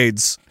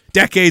 decades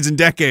and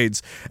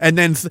decades. And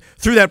then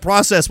through that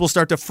process, we'll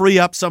start to free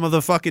up some of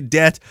the fucking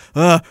debt,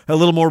 a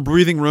little more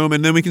breathing room,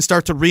 and then we can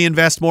start to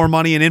reinvest more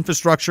money in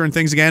infrastructure and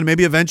things again.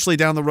 Maybe eventually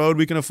down the road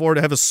we can afford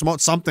to have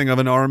something of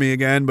an army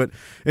again, but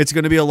it's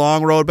going to be a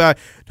long road back.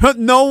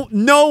 No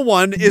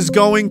one is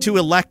going to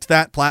elect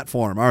that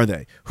platform, are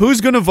they?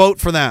 Who's going to vote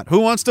for that? Who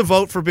wants to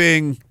vote for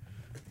being...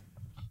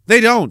 They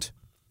don't.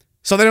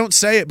 So they don't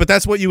say it, but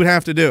that's what you would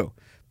have to do.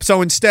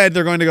 So instead,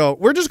 they're going to go,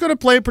 we're just going to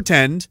play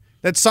pretend.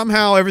 that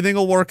somehow everything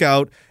will work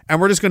out,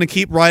 and we're just going to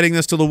keep riding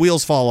this till the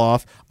wheels fall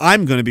off.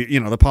 I'm going to be,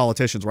 the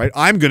politicians, right?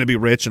 I'm going to be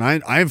rich, and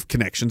I have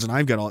connections, and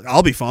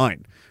I'll be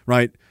fine,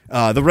 right?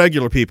 The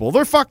regular people,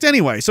 they're fucked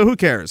anyway, so who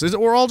cares?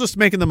 We're all just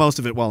making the most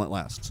of it while it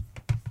lasts.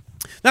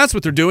 That's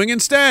what they're doing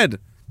instead.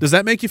 Does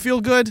that make you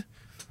feel good?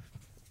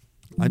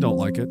 I don't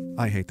like it.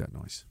 I hate that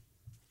noise.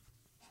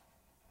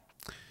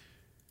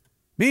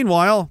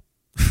 Meanwhile,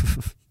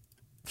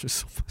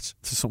 there's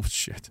so much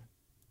shit.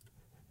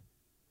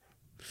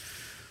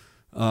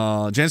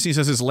 Jensen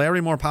says, is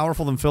Larry more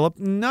powerful than Philip?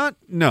 No,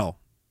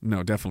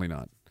 definitely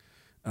not.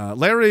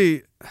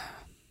 Larry,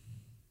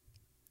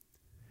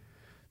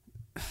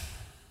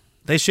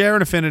 they share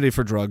an affinity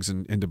for drugs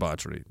and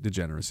debauchery,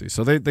 degeneracy.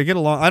 So they get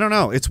along. I don't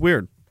know. It's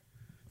weird.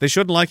 They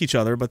shouldn't like each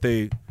other, but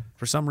they,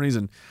 for some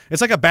reason,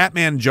 it's like a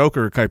Batman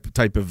Joker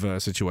type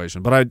of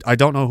situation. But I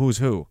don't know who's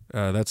who.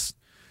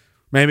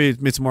 Maybe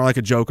it's more like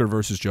a Joker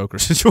versus Joker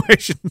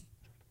situation.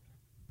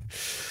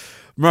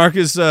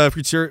 Marcus, we'll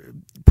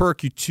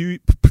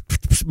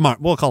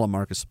call him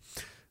Marcus.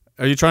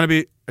 Are you trying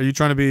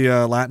to be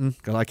Latin?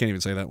 Because I can't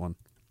even say that one.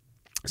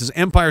 It says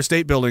Empire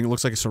State Building. It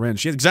looks like a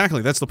syringe. Yeah,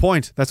 exactly. That's the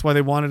point. That's why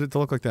they wanted it to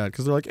look like that.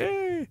 Because they're like,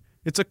 hey,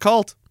 it's a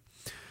cult.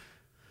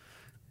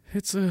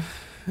 It's a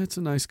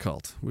nice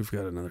cult. We've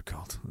got another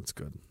cult. That's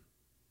good.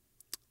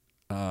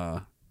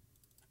 I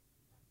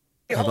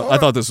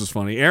thought this was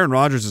funny. Aaron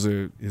Rodgers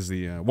was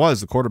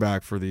the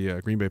quarterback for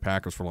the Green Bay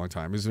Packers for a long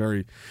time. He's a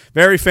very,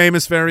 very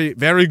famous, very,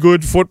 very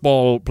good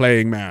football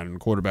playing man,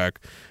 quarterback.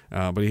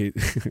 But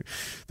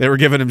they were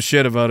giving him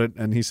shit about it,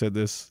 and he said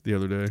this the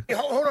other day. Hey,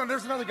 hold on,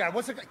 there's another guy.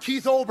 What's it?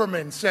 Keith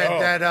Olbermann said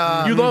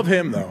that. You love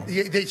him though.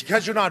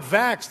 Because you're not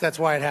vaxxed, that's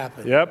why it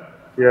happened. Yep.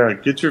 Yeah,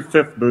 get your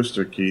 5th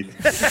booster, Keith.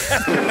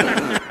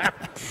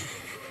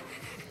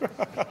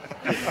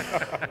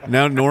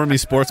 Now normie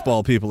sports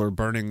ball people are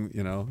burning,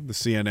 the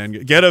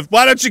CNN.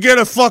 Why don't you get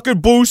a fucking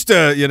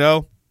booster,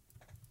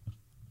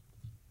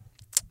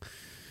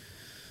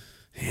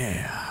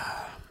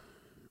 Yeah.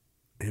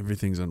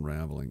 Everything's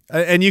unraveling.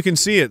 And you can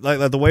see it,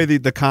 like the way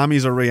the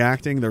commies are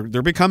reacting.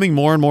 They're becoming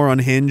more and more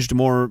unhinged,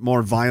 more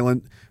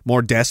violent,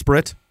 more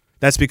desperate.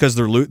 That's because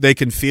they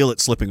can feel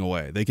it slipping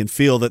away. They can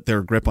feel that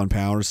their grip on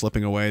power is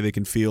slipping away. They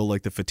can feel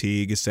like the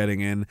fatigue is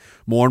setting in.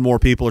 More and more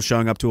people are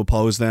showing up to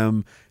oppose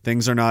them.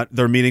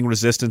 They're meeting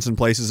resistance in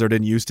places there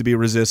didn't used to be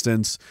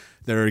resistance.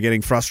 They're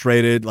getting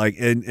frustrated,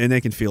 and they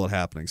can feel it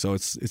happening. So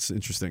it's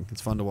interesting. It's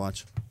fun to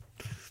watch.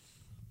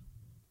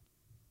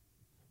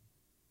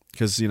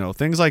 Because,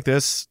 things like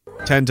this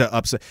tend to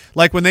upset.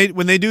 Like when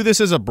they do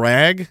this as a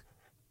brag.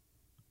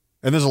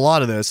 And there's a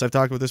lot of this. I've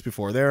talked about this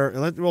before.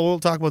 We'll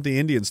talk about the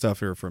Indian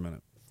stuff here for a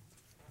minute.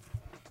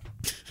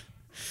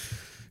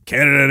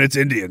 Canada and its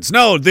Indians.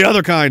 No, the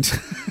other kind.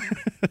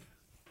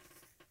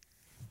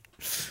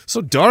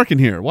 So dark in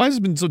here. Why has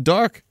it been so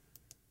dark?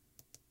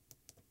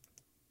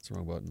 It's the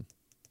wrong button.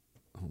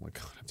 Oh my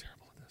God, I'm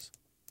terrible at this.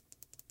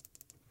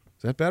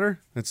 Is that better?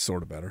 That's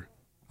sort of better.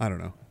 I don't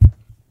know.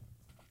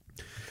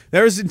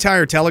 There's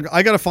entire Telegram.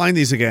 I got to find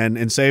these again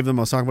and save them.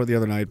 I was talking about it the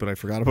other night, but I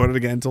forgot about it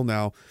again until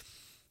now.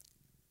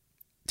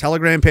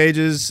 Telegram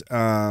pages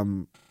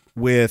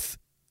with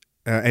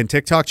and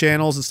TikTok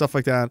channels and stuff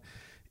like that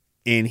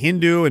in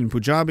Hindu and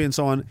Punjabi and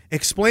so on,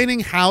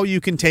 explaining how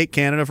you can take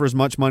Canada for as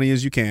much money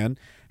as you can,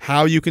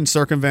 how you can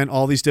circumvent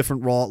all these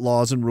different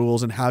laws and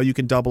rules, and how you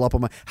can double up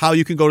on how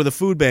you can go to the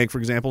food bank, for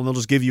example, and they'll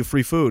just give you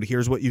free food.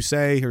 Here's what you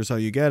say. Here's how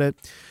you get it.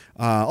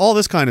 All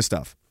this kind of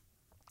stuff.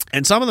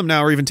 And some of them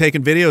now are even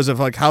taking videos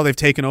of how they've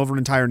taken over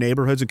entire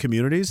neighborhoods and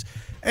communities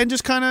and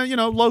just kind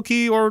of,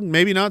 low-key or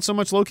maybe not so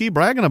much low-key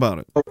bragging about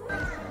it.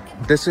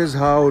 This is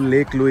how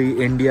Lake Louise,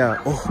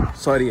 India,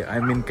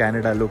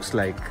 Canada looks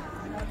like.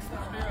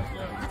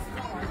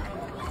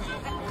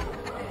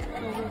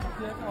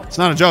 It's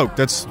not a joke.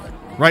 That's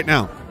right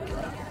now.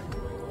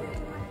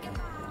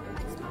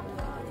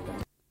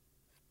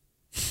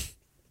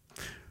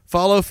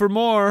 Follow for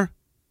more.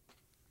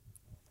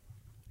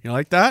 You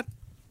like that?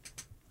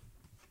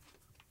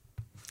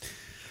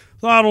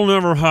 That'll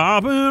never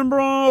happen,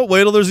 bro.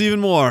 Wait till there's even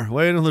more.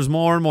 Wait till there's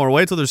more and more.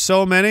 Wait till there's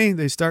so many,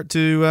 they start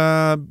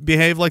to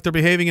behave like they're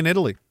behaving in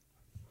Italy.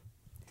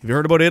 Have you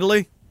heard about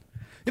Italy?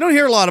 You don't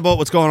hear a lot about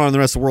what's going on in the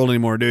rest of the world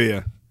anymore, do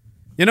you?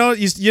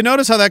 You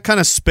notice how that kind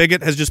of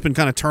spigot has just been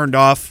kind of turned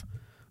off?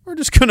 We're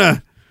just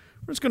gonna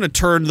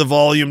turn the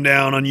volume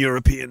down on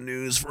European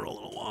news for a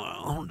little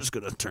while. We're just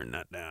gonna turn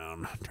that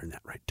down.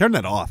 Turn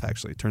that off,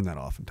 actually. Turn that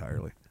off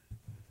entirely.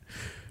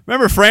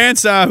 Remember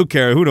France? Who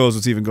cares? Who knows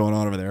what's even going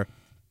on over there?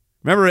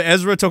 Remember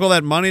Ezra took all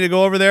that money to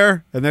go over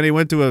there, and then he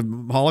went to a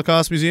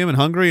Holocaust museum in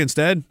Hungary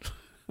instead?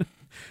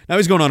 Now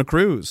he's going on a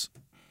cruise.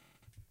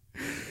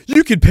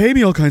 You could pay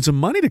me all kinds of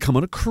money to come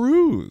on a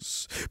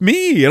cruise.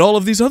 Me and all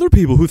of these other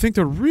people who think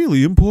they're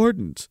really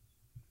important.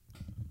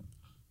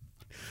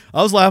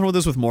 I was laughing with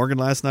this with Morgan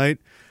last night,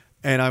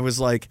 and I was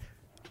like,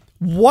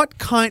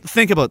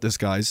 think about this,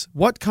 guys.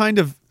 What kind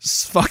of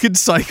fucking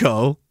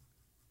psycho...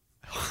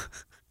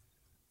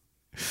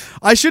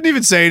 I shouldn't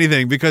even say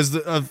anything because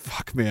you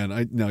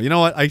know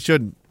what? I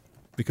shouldn't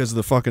because of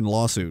the fucking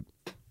lawsuit.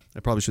 I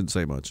probably shouldn't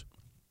say much.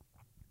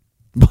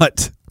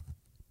 But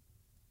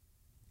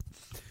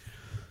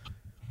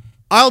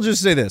I'll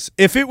just say this.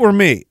 If it were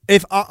me,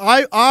 if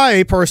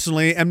I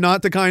personally am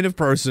not the kind of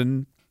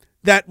person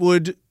that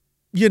would,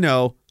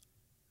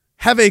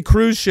 have a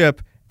cruise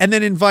ship and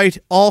then invite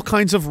all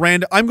kinds of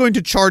I'm going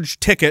to charge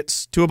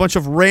tickets to a bunch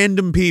of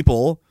random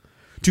people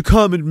to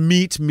come and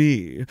meet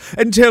me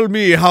and tell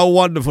me how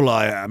wonderful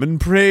I am and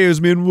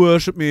praise me and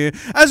worship me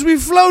as we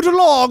float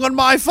along on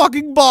my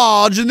fucking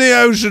barge in the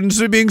ocean,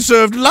 being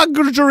served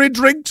luxury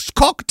drinks,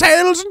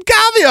 cocktails, and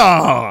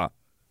caviar.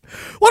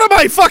 What am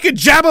I, fucking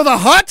Jabba the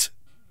Hutt?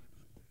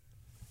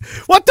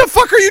 What the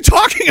fuck are you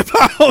talking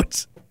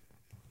about?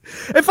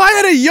 If I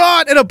had a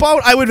yacht and a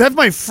boat, I would have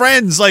my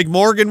friends, like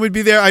Morgan would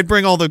be there. I'd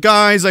bring all the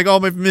guys, like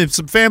all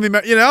some family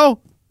members,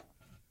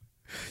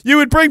 You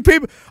would bring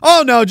people.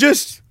 Oh, no,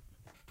 just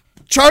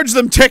charge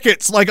them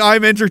tickets like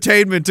I'm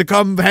entertainment to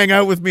come hang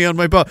out with me on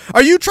my boat.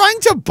 Are you trying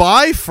to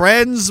buy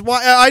friends?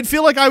 Why? I'd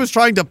feel like I was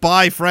trying to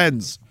buy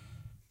friends.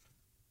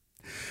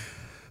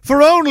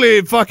 For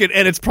only fucking,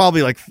 and it's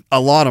probably like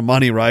a lot of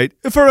money, right?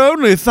 For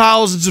only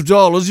thousands of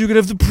dollars, you can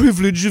have the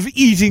privilege of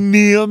eating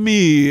near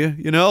me.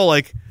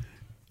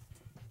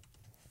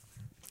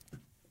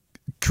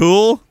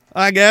 Cool,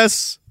 I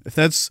guess. If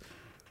that's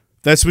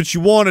what you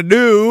want to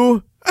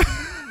do,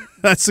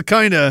 that's the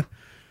kind of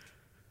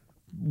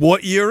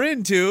what you're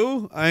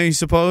into. I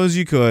suppose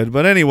you could.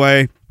 But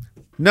anyway,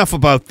 enough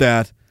about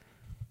that.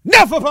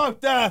 Now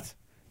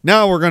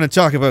we're going to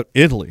talk about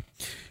Italy.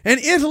 And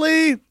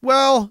Italy,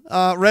 well,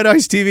 Red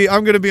Ice TV,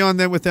 I'm going to be on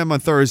there with them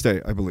on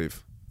Thursday, I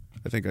believe.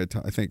 I think I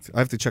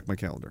have to check my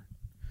calendar.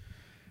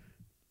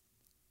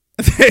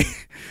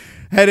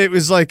 And it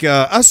was like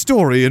a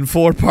story in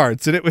 4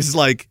 parts. And it was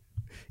like,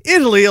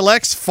 Italy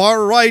elects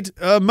far-right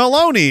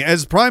Meloni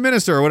as prime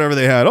minister or whatever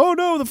they had. Oh,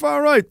 no, the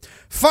far-right.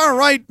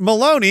 Far-right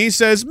Meloni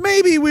says,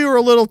 maybe we were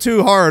a little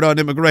too hard on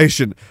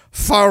immigration.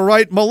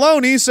 Far-right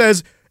Meloni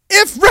says,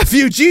 if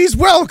refugees,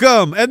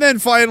 welcome. And then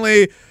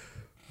finally,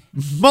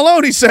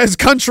 Meloni says,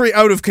 country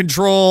out of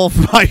control,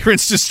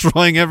 migrants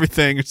destroying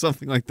everything or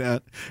something like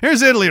that.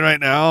 Here's Italy right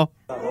now.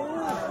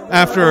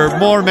 After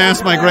more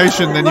mass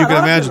migration than you can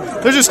imagine.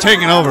 They're just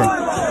taking over.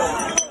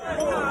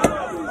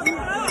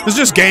 There's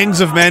just gangs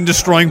of men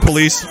destroying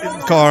police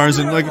cars,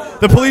 and like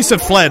the police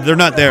have fled. They're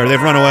not there. They've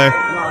run away.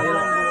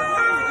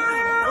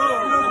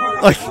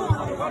 Like,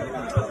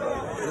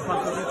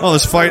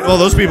 this fight. Oh,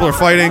 those people are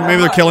fighting.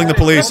 Maybe they're killing the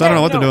police. I don't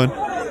know what they're doing.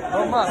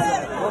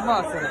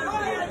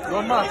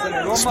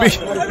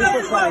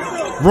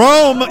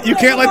 Rome, you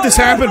can't let this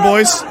happen,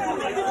 boys.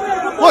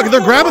 Look,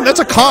 they're grabbing. That's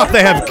a cop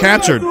they have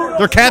captured.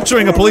 They're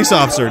capturing a police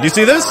officer. Do you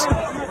see this?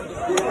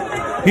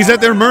 He's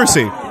at their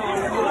mercy.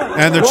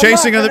 And they're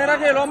chasing other.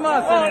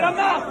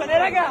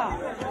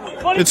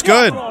 It's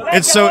good.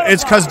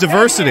 It's because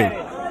diversity.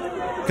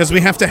 Because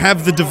we have to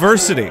have the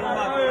diversity.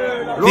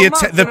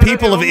 The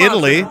people of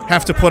Italy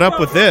have to put up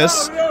with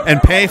this and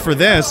pay for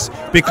this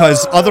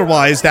because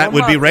otherwise that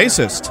would be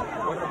racist.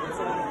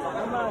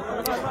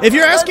 If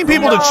you're asking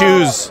people to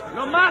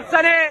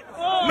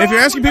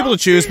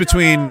choose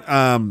between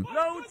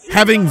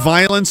having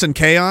violence and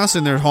chaos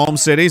in their home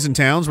cities and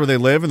towns where they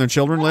live and their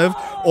children live,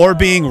 or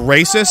being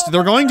racist,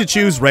 they're going to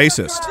choose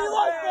racist.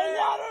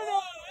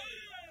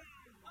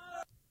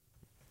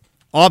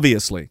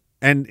 Obviously.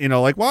 And,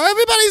 well,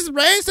 everybody's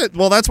racist.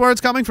 Well, that's where it's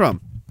coming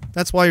from.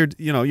 That's why you're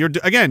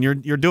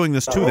doing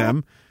this to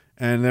them,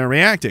 and they're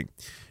reacting.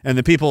 And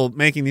the people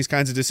making these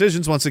kinds of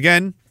decisions, once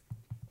again,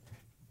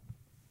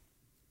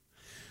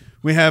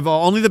 we have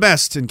only the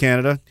best in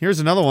Canada. Here's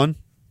another one.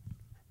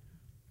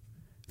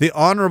 The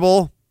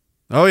Honorable,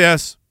 oh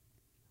yes,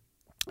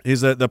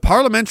 is the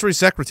Parliamentary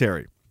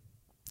Secretary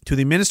to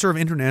the Minister of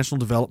International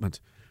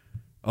Development.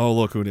 Oh,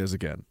 look who it is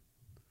again.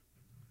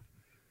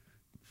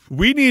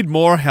 We need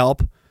more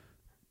help,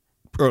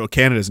 or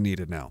Canada's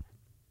needed now,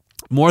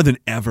 more than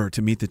ever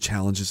to meet the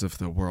challenges of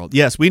the world.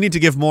 Yes, we need to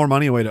give more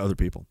money away to other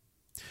people.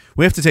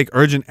 We have to take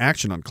urgent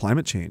action on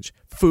climate change,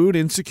 food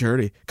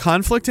insecurity,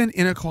 conflict and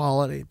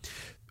inequality.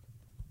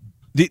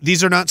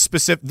 These are not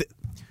specific.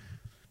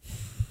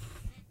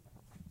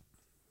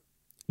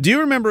 Do you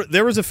remember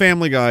there was a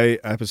Family Guy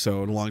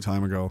episode a long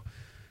time ago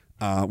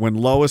when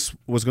Lois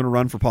was going to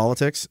run for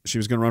politics? She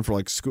was going to run for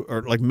school,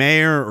 or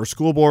mayor or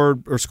school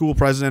board or school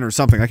president or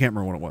something. I can't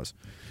remember what it was.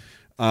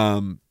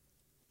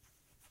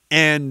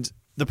 And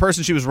the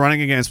person she was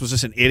running against was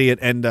just an idiot,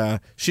 and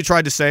she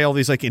tried to say all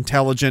these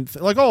intelligent,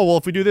 oh well,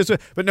 if we do this,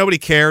 but nobody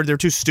cared. They're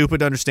too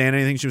stupid to understand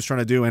anything she was trying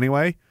to do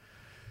anyway.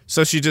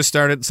 So she just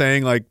started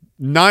saying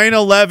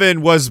 9/11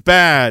 was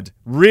bad,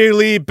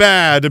 really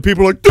bad, and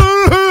people were like,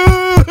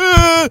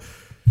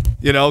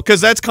 because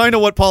that's kind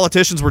of what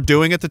politicians were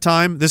doing at the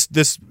time.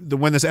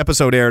 When this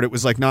episode aired, it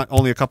was not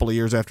only a couple of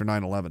years after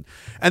 9/11,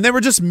 and they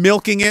were just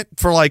milking it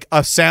for a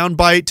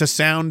soundbite to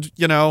sound,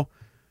 it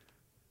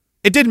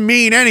didn't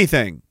mean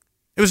anything.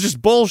 It was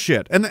just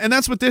bullshit, and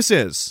that's what this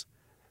is.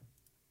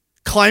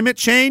 Climate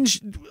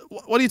change.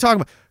 What are you talking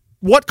about?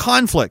 What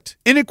conflict?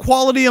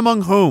 Inequality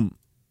among whom?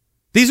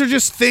 These are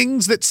just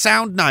things that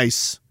sound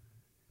nice,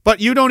 But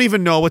you don't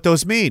even know what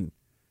those mean.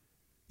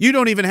 You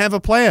don't even have a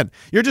plan.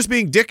 You're just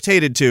being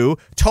dictated to,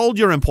 told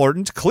you're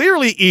important,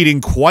 clearly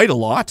eating quite a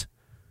lot.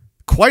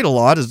 Quite a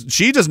lot.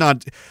 She does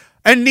not...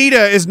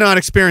 Anita is not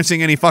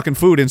experiencing any fucking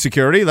food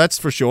insecurity, that's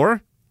for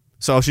sure.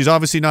 So she's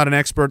obviously not an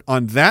expert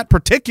on that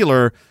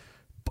particular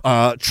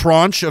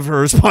tranche of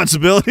her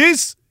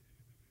responsibilities.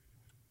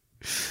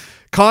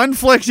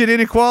 Conflict and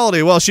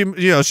inequality. Well,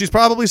 she's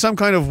probably some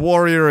kind of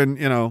warrior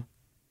and,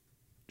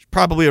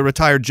 probably a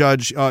retired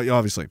judge,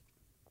 obviously.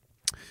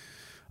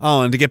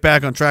 Oh, and to get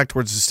back on track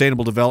towards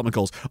sustainable development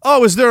goals.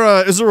 Oh, is there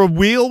a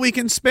wheel we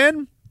can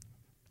spin?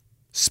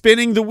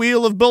 Spinning the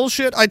wheel of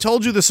bullshit? I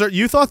told you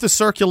you thought the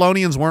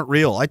Circulonians weren't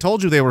real. I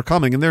told you they were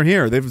coming, and they're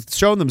here. They've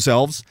shown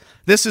themselves.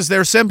 This is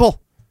their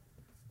symbol.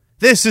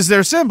 This is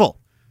their symbol.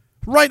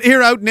 Right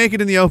here out naked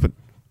in the open.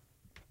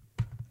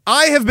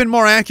 I have been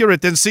more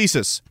accurate than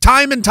Cesus.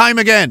 Time and time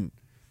again.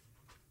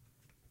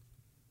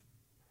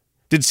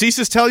 Did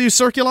Cesus tell you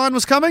Circulon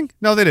was coming?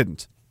 No, they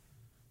didn't.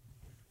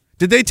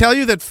 Did they tell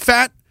you that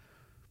fat,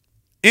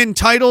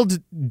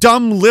 entitled,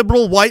 dumb,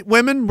 liberal white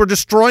women were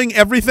destroying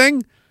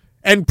everything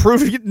and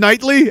proving it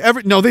nightly?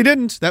 No, they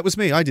didn't. That was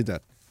me. I did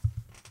that.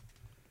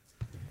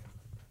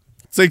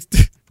 It's like...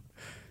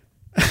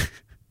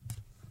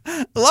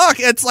 Look,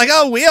 it's like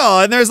a wheel,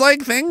 and there's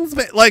like things...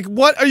 Like,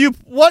 what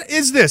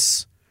is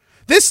this?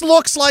 This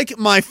looks like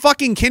my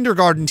fucking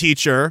kindergarten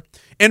teacher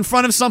in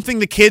front of something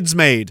the kids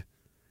made.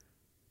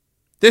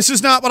 This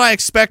is not what I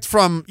expect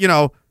from,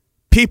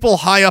 people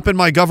high up in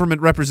my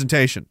government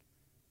representation.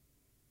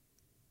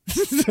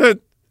 Anita,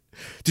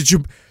 did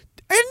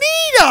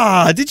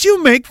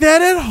you make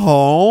that at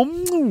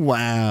home?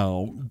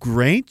 Wow.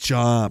 Great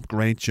job.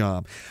 Great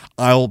job.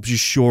 I'll be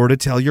sure to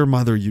tell your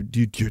mother you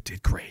did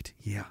great.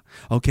 Yeah.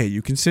 Okay,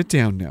 you can sit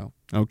down now.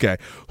 Okay.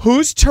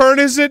 Whose turn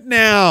is it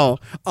now?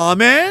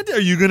 Ahmed, are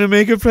you going to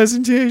make a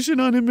presentation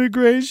on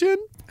immigration?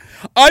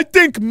 I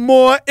think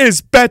more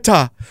is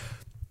better.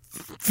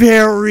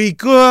 Very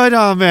good,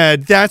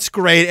 Ahmed. That's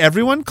great.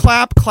 Everyone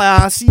clap,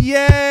 class.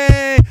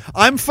 Yay.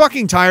 I'm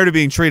fucking tired of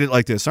being treated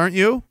like this, aren't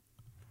you?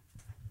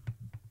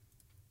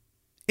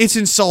 It's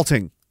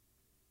insulting.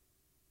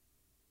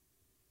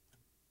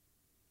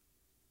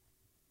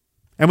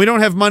 And we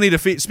don't have money to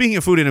feed... Speaking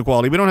of food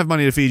inequality, we don't have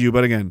money to feed you,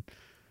 but again...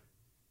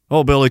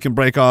 Oh, Billy can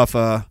break off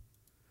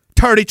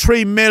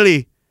 33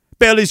 milli.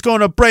 Billy's going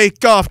to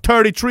break off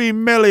 33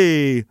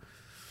 milli.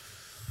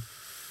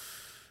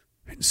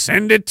 And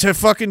send it to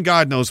fucking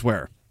God knows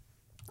where.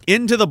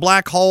 Into the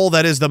black hole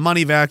that is the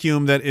money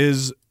vacuum that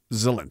is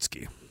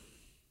Zelensky.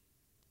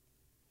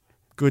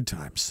 Good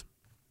times.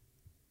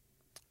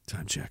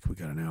 Time check. We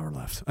got an hour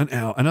left.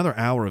 Another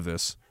hour of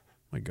this.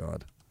 My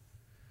God.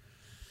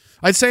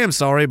 I'd say I'm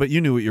sorry, but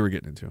you knew what you were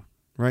getting into,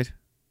 right?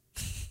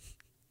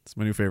 It's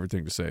my new favorite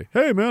thing to say.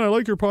 Hey, man, I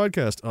like your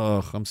podcast.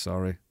 Oh, I'm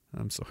sorry.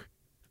 I'm sorry.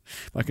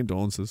 My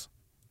condolences.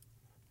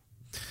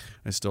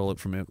 I stole it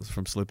from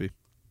Slippy.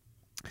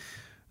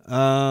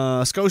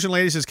 Scotian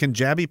lady says, can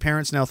jabby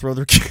parents now throw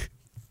their kids?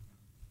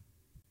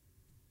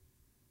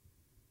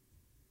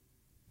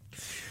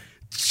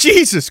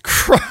 Jesus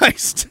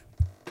Christ.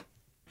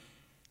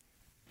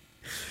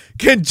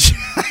 Can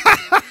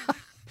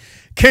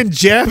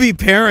jabby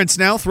parents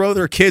now throw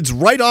their kids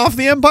right off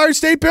the Empire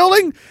State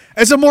Building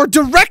as a more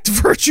direct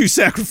virtue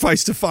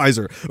sacrifice to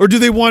Pfizer? Or do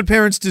they want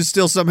parents to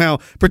still somehow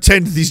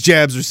pretend these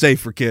jabs are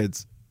safe for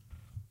kids?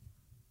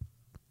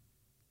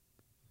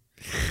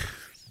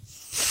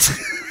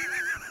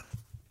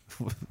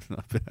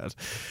 Not bad.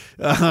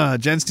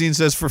 Jenstein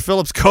says, for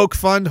Philip's Coke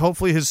fund,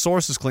 hopefully his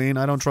source is clean.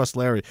 I don't trust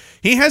Larry.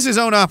 He has his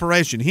own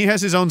operation. He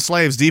has his own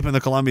slaves deep in the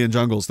Colombian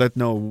jungles that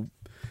know...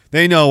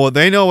 They know what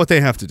they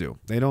have to do.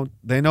 They know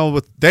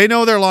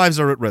their lives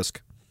are at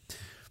risk.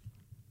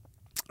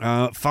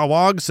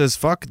 Fawag says,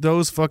 fuck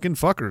those fucking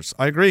fuckers.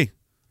 I agree.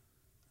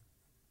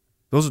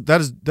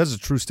 That is a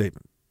true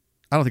statement.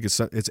 I don't think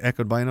it's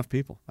echoed by enough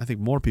people. I think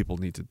more people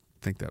need to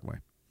think that way.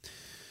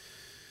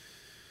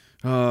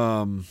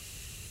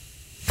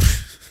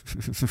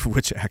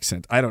 Which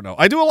accent? I don't know.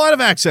 I do a lot of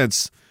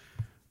accents.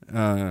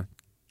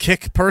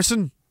 Kick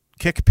person,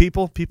 kick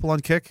people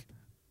on Kick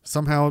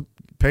somehow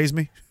pays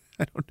me.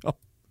 I don't know.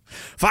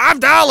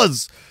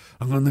 $5.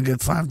 I'm going to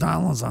get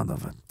 $5 out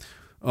of it.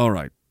 All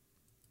right.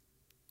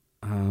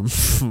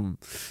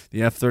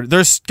 The F-30.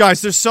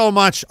 There's so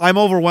much. I'm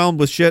overwhelmed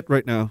with shit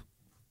right now.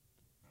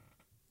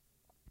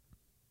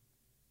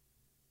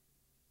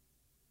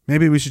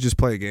 Maybe we should just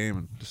play a game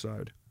and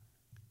decide.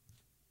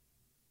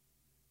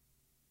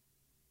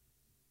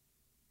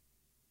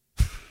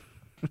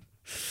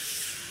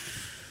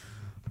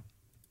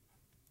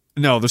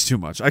 No, there's too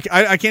much. I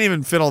can't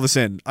even fit all this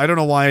in. I don't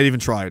know why I even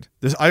tried.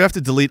 I have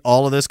to delete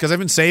all of this because I've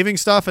been saving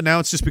stuff and now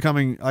it's just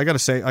becoming. I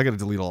gotta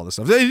delete all this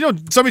stuff.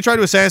 Somebody tried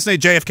to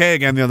assassinate JFK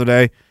again the other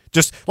day.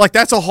 Just like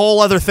that's a whole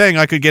other thing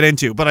I could get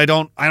into, but I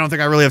don't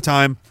think I really have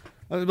time.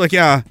 Like,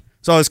 yeah.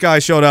 So this guy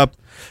showed up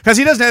because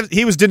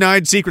he was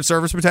denied Secret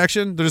Service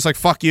protection. They're just like,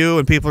 fuck you,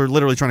 and people are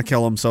literally trying to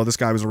kill him. So this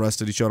guy was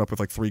arrested. He showed up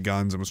with like 3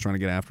 guns and was trying to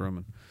get after him.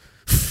 And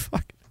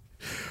fuck.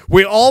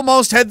 We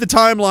almost had the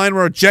timeline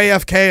where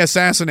JFK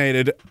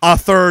assassinated a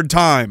third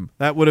time.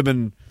 That would have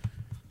been...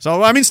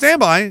 So, I mean, stand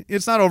by.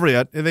 It's not over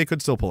yet. They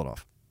could still pull it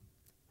off.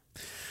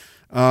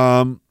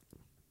 All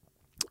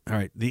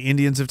right. The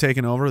Indians have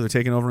taken over. They're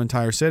taking over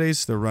entire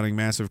cities. They're running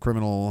massive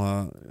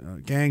criminal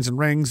gangs and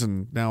rings,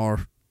 and now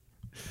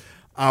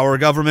our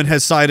government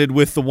has sided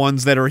with the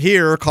ones that are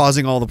here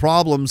causing all the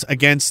problems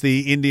against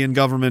the Indian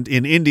government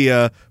in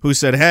India, who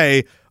said,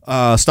 hey,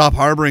 stop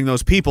harboring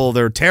those people.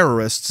 They're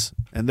terrorists.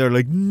 And they're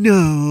like,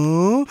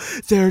 no,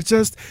 they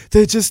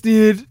just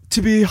need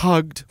to be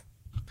hugged.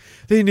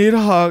 They need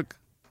a hug.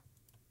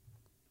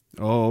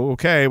 Oh,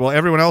 okay. Well,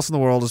 everyone else in the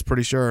world is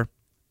pretty sure.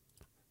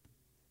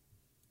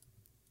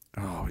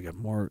 Oh, we got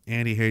more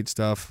anti-hate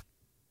stuff.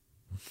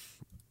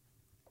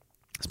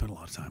 I spent a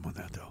lot of time on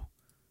that, though.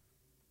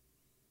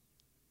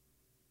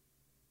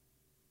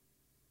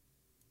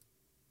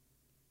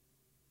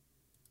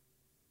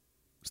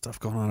 Stuff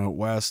going on out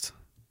west.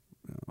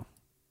 Oh.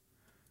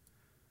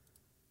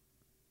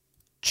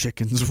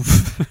 Chickens.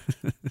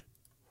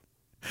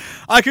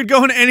 I could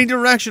go in any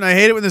direction. I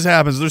hate it when this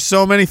happens. There's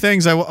so many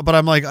things, but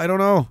I'm like, I don't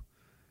know.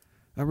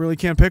 I really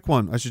can't pick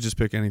one. I should just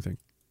pick anything.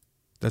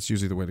 That's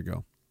usually the way to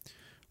go.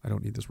 I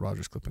don't need this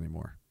Rogers clip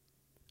anymore.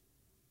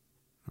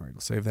 All right,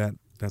 we'll save that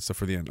stuff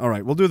for the end. All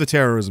right, we'll do the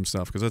terrorism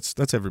stuff because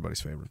that's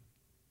everybody's favorite.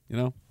 You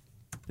know,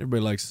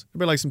 everybody likes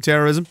some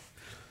terrorism.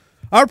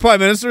 Our prime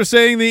minister is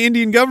saying the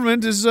Indian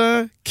government is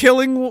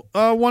killing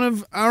one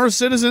of our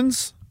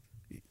citizens,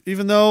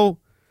 even though.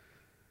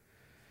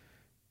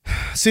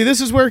 See,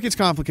 this is where it gets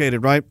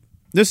complicated, right?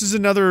 This is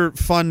another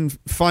fun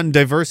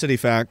diversity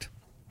fact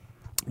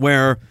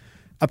where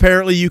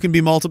apparently you can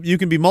be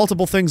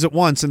multiple things at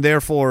once and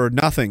therefore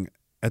nothing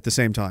at the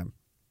same time.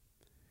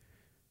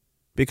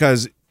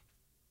 Because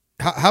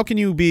how can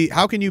you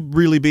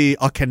really be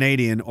a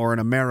Canadian or an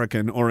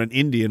American or an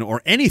Indian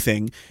or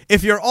anything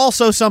if you're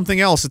also something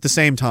else at the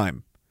same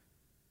time?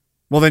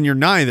 Well, then you're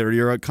neither.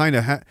 You're a kind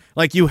of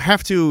like you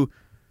have to.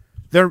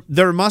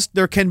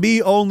 There can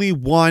be only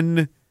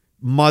one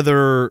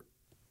mother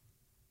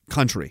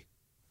country.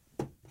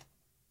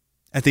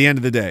 At the end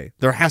of the day,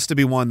 there has to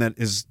be one that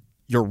is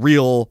your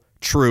real,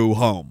 true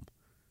home.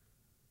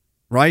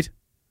 Right?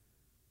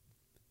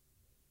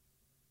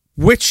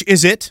 Which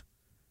is it?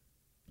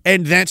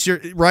 And that's your,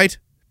 right?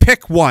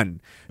 Pick one.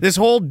 This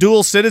whole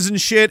dual citizen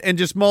shit and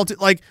just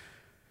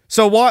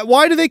so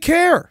why do they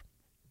care?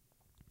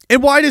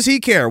 And why does he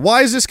care?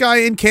 Why is this guy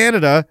in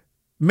Canada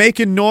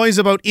making noise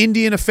about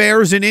Indian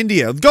affairs in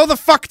India? Go the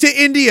fuck to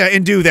India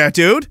and do that,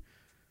 dude.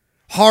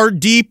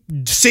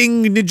 Hardeep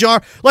Singh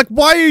Nijjar. Like,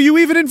 why are you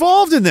even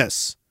involved in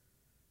this?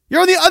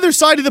 You're on the other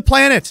side of the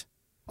planet.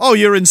 Oh,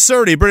 you're in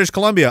Surrey, British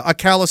Columbia, a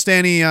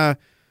Khalistani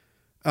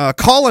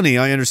colony,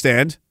 I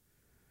understand.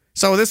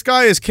 So this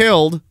guy is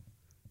killed,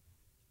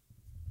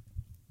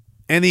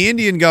 and the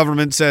Indian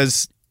government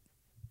says,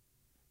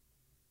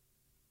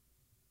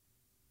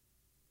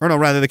 or no,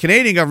 rather the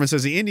Canadian government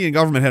says the Indian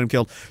government had him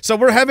killed. So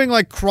we're having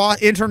like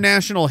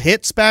international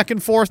hits back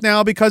and forth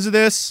now because of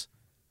this.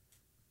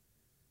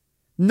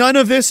 None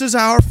of this is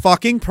our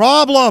fucking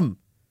problem.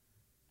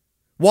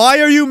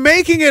 Why are you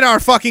making it our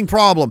fucking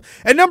problem?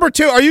 And number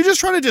two, are you just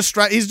trying to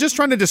distract? He's just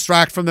trying to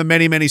distract from the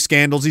many, many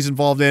scandals he's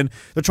involved in.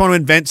 They're trying to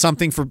invent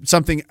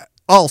something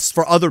else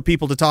for other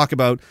people to talk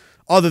about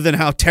other than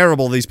how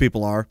terrible these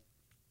people are.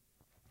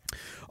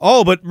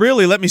 Oh, but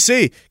really, let me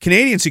see.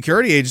 Canadian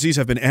security agencies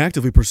have been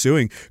actively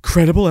pursuing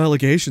credible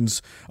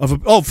allegations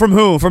of from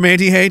who? From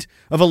anti-hate?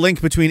 Of a link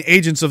between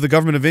agents of the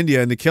government of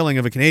India and the killing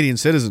of a Canadian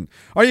citizen.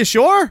 Are you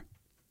sure?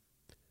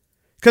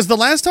 Because the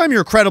last time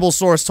your credible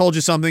source told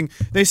you something,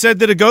 they said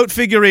that a goat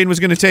figurine was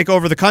going to take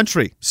over the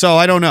country. So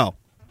I don't know.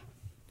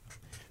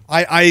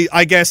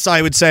 I guess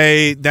I would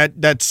say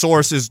that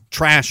source is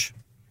trash.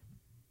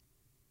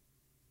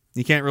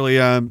 You can't really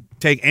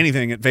take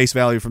anything at face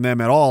value from them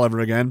at all ever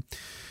again.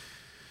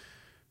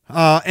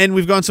 And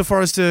we've gone so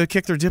far as to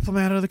kick their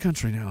diplomat out of the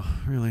country now.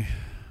 Really?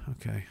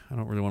 Okay. I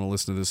don't really want to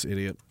listen to this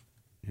idiot.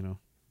 You know,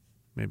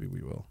 maybe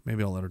we will.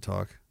 Maybe I'll let her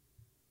talk.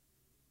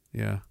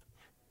 Yeah.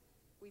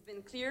 We've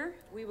been clear.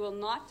 We will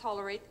not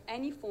tolerate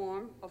any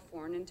form of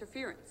foreign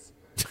interference.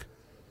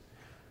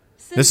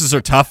 This is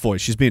her tough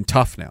voice. She's being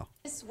tough now.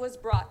 This was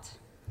brought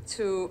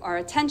to our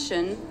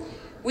attention.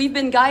 We've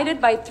been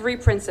guided by three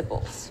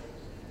principles.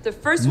 The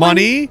first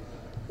money,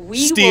 one,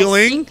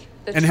 stealing,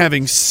 and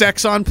having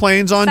sex on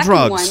planes on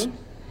drugs. One,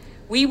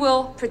 we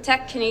will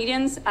protect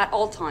Canadians at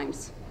all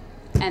times.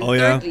 And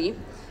thirdly,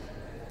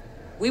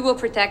 we will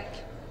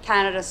protect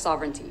Canada's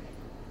sovereignty.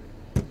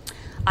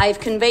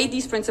 I've conveyed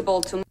these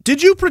principles to...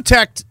 Did you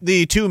protect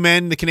the two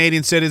men, the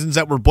Canadian citizens,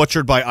 that were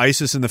butchered by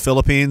ISIS in the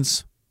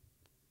Philippines?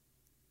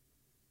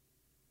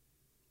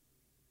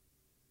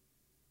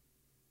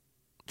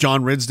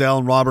 John Ridsdale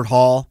and Robert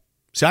Hall.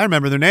 See, I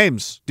remember their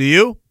names. Do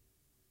you?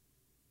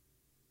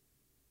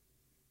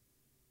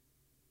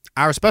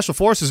 Our special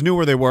forces knew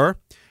where they were,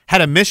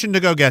 had a mission to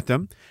go get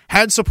them,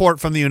 had support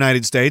from the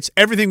United States.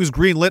 Everything was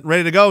green-lit and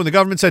ready to go, and the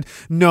government said,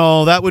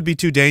 no, that would be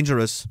too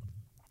dangerous.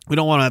 We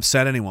don't want to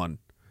upset anyone.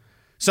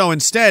 So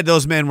instead,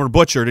 those men were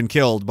butchered and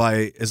killed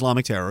by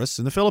Islamic terrorists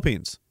in the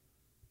Philippines.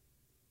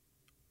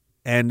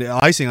 And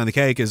icing on the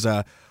cake is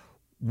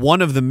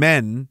one of the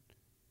men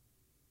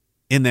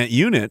in that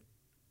unit,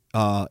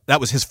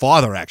 that was his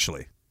father,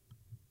 actually,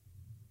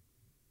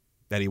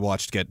 that he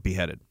watched get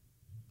beheaded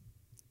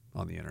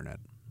on the internet.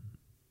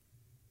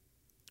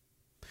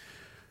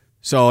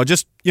 So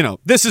just,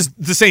 this is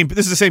the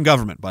same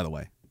government, by the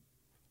way.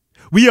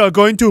 We are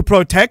going to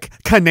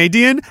protect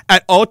Canadian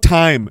at all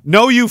time.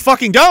 No, you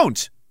fucking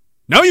don't.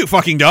 No, you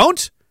fucking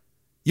don't.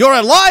 You're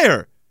a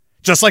liar.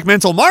 Just like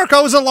Mental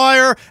Marco is a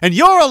liar, and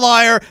you're a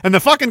liar, and the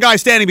fucking guy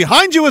standing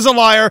behind you is a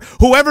liar.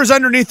 Whoever's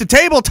underneath the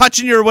table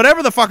touching you or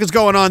whatever the fuck is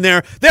going on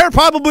there, they're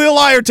probably a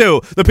liar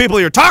too. The people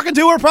you're talking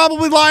to are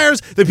probably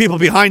liars. The people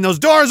behind those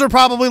doors are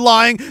probably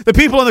lying. The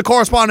people in the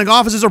corresponding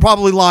offices are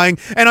probably lying.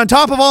 And on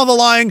top of all the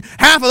lying,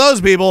 half of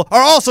those people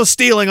are also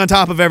stealing on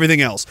top of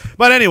everything else.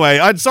 But anyway,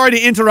 I'm sorry to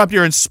interrupt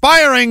your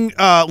inspiring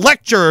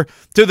lecture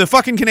to the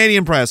fucking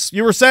Canadian press.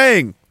 You were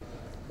saying?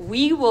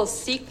 We will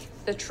seek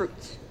the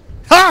truth.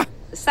 Ha!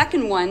 The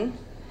second one,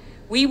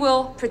 we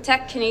will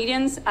protect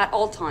Canadians at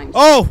all times.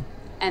 Oh!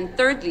 And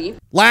thirdly,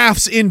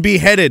 laughs in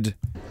beheaded.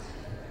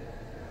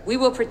 We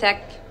will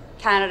protect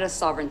Canada's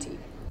sovereignty.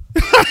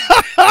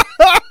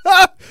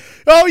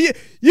 Oh,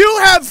 you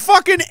have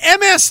fucking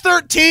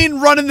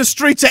MS-13 running the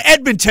streets of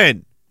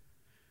Edmonton.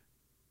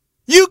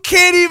 You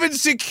can't even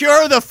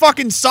secure the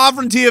fucking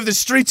sovereignty of the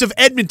streets of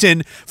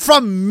Edmonton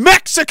from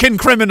Mexican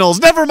criminals,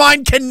 never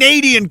mind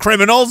Canadian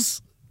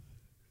criminals.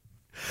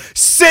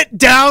 Sit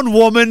down,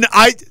 woman.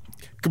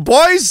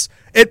 Boys,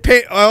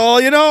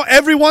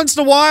 every once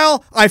in a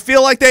while, I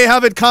feel like they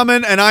have it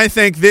coming, and I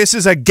think this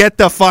is a get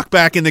the fuck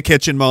back in the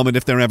kitchen moment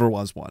if there ever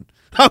was one.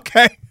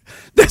 Okay?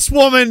 This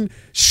woman,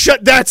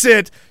 that's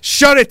it.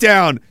 Shut it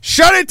down.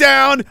 Shut it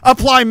down.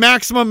 Apply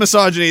maximum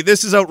misogyny.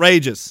 This is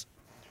outrageous.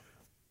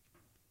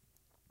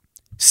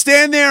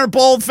 Stand there,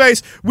 bold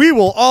face. We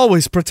will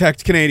always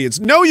protect Canadians.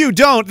 No, you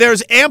don't.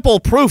 There's ample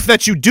proof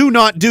that you do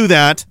not do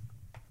that.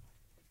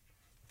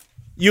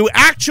 You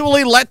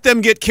actually let them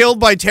get killed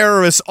by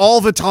terrorists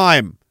all the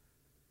time.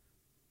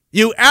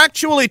 You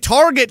actually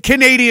target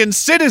Canadian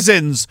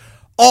citizens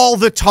all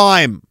the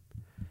time.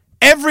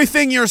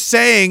 Everything you're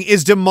saying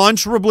is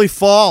demonstrably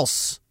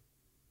false.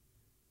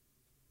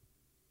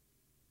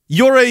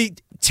 You're a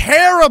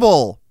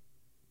terrible,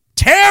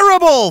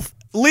 terrible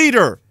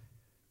leader.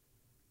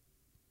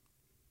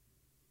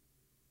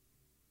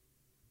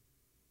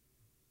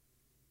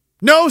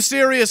 No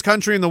serious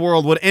country in the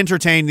world would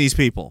entertain these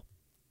people.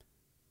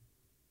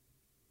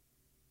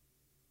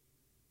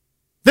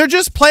 They're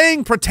just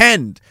playing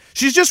pretend.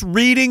 She's just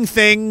reading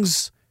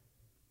things.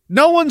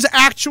 No one's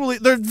actually...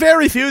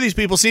 very few of these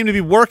people seem to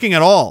be working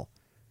at all.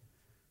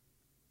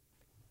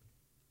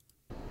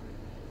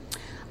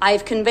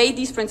 I've conveyed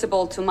these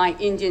principles to my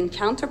Indian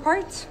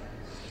counterpart,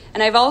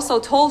 and I've also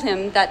told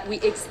him that we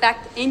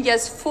expect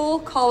India's full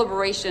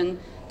collaboration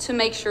to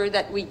make sure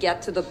that we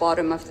get to the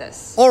bottom of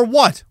this. Or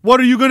what? What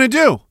are you going to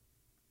do?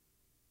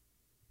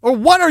 Or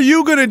what are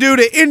you going to do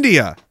to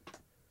India?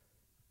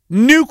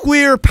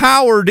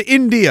 Nuclear-powered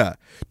India.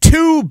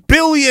 2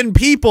 billion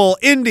people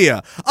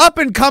India.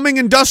 Up-and-coming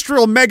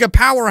industrial mega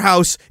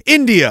powerhouse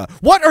India.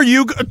 What are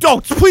you...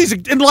 Oh, please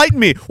enlighten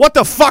me. What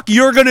the fuck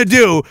you're going to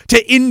do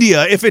to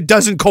India if it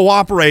doesn't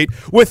cooperate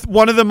with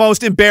one of the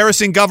most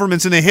embarrassing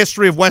governments in the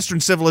history of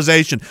Western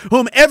civilization,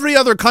 whom every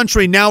other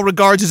country now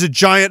regards as a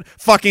giant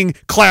fucking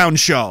clown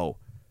show?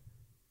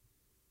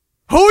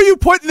 Who are you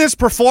putting this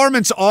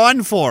performance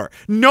on for?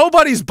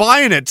 Nobody's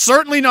buying it.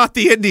 Certainly not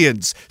the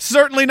Indians.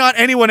 Certainly not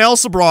anyone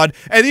else abroad.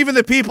 And even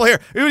the people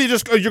here.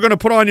 You're going to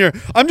put on your...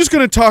 I'm just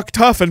going to talk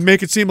tough and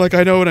make it seem like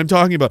I know what I'm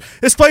talking about.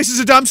 This place is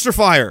a dumpster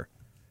fire.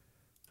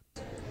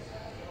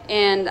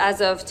 And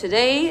as of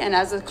today, and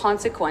as a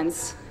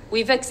consequence,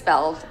 we've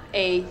expelled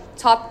a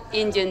top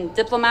Indian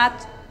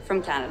diplomat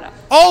from Canada.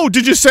 Oh,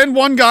 did you send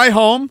one guy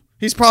home?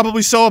 He's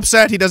probably so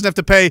upset he doesn't have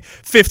to pay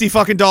 $50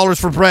 fucking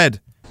for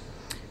bread.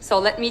 So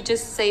let me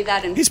just say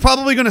that in... He's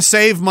probably going to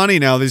save money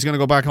now that he's going to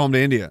go back home to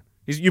India.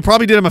 You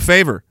probably did him a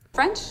favor.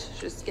 French,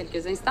 just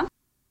quelques instants.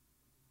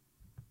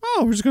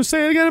 Oh, we're just going to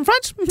say it again in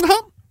French?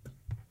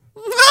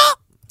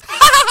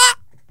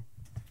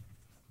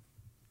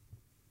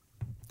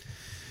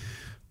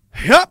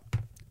 Yep.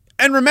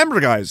 And remember,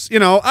 guys,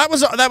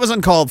 that was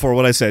uncalled for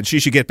what I said. She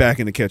should get back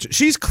in the kitchen.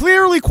 She's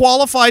clearly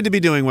qualified to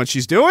be doing what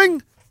she's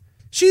doing.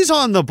 She's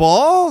on the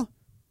ball.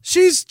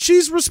 She's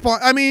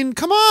I mean,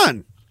 come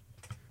on.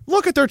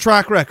 Look at their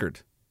track record.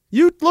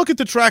 You look at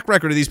the track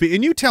record of these people,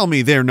 and you tell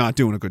me they're not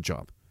doing a good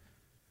job.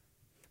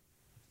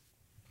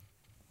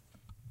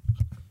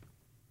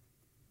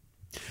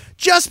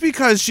 Just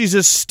because she's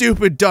a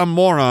stupid, dumb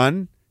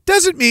moron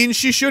doesn't mean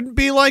she shouldn't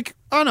be like,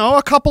 I don't know,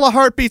 a couple of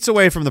heartbeats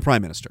away from the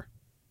Prime Minister.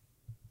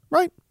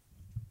 Right?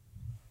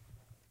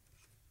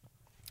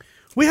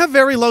 We have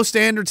very low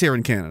standards here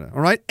in Canada,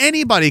 all right?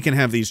 Anybody can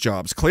have these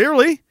jobs,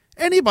 clearly.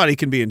 Anybody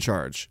can be in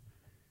charge.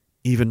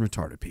 Even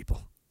retarded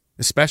people.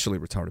 especially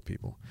retarded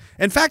people.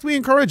 In fact, we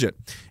encourage it.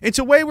 It's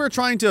a way we're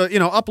trying to,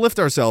 uplift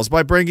ourselves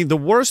by bringing the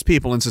worst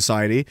people in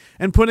society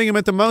and putting them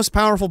at the most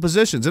powerful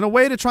positions in a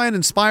way to try and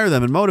inspire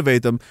them and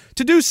motivate them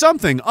to do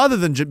something other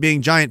than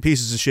being giant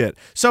pieces of shit.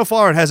 So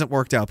far, it hasn't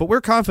worked out, but we're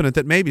confident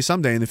that maybe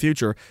someday in the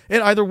future,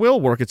 it either will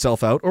work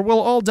itself out or we'll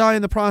all die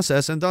in the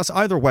process, and thus,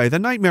 either way, the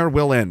nightmare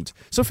will end.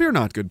 So fear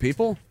not, good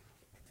people.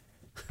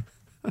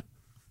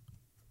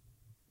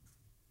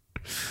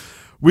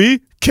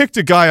 We kicked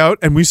a guy out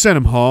and we sent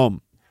him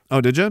home.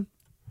 Oh, did you?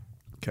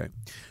 Okay.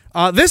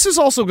 This is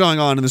also going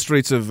on in the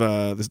streets of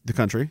the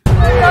country.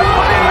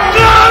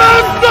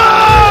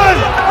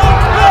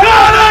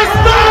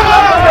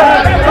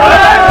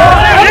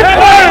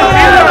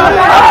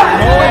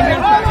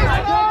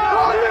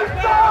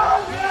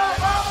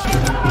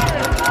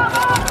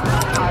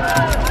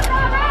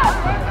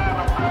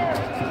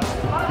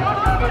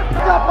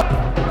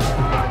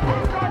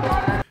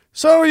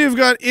 So you've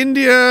got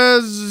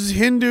India's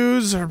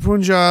Hindus or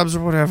Punjabs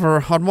or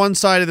whatever on one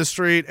side of the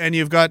street, and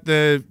you've got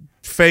the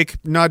fake,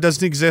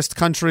 doesn't exist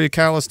country,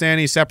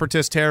 Khalistani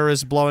separatist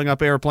terrorists blowing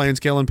up airplanes,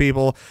 killing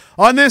people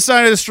on this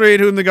side of the street,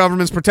 whom the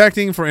government's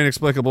protecting for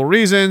inexplicable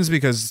reasons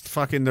because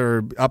fucking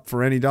they're up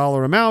for any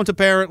dollar amount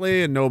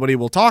apparently, and nobody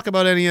will talk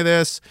about any of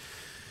this.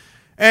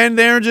 And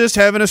they're just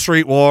having a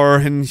street war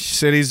in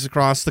cities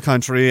across the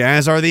country,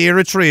 as are the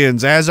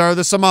Eritreans, as are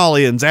the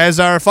Somalians, as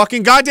are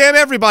fucking goddamn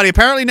everybody.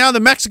 Apparently now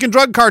the Mexican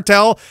drug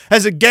cartel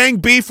has a gang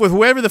beef with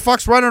whoever the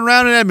fuck's running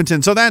around in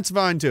Edmonton, so that's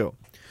fine too.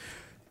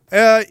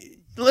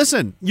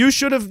 Listen, you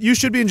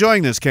should be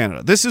enjoying this,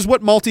 Canada. This is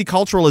what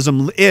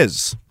multiculturalism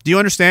is. Do you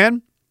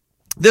understand?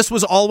 This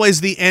was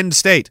always the end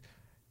state.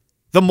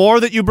 The more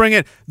that you bring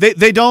it,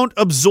 they don't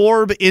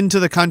absorb into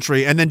the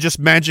country and then just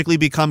magically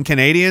become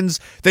Canadians.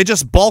 They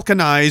just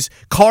balkanize,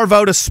 carve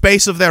out a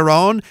space of their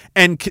own,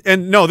 and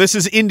no, this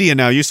is India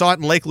now. You saw it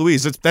in Lake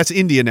Louise. That's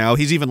India now.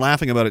 He's even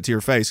laughing about it to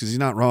your face because he's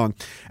not wrong.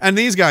 And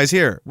these guys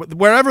here,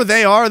 wherever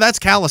they are, that's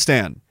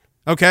Khalistan.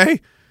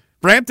 Okay?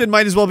 Brampton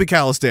might as well be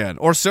Khalistan.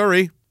 Or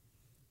Surrey.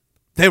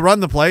 They run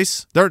the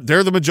place. They're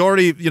the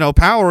majority,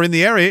 power in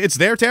the area. It's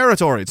their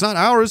territory. It's not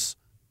ours.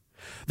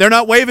 They're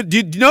not waving. Do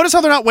you notice how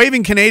they're not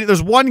waving Canadian?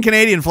 There's one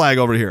Canadian flag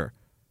over here.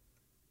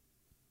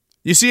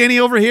 You see any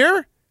over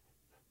here?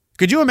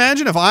 Could you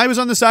imagine if I was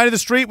on the side of the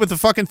street with the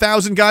fucking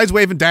 1,000 guys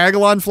waving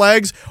Dagalon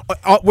flags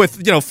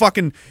with,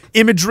 fucking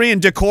imagery and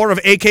decor of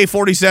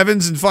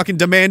AK-47s and fucking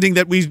demanding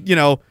that we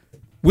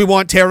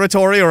want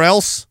territory or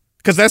else?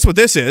 Because that's what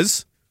this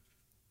is.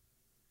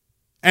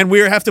 And we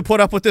have to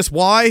put up with this.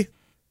 Why?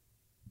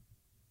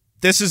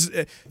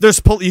 There's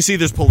police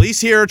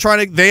here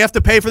they have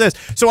to pay for this.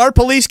 So our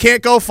police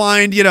can't go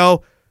find,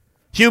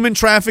 human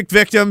trafficked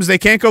victims. They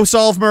can't go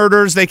solve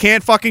murders. They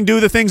can't fucking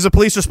do the things the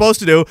police are supposed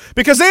to do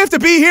because they have to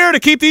be here to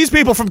keep these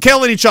people from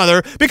killing each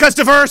other because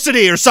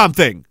diversity or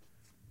something.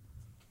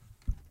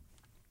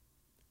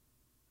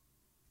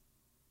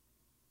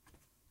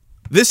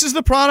 This is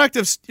the product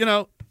of,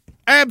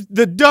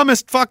 the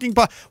dumbest fucking...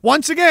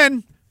 Once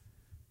again...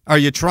 Are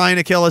you trying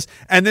to kill us?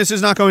 And this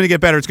is not going to get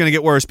better. It's going to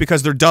get worse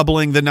because they're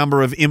doubling the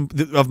number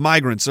of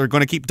migrants. They're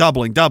going to keep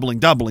doubling.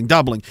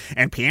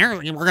 And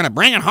apparently we're going to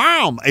bring it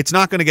home. It's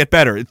not going to get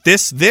better.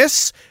 This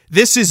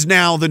is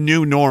now the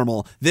new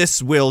normal.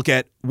 This will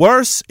get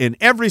worse in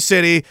every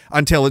city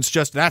until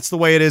that's the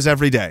way it is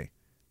every day.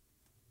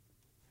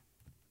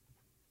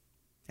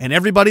 And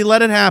everybody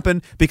let it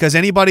happen because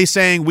anybody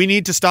saying we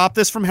need to stop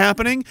this from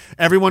happening,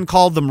 everyone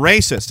called them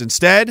racist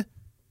instead.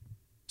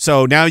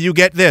 So now you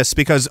get this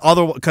because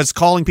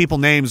calling people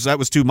names, that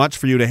was too much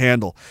for you to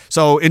handle.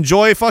 So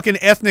enjoy fucking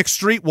ethnic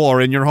street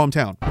war in your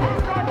hometown.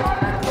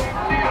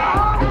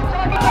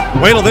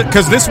 Wait till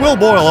because this will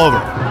boil over.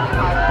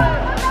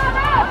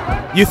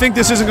 You think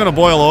this isn't going to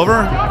boil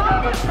over?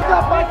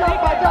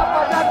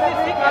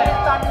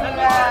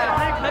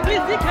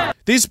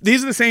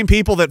 These are the same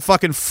people that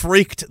fucking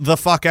freaked the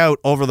fuck out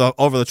over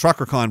the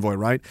trucker convoy,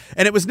 right?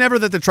 And it was never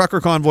that the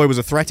trucker convoy was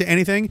a threat to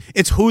anything.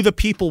 It's who the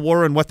people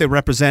were and what they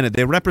represented.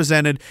 They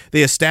represented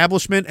the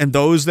establishment and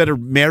those that are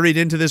married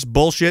into this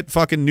bullshit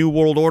fucking New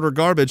World Order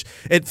garbage.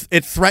 It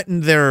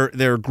threatened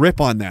their grip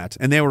on that,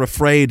 and they were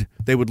afraid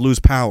they would lose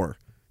power.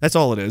 That's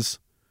all it is.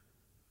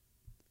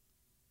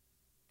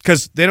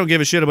 Because they don't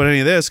give a shit about any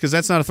of this, because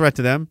that's not a threat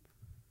to them.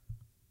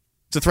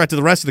 It's a threat to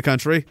the rest of the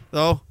country,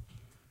 though.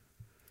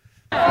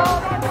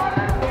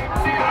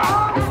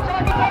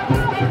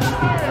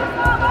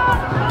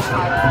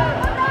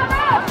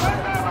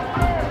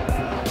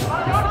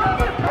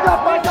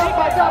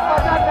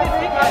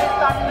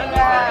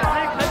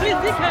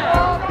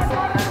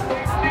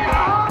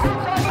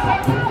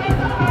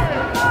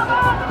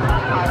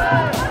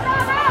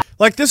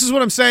 Like, this is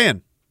what I'm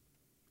saying.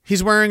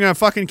 He's wearing a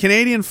fucking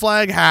Canadian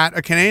flag hat,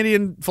 a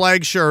Canadian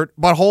flag shirt,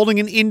 but holding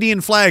an Indian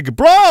flag.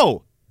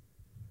 Bro!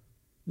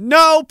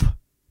 Nope.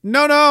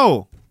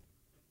 No.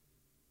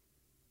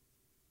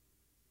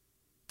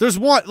 There's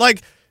one,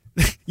 like,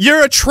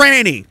 you're a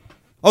tranny,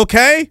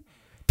 okay?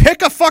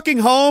 Pick a fucking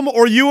home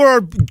or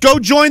go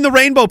join the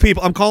rainbow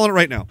people. I'm calling it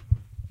right now.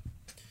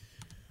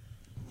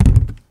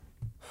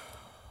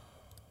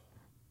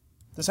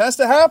 This has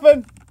to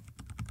happen.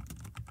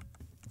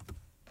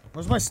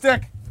 Where's my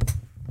stick?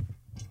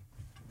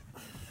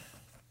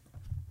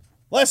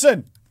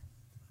 Listen.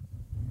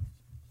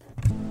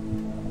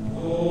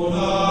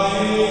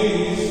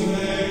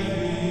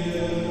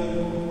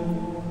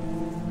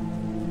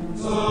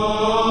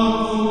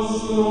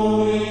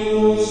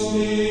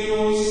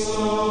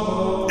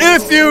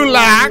 If you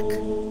lack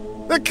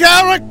the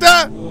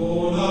character,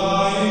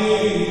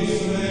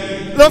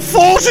 the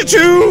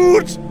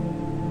fortitude,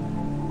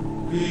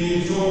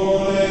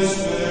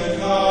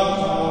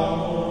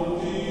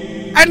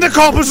 and the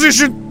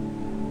composition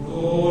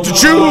to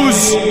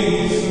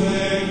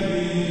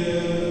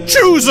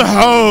choose a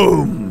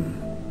home,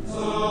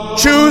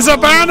 choose a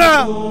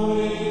banner,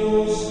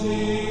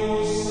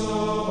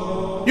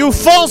 you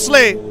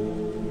falsely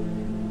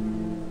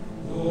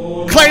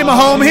claim a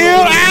home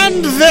here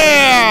and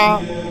there.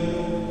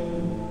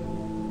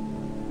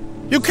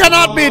 You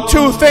cannot be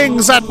two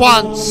things at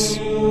once.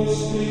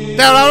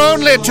 There are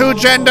only two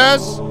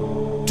genders,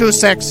 two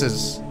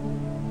sexes.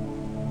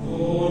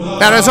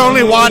 There is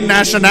only one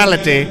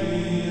nationality.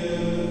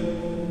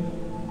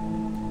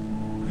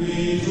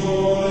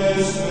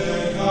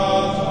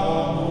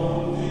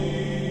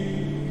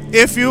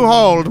 If you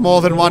hold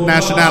more than one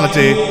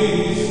nationality,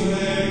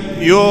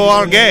 you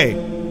are gay,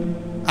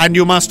 and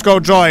you must go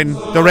join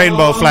the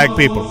rainbow flag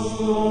people.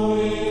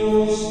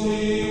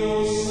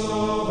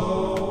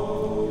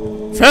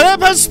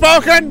 Philip has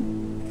spoken.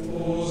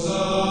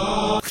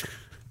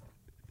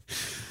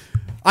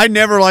 I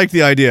never liked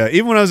the idea,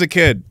 even when I was a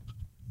kid.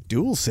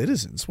 Dual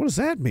citizens? What does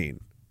that mean?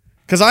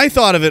 Because I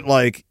thought of it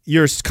like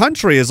your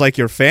country is like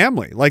your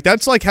family. Like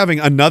that's like having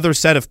another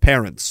set of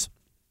parents.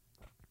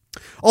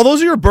 Oh,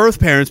 those are your birth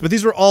parents, but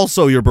these are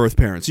also your birth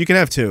parents. You can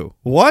have two.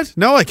 What?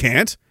 No, I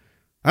can't.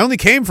 I only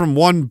came from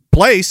one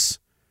place.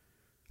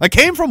 I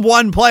came from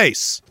one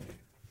place.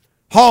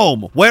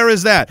 Home. Where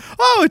is that?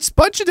 Oh, it's a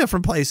bunch of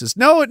different places.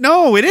 No,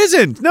 it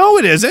isn't. No,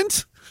 it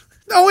isn't.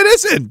 No, it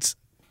isn't.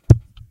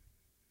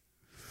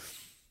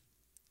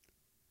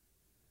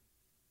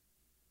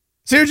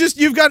 So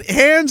you've got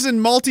hands in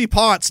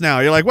multi-pots now.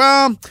 You're like,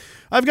 well,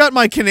 I've got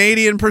my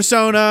Canadian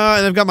persona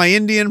and I've got my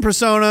Indian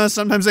persona.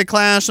 Sometimes they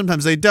clash,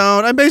 sometimes they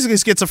don't. I'm basically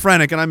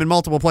schizophrenic and I'm in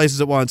multiple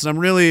places at once. And I'm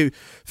really,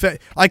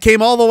 I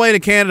came all the way to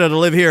Canada to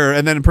live here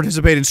and then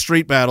participate in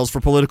street battles for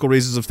political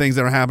reasons of things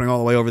that are happening all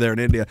the way over there in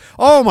India.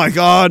 Oh my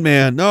God,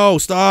 man. No,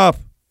 stop.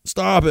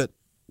 Stop it.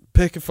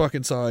 Pick a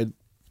fucking side.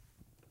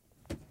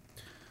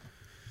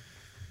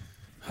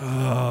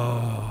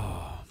 Oh.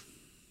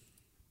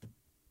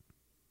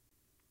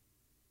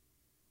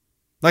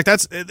 Like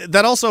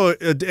that also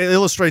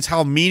illustrates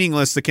how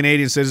meaningless the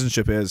Canadian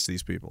citizenship is to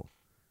these people.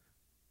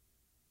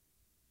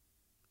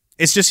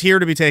 It's just here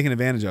to be taken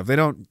advantage of. They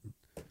don't.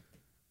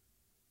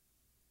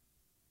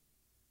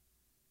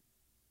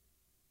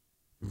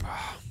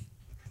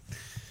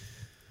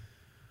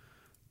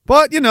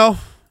 But, you know,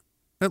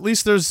 at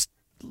least there's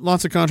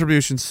lots of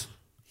contributions.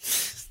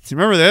 Do you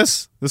remember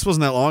this? This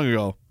wasn't that long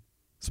ago.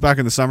 It's back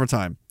in the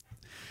summertime.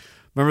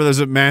 Remember there's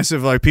a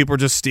massive, like, people are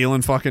just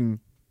stealing,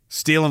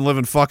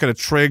 living fucking at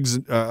Triggs.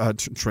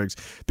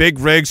 Big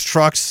rigs,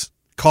 trucks,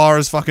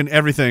 cars, fucking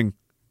everything.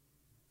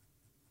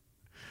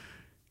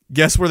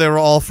 Guess where they were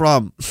all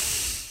from?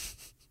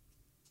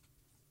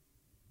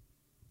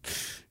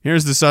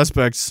 Here's the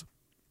suspects.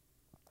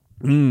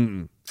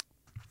 1,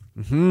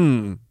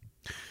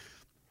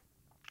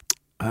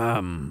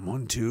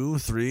 2,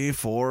 3,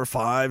 4,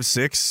 5,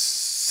 6.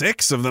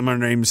 6 of them are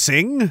named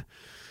Singh.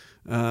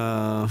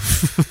 The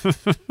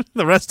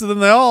rest of them,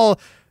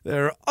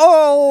 they're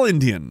all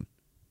Indian.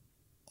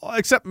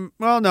 Except,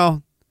 well,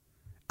 no.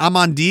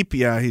 Amandeep,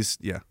 yeah.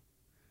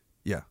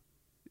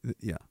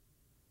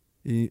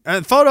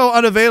 And photo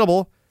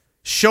unavailable.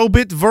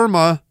 Shobit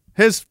Verma,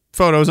 his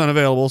photo's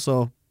unavailable,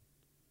 so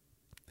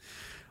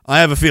I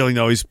have a feeling,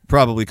 though, he's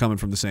probably coming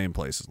from the same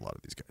place as a lot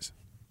of these guys.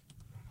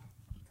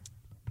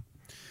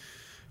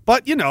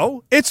 But, you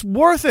know, it's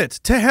worth it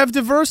to have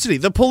diversity.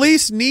 The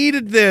police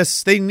needed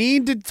this. They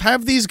need to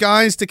have these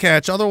guys to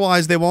catch.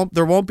 Otherwise, there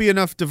won't be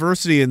enough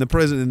diversity in the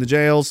prison, in the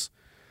jails.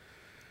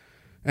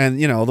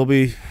 And, you know,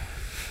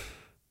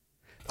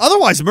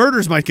 otherwise,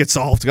 murders might get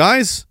solved,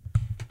 guys.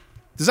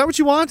 Is that what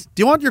you want?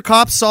 Do you want your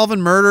cops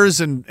solving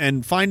murders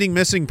and finding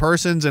missing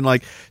persons and,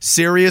 like,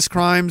 serious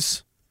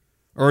crimes?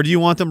 Or do you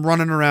want them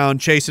running around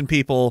chasing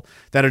people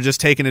that are just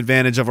taking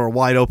advantage of our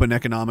wide open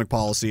economic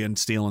policy and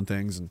stealing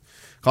things and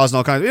causing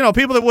all kinds of, you know,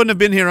 people that wouldn't have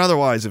been here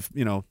otherwise if,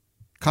 you know,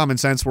 common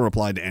sense were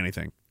applied to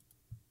anything.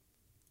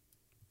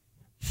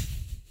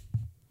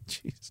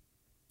 Jeez.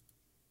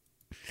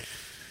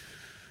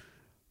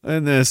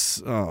 And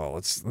this,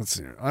 let's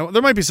see.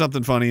 There might be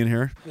something funny in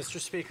here. Mr.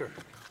 Speaker,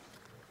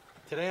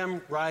 today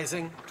I'm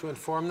rising to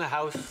inform the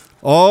House.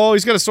 Oh,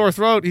 he's got a sore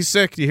throat. He's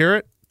sick. Do you hear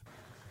it?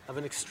 Of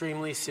an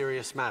extremely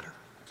serious matter.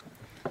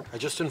 I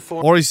just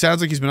informed. Or he sounds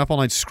like he's been up all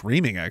night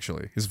screaming,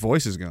 actually. His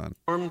voice is gone.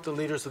 Informed the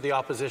leaders of the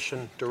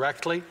opposition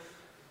directly.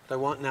 I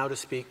want now to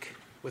speak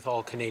with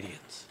all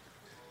Canadians.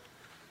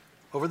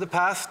 Over the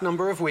past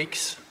number of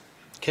weeks,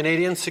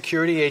 Canadian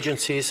security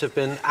agencies have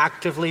been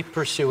actively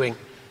pursuing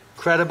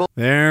credible...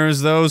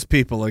 There's those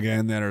people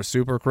again that are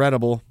super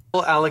credible.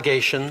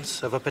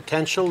 ...allegations of a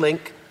potential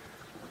link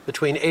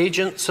between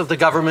agents of the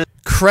government...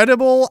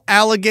 Credible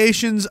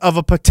allegations of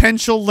a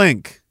potential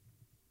link.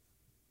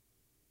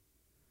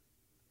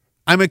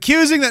 I'm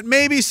accusing that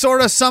maybe,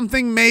 sort of,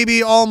 something,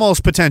 maybe,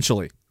 almost,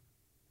 potentially.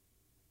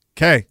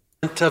 Okay.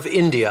 ...of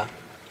India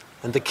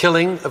and the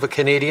killing of a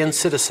Canadian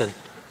citizen,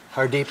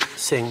 Hardeep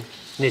Singh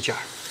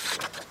Nijjar.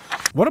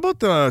 What about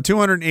the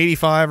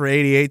 285 or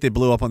 88 they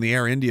blew up on the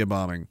Air India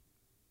bombing?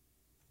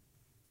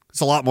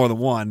 It's a lot more than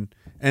one.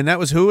 And that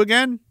was who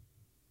again?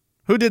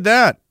 Who did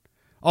that?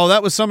 Oh,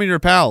 that was some of your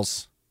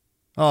pals.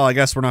 Oh, I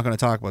guess we're not going to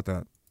talk about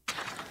that.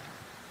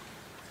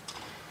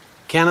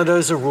 Canada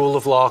is a rule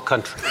of law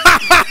country.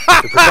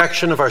 The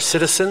protection of our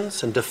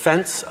citizens and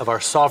defense of our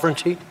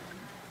sovereignty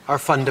are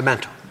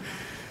fundamental.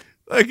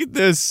 Look at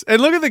this.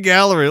 And look at the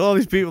gallery. All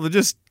these people are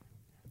just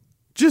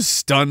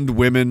stunned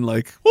women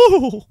like,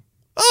 oh,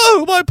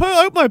 my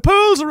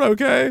pearls are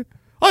okay.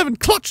 I haven't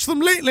clutched them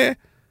lately.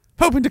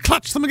 Hoping to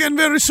clutch them again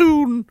very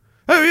soon.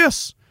 Oh,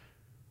 yes.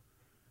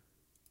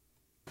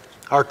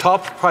 Our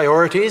top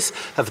priorities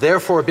have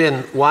therefore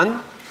been,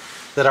 1,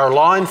 that our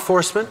law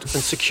enforcement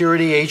and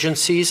security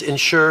agencies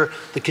ensure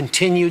the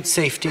continued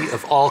safety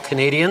of all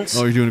Canadians.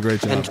 Oh, you're doing a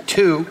great job. And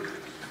 2,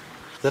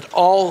 that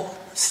all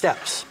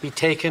steps be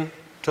taken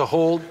to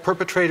hold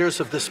perpetrators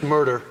of this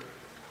murder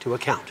to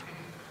account.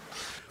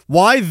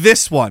 Why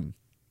this one?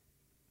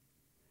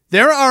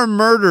 There are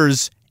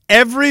murders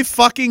every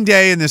fucking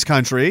day in this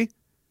country.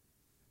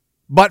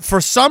 But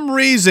for some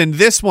reason,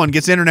 this one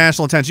gets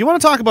international attention. You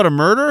want to talk about a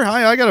murder?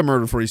 I got a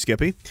murder for you,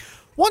 Skippy.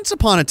 Once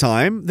upon a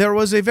time, there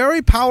was a very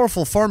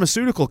powerful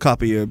pharmaceutical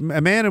company, a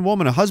man and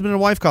woman, a husband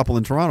and wife couple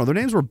in Toronto. Their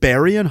names were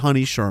Barry and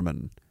Honey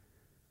Sherman.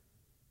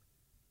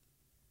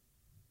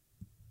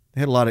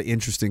 They had a lot of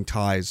interesting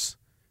ties,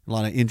 a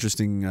lot of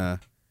interesting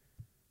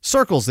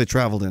circles they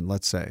traveled in,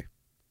 let's say.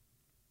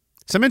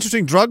 Some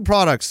interesting drug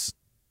products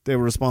they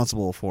were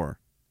responsible for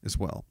as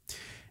well.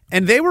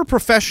 And they were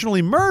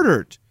professionally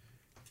murdered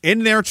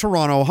in their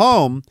Toronto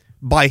home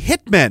by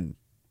hitmen.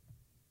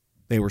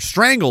 They were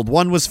strangled.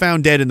 One was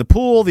found dead in the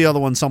pool, the other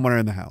one somewhere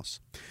in the house.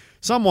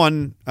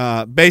 Someone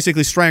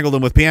basically strangled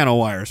them with piano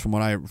wires, from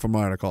what I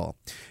recall.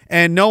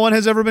 And no one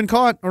has ever been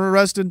caught or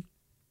arrested.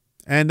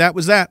 And that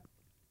was that.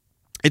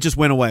 It just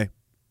went away.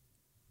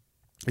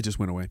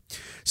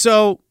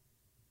 So,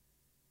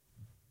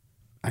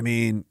 I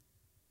mean,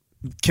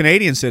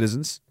 Canadian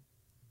citizens,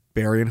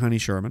 Barry and Honey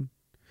Sherman,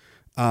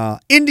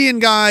 Indian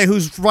guy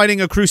who's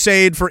fighting a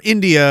crusade for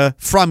India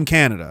from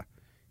Canada.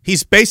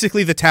 He's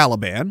basically the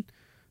Taliban,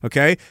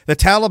 okay? The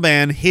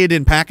Taliban hid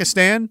in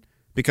Pakistan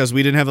because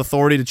we didn't have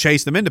authority to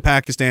chase them into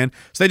Pakistan.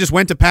 So they just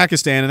went to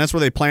Pakistan, and that's where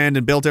they planned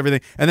and built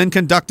everything, and then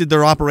conducted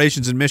their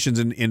operations and missions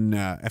in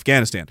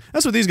Afghanistan.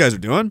 That's what these guys are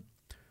doing.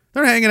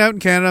 They're hanging out in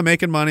Canada,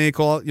 making money,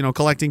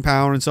 collecting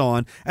power and so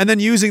on, and then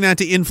using that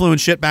to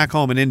influence shit back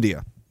home in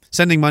India.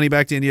 Sending money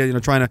back to India,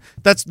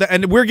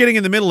 and we're getting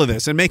in the middle of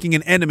this and making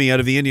an enemy out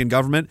of the Indian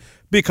government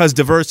because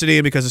diversity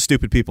and because of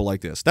stupid people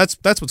like this. That's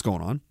what's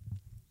going on.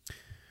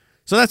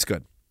 So that's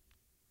good.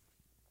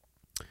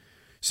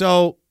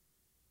 So,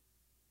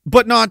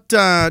 but not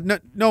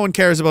no one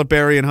cares about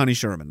Barry and Honey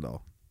Sherman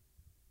though,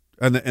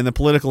 and the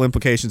political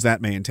implications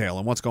that may entail,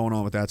 and what's going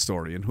on with that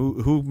story, and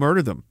who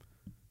murdered them,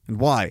 and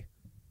why.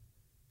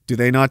 Do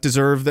they not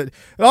deserve that?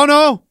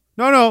 Oh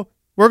no.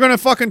 We're going to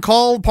fucking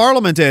call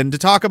Parliament in to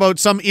talk about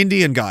some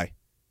Indian guy.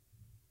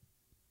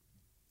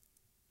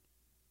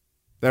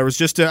 There was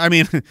just there's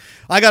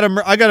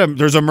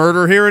a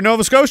murder here in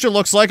Nova Scotia,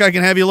 looks like I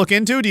can have you look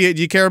into. Do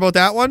you care about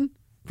that one?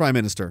 Prime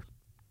Minister.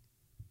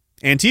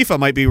 Antifa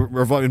might be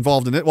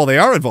involved in it. Well, they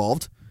are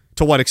involved.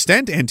 To what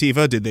extent,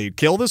 Antifa? Did they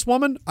kill this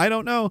woman? I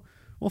don't know.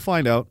 We'll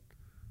find out.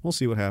 We'll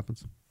see what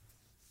happens.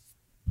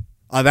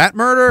 That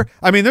murder?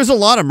 I mean, there's a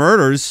lot of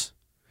murders.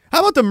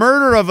 How about the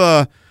murder of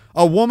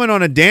a woman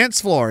on a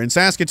dance floor in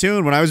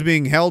Saskatoon when I was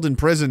being held in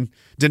prison,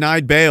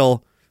 denied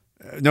bail,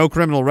 no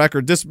criminal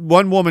record. This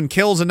one woman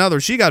kills another.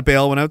 She got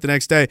bail, went out the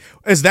next day.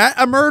 Is that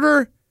a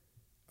murder?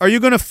 Are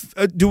you going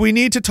to, do we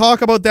need to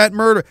talk about that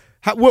murder?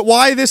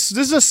 Why this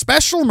is a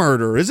special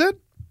murder, is it?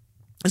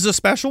 Is it a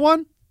special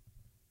one?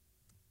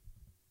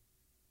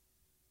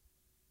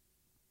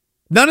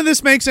 None of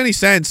this makes any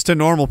sense to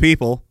normal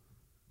people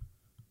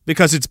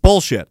because it's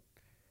bullshit.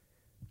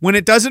 When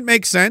it doesn't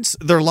make sense,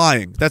 they're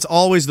lying. That's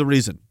always the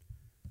reason.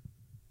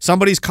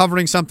 Somebody's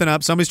covering something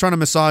up. Somebody's trying to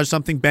massage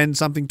something, bend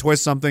something,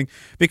 twist something.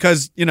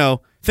 Because,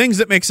 things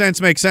that make sense,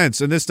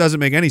 and this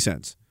doesn't make any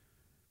sense.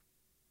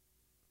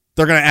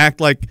 They're going to act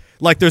like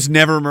there's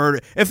never murder.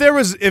 If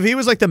he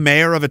was like the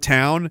mayor of a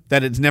town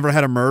that has never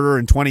had a murder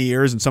in 20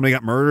 years and somebody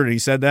got murdered and he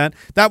said that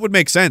would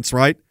make sense,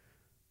 right?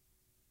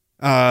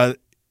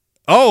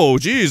 Oh,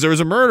 geez, there was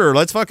a murder.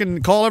 Let's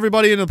fucking call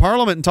everybody into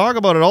Parliament and talk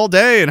about it all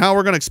day and how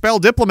we're going to expel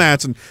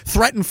diplomats and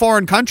threaten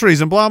foreign countries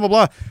and blah, blah,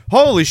 blah.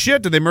 Holy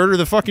shit, did they murder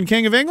the fucking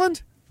King of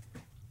England?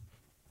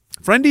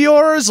 Friend of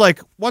yours? Like,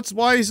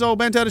 why he's so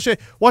bent out of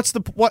shape?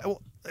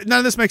 None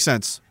of this makes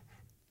sense.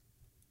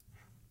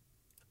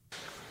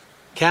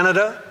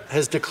 Canada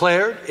has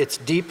declared its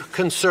deep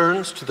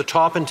concerns to the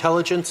top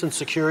intelligence and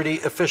security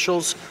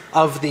officials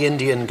of the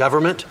Indian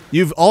government.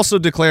 You've also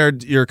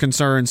declared your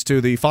concerns to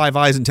the Five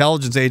Eyes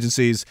intelligence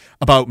agencies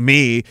about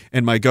me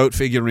and my goat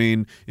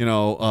figurine,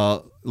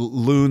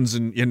 loons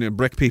and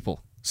brick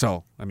people.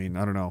 So, I mean,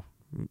 I don't know.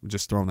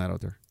 Just throwing that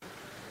out there.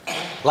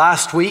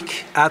 Last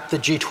week at the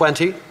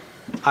G20,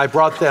 I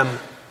brought them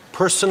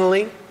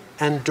personally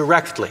and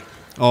directly.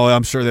 Oh,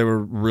 I'm sure they were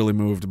really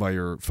moved by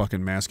your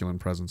fucking masculine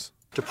presence.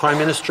 To Prime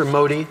Minister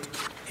Modi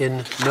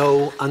in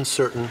no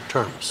uncertain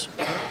terms.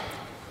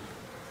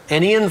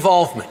 Any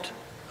involvement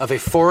of a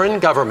foreign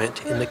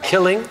government in the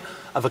killing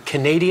of a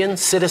Canadian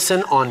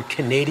citizen on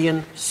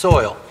Canadian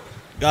soil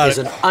is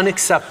an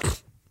unacceptable.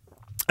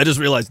 I just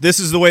realized this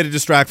is the way to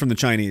distract from the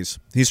Chinese.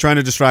 He's trying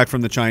to distract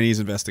from the Chinese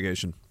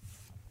investigation.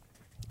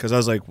 Because I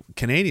was like,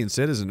 Canadian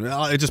citizen?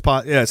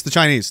 It's the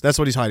Chinese. That's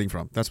what he's hiding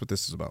from. That's what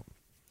this is about.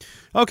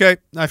 Okay,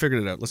 I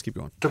figured it out. Let's keep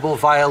going.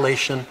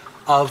 Violation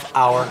of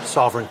our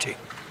sovereignty.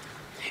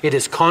 It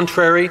is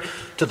contrary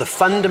to the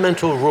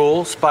fundamental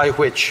rules by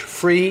which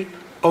free,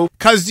 open...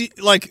 Because,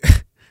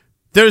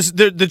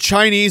 the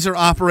Chinese are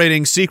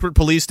operating secret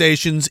police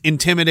stations,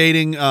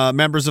 intimidating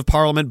members of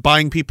parliament,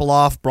 buying people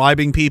off,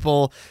 bribing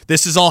people.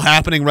 This is all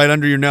happening right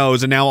under your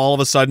nose, and now all of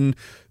a sudden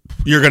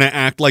you're going to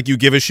act like you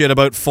give a shit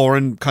about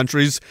foreign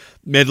countries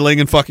meddling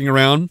and fucking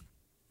around?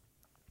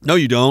 No,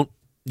 you don't.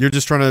 You're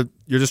just trying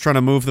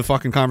to move the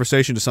fucking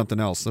conversation to something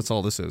else. That's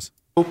all this is.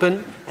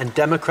 Open and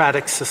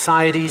democratic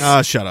societies.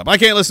 Shut up. I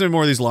can't listen to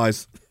more of these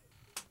lies.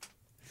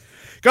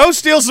 Go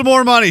steal some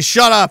more money.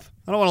 Shut up.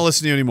 I don't want to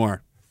listen to you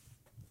anymore.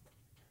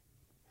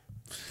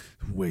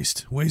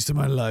 Waste of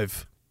my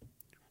life.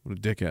 What a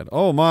dickhead.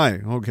 Oh my.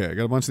 Okay, I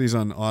got a bunch of these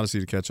on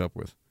Odyssey to catch up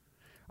with.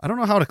 I don't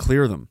know how to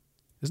clear them.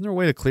 Isn't there a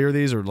way to clear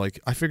these? Or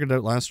I figured it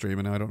out last stream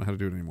and now I don't know how to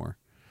do it anymore.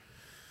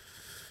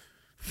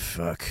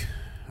 Fuck.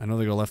 I know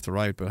they go left to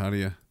right, but how do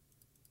you...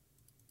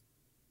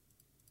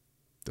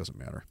 Doesn't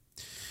matter.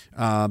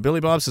 Billy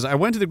Bob says, I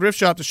went to the gift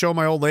shop to show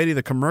my old lady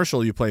the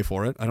commercial you play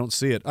for it. I don't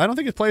see it. I don't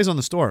think it plays on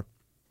the store.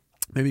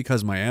 Maybe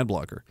because of my ad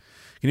blocker.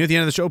 Can you at the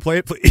end of the show play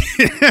it, please?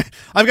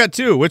 I've got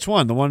two. Which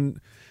one? The one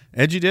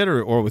Edgy did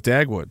or with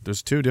Dagwood?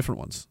 There's two different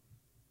ones.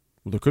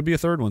 Well, there could be a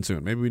third one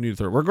soon. Maybe we need a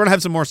third. We're going to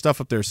have some more stuff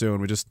up there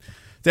soon.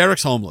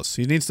 Derek's homeless.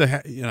 He needs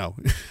to,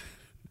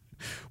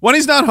 when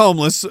he's not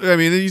homeless, I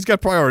mean, he's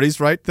got priorities,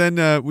 right? Then,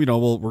 we're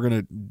going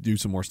to do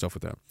some more stuff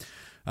with that.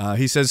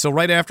 He says, so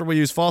right after we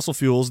used fossil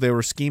fuels, they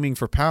were scheming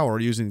for power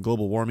using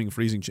global warming,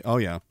 freezing. Oh,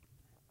 yeah.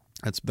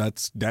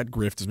 That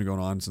grift has been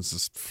going on since the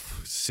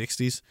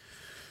 60s,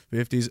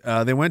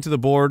 50s. They went to the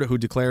board who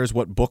declares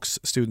what books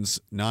students,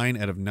 9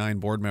 out of 9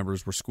 board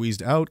members were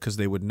squeezed out because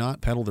they would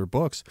not peddle their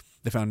books.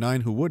 They found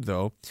 9 who would,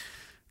 though,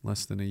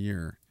 less than a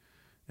year.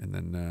 And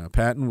then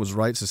Patton was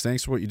right, says,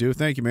 thanks for what you do.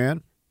 Thank you,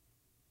 man.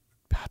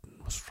 Patton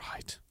was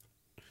right.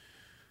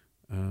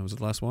 Was it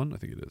the last one? I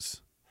think it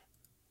is.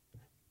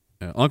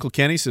 Uncle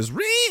Kenny says,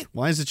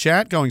 why is the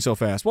chat going so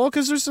fast? Well,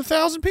 because there's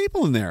 1,000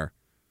 people in there.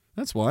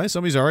 That's why.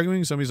 Somebody's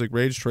arguing. Somebody's like,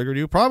 Rage triggered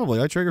you.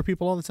 Probably. I trigger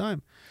people all the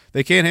time.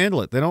 They can't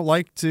handle it. They don't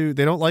like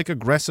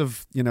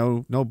aggressive,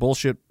 no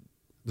bullshit.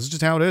 This is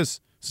just how it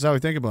is. This is how I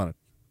think about it.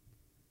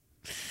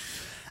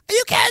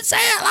 You can't say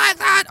it like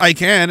that. I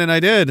can, and I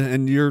did.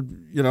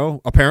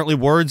 And apparently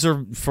words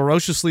are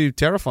ferociously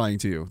terrifying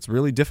to you. It's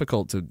really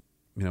difficult to,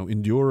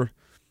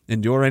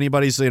 endure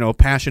anybody's,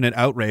 passionate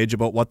outrage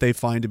about what they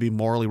find to be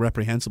morally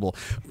reprehensible.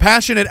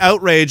 Passionate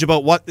outrage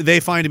about what they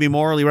find to be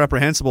morally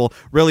reprehensible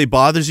really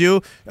bothers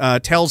you,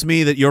 tells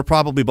me that you're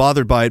probably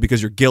bothered by it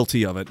because you're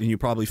guilty of it, and you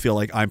probably feel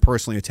like I'm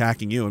personally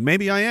attacking you. And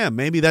maybe I am.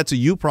 Maybe that's a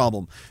you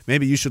problem.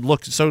 Maybe you should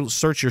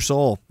search your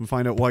soul and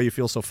find out why you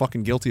feel so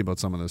fucking guilty about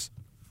some of this.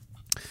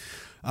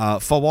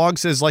 Fawag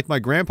says, like my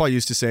grandpa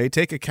used to say,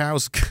 take a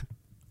cow's...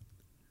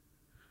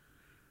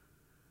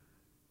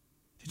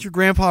 Did your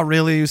grandpa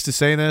really used to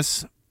say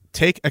this?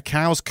 Take a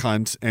cow's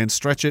cunt and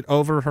stretch it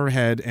over her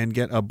head and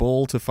get a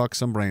bull to fuck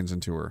some brains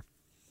into her.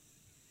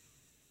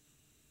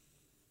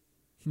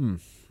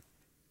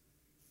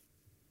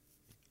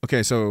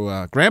 Okay,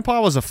 so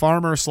Grandpa was a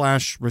farmer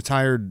 /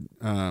 retired.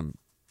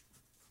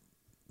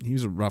 He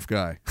was a rough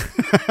guy.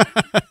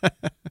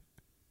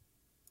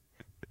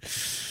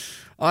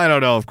 I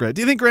don't know if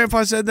do you think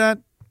Grandpa said that?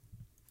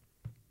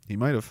 He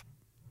might have.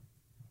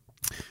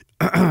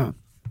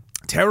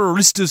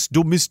 Terroristus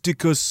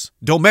domesticus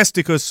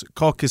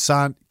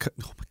Caucasan.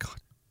 Oh my God.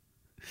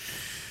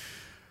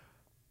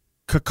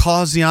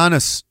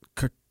 Caucasianus.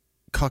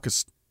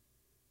 Caucus.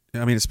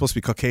 I mean, it's supposed to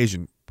be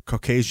Caucasian.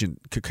 Caucasian.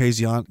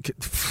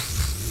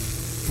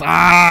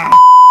 Ah!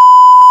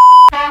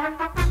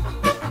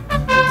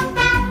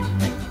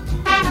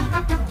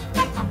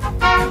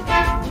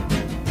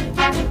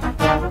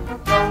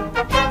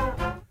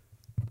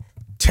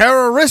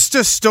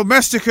 Terroristus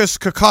domesticus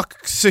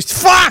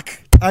caucasus. Fuck!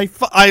 I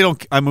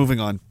don't. I'm moving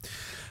on.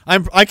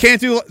 I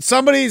can't do.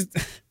 Somebody's.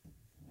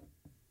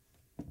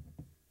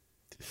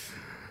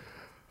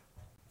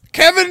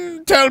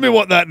 Kevin, tell me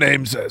what that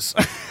name says.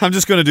 I'm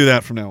just going to do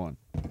that from now on.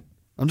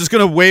 I'm just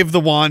going to wave the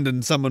wand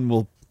and someone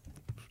will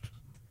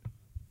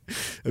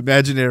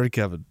Imaginary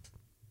Kevin.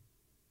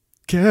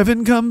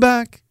 Kevin, come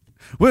back.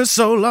 We're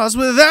so lost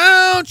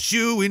without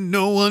you. We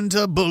no one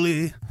to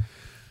bully.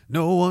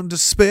 No one to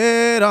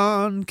spit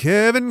on.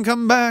 Kevin,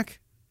 come back.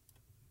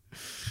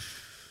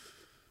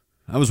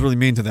 I was really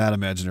mean to that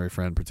imaginary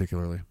friend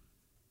particularly.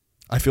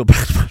 I feel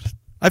bad about it.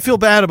 I feel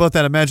bad about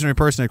that imaginary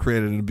person I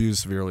created and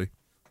abused severely.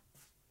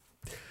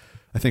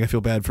 I think I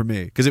feel bad for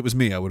me, because it was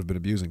me I would have been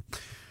abusing.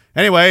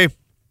 Anyway,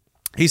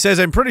 he says,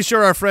 I'm pretty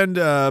sure our friend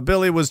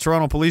Billy was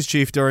Toronto police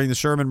chief during the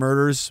Sherman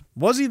murders.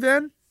 Was he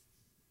then?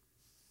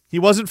 He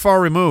wasn't far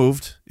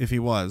removed, if he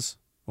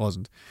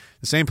wasn't.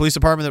 The same police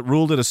department that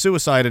ruled it a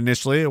suicide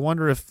initially. I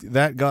wonder if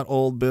that got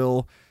old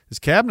Bill his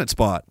cabinet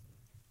spot.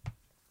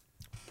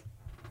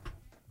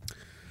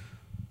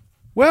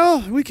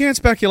 Well, we can't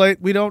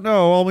speculate. We don't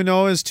know. All we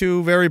know is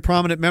two very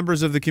prominent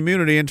members of the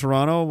community in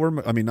Toronto.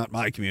 Not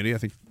my community. I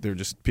think they're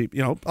just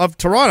people, of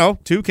Toronto.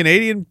 Two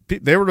Canadian.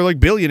 They were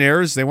like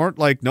billionaires. They weren't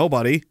like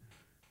nobody.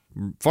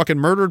 Fucking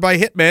murdered by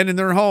hitmen in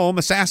their home,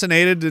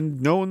 assassinated, and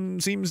no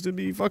one seems to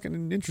be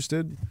fucking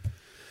interested.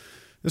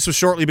 This was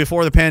shortly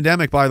before the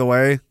pandemic, by the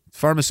way.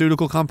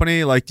 Pharmaceutical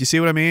company. Like, do you see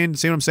what I mean?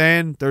 See what I'm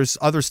saying? There's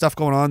other stuff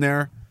going on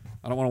there.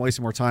 I don't want to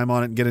waste more time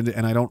on it and get into.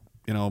 And I don't,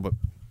 but.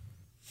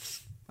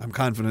 I'm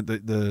confident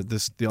that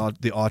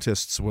the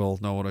autists will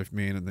know what I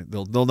mean, and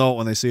they'll know it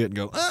when they see it and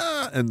go,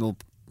 and they'll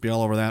be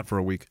all over that for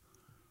a week.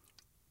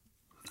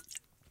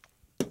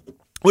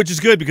 Which is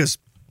good because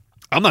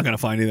I'm not going to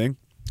find anything.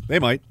 They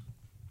might.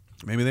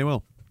 Maybe they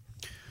will.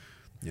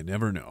 You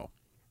never know.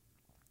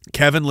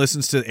 Kevin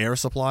listens to Air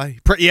Supply?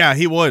 Yeah,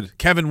 he would.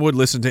 Kevin would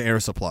listen to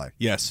Air Supply.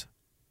 Yes.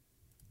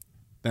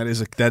 That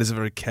is a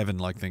very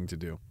Kevin-like thing to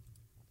do.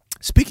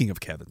 Speaking of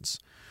Kevins,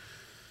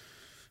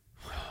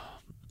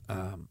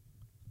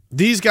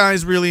 these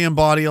guys really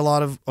embody a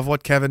lot of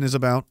what Kevin is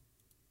about.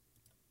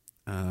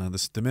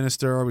 The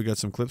minister, we got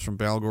some clips from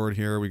Balgord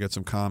here. We got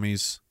some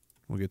commies.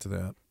 We'll get to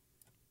that.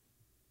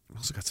 We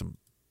also got some...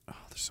 Oh,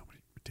 there's so many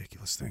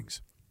ridiculous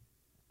things.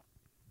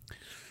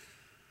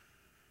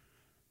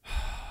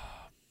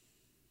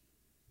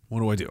 What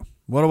do I do?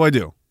 What do I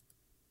do?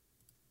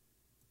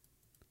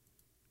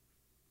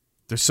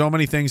 There's so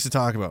many things to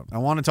talk about. I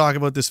want to talk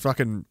about this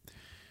fucking...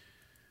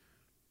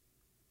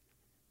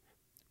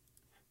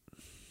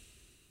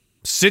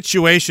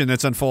 situation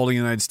that's unfolding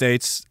in the United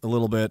States a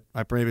little bit.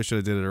 I maybe should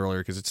have did it earlier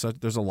because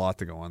there's a lot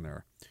to go on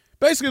there.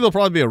 Basically, there'll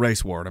probably be a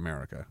race war in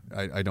America.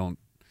 I don't.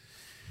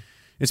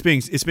 It's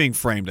being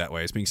framed that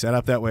way. It's being set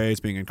up that way. It's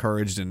being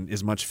encouraged, and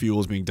as much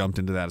fuel is being dumped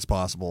into that as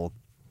possible.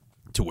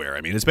 To where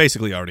it's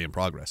basically already in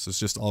progress. It's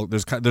just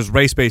there's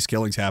race-based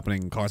killings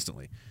happening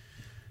constantly.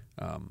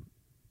 A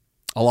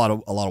lot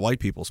of white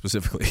people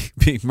specifically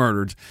being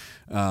murdered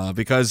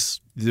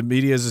because the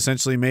media has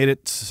essentially made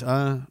it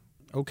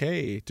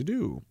okay to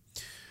do.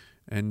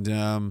 And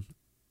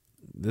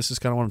this is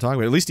kind of what I'm talking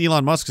about. At least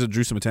Elon Musk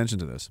drew some attention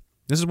to this.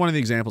 This is one of the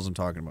examples I'm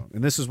talking about.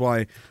 And this is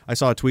why I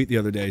saw a tweet the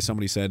other day.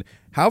 Somebody said,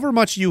 however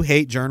much you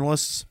hate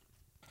journalists,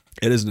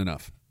 it isn't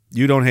enough.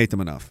 You don't hate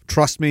them enough.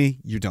 Trust me,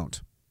 you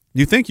don't.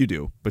 You think you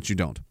do, but you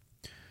don't.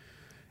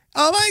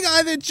 Oh my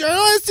God, the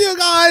journalists, you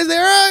guys,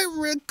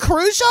 they're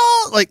crucial.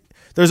 Like,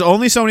 there's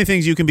only so many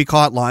things you can be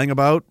caught lying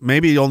about.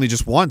 Maybe only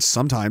just once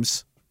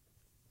sometimes.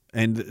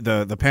 And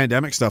the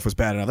pandemic stuff was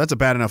bad enough. That's a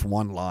bad enough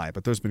one lie,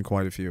 but there's been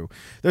quite a few.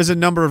 There's a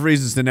number of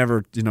reasons to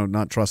never,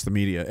 not trust the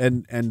media.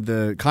 And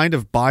the kind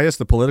of bias,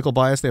 the political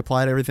bias they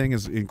apply to everything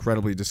is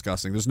incredibly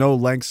disgusting. There's no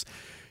lengths.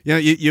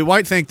 You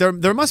might think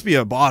there must be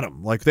a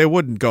bottom. Like, they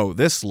wouldn't go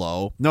this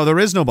low. No, there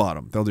is no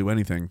bottom. They'll do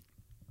anything.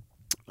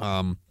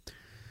 I'm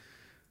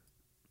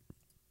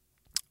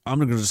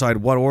going to decide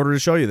what order to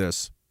show you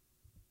this.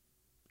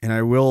 And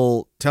I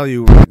will tell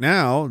you right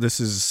now,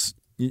 this is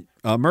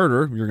a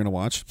murder you're going to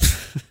watch.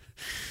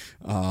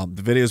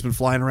 The video's been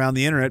flying around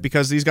the internet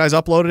because these guys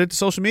uploaded it to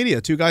social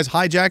media. Two guys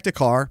hijacked a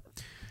car.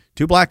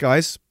 Two black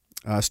guys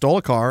stole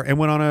a car and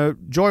went on a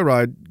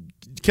joyride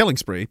killing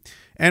spree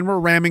and were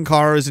ramming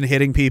cars and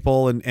hitting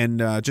people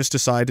and just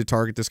decide to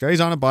target this guy.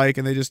 He's on a bike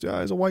and they just,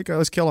 he's a white guy,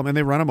 let's kill him. And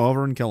they run him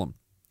over and kill him.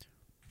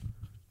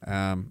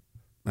 I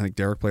think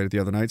Derek played it the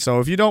other night. So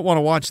if you don't want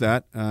to watch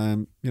that,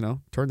 turn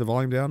the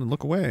volume down and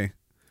look away.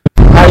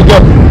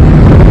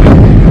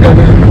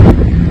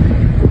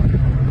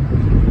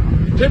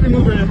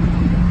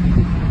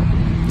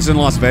 This is in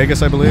Las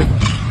Vegas, I believe.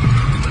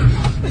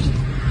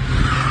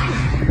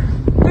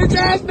 Bitch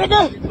ass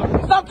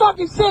nigga! Stop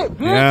talking shit,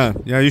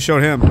 bitch! Yeah, you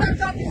showed him.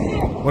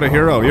 What a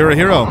hero. You're a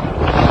hero.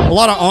 A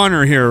lot of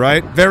honor here,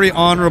 right? Very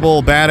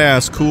honorable,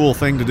 badass, cool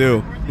thing to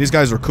do. These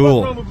guys are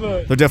cool.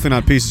 They're definitely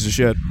not pieces of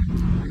shit.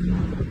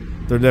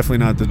 They're definitely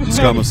not the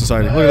scum of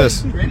society. Look at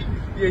this.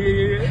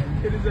 Yeah.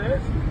 Hit his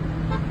ass.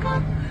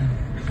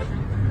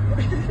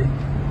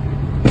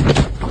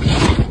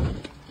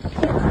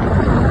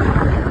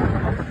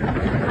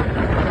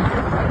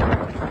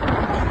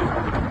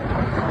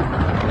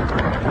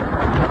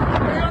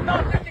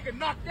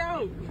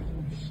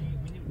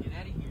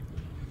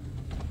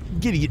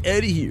 Get out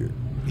of here.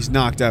 He's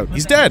knocked out.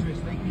 He's dead.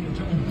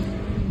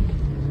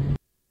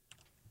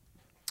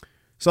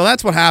 So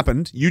that's what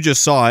happened. You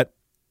just saw it.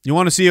 You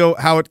want to see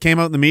how it came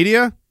out in the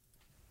media?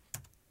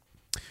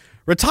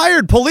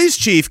 Retired police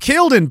chief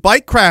killed in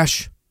bike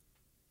crash.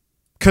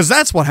 Because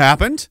that's what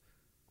happened.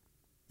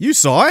 You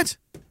saw it.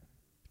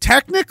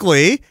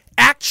 Technically,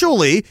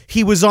 actually,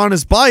 he was on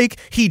his bike.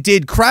 He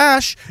did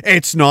crash.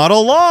 It's not a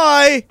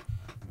lie.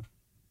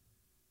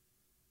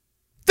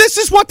 This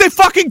is what they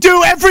fucking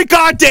do every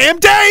goddamn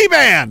day,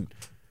 man.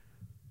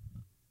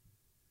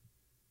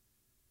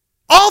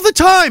 All the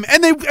time.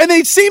 And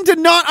they seem to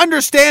not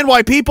understand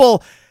why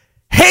people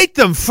hate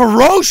them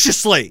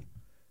ferociously.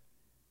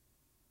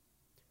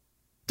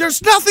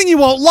 There's nothing you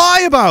won't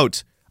lie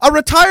about. A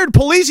retired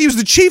police, he was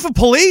the chief of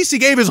police. He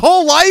gave his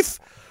whole life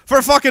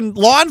for fucking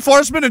law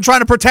enforcement and trying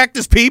to protect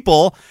his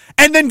people,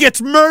 and then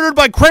gets murdered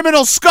by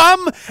criminal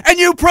scum, and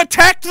you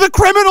protect the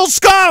criminal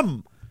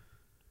scum.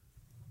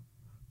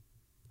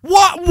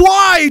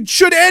 Why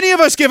should any of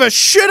us give a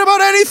shit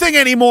about anything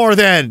anymore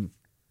then?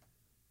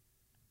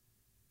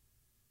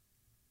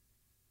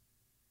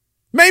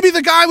 Maybe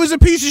the guy was a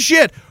piece of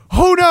shit.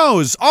 Who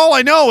knows? All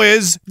I know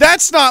is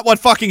that's not what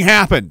fucking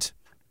happened.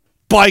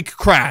 Bike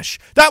crash.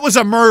 That was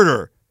a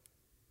murder.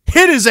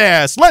 Hit his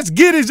ass. Let's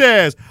get his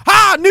ass.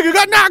 Ha! Nigga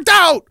got knocked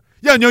out.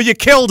 Yeah, no, you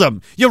killed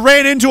him. You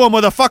ran into him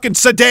with a fucking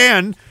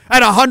sedan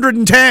at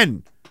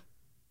 110.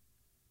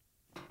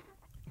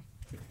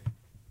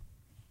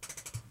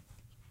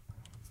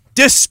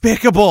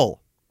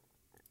 Despicable.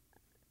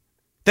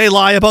 They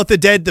lie about the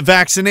dead, the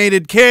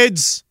vaccinated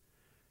kids,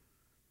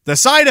 the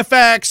side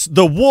effects,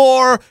 the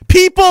war,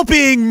 people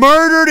being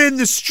murdered in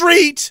the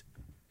street.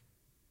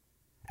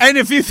 And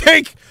if you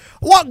think,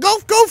 well,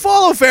 go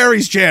follow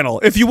Ferry's channel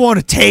if you want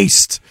to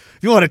taste.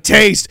 If you want to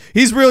taste.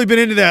 He's really been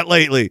into that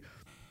lately.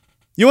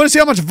 You want to see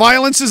how much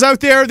violence is out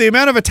there? The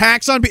amount of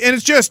attacks on people, and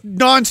it's just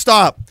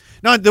nonstop.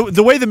 Now,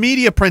 the way the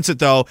media prints it,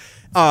 though,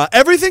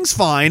 everything's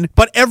fine,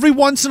 but every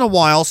once in a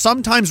while,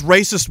 sometimes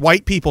racist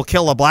white people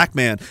kill a black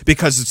man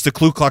because it's the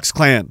Ku Klux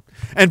Klan.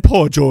 And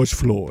poor George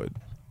Floyd.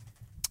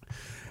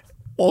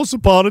 Once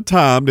upon a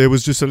time, there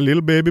was just a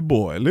little baby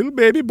boy,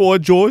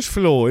 George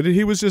Floyd, and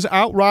he was just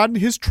out riding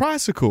his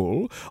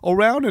tricycle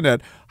around in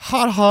that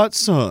hot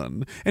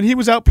sun, and he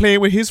was out playing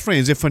with his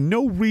friends, and for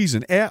no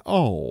reason at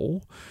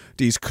all,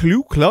 these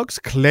Ku Klux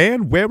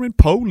Klan wearing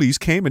police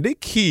came and they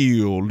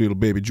killed little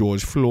baby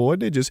George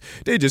Floyd. They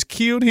just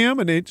killed him,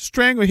 and they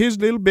strangled his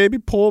little baby,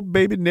 poor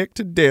baby neck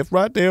to death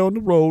right there on the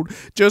road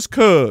just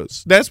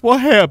 'cause. That's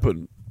what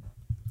happened.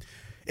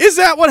 Is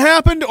that what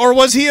happened, or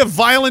was he a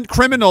violent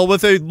criminal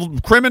with a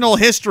criminal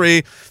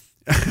history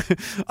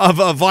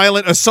of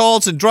violent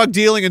assaults and drug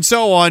dealing and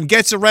so on,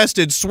 gets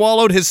arrested,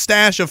 swallowed his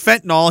stash of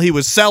fentanyl he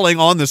was selling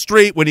on the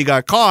street when he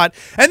got caught,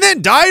 and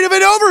then died of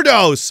an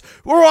overdose?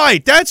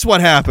 Right, that's what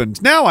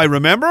happened. Now I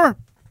remember.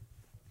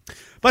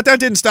 But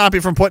that didn't stop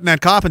you from putting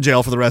that cop in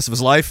jail for the rest of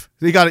his life.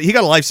 He got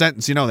a life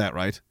sentence, you know that,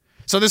 right?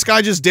 So this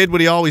guy just did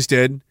what he always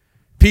did.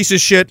 Piece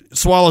of shit,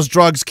 swallows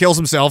drugs, kills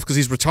himself because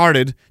he's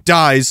retarded,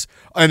 dies,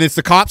 and it's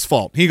the cop's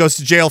fault. He goes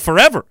to jail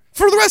forever,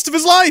 for the rest of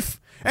his life.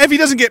 And if he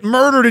doesn't get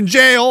murdered in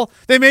jail,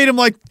 they made him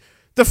like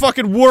the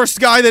fucking worst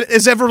guy that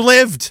has ever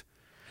lived.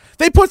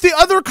 They put the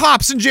other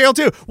cops in jail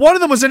too. One of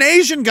them was an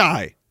Asian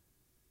guy.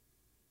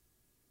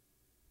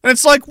 And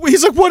it's like,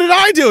 he's like, what did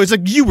I do? It's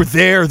like, you were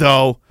there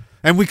though,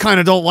 and we kind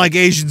of don't like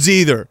Asians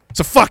either.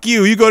 So fuck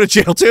you, you go to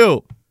jail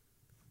too.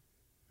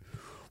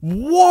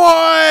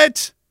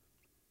 What?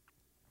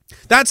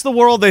 That's the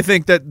world they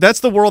think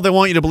that's the world they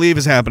want you to believe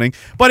is happening.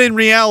 But in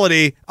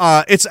reality,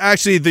 it's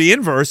actually the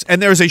inverse,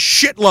 and there's a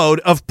shitload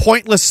of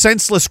pointless,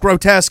 senseless,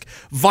 grotesque,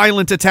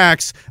 violent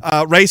attacks,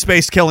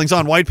 race-based killings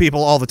on white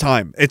people all the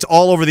time. It's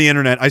all over the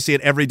internet. I see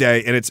it every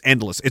day, and it's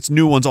endless. It's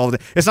new ones all the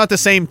day. It's not the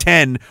same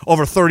 10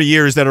 over 30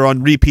 years that are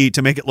on repeat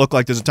to make it look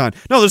like there's a ton.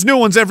 No, there's new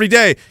ones every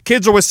day.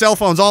 Kids are with cell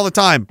phones all the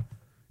time.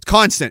 It's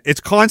constant.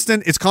 It's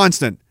constant. It's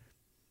constant.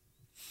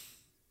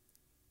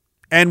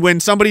 And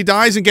when somebody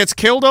dies and gets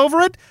killed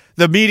over it,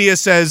 the media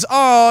says,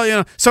 oh, you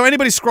know, so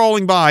anybody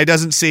scrolling by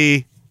doesn't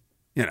see,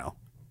 you know.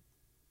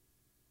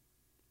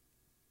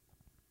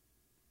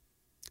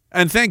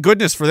 And thank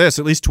goodness for this,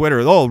 at least Twitter.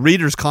 Oh,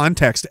 reader's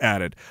context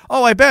added.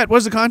 Oh, I bet. What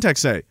does the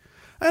context say?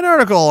 An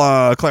article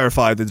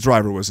clarified that the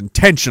driver was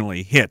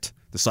intentionally hit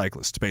the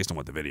cyclist based on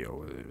what the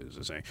video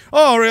is saying.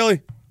 Oh,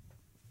 really?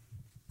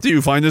 Do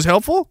you find this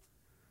helpful?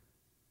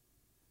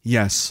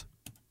 Yes.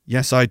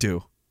 Yes, I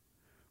do.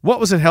 What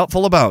was it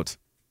helpful about?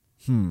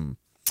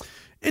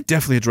 It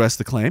definitely addressed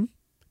the claim.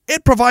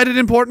 It provided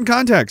important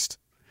context.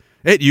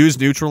 It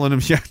used neutral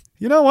and yeah,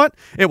 you know what?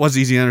 It was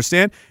easy to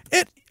understand.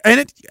 It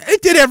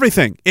did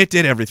everything. It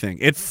did everything.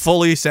 It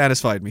fully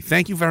satisfied me.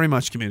 Thank you very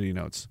much, Community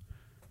Notes.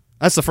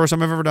 That's the first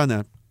time I've ever done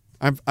that.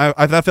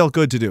 That felt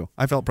good to do.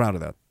 I felt proud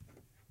of that.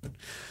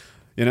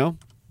 You know?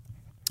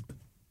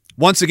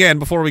 Once again,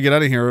 before we get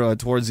out of here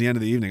towards the end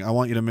of the evening, I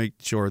want you to make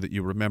sure that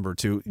you remember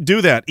to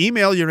do that.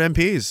 Email your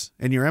MPs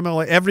and your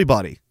MLA,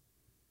 everybody.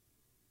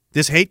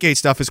 This Hategate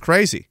stuff is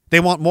crazy. They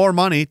want more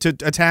money to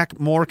attack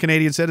more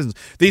Canadian citizens.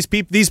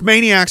 These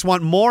maniacs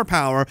want more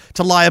power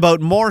to lie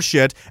about more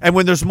shit. And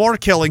when there's more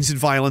killings and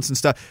violence and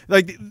stuff,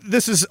 like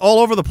this is all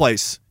over the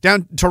place.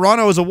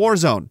 Toronto is a war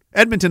zone.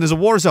 Edmonton is a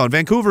war zone.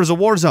 Vancouver is a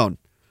war zone.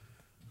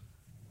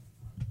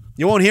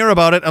 You won't hear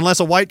about it unless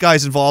a white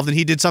guy's involved and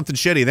he did something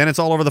shitty. Then it's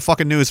all over the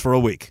fucking news for a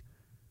week.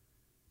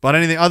 But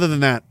anything other than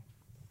that,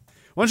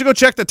 why don't you go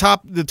check the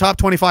top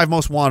 25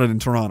 most wanted in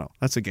Toronto?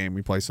 That's a game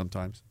we play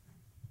sometimes.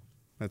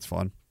 That's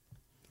fun.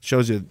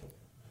 Shows you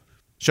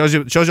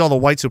all the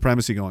white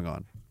supremacy going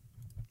on.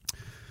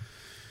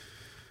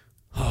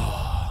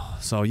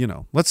 So,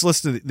 let's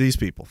listen to these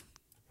people.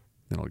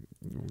 Then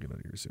we'll get out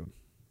of here soon.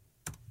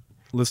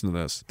 Listen to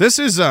this. This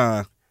is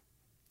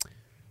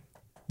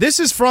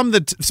from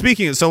the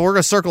speaking of, so we're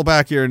going to circle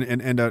back here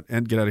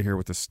and get out of here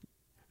with this.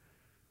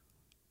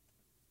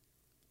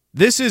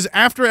 This is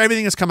after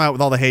everything has come out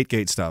with all the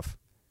Hategate stuff.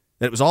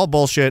 That it was all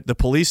bullshit. The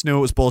police knew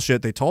it was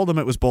bullshit. They told them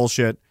it was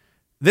bullshit.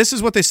 This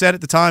is what they said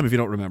at the time, if you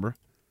don't remember.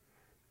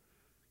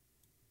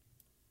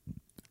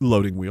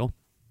 Loading wheel.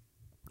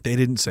 They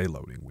didn't say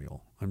loading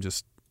wheel. I'm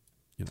just,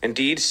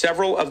 Indeed,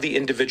 several of the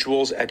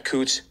individuals at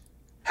Coots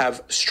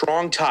have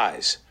strong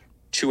ties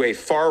to a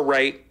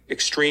far-right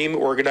extreme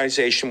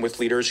organization with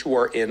leaders who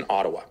are in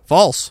Ottawa.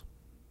 False.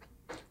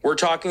 We're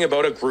talking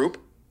about a group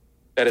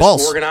that is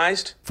False.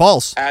 organized,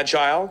 False.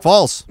 agile,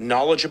 False.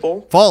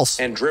 knowledgeable, False.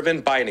 and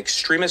driven by an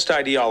extremist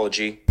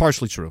ideology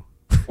Partially true.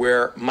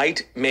 where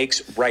might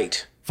makes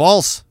right.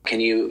 False.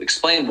 Can you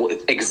explain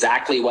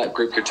exactly what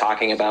group you're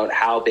talking about?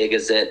 How big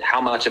is it?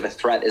 How much of a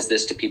threat is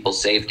this to people's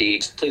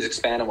safety? Please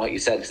expand on what you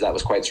said, because that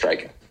was quite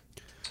striking.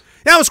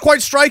 Yeah, it was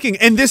quite striking.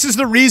 And this is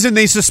the reason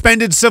they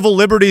suspended civil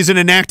liberties and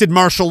enacted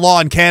martial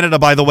law in Canada,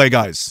 by the way,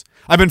 guys.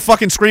 I've been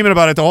fucking screaming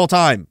about it the whole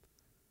time.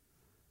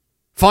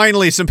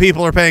 Finally, some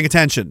people are paying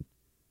attention.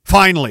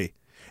 Finally.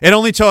 It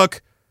only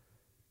took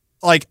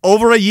like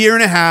over a year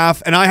and a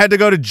half, and I had to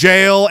go to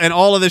jail, and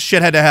all of this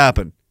shit had to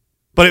happen.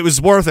 But it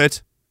was worth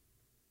it.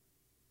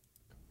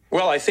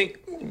 Well, I think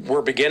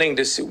we're beginning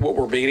to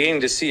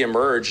see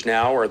emerge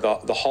now are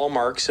the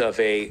hallmarks of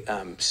a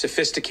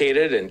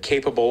sophisticated and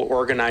capable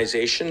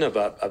organization of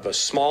a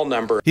small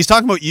number. He's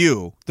talking about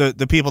you,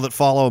 the people that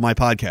follow my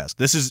podcast.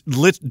 This is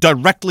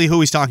directly who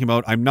he's talking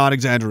about. I'm not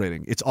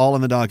exaggerating. It's all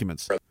in the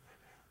documents.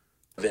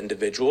 Of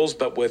individuals,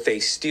 but with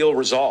a steel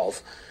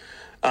resolve,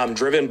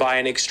 driven by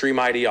an extreme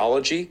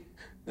ideology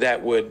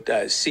that would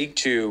seek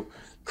to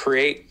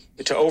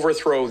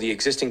overthrow the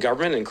existing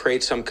government and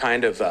create some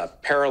kind of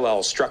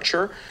parallel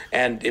structure.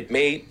 And it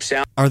may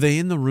sound... Are they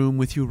in the room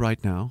with you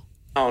right now?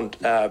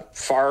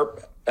 Far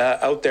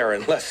out there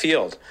in left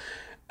field.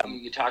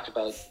 You talked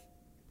about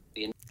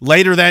the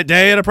Later that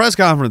day at a press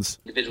conference.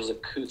 individuals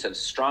at Coots have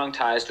strong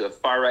ties to a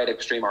far-right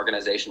extreme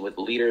organization with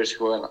leaders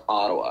who are in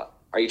Ottawa.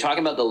 Are you talking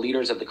about the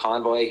leaders of the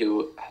convoy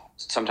who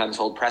sometimes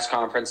hold press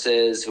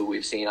conferences, who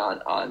we've seen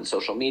on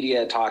social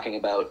media talking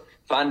about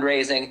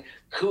fundraising?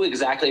 Who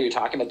exactly are you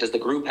talking about? Does the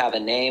group have a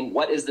name?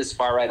 What is this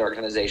far-right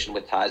organization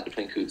with ties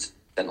between Coots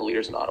and the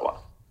leaders in Ottawa?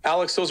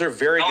 Alex, those are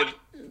very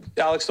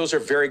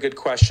good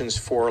questions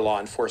for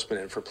law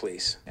enforcement and for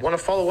police. I want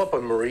to follow up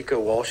on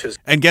Marika Walsh's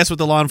And guess what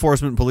the law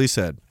enforcement and police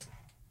said?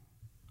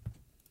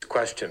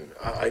 question.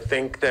 I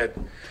think that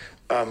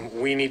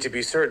we need to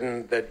be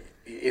certain that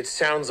it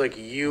sounds like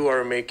you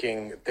are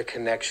making the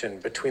connection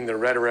between the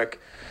rhetoric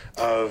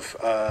of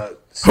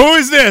Who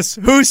is this?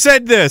 Who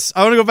said this?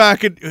 I want to go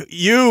back and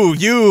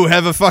you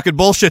have a fucking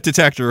bullshit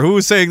detector. Who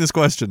is saying this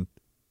question?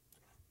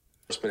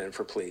 And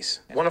for police.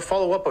 I want to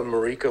follow up on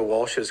Marika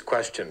Walsh's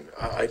question.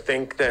 I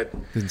think that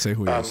Didn't say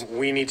who he is.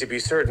 we need to be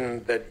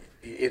certain that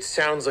it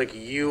sounds like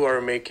you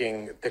are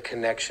making the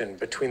connection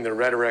between the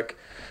rhetoric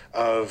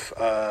of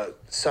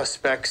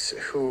suspects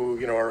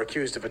who are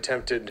accused of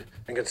attempted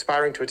and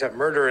conspiring to attempt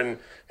murder in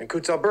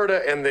Coots,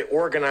 Alberta, and the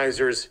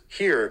organizers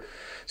here.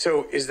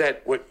 So is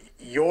that what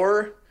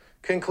your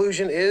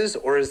conclusion is,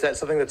 or is that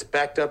something that's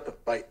backed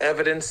up by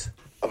evidence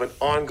of an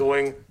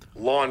ongoing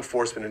law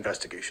enforcement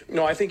investigation?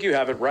 No, I think you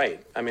have it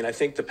right. I mean, I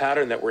think the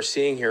pattern that we're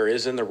seeing here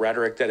is in the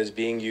rhetoric that is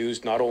being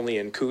used not only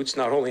in Coots,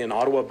 not only in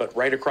Ottawa, but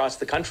right across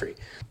the country.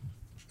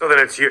 So then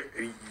it's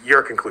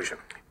your conclusion.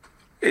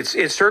 It's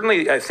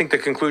certainly, I think, the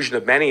conclusion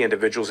of many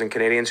individuals and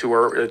Canadians who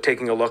are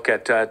taking a look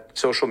at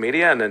social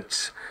media, and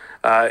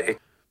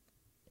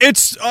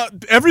It's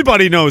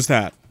everybody knows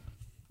that.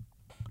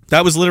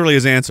 That was literally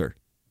his answer.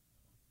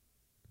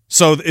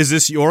 So is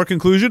this your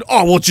conclusion?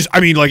 Oh, well,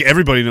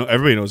 everybody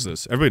knows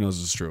this. Everybody knows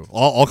this is true.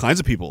 All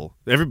kinds of people,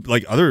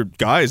 other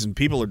guys and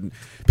people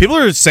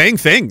are saying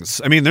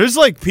things. I mean, there's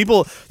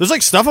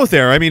stuff out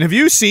there. I mean, have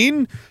you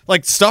seen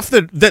stuff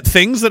that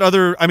things that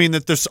other? I mean,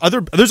 that there's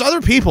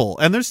other people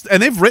and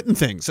they've written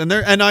things and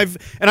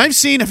I've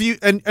seen. Have you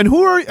and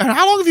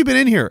how long have you been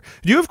in here?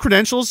 Do you have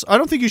credentials? I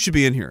don't think you should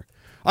be in here.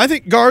 I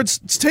think guards,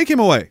 take him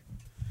away.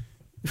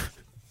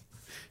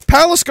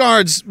 Palace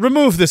guards,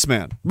 remove this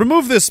man.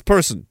 Remove this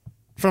person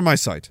from my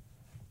site.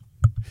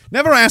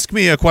 Never ask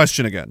me a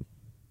question again.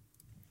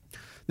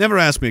 Never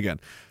ask me again.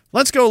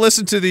 Let's go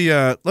listen to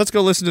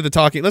the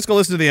talking. Let's go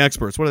listen to the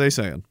experts. What are they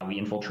saying? We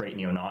infiltrate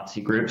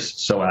neo-Nazi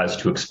groups so as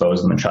to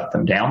expose them and shut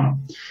them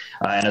down.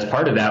 And as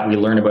part of that, we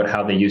learn about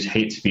how they use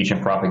hate speech and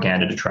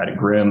propaganda to try to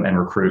groom and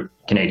recruit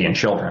Canadian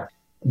children.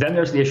 Then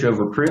there's the issue of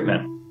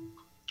recruitment.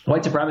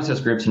 White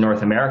supremacist groups in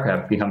North America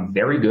have become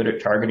very good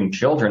at targeting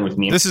children with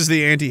memes. This is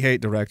the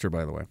anti-hate director,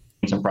 by the way.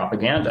 And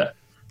propaganda.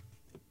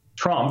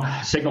 Trump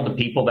signaled to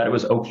people that it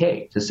was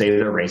okay to say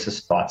their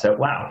racist thoughts out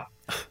loud.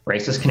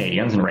 Racist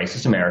Canadians and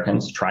racist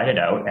Americans tried it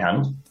out,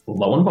 and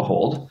lo and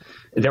behold,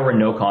 there were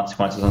no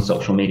consequences on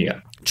social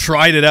media.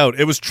 Tried it out.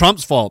 It was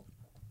Trump's fault.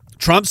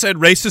 Trump said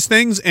racist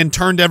things and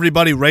turned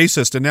everybody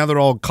racist, and now they're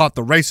all caught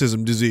the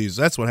racism disease.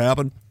 That's what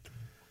happened.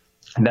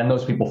 And then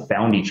those people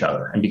found each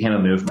other and became a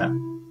movement.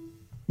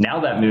 Now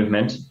that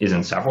movement is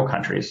in several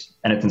countries,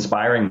 and it's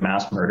inspiring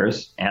mass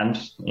murders. And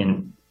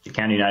in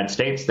Canada, United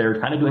States, they're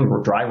kind of doing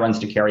dry runs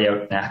to carry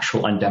out an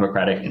actual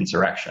undemocratic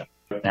insurrection.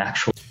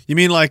 You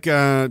mean like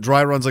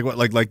dry runs, like what?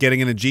 Like getting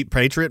in a Jeep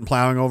Patriot and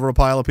plowing over a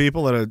pile of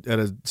people at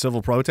a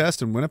civil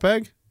protest in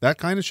Winnipeg? That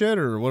kind of shit,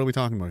 or what are we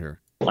talking about here?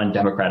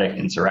 Undemocratic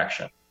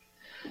insurrection.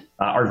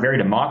 Our very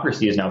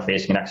democracy is now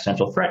facing an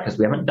existential threat because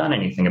we haven't done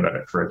anything about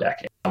it for a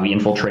decade. We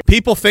infiltrate.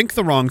 People think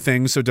the wrong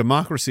things, so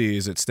democracy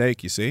is at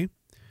stake. You see,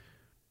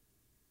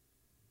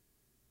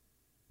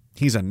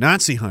 he's a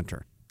Nazi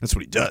hunter. That's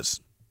what he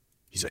does.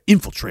 He's an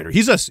infiltrator.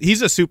 He's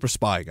a super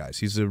spy, guys.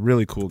 He's a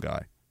really cool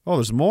guy. Oh,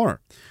 there's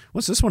more.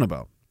 What's this one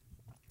about?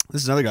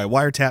 This is another guy,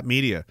 Wiretap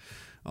Media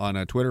on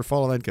Twitter.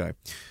 Follow that guy.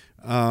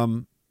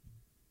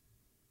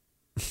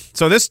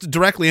 So this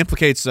directly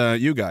implicates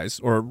you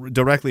guys, or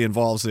directly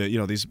involves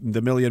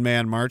the Million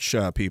Man March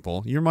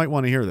people. You might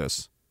want to hear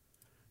this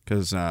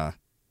because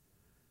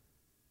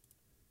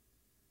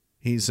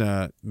he's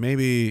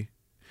maybe.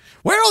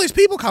 Where are all these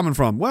people coming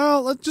from?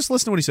 Well, let's just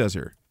listen to what he says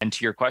here. And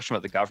to your question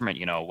about the government,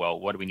 well,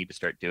 what do we need to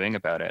start doing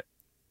about it?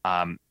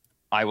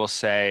 I will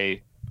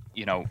say,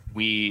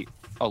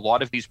 a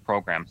lot of these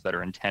programs that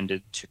are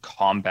intended to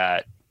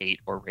combat hate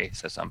or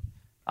racism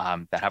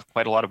that have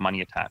quite a lot of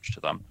money attached to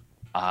them,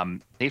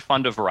 they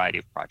fund a variety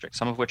of projects,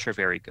 some of which are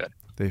very good.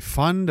 They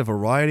fund a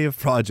variety of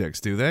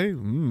projects, do they?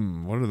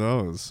 What are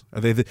those?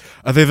 Are they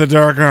the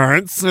dark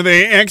arts? Are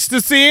they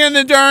ecstasy in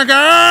the dark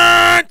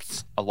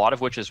arts? A lot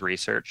of which is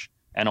research,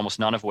 and almost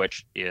none of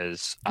which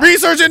is...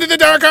 research into the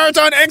dark arts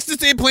on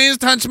ecstasy, please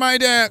touch my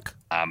dick.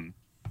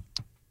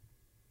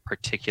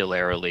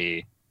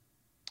 Particularly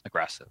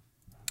aggressive.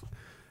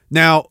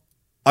 Now,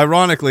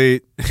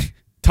 ironically,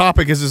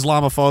 topic is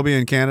Islamophobia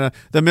in Canada.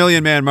 The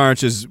Million Man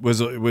March it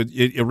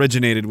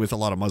originated with a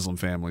lot of Muslim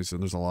families,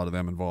 and there's a lot of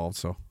them involved.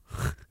 So,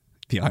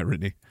 the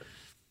irony.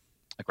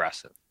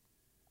 Aggressive.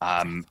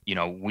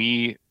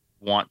 We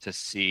want to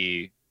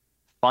see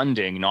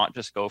funding not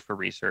just go for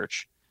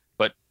research,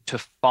 but to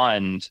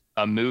fund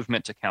a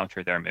movement to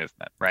counter their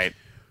movement. Right.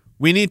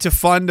 We need to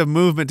fund a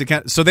movement to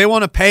counter. So they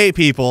want to pay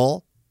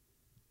people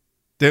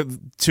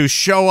to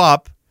show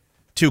up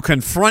to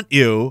confront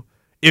you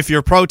if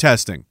you're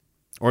protesting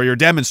or you're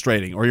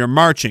demonstrating or you're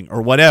marching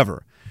or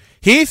whatever.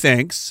 He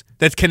thinks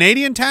that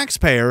Canadian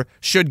taxpayer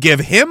should give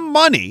him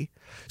money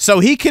so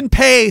he can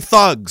pay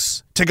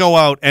thugs to go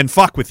out and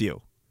fuck with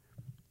you.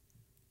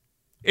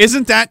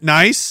 Isn't that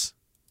nice?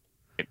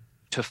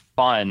 To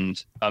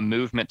fund a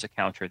movement to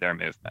counter their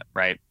movement,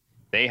 right?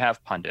 They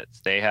have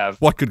pundits. They have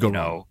what could go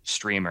wrong?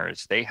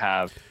 Streamers. They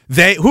have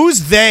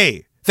who's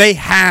they? They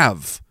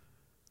have.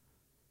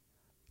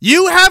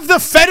 You have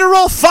the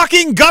federal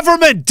fucking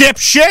government,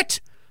 dipshit!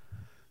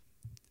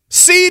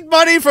 Seed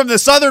money from the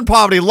Southern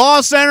Poverty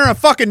Law Center, a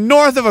fucking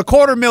north of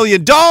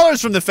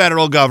 $250,000 from the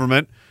federal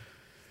government.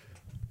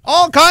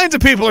 All kinds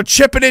of people are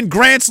chipping in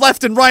grants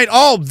left and right.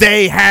 Oh,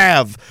 they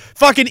have.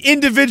 Fucking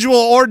individual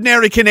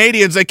ordinary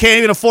Canadians that can't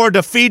even afford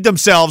to feed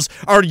themselves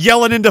are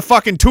yelling into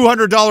fucking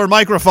 $200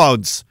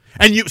 microphones.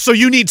 And you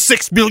need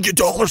 $6 million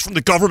from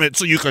the government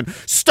so you can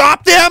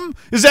stop them?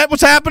 Is that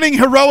what's happening?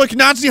 Heroic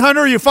Nazi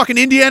hunter? Are you fucking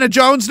Indiana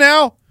Jones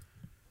now?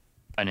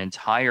 An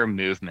entire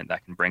movement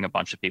that can bring a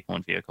bunch of people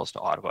in vehicles to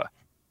Ottawa.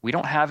 We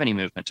don't have any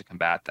movement to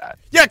combat that.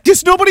 Yeah,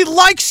 because nobody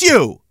likes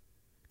you.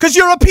 Because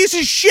you're a piece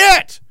of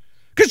shit.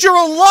 Because you're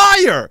a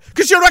liar.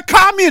 Because you're a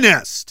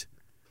communist.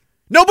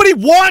 Nobody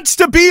wants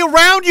to be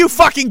around you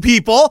fucking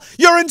people.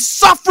 You're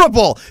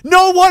insufferable.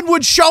 No one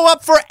would show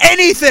up for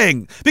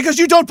anything because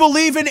you don't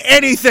believe in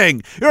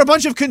anything. You're a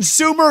bunch of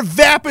consumer,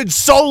 vapid,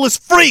 soulless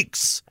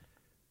freaks.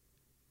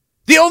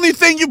 The only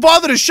thing you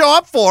bother to show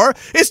up for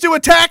is to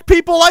attack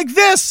people like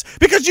this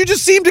because you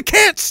just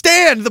can't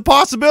stand the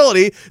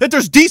possibility that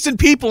there's decent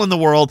people in the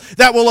world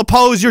that will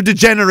oppose your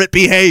degenerate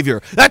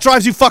behavior. That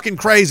drives you fucking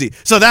crazy.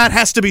 So that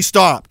has to be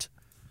stopped.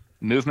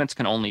 Movements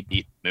can only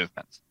beat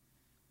movements.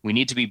 We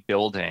need to be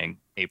building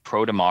a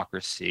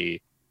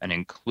pro-democracy, an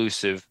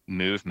inclusive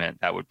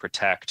movement that would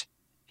protect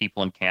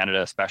people in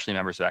Canada, especially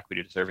members of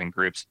equity-deserving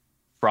groups,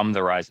 from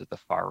the rise of the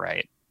far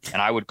right.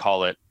 And I would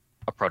call it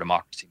a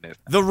pro-democracy movement.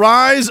 The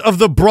rise of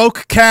the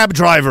broke cab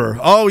driver.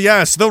 Oh,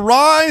 yes. The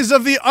rise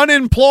of the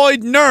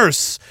unemployed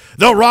nurse.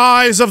 The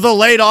rise of the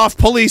laid-off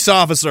police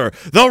officer.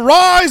 The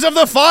rise of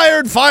the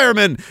fired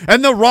fireman.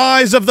 And the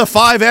rise of the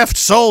 5F'd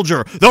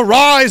soldier. The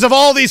rise of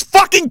all these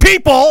fucking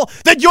people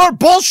that your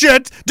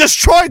bullshit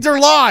destroyed their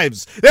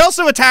lives. They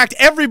also attacked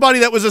everybody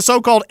that was a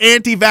so-called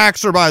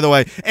anti-vaxxer, by the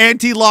way.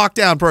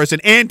 Anti-lockdown person.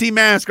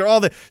 Anti-masker. All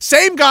the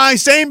same guy,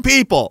 same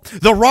people.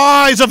 The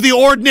rise of the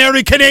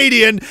ordinary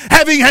Canadian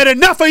having had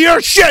enough of your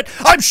shit,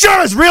 I'm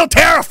sure is real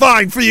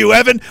terrifying for you,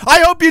 Evan. I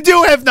hope you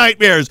do have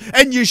nightmares,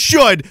 and you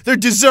should. They're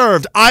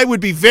deserved. I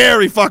would be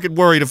very fucking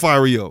worried if I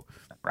were you.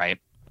 Right?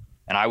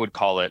 And I would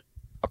call it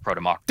a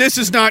pro-democracy. This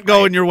is not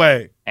going your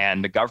way.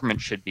 And the government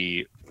should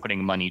be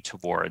putting money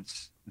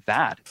towards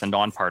that. It's a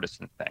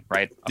nonpartisan thing,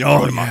 right?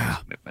 Oh, yeah.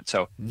 Movement.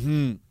 So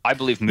I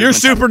believe you're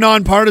super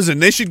nonpartisan.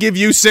 They should give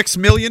you $6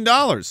 million.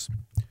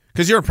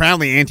 Because you're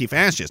proudly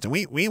anti-fascist, and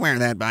we wear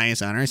that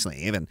bias on our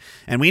sleeve,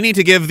 and we need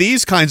to give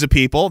these kinds of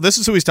people, this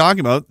is who he's talking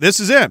about, this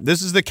is it.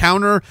 This is the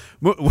counter.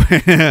 What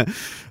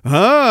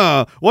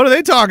are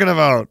they talking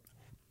about?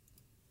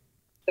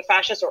 The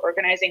fascists are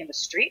organizing in the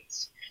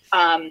streets.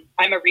 I'm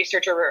a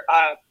researcher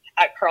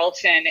at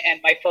Carleton, and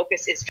my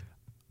focus is...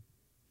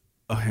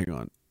 Oh, hang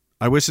on.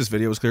 I wish this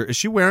video was clear. Is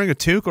she wearing a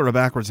toque or a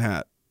backwards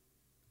hat?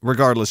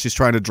 Regardless, she's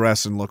trying to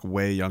dress and look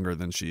way younger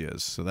than she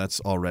is. So that's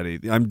already...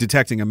 I'm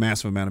detecting a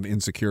massive amount of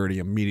insecurity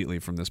immediately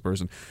from this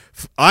person.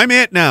 I'm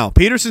it now.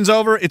 Peterson's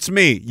over. It's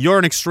me. You're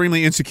an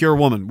extremely insecure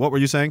woman. What were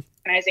you saying?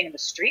 Organizing in the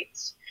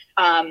streets.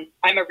 I'm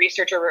a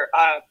researcher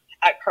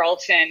at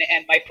Carleton,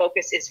 and my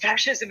focus is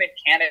fascism in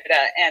Canada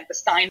and the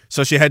signs...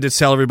 So she had to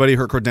tell everybody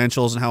her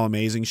credentials and how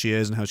amazing she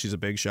is and how she's a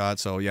big shot.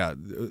 So, yeah,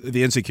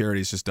 the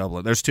insecurity is just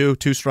doubling. There's two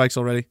strikes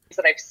already?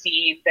 That I've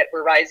seen that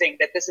were rising,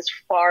 that this is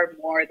far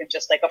more than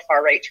just like a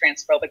far-right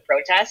transphobic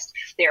protest.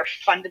 They are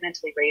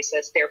fundamentally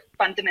racist. They're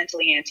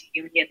fundamentally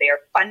anti-union. They are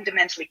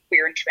fundamentally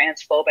queer and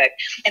transphobic.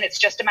 And it's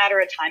just a matter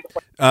of time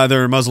before...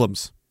 they're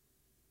Muslims.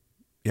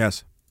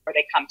 Yes. Before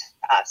they come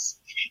to us.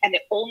 And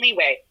the only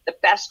way, the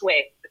best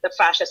way that the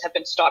fascists have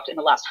been stopped in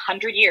the last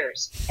 100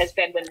 years has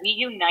been when we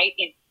unite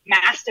in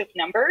massive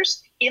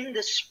numbers in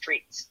the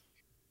streets.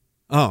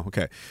 Oh,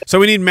 okay. So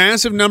we need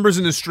massive numbers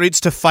in the streets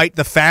to fight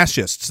the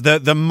fascists.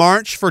 The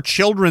March for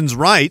Children's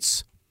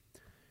Rights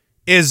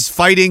is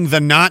fighting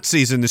the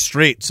Nazis in the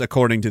streets,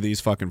 according to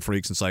these fucking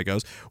freaks and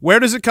psychos. Where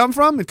does it come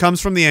from? It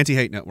comes from the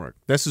Anti-Hate Network.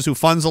 This is who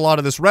funds a lot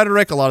of this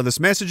rhetoric, a lot of this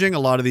messaging, a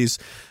lot of these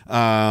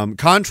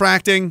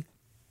contracting.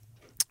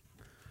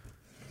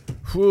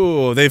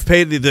 Ooh, they've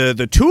paid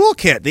the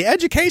toolkit, the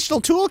educational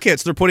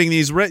toolkits. They're putting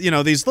these,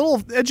 these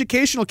little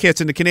educational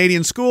kits into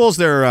Canadian schools.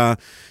 They're,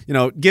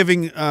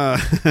 giving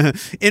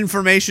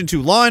information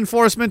to law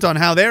enforcement on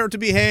how they're to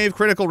behave,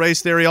 critical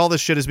race theory. All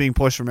this shit is being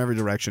pushed from every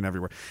direction,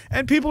 everywhere.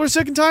 And people are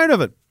sick and tired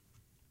of it.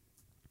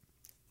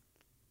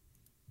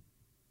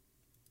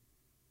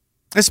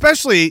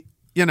 Especially,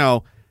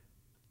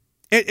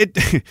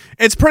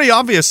 it's pretty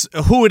obvious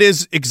who it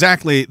is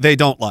exactly they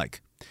don't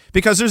like.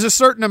 Because there's a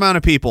certain amount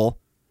of people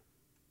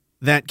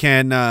that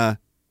can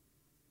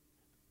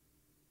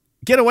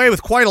get away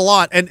with quite a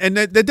lot, and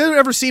that doesn't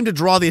ever seem to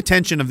draw the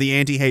attention of the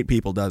anti-hate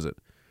people, does it?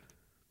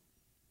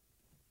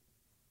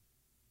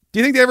 Do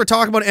you think they ever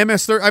talk about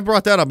MS-13? I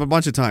brought that up a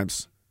bunch of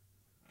times.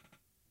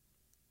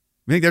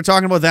 You think they're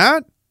talking about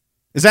that?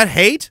 Is that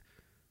hate?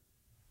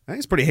 I think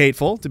it's pretty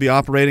hateful to be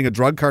operating a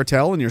drug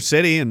cartel in your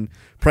city and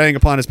preying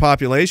upon its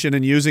population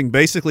and using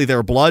basically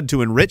their blood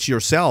to enrich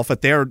yourself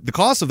at the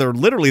cost of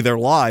literally their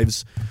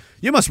lives.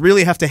 You must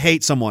really have to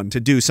hate someone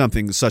to do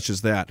something such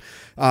as that.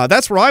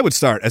 That's where I would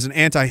start. As an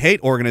anti-hate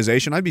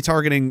organization, I'd be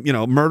targeting,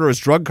 murderous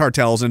drug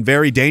cartels and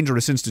very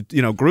dangerous,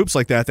 groups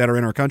like that are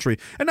in our country,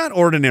 and not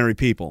ordinary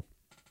people.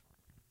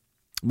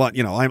 But,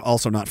 I'm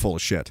also not full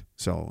of shit.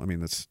 So, I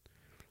mean, that's,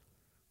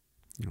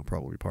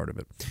 probably part of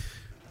it.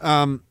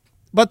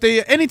 But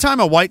anytime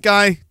a white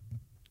guy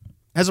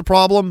has a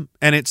problem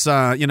and it's,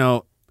 a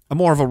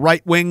more of a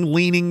right-wing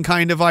leaning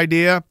kind of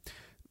idea,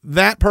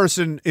 that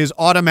person is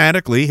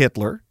automatically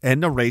Hitler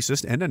and a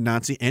racist and a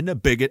Nazi and a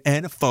bigot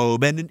and a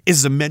phobe and an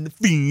ism and a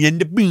fee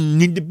and a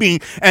bean and a bean.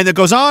 And it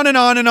goes on and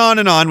on and on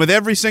and on with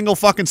every single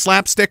fucking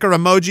slapstick or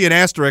emoji and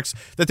asterisk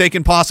that they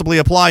can possibly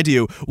apply to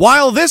you.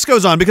 While this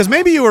goes on, because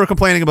maybe you were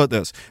complaining about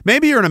this.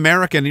 Maybe you're an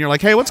American and you're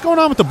like, hey, what's going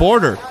on with the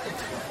border?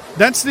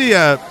 That's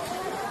this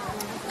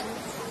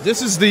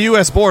is the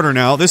U.S. border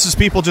now. This is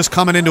people just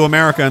coming into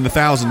America in the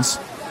thousands.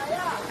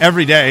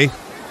 Every day.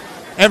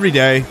 Every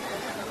day.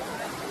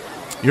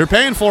 You're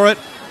paying for it.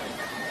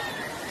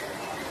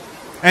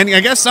 And I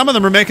guess some of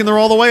them are making their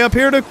all the way up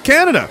here to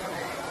Canada.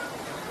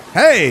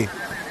 Hey,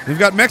 we've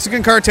got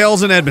Mexican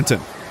cartels in Edmonton.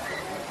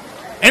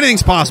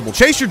 Anything's possible.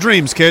 Chase your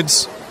dreams,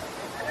 kids.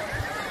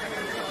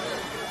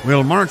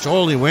 We'll march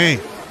all the way.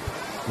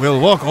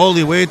 We'll walk all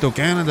the way to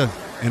Canada.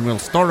 And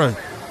we'll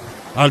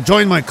I'll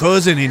join my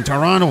cousin in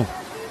Toronto.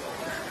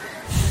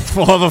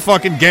 We'll have a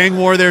fucking gang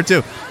war there,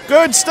 too.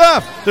 Good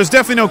stuff. There's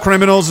definitely no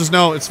criminals.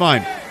 It's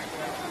fine.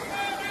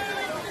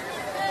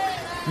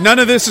 None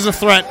of this is a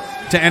threat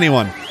to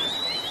anyone.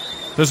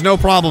 There's no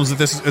problems that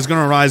this is going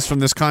to arise from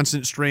this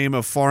constant stream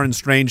of foreign,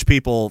 strange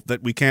people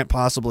that we can't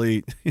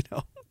possibly,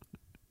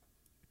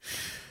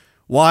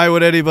 Why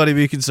would anybody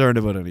be concerned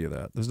about any of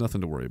that? There's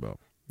nothing to worry about,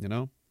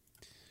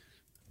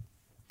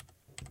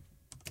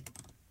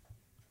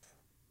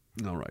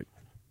 All right.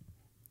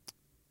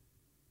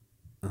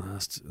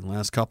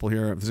 Last couple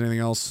here. If there's anything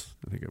else,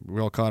 I think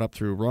we're all caught up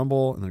through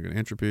Rumble, and they're going to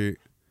entropy.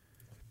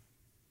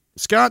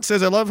 Scott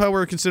says, I love how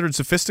we're considered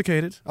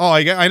sophisticated. Oh,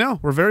 I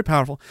know. We're very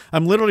powerful.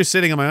 I'm literally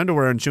sitting in my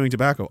underwear and chewing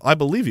tobacco. I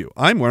believe you.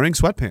 I'm wearing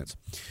sweatpants.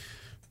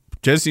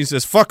 Jesse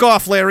says, fuck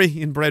off, Larry,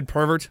 inbred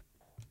pervert.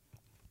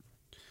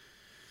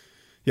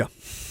 Yeah.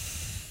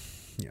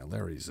 Yeah,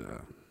 Larry's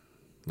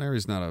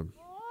not a...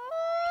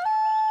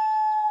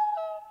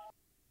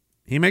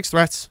 He makes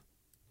threats.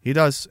 He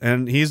does.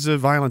 And he's a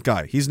violent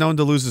guy. He's known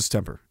to lose his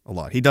temper a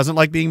lot. He doesn't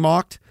like being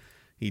mocked.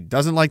 He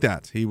doesn't like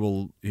that. He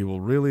will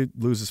really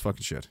lose his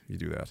fucking shit. You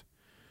do that.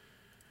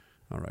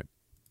 All right.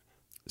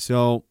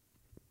 So,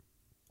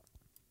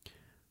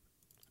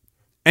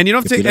 and you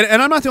don't think,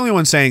 and I'm not the only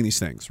one saying these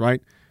things,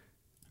 right?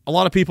 A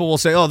lot of people will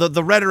say, oh,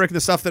 the rhetoric,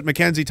 the stuff that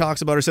Mackenzie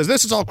talks about or says,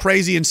 this is all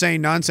crazy,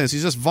 insane nonsense.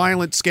 He's just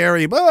violent,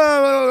 scary. Blah,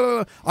 blah,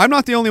 blah. I'm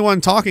not the only one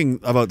talking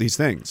about these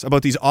things,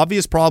 about these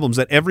obvious problems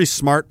that every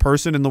smart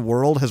person in the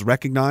world has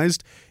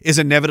recognized is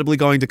inevitably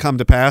going to come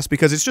to pass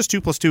because it's just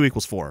 2 + 2 =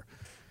 4.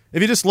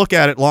 If you just look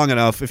at it long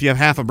enough, if you have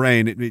half a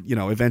brain,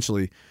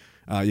 eventually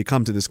you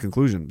come to this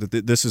conclusion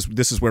that this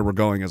is where we're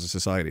going as a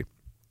society.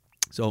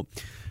 So,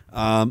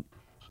 I'll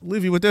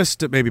leave you with this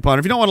to maybe ponder.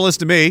 If you don't want to listen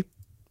to me,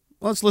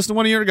 let's listen to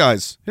one of your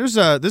guys. Here's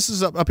this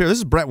is up here. This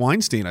is Brett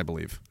Weinstein, I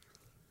believe,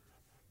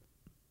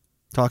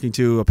 talking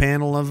to a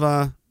panel of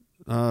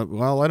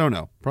well, I don't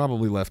know,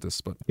 probably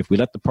leftists. But if we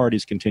let the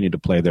parties continue to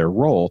play their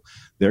role,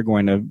 they're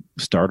going to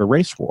start a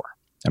race war.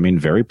 I mean,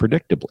 very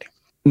predictably.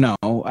 No,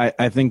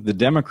 I think the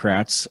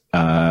Democrats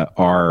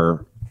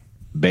are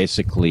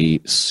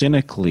basically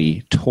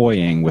cynically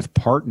toying with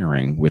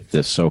partnering with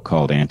this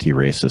so-called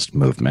anti-racist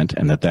movement,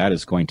 and that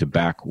is going to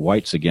back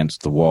whites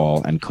against the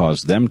wall and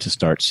cause them to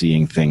start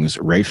seeing things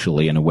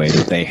racially in a way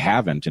that they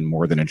haven't in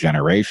more than a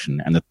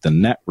generation, and that the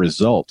net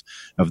result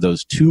of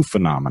those two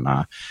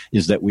phenomena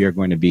is that we are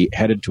going to be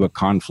headed to a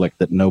conflict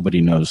that nobody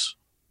knows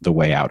the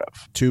way out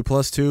of. 2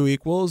 + 2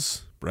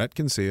 = Brett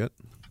can see it.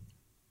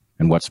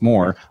 And what's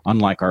more,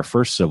 unlike our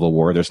first Civil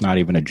War, there's not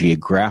even a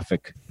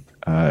geographic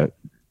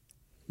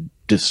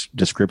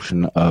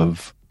description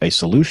of a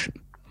solution,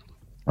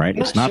 right?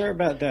 I'm not sure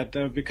about that,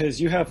 though, because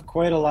you have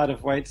quite a lot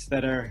of whites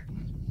that are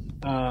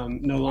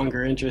no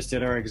longer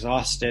interested or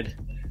exhausted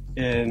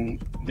in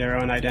their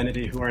own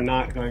identity who are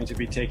not going to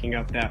be taking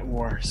up that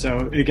war.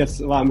 So it gets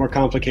a lot more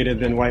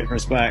complicated than white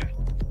versus black.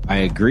 I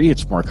agree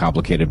it's more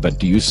complicated, but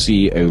do you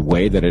see a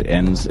way that it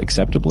ends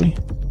acceptably?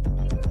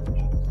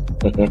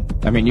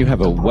 I mean, you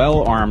have a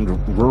well-armed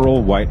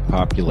rural white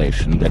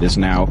population that is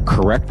now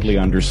correctly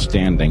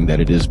understanding that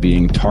it is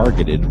being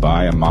targeted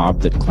by a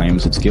mob that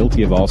claims it's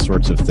guilty of all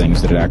sorts of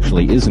things that it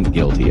actually isn't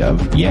guilty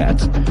of yet.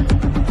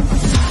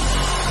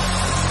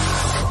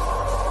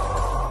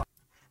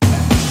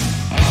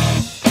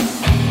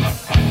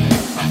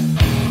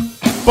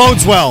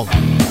 Bodes well.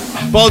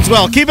 Bodes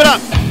well. Keep it up.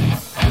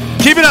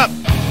 Keep it up.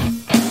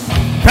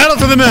 Pedal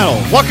to the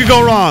metal. What could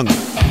go wrong?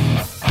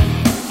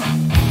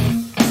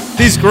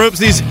 These groups,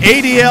 these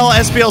ADL,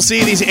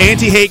 SPLC, these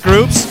anti-hate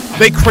groups,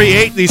 they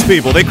create these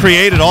people. They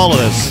created all of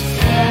this.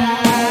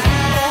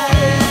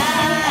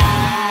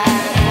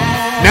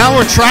 Now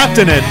we're trapped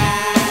in it,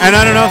 and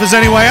I don't know if there's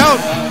any way out.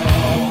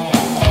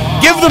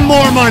 Give them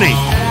more money.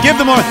 Give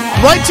them more.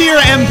 Write to your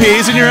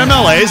MPs and your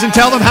MLAs and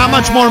tell them how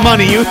much more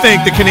money you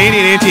think the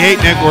Canadian Anti-Hate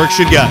Network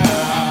should get.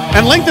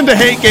 And link them to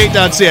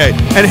hategate.ca.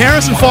 And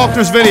Harrison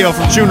Faulkner's video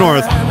from True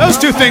North. Those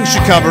two things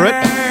should cover it.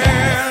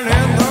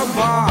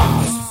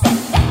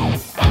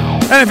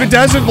 And if it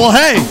doesn't, well,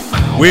 hey,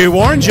 we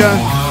warned you.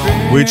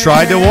 We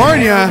tried to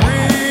warn you.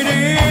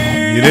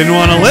 You didn't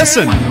want to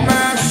listen.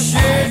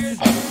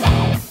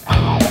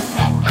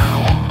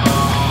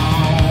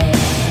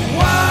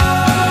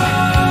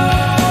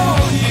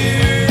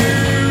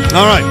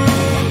 All right.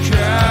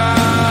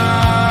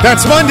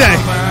 That's Monday.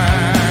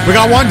 We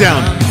got one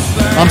down.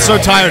 I'm so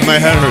tired, my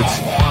head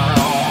hurts.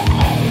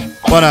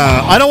 But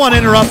I don't want to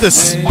interrupt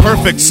this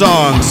perfect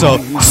song, so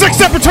Six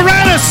Step of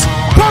Tyrannus!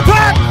 Pop,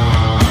 pop!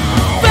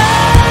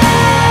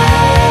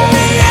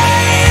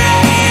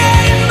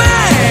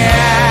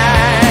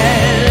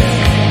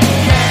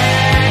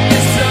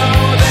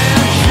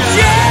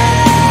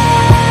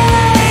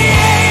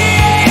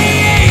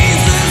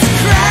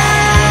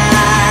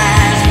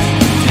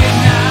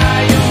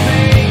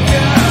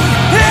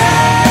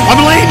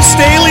 I'm Lane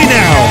Staley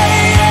now.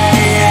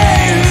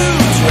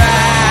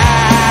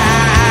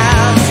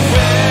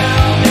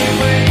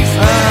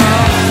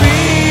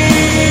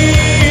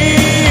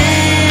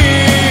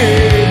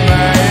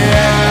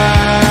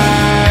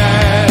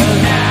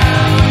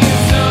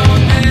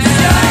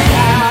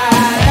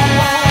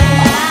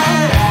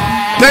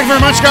 Thank you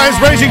very much, guys.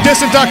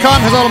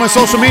 RagingDistant.com has all of my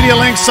social media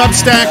links,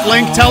 Substack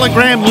link,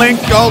 Telegram link,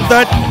 all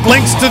that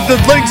links to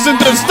the links and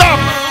the stuff.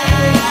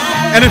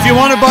 And if you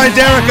want to buy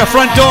Derek a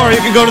front door, you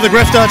can go to the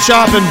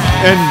grift.shop and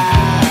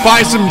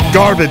buy some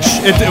garbage.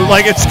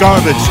 It's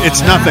garbage.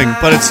 It's nothing,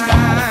 but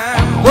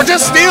we're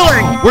just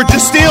stealing. We're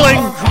just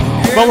stealing,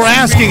 but we're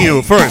asking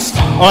you first.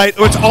 All right,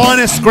 it's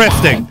honest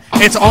grifting.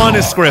 It's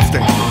honest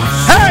grifting.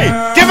 Hey,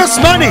 give us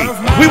money.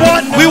 We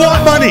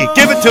want money.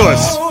 Give it to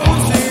us.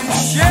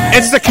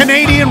 It's the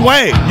Canadian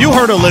way. You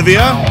heard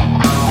Olivia.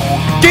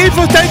 Give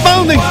us the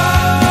money.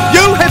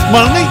 You have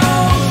money.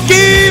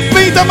 Give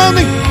me the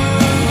money.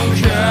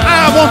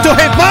 I want to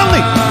have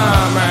money.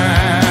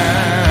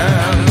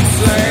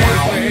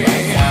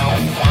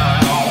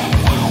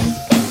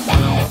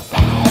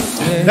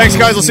 Thanks,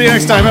 guys. We'll see you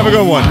next time. Have a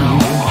good one.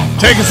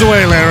 Take us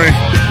away, Larry.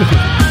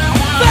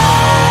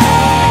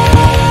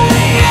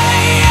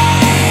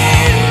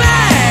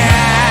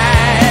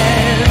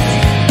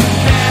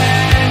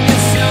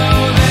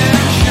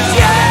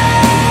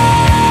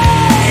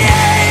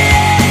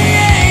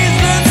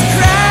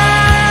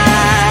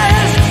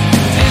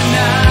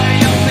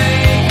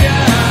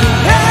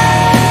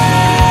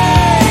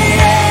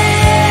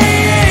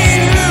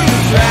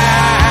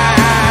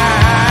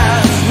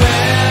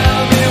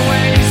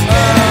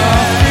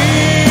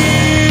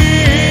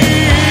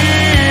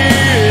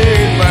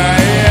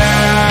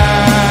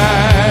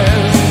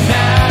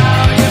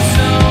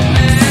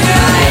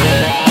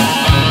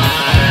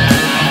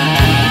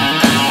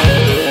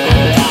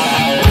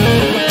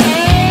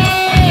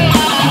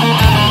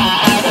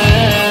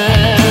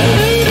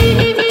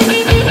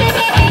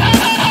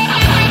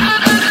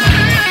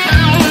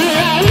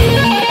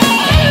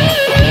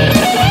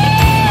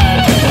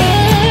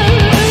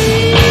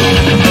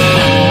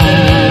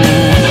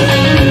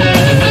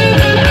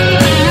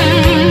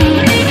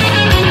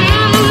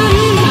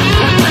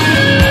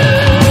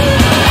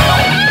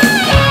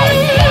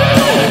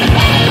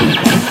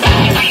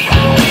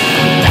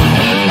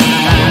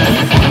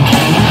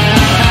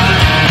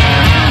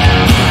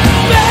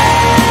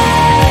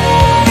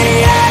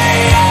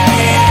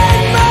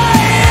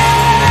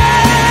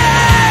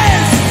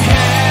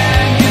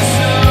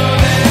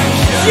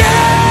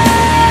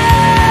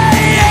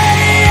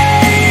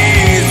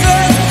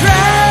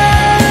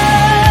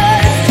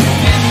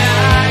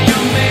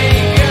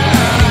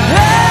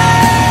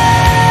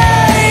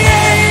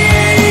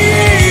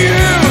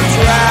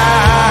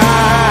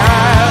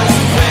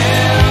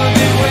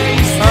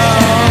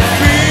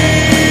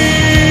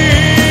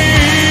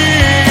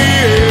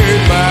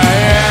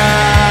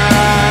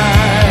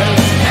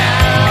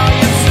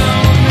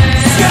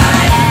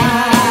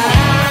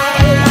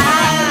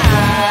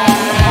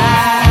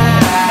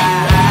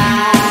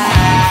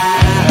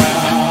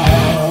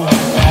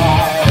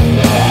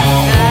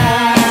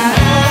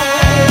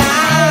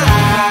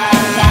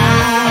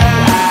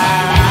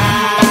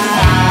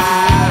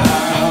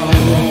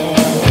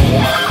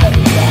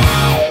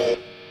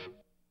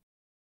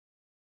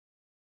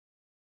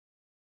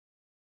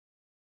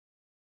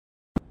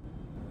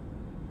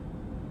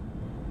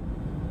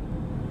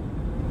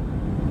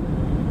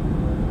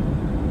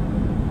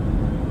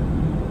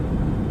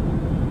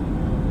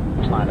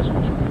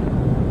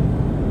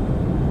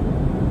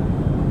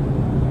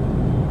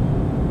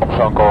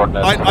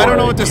 I don't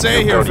know what to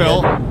say here,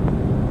 Phil.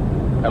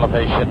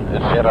 Elevation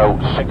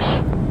 06.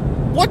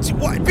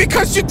 What?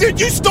 Because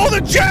you stole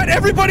the jet!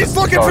 Everybody's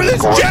looking for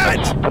this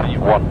jet!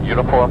 1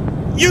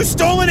 uniform. You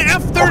stole an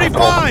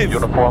F-35!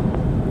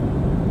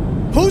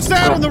 Uniform. Who's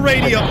that on the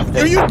radio?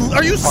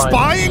 Are you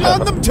spying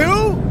on them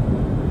too?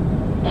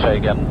 Say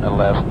again,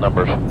 last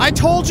numbers. I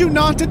told you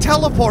not to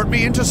teleport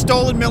me into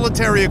stolen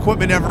military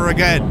equipment ever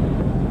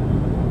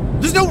again.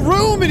 There's no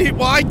room in here.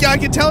 Well, I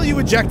can tell you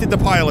ejected the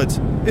pilot.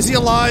 Is he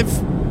alive?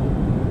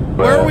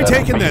 Where are we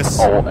taking this?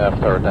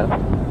 After that.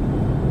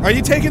 Are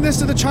you taking this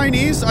to the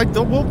Chinese?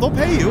 They'll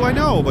pay you, I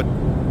know, but...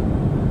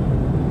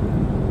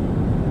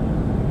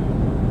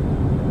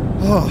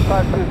 Oh.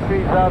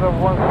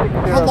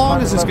 How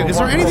long is this going to... Is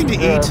there anything to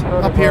eat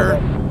up here?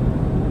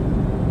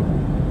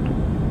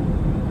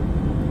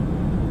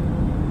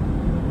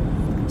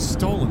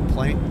 Stolen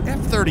plane?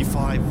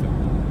 F-35.